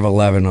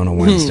 11:15 on a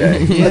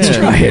Wednesday. Let's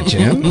try it,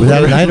 Jim. Was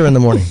that at night or in the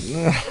morning?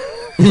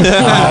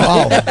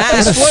 What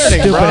a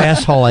stupid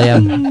asshole I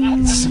am.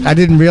 I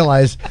didn't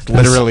realize.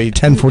 Literally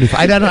 10:45.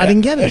 I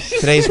didn't get it.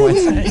 Today's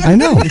Wednesday. I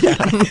know.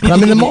 But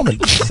I'm in the moment.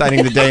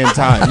 Deciding the day and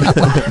time.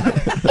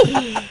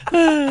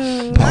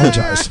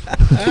 Apologize.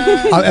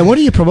 And what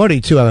are you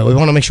promoting too? I mean, we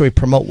want to make sure we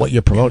promote what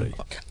you're promoting.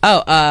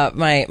 Oh,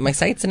 my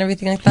sites and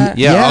everything like that?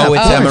 Yeah.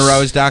 It's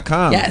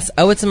EmmaRose.com. Yes.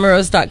 It's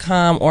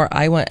EmmaRose.com or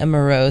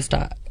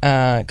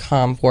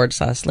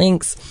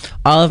IwantEmmaRose.com/links.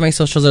 All of my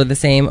socials are the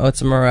same.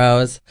 It's Emma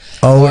Rose.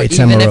 It's Emma Rose.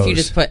 Even if you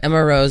just put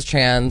Emma Rose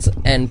trans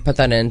and put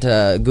that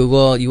into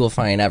Google, you will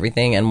find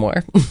everything and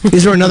more.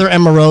 Is there another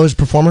Emma Rose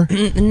performer?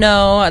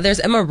 No, there's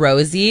Emma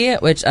Rosie,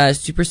 which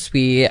super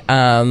sweet.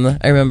 I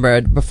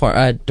remember before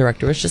a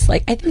director was just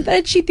like, I think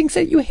that she thinks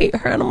that you hate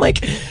her, and I'm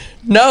like,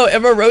 no,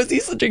 Emma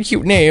Rosie's such a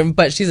cute name,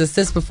 but she's a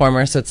cis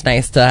performer, so it's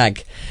nice to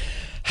like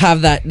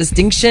have that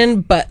distinction.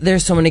 But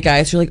there's so many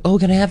guys who are like, oh,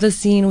 can I have this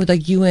scene with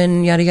like you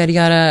and yada yada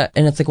yada,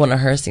 and it's like one of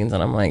her scenes,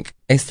 and I'm like,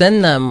 I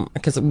send them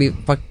because we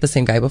fucked the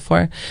same guy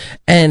before,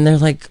 and they're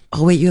like,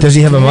 oh wait, does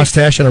he have a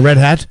mustache and a red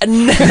hat?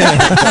 And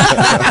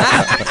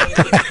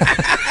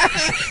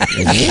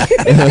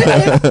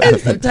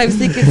sometimes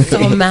they get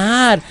so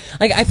mad.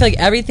 Like, I feel like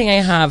everything I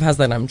have has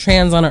that I'm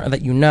trans on it or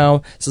that you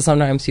know. So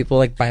sometimes people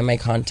like buy my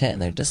content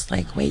and they're just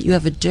like, wait, you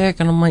have a dick,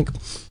 and I'm like,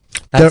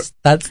 that's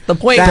the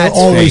point. They're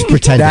always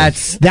pretending.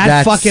 That's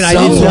fucking. So I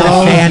didn't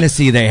know.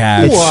 fantasy they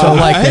have. It's so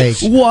like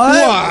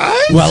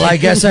what? Well, I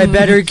guess I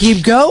better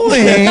keep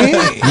going.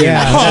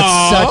 Yeah,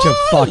 that's such a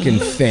fucking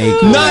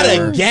fake. Not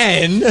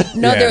again.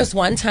 No, there was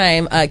one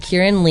time,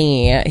 Kieran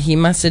Lee, he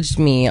messaged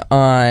me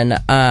on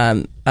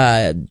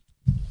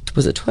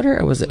was it Twitter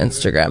or was it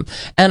Instagram?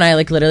 And I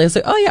like literally was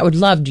like, oh yeah, I would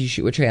love to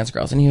shoot with trans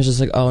girls. And he was just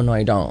like, oh no,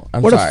 I don't.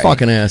 I'm what sorry. a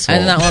fucking asshole.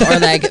 And that one, or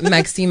like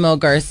Maximo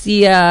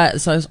Garcia.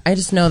 So I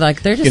just know that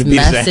like they're just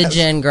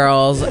messaging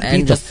girls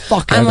and just.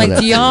 I'm like,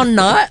 do y'all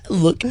not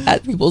look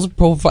at people's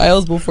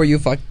profiles before you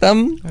fuck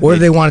them? Or do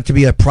they want it to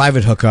be a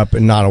private hookup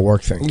and not a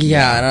work thing?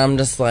 Yeah, and I'm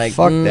just like,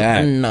 fuck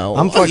that. No,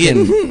 I'm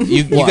fucking.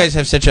 You guys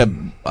have such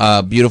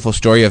a beautiful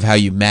story of how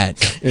you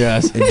met.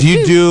 Yes.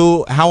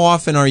 How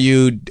often are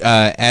you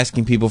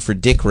asking people for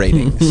dick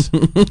ratings?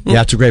 Yeah,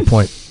 that's a great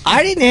point.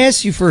 I didn't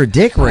ask you for a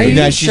dick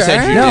rating. She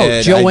said you no,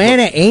 did.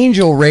 Joanna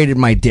Angel rated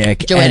my dick,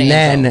 Joanna and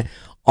Angel. then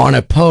on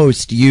a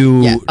post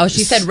you. Yeah. Oh,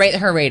 she said rate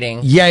her rating.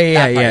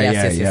 Yeah.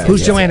 Yes.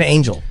 Who's Joanna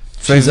Angel?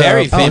 She's a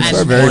very famous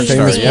porn star. porn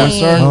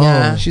star.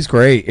 Yeah. She's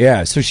great.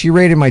 Yeah. So she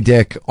rated my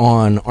dick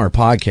on our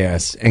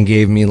podcast and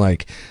gave me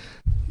like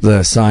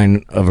the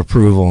sign of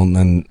approval, and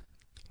then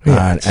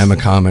Emma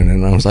commented,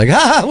 and I was like,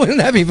 wouldn't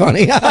that be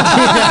funny? That'd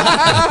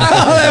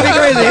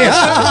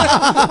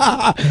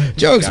be crazy.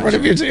 Jokes, what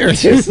if you're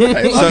serious?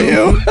 I love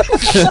you.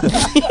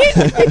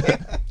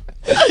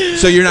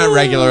 So you're not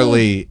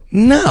regularly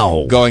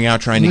going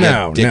out trying to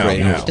get dick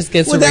ratings? No. Just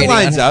get some Well, that rating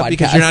lines on up a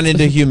because podcast. you're not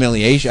into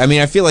humiliation. I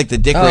mean, I feel like the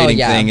dick rating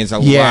thing is a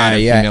lot of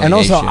humiliation. And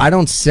also, I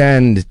don't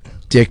send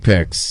dick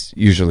pics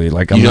usually.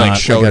 Like I'm You, not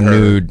show like a her.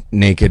 nude,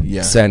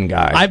 naked send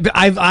guy. I've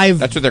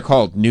That's what they're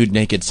called, nude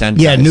naked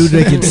send. Yeah, guys. nude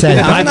naked send.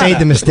 But I made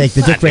the mistake.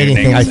 The dick rating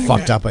thing I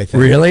fucked up, I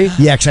think. Really?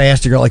 Yeah, because I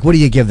asked a girl, like, what do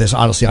you give this,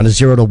 honestly, on a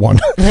 0 to 1?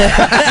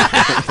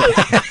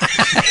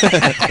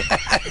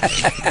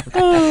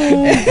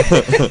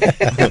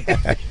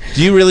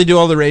 Do you really do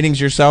all the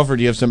ratings yourself, or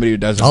do you have somebody who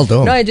does them? I'll do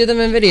them. No, I do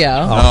them in video.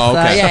 Oh,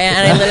 okay. So, yeah,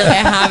 and I literally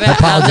have it. I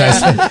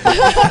apologize.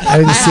 I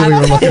didn't see where you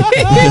were looking.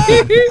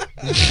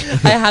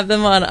 I have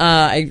them on.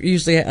 I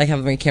usually like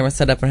have my camera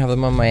set up and have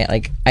them on my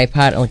like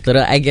iPad. And like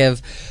literally, I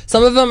give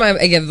some of them.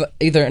 I give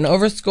either an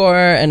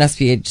overscore, an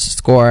SPH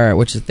score,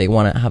 which is they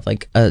want to have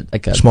like a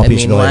Small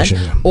piece mean of one,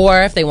 elation.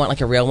 or if they want like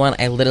a real one,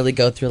 I literally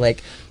go through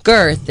like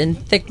girth and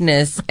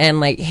thickness and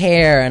like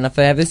hair, and if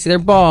I have to see their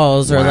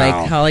balls or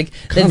like how like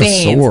the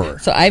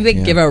veins. So I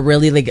give a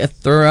really like a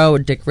thorough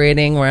dick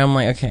rating where I'm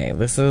like, okay,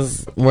 this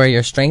is where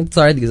your strengths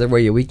are. These are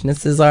where your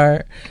weaknesses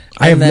are.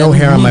 I have no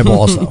hair on my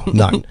balls, though.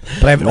 None.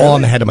 But I have it all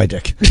on the head of my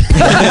dick.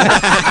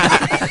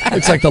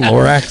 It's like the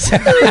Lorax.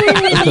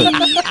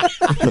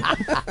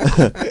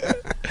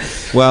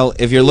 Well,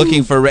 if you're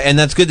looking for, and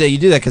that's good that you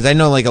do that, because I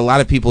know like a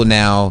lot of people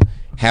now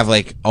have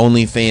like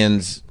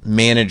OnlyFans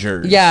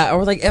managers. Yeah,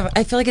 or like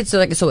I feel like it's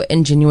so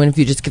ingenuine if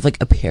you just give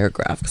like a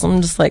paragraph, because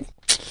I'm just like,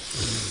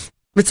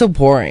 it's so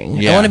boring.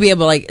 Yeah. I want to be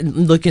able to like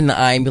look in the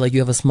eye and be like, you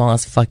have a small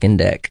ass fucking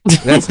dick.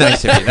 That's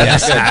nice of you.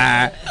 That's good.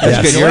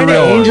 That's good. You're Joanna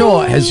real. Angel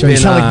has You been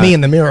sound like me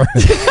in the mirror.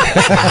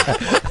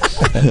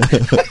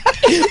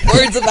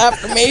 Words of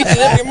affirmation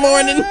every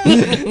morning.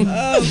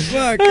 Oh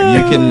fuck!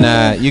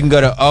 You can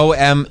go to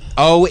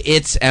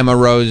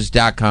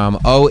it'semmarose.com.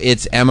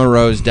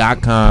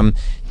 it'semmarose.com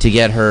to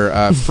get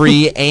her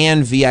free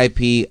and VIP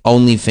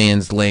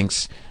OnlyFans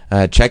links.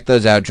 Check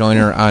those out. Join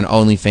her on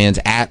OnlyFans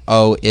at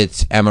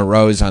It's Emma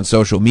Rose on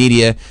social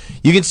media.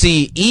 You can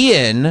see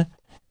Ian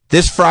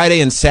this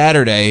Friday and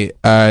Saturday.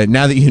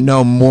 Now that you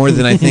know more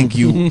than I think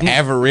you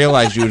ever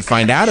realized you would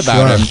find out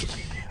about him.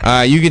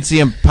 You can see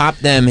him pop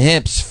them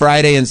hips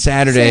Friday and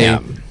Saturday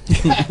at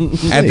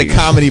the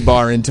Comedy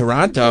Bar in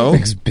Toronto.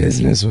 Mix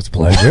business with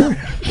pleasure.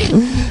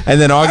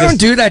 And then I don't August.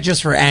 do that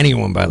just for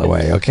anyone, by the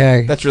way.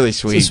 Okay, That's really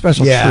sweet. it's a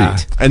special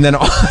treat. And then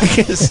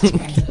August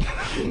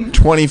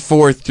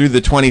 24th through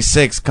the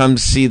 26th, come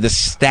see the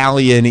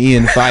Stallion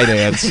Ian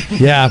Fidance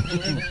Yeah.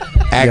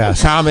 at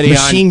Comedy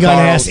Machine on gun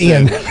ass Carlson.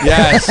 Ian.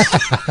 Yes.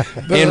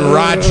 In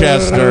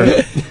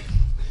Rochester.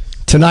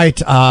 Tonight,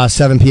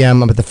 7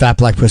 p.m., I'm at the Fat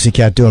Black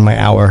Pussycat doing my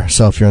hour.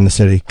 So if you're in the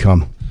city,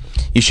 come.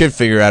 You should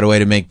figure out a way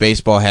to make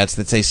baseball hats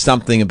that say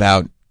something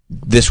about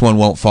this one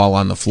won't fall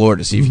on the floor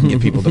to see if you can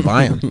get people to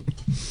buy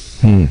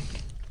them.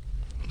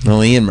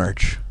 Well, Ian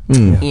merch.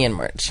 Ian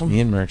merch.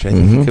 Ian merch, I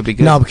think it could be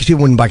good. No, because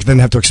people wouldn't buy it. Then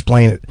have to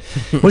explain it.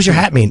 What does your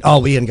hat mean?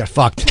 Oh, Ian got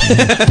fucked.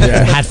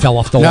 The hat fell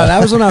off the wall. No,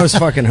 that was when I was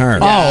fucking her.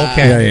 Oh,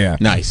 okay. Yeah.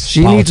 Nice.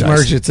 She needs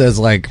merch that says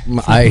like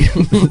I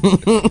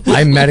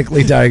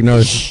medically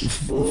diagnosed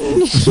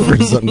for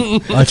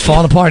something. Oh, it's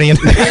falling apart, Ian.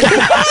 God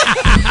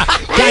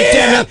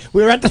damn it.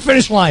 We were at the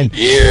finish line.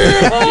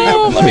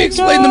 Let me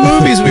explain the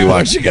movies we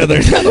watched together.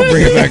 That'll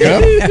bring it back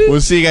up.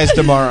 We'll see you guys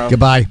tomorrow.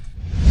 Goodbye.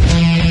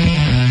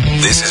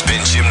 This has been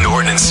Jim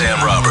Norton and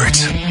Sam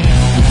Roberts.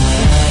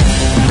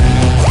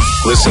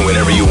 Listen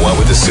whenever you want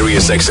with the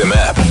SiriusXM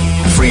app.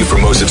 Free for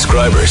most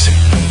subscribers.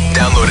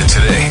 Download it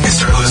today and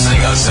start listening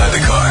outside the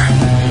car.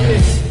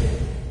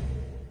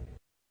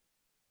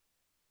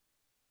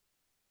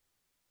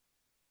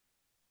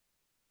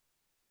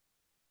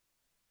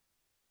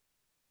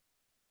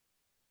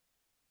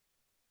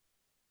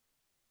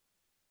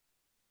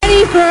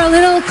 Ready for a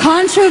little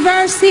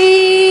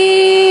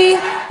controversy?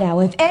 Now,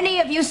 if any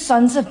of you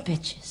sons of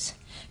bitches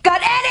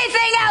got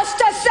anything else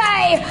to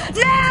say,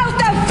 now's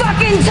the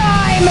fucking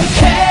time!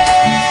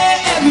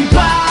 Hey,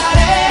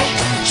 everybody,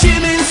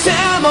 Jim and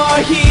Sam are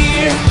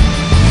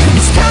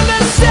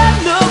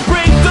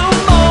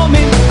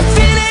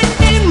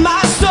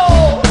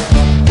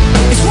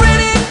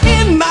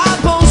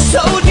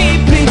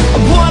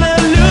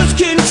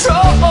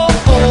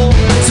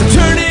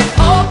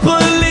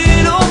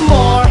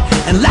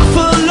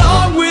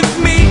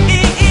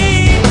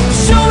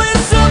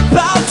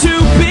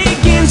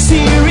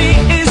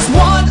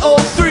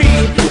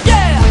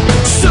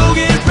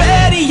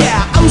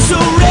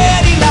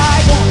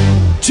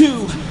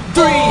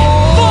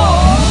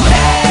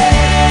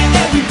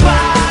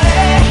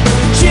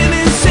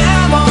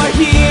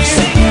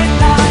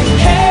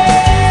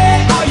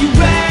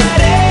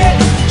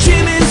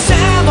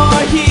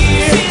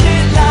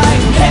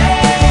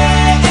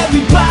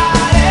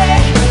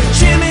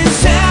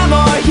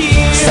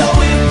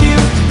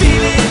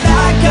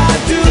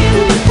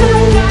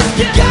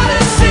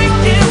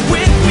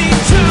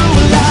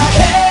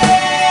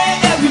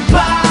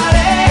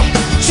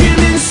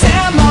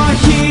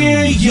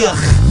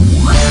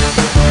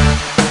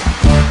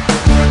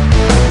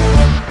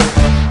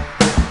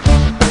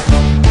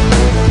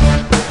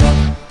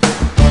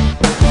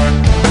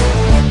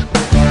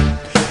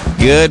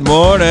Good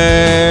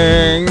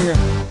morning.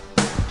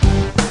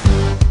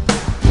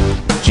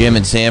 Jim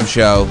and Sam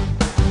show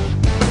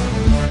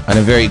on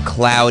a very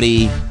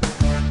cloudy,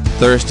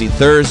 thirsty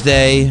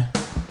Thursday.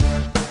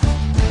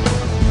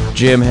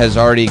 Jim has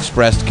already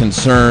expressed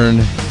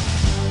concern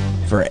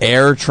for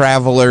air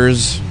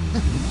travelers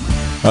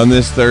on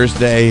this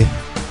Thursday,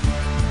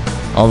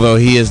 although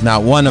he is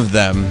not one of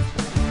them.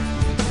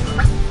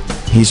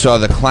 He saw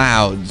the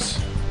clouds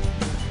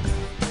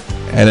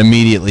and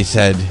immediately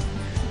said,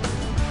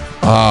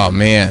 "Oh,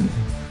 man,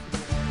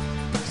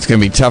 it's going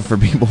to be tough for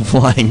people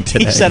flying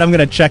today." He said, "I'm going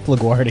to check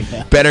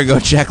LaGuardia." Better go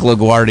check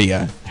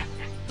LaGuardia.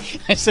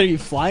 I said, "Are you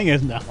flying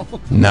it?" No.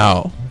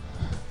 No.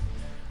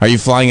 Are you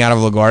flying out of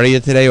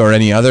LaGuardia today or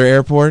any other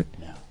airport?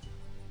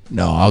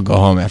 No, I'll go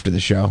home after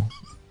the show.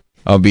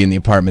 I'll be in the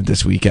apartment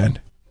this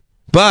weekend.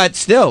 But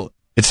still,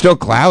 it's still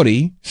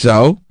cloudy,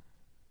 so.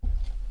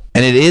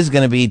 And it is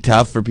going to be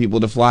tough for people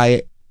to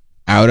fly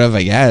out of,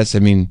 I guess. I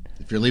mean,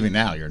 if you're leaving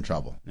now, you're in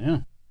trouble. Yeah.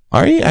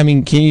 Are you? I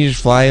mean, can you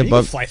just fly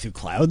above? You can fly through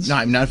clouds.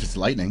 No, not if it's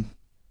lightning.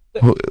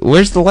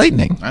 Where's the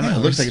lightning? I don't know.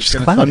 It looks like it's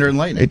going to thunder and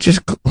lightning. It's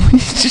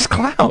just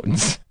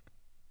clouds.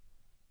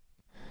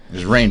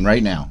 There's rain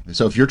right now.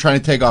 So if you're trying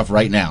to take off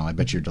right now, I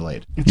bet you're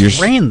delayed. It's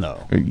rain,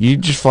 though. You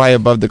just fly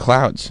above the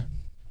clouds.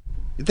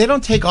 They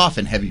don't take off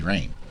in heavy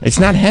rain. It's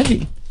not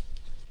heavy.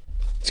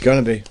 It's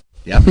going to be.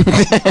 Yep.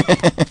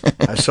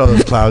 I saw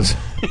those clouds.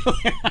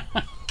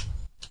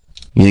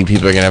 You think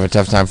people are going to have a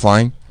tough time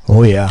flying?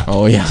 Oh, yeah.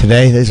 Oh, yeah.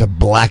 Today, there's a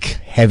black,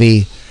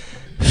 heavy,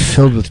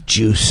 filled with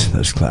juice,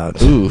 those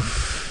clouds.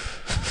 Oof.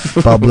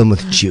 Bubbling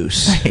with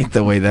juice. I hate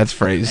the way that's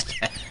phrased.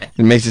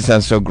 It makes it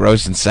sound so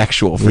gross and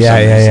sexual for some reason.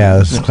 Yeah.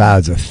 Those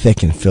clouds are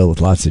thick and filled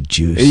with lots of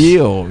juice. Ew,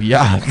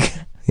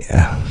 yuck.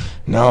 Yeah.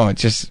 No, it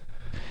just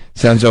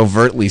sounds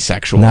overtly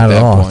sexual Not at at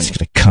that all. point. It's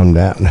going to come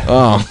down.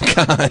 Oh,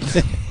 God.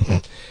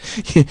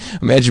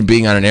 Imagine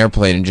being on an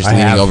airplane and just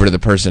leaning over to the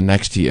person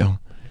next to you.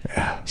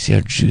 Yeah. See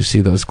how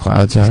juicy those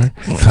clouds are?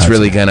 It's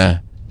really going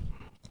to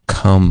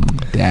come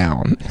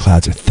down.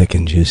 Clouds are thick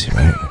and juicy,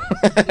 right?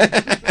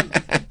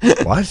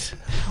 What?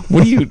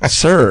 What are you,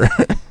 sir?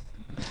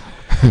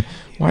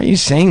 Why are you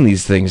saying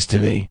these things to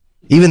me?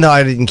 Even though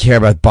I didn't care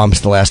about bumps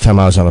the last time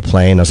I was on a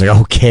plane, I was like, oh,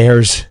 who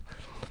cares?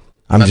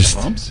 About the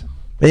bumps?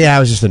 Yeah, I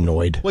was just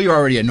annoyed. Well, you're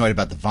already annoyed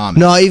about the vomit.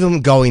 No,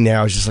 even going there,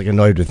 I was just like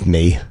annoyed with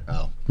me.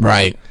 Oh.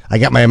 Right. I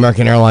got my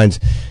American Airlines,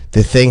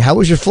 the thing, how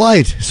was your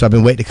flight? So I've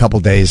been waiting a couple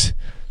days.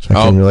 So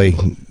I can really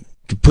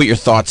put your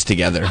thoughts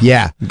together.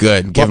 Yeah.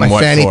 Good. Bought my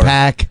fanny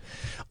pack,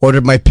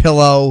 ordered my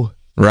pillow.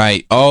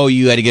 Right. Oh,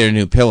 you had to get a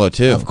new pillow,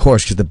 too. Of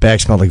course, because the bag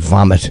smelled like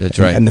vomit. That's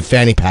right. And the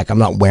fanny pack, I'm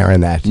not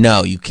wearing that.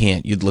 No, you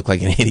can't. You'd look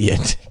like an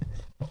idiot.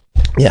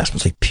 Yeah, it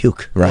smells like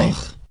puke. Right.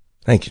 Ugh.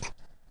 Thank you.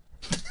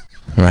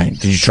 Right.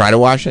 Did you try to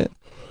wash it?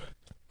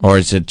 Or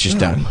is it just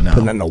done? No.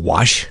 Putting that in a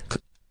wash?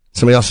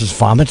 Somebody else's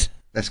vomit?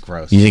 That's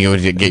gross. You think it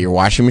would get your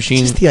washing machine?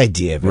 Just the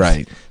idea of it.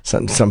 Right.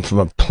 Something from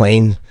a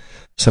plane.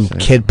 Some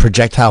kid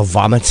projectile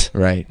vomits.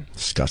 Right.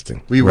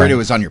 Disgusting. Were you worried it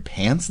was on your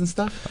pants and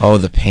stuff? Oh,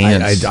 the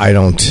pants. I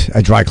don't.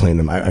 I dry clean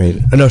them. I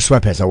mean, no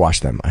sweatpants. I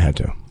washed them. I had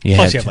to.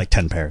 Plus, you have like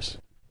 10 pairs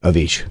of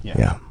each.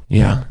 Yeah.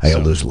 Yeah. I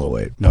gotta lose a little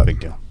weight. No big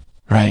deal.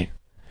 Right.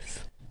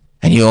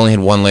 And you only had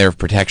one layer of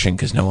protection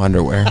because no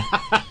underwear.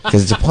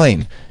 Because it's a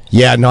plane.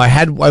 Yeah, no,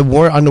 I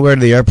wore underwear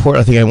to the airport.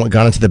 I think I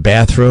got into the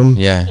bathroom.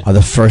 Yeah. On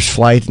the first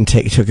flight and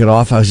took it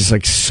off. I was just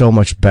like so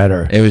much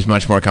better. It was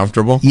much more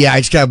comfortable? Yeah,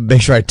 I just gotta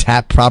make sure I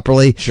tap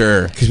properly.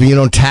 Sure. Because when you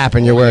don't tap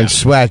and you're wearing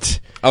sweats.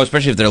 Oh,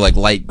 especially if they're like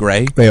light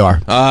gray? They are.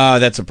 Oh,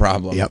 that's a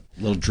problem. Yep.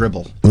 Little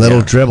dribble.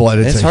 Little dribble,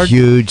 and it's a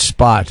huge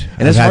spot.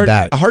 And it's I've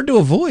had that. hard to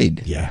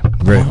avoid. Yeah,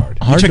 very hard.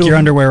 You took your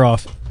underwear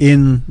off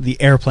in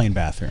the airplane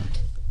bathroom.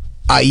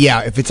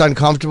 Yeah, if it's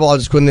uncomfortable, I'll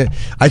just go in there.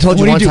 I told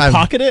you What one do you do, time.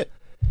 pocket it?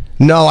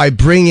 No, I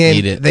bring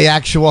in the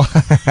actual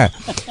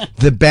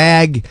the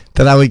bag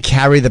that I would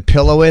carry the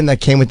pillow in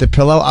that came with the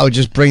pillow. I would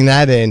just bring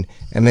that in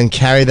and then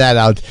carry that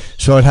out,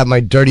 so I'd have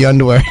my dirty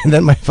underwear and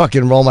then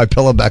roll my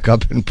pillow back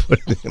up and put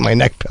it in my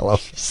neck pillow.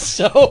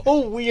 So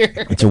weird.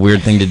 It's a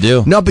weird thing to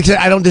do. No, because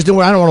I don't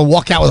want to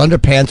walk out with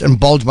underpants and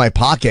bulge my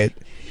pocket.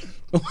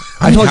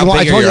 I told How you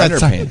big are that your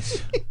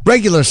underpants?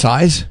 regular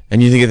size.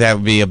 And you think that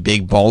would be a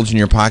big bulge in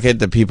your pocket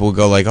that people would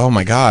go like, "Oh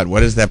my God,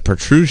 what is that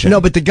protrusion?"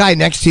 No, but the guy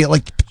next to you,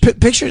 like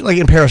picture it like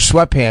in a pair of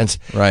sweatpants.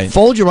 Right.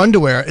 Fold your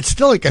underwear. It's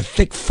still like a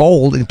thick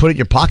fold, and put it in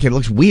your pocket. It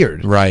looks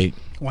weird. Right.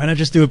 Why not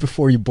just do it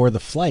before you board the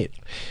flight?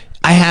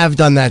 I have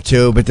done that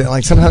too, but then,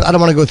 like sometimes I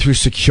don't want to go through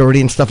security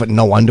and stuff with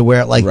no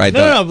underwear. Like Right.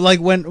 No, like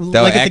when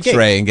They'll like at the gate.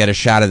 X-ray and get a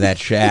shot of that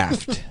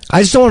shaft.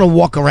 I just don't want to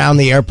walk around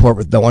the airport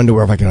with no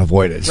underwear if I can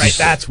avoid it. It's Right, just-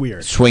 that's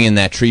weird. Swinging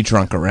that tree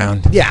trunk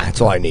around. yeah,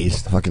 that's all I need.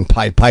 The fucking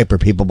Pied Piper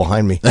people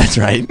behind me. That's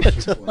right.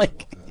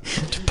 Like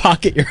to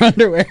pocket your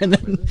underwear and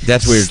then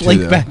That's weird too,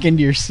 slink though. back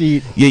into your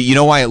seat. Yeah, you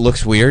know why it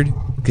looks weird?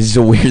 Because it's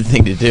a weird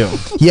thing to do.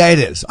 Yeah, it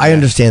is. I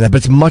understand that, but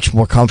it's much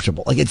more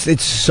comfortable. Like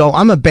it's so.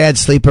 I'm a bad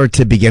sleeper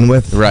to begin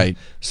with. Right.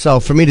 So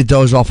for me to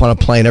doze off on a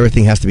plane,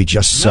 everything has to be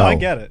just so. No, I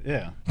get it.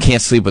 Yeah.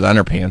 Can't sleep with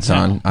underpants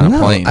on a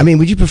plane. I mean,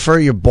 would you prefer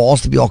your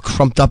balls to be all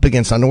crumped up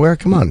against underwear?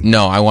 Come on.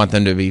 No, I want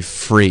them to be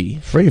free.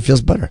 Free. It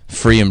feels better.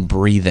 Free and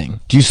breathing.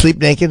 Do you sleep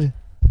naked?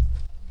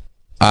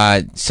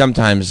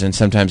 Sometimes and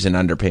sometimes in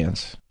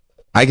underpants.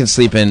 I can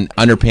sleep in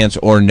underpants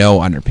or no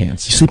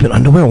underpants. You sleep in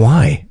underwear?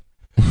 Why?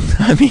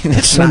 I mean,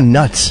 that's so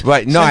nuts.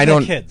 Right? No, I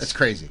don't. That's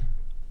crazy.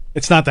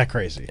 It's not that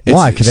crazy.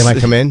 Why? Because they might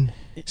come in.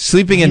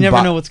 Sleeping You in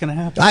never know what's going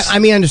to happen. I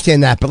mean, I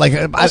understand that, but like,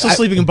 Also,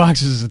 sleeping in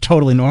boxers is a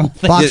totally normal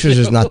thing. boxers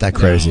is not that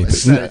crazy.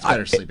 It's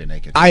better sleeping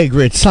naked. I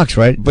agree. It sucks,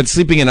 right? But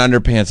sleeping in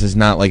underpants is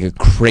not like a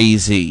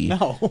crazy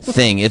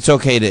thing. It's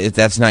okay to if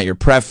that's not your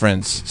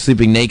preference.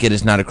 Sleeping naked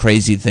is not a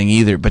crazy thing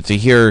either. But to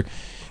hear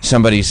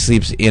somebody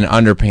sleeps in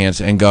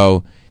underpants and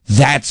go,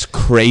 that's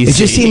crazy. It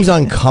just seems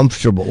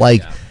uncomfortable.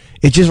 Like,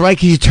 it's just right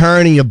because you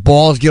turn and your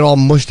balls get all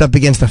mushed up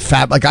against the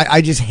fat. Like,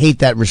 I just hate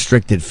that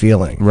restricted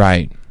feeling.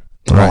 Right.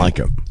 I don't like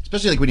it.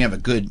 Especially like when you have a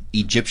good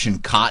Egyptian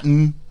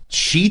cotton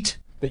sheet.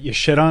 That you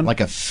shit on? Like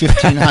a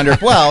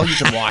 1,500. Well, you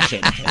can wash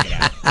it and take it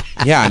out.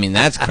 Yeah, I mean,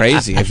 that's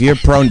crazy. If you're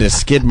prone to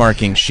skid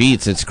marking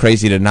sheets, it's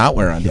crazy to not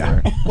wear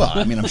underwear. Well,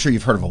 I mean, I'm sure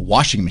you've heard of a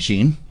washing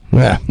machine.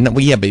 Yeah. No,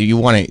 well, yeah, but you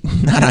want it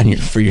not on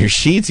for your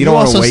sheets. You don't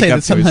want to also wake say up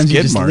that to a sometimes you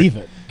skid just mark. leave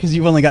it because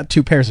you've only got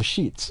 2 pairs of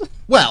sheets.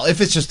 Well,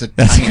 if it's just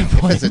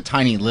a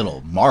tiny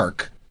little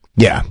mark.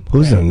 Yeah,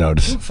 who's going to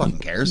notice? Who fucking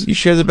cares? You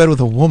share the bed with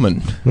a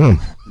woman.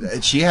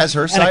 She has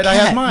her side, I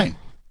have mine.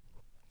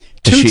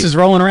 Toots is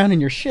rolling around in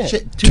your shit.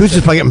 Toots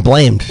is probably getting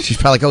blamed. She's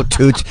probably like, oh,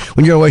 Toots.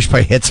 When you're away, she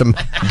probably hits him.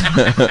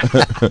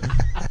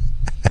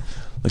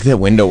 Look at that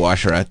window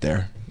washer out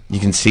there.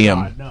 You can see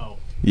him. No.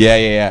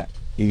 Yeah.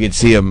 You can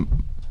see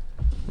him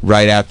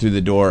right out through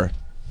the door.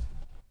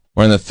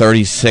 We're on the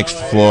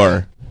 36th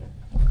floor.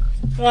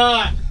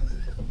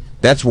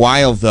 That's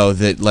wild, though,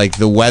 that like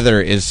the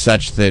weather is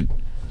such that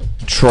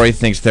Troy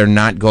thinks they're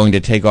not going to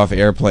take off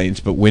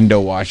airplanes, but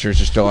window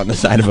washers are still on the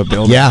side of a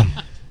building. Yeah.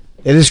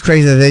 It is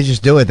crazy that they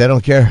just do it. They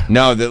don't care.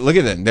 No, look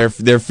at them.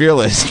 They're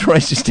fearless.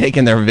 Troy's just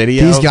taking their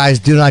video. These guys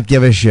do not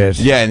give a shit.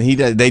 Yeah,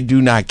 and they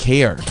do not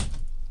care.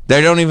 They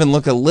don't even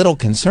look a little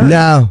concerned.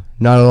 No,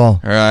 not at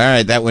all. All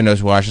right, that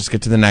window's washed. Let's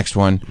get to the next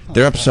one.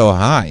 They're up so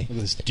high. Look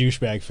at this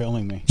douchebag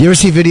filming me. You ever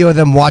see video of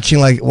them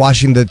washing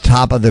the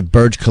top of the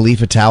Burj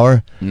Khalifa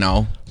tower?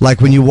 No. Like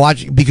when you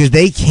watch, because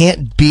they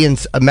can't be in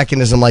a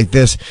mechanism like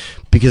this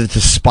because it's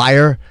a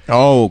spire.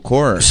 Oh, of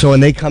course. So when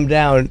they come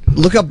down,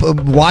 look up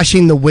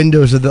washing the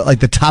windows of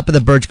the top of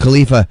the Burj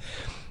Khalifa.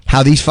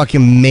 How these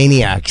fucking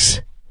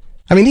maniacs.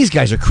 I mean, these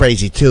guys are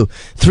crazy too.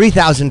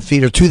 3,000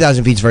 feet or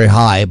 2,000 feet is very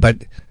high, but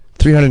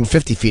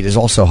 350 feet is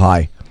also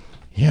high.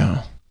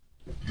 Yeah.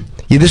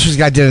 Yeah, this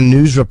guy did a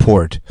news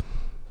report.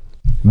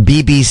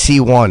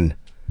 BBC One.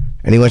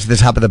 And he went to the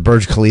top of the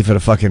Burj Khalifa to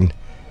fucking...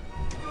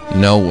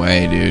 No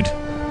way, dude.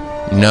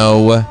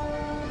 No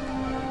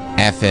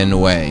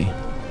effing way.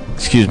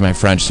 Excuse my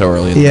French so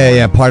early.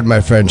 Yeah, pardon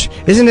my French.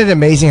 Isn't it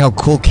amazing how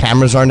cool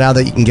cameras are now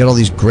that you can get all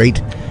these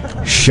great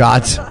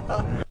shots?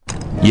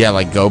 Yeah,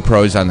 like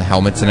GoPros on the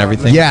helmets and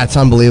everything. Yeah, it's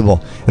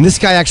unbelievable. And this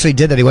guy actually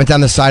did that. He went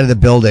down the side of the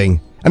building.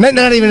 And they're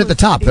not even at the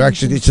top.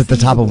 It's at the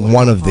top of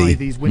one of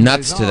the...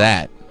 Nuts to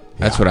that.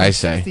 That's what I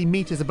say. 50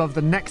 meters above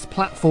the next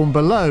platform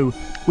below,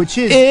 which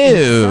is...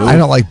 Ew. I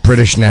don't like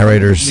British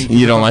narrators.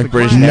 You don't like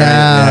British narrators?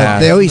 No, Yeah.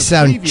 they always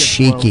sound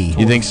cheeky.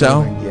 You think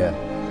so? Yeah.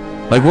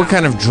 Like, what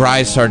kind of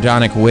dry,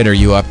 sardonic wit are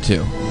you up to?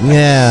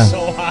 Yeah.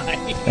 So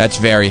high. That's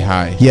very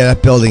high. Yeah,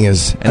 that building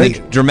is... And the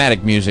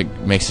dramatic music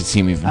makes it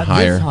seem even At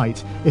higher. this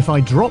height, if I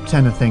dropped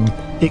anything,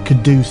 it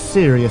could do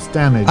serious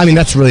damage. I mean,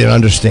 that's really an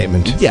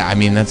understatement. Yeah, I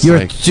mean, that's You're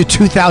like... to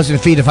 2,000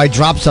 feet. If I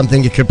drop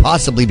something, it could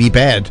possibly be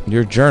bad.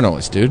 You're a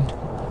journalist, dude.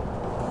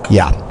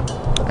 Yeah.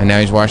 And now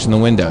he's washing the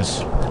windows.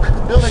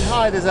 Building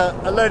high, there's a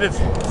load of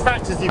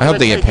factors you I hope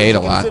they get paid a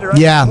lot.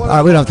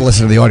 Yeah, we don't have to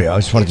listen to the audio. I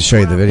just wanted to show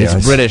you the video.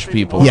 It's British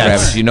people, Yeah,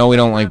 Travis. You know we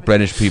don't like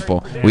British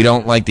people. We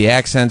don't like the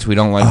accents. We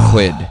don't like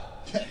quid.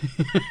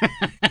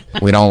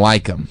 We don't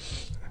like them.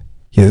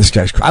 Yeah, this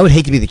guy's... I would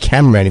hate to be the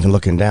cameraman even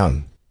looking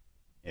down.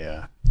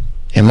 Yeah.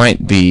 It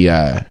might be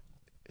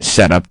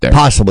set up there.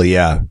 Possibly,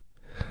 yeah.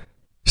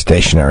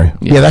 Stationary.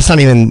 Yeah, that's not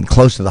even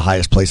close to the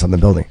highest place on the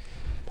building.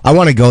 I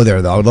want to go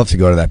there, though. I would love to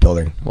go to that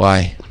building.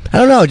 Why? I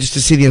don't know, just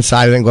to see the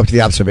inside of it and go up to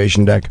the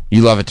observation deck.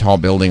 You love a tall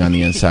building on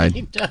the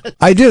inside.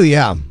 I do,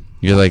 yeah.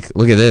 You're like,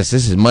 look at this.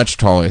 This is much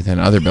taller than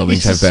other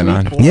buildings I've been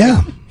on.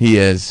 Yeah. He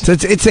is. So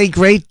it's a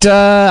great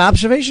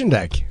observation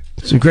deck.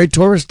 It's a great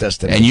tourist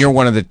destination. And you're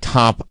one of the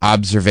top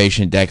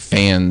observation deck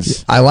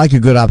fans. I like a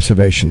good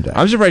observation deck.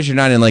 I'm surprised you're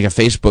not in like a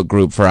Facebook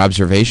group for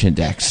observation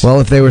decks. Well,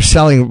 if they were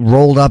selling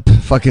rolled up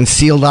fucking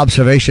sealed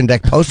observation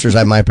deck posters,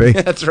 I might be.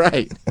 That's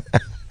right.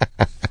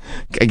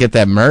 I get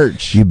that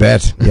merch. You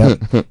bet. Yeah.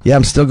 Yeah,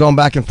 I'm still going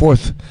back and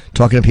forth,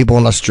 talking to people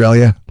in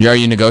Australia. Are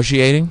you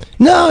negotiating?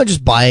 No,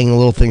 just buying the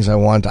little things I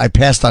want. I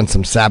passed on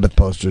some Sabbath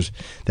posters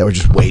that were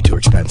just way too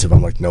expensive.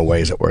 I'm like, no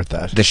way is it worth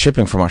that. The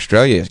shipping from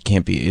Australia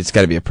can't be, it's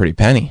got to be a pretty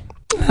penny.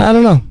 I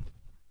don't know.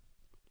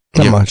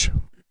 Not much.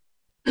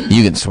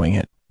 You can swing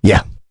it.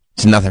 Yeah.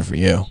 It's nothing for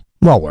you.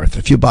 Well worth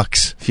a few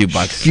bucks. A few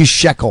bucks. A few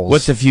shekels.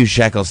 What's a few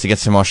shekels to get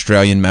some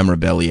Australian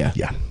memorabilia?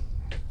 Yeah.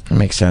 That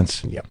makes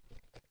sense. Yep.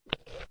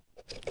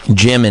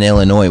 Jim in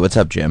Illinois. What's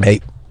up, Jim?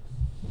 Hey.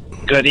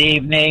 Good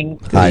evening.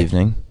 Good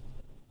evening.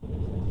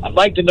 I'd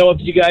like to know if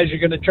you guys are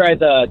going to try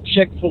the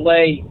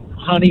Chick-fil-A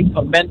honey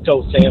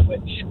pimento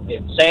sandwich.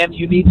 And Sam,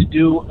 you need to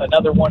do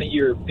another one of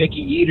your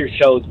picky eater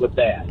shows with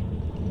that.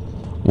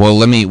 Well,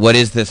 what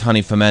is this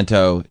honey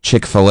pimento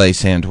Chick-fil-A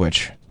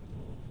sandwich?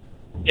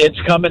 It's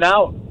coming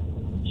out.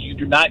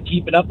 You're not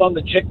keeping up on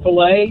the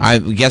Chick-fil-A?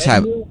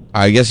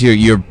 I guess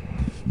you're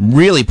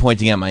really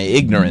pointing at my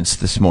ignorance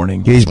this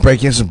morning. He's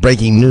breaking some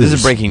breaking news. This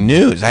is breaking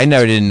news. I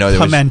didn't know there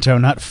was pimento,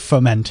 not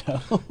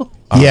fomento.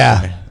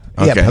 Yeah.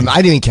 Okay. Yeah, I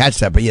didn't even catch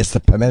that, but yes, the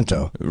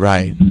pimento.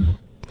 Right.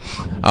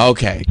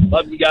 Okay.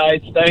 Love you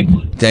guys. Thanks.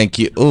 Thank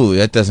you. Ooh,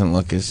 that doesn't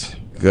look as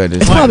good.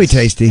 It's probably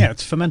tasty. Yeah,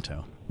 it's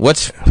fomento.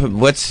 What's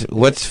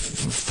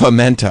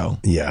fomento?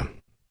 Yeah.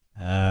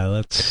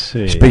 Let's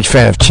see. He's a big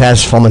fan of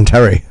Chaz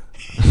Fomentary.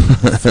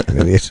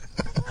 Idiot.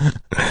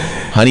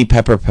 Honey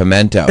pepper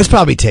pimento. It's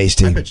probably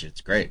tasty. I bet you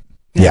it's great.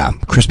 Yeah,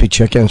 crispy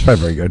chicken. It's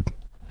probably very good.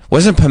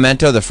 Wasn't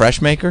pimento the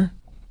fresh maker?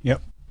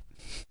 Yep.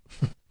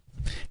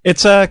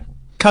 It's a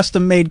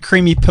custom-made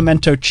creamy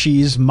pimento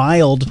cheese,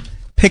 mild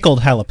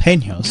pickled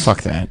jalapenos.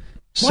 Fuck that.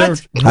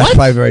 Served. That's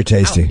probably very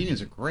tasty.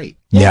 Jalapenos are great.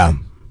 Yeah.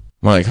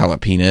 More like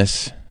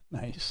jalapenos.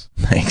 Nice.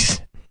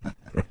 Thanks.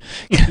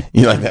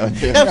 You like that one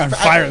too? You're on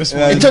fire this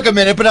morning. It took a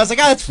minute, but I was like,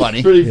 that's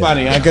funny. Pretty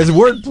funny, because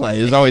wordplay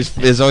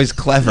is always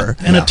clever.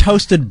 And a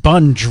toasted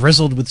bun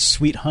drizzled with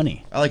sweet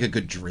honey. I like a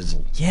good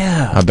drizzle.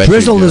 Yeah. I bet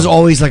Drizzled you do. is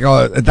always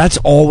that's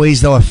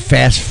always though a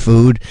fast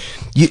food.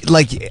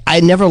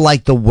 I never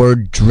like the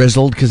word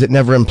drizzled because it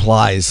never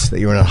implies that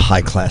you're in a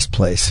high class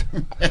place.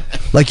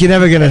 Like you're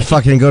never gonna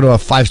fucking go to a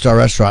 5-star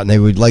restaurant and they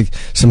would like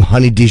some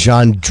honey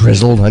Dijon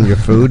drizzled on your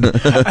food.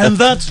 And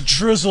that's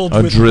drizzled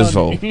A with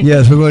drizzle. honey.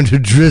 Yes, we're going to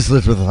drizzle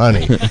it with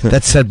honey.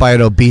 That's said by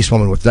an obese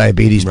woman with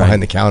diabetes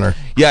behind the counter.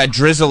 Yeah,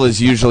 drizzle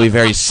is usually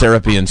very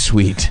syrupy and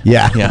sweet.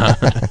 Yeah. Yeah.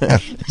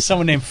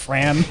 Someone named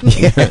Fran.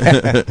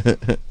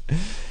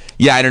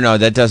 Yeah, I don't know.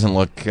 That doesn't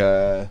look...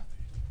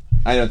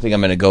 I don't think I'm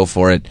going to go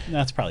for it.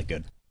 That's probably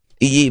good.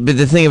 But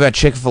the thing about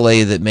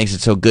Chick-fil-A that makes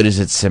it so good is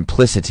its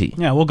simplicity.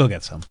 Yeah, we'll go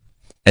get some.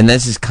 And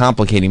this is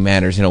complicating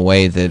matters in a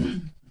way that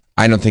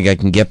I don't think I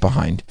can get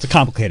behind. It's a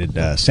complicated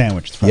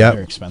sandwich. It's probably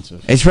very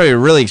expensive. It's probably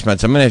really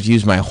expensive. I'm going to have to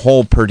use my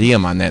whole per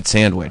diem on that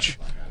sandwich.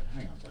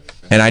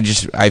 And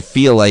I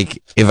feel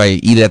like if I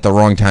eat it at the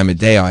wrong time of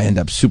day, I end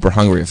up super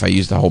hungry if I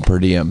use the whole per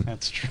diem.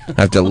 That's true.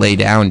 I have to lay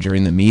down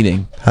during the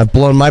meeting. I've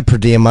blown my per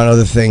diem on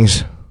other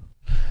things.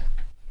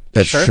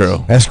 That's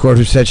true. Escort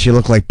who said she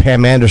looked like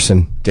Pam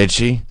Anderson. Did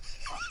she?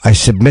 I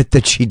submit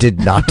that she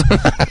did not.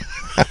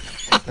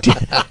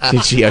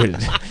 Did she?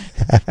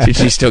 Did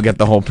she still get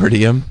the whole per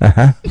diem?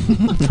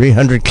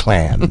 300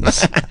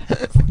 clams.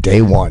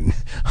 Day one.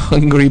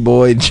 Hungry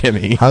boy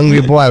Jimmy.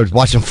 Hungry boy. I was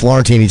watching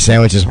Florentine eat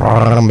sandwiches.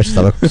 My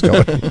stomach was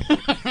going.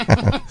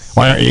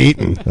 Why aren't you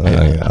eating?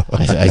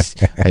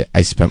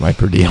 I spent my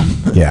per diem.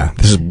 Yeah.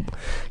 This is,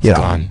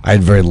 gone. I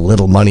had very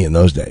little money in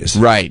those days.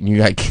 Right. You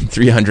got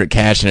 300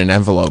 cash in an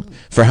envelope.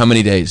 For how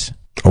many days?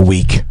 A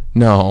week.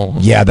 No.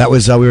 Yeah, that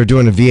was, we were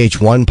doing a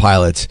VH1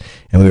 pilot,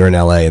 and we were in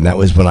LA, and that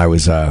was when I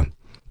was, I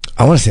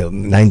want to say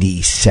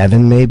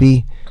 97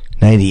 maybe,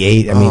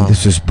 98. I mean,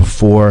 this was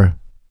before,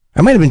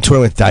 I might have been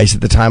touring with Dice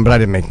at the time, but I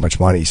didn't make much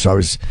money, so I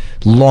was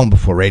long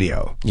before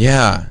radio.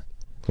 Yeah.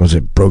 I was a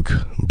broke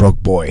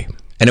boy.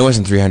 And it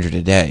wasn't 300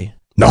 a day.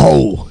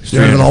 No. It was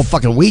the whole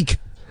fucking week.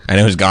 And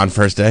it was gone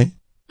first day?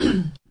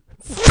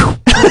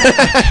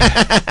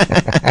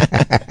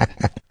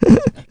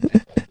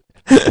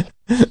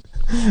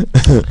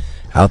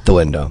 Out the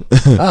window.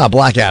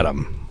 Black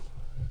Adam.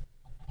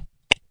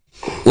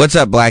 What's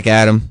up, Black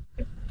Adam?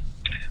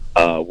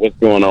 What's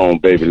going on,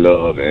 Baby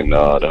Love and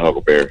the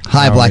Huckleberry?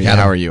 Hi, Black Adam.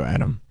 How are you,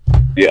 Adam?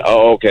 Yeah,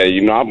 okay.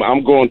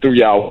 I'm going through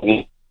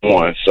y'all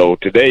one. So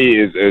today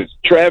is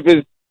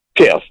Travis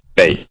Kelce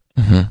Day.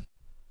 Mm-hmm.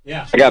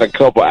 Yeah. I got a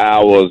couple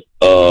hours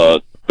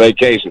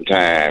vacation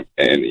time,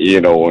 and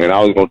and I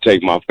was going to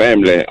take my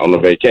family on a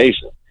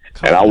vacation,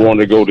 and I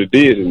wanted to go to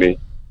Disney.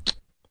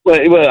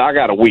 Well, I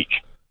got a week.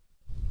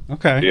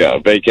 Okay. Yeah,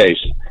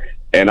 vacation.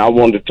 And I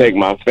wanted to take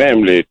my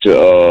family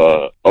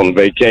to on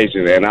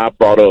vacation, and I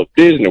brought up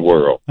Disney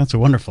World. That's a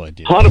wonderful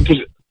idea.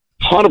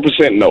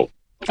 100% no.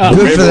 Oh,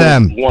 good for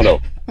them. One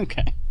of them.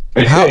 Okay.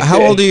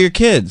 How old are your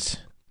kids?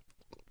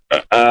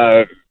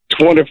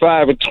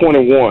 25 and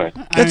 21.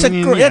 That's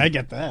I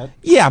get that.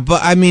 Yeah,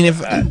 but I mean,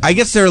 I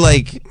guess they're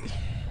like.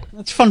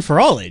 That's fun for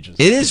all ages.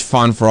 It is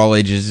fun for all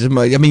ages. I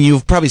mean,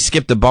 you've probably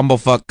skipped the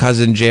Bumblefuck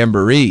Cousin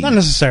Jamboree. Not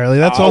necessarily.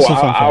 That's also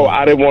fun for all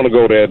I didn't want to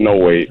go there, no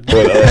way.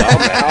 But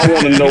I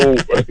want to know.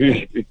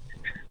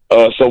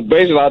 So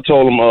basically, I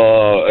told them,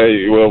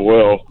 hey,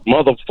 well,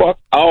 motherfucker,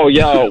 all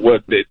y'all,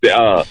 they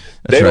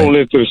don't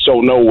listen to the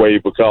show no way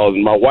because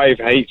my wife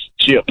hates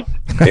Chip,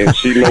 and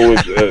she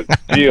knows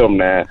Jim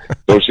now,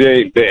 so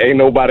there ain't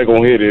nobody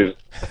gonna hear this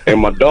and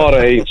my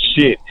daughter ain't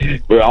shit.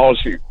 But all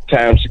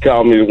time she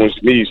called me when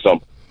she needs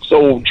something.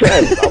 So,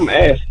 Travis, I'm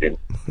asking.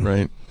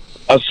 Right.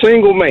 A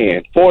single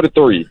man,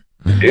 43.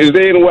 Is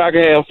there any way I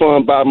can have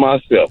fun by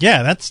myself?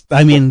 Yeah, that's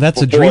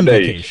a dream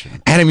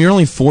vacation. Adam, you're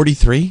only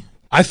 43?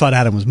 I thought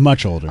Adam was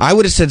much older. I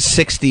would have said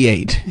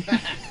 68.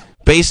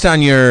 Based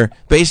on your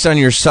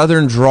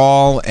southern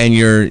drawl and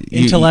your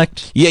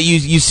intellect.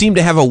 You seem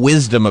to have a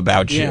wisdom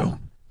about you.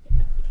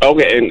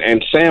 Okay,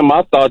 and Sam,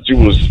 I thought you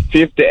was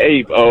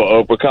 58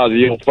 because of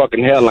your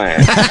fucking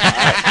hairline.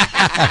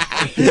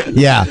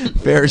 Yeah.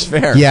 Fair is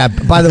fair. Yeah,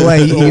 by the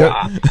way,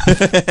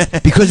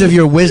 because of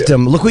your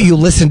wisdom, look what you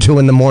listen to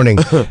in the morning.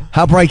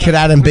 How bright could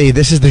Adam be?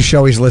 This is the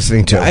show he's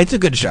listening to. It's a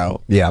good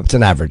show. Yeah, it's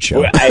an average show.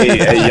 Well, hey,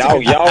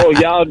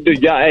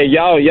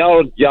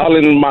 y'all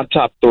in my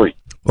top 3.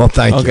 Well,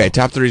 thank you. Okay,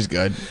 top 3 is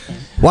good.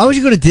 Why would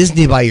you go to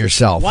Disney by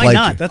yourself? Why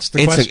not? That's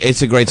the question.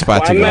 It's a great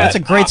spot to go. That's a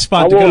great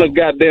spot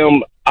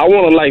I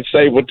want a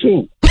lightsaber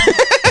too.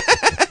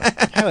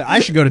 I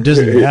should go to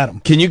Disney with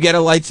Adam. Can you get a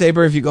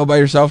lightsaber if you go by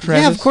yourself,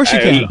 Travis? Yeah, of course you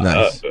can.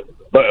 Nice.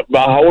 But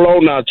hold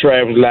on now,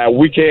 Travis. Like,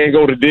 we can't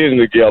go to Disney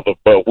together,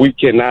 but we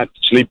cannot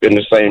sleep in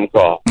the same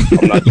car.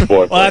 I'm not your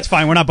boyfriend. Well, that's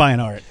fine. We're not buying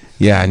art.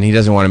 Yeah, and he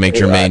doesn't want to make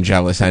Jermaine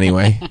jealous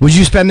anyway. Would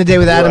you spend the day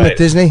with Adam at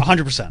Disney?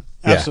 100%.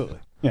 Absolutely.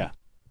 Yeah.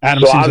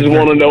 Adam so I just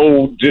want to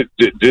know,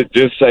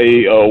 just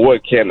say,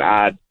 what can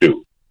I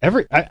do?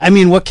 I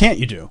mean, what can't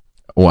you do?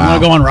 Wow. You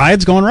want to go on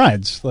rides? Go on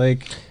rides.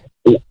 Like,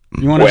 you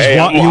want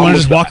to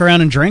just walk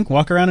around and drink?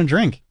 Walk around and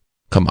drink.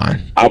 Come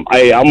on. I'm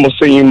gonna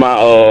send you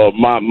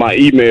my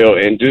email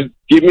and just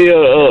give me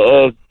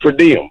a per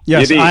diem.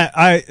 Yes,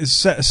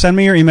 send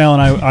me your email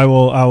and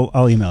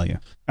I'll email you.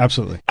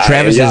 Absolutely.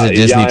 Travis is a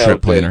Disney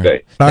trip planner.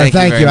 All right,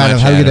 thank you, Adam.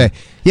 Have a good day.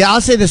 Yeah,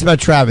 I'll say this about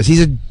Travis.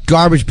 He's a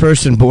garbage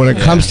person, but when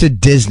it comes to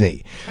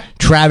Disney,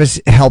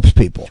 Travis helps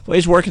people. Well,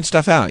 he's working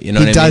stuff out. You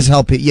know, he does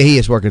help. Yeah, he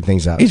is working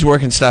things out. He's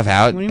working stuff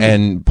out,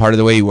 and part of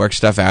the way he works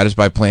stuff out is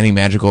by planning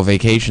magical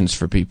vacations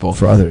for people,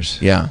 for others.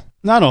 Yeah,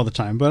 not all the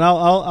time, but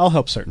I'll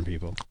help certain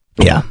people.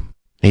 Yeah,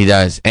 he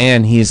does,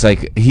 and he's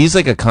like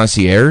a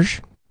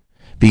concierge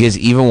because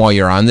even while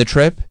you're on the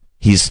trip,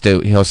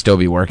 he'll still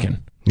be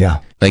working. Yeah,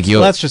 like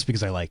well, that's just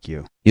because I like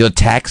you.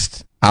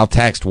 I'll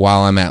text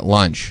while I'm at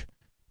lunch,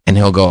 and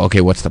he'll go,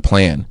 okay, what's the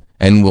plan?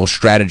 And we'll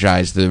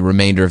strategize the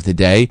remainder of the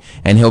day,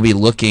 and he'll have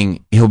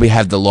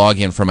the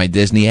login for my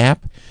Disney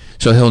app,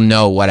 so he'll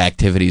know what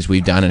activities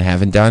we've done and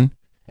haven't done,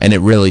 and it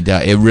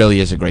really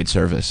is a great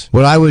service.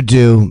 What I would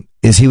do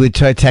is he would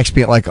text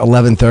me at like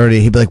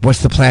 11:30. He'd be like,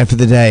 what's the plan for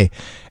the day?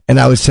 And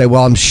I would say,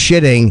 well, I'm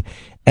shitting,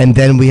 and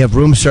then we have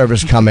room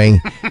service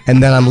coming,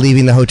 and then I'm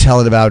leaving the hotel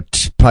at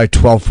about probably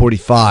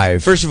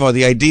 12:45. First of all,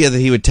 the idea that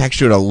he would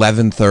text you at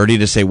 11:30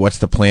 to say what's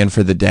the plan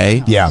for the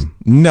day? Yeah.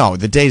 No,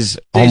 the day's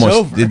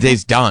over. The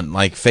day's done.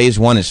 Like phase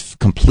 1 is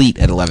complete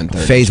at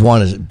 11:30. Phase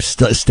 1 is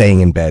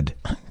staying in bed.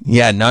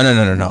 Yeah,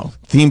 no.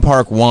 Theme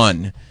Park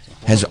 1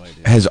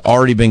 has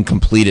already been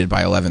completed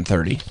by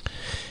 11:30. You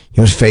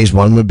know what phase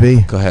 1 would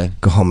be? Go ahead.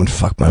 Go home and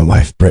fuck my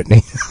wife,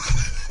 Brittany.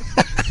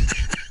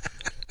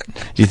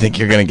 Do you think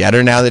you're going to get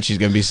her now that she's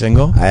going to be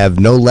single? I have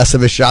no less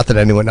of a shot than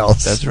anyone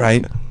else. That's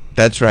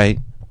right.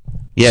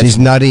 Yeah, she's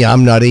nutty.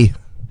 I'm nutty.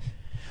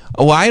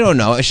 Oh, I don't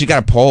know. She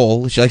got a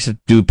pole. She likes to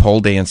do pole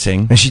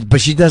dancing.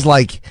 But she does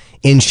like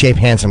in shape,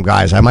 handsome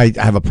guys. I might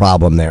have a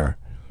problem there.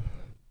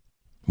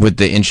 With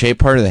the in shape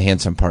part or the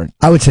handsome part?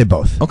 I would say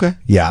both. Okay.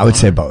 Yeah, I would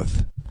say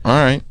both. All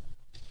right.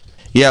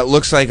 Yeah, it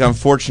looks like,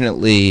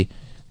 unfortunately,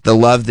 the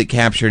love that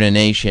captured a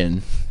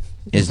nation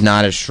is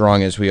not as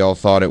strong as we all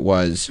thought it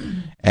was,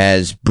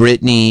 as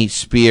Britney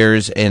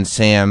Spears and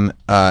Sam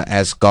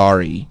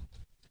Asghari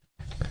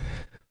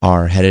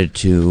are headed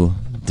to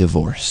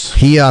divorce.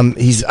 At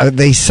least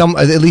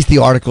the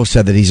article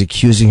said that he's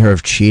accusing her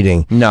of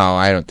cheating. No,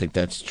 I don't think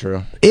that's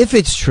true. If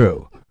it's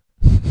true,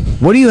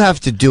 what do you have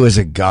to do as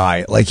a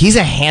guy? Like, he's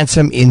a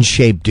handsome, in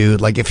shape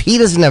dude. Like, if he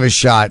doesn't have a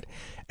shot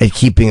at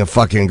keeping a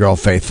fucking girl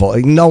faithful,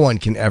 like, no one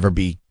can ever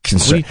be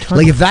concerned.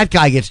 Like, if that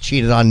guy gets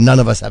cheated on, none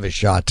of us have a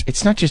shot.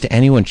 It's not just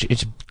anyone.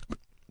 It's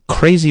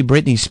crazy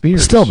Britney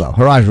Spears. Still, though,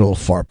 her eyes are a little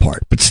far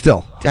apart, but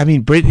still. I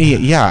mean, Britney,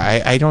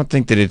 yeah, I don't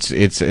think that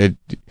it's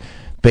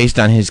based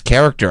on his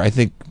character. I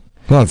think...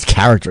 Well, it's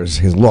characters,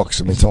 his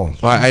looks. I mean, it's all...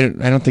 Well, I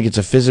don't think it's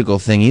a physical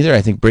thing either.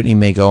 I think Britney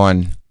may go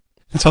on...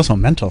 It's also a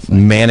mental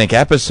thing. Manic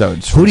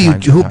episodes. Who,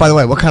 by the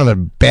way, what kind of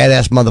a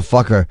badass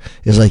motherfucker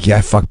is like, yeah,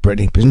 I fucked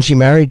Britney. Isn't she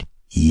married?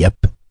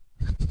 Yep.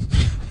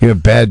 You're a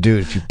bad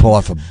dude if you pull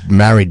off a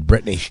married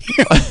Britney.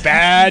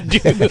 Bad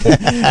dude.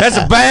 That's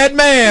a bad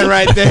man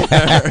right there.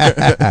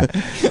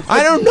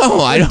 I don't know.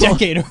 What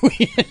decade are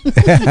we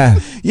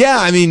in? Yeah,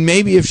 I mean,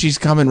 maybe if she's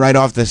coming right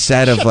off the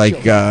set of like...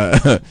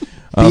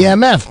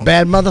 BMF,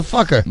 bad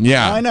motherfucker.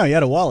 Yeah. I know, you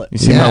had a wallet. You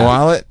see my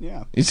wallet?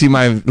 Yeah. You see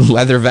my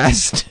leather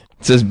vest?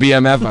 It says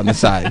BMF on the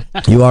side.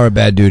 You are a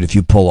bad dude if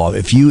you pull off.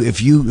 If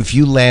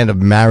you land a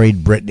married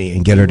Britney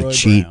and get her to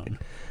cheat. Brown.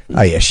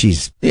 Oh yeah,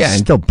 she's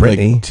still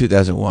Britney. Like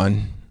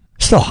 2001.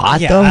 Still hot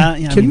though.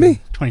 Kidding me?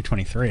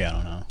 2023. I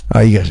don't know. Oh,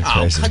 you guys are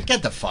crazy.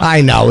 Get the fuck.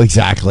 I know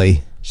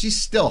exactly.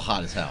 She's still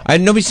hot as hell.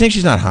 Nobody's saying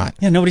she's not hot.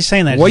 Yeah, nobody's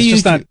saying that. Why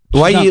She's just not,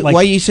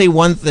 why you say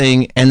one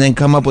thing and then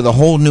come up with a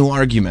whole new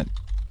argument?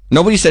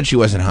 Nobody said she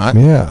wasn't hot.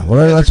 Yeah,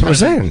 well, that's what we're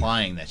saying.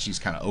 Implying that she's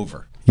kind of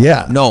over.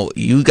 Yeah. No,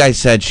 you guys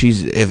said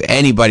she's. If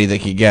anybody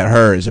that could get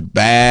her is a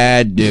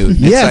bad dude.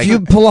 Yeah, if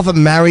you pull off a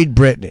married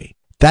Britney,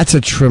 that's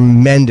a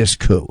tremendous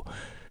coup.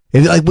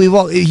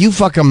 If you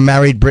fuck a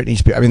married Britney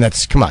Spears. I mean,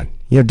 that's come on.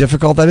 You know how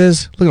difficult that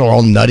is? Look at her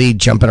all nutty,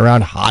 jumping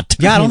around, hot.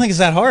 Yeah, I don't think it's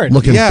that hard.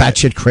 Looking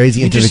batshit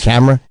crazy into the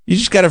camera. You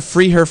just got to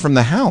free her from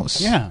the house.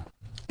 Yeah.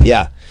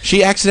 Yeah.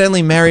 She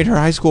accidentally married her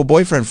high school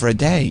boyfriend for a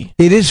day.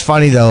 It is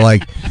funny, though.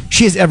 Like,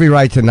 she has every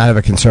right to not have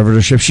a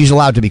conservatorship. She's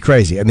allowed to be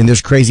crazy. I mean,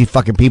 there's crazy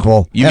fucking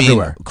people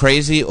everywhere. Mean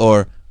crazy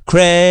or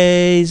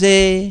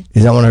crazy?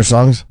 Is that one of her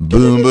songs?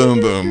 Boom,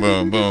 boom, boom,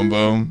 boom, boom,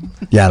 boom.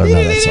 Yeah, I don't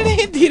know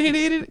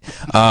that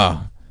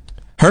song.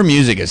 Her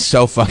music is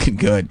so fucking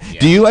good. Yeah.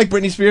 Do you like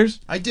Britney Spears?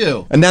 I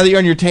do. And now that you're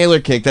on your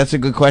Taylor kick, that's a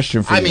good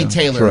question for you. I mean,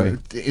 Taylor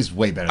is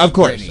way better. Of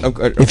course.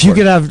 Britney. If you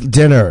could have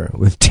dinner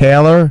with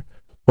Taylor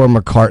or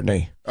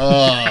McCartney.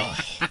 Why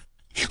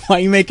are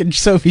you making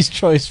Sophie's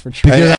choice for because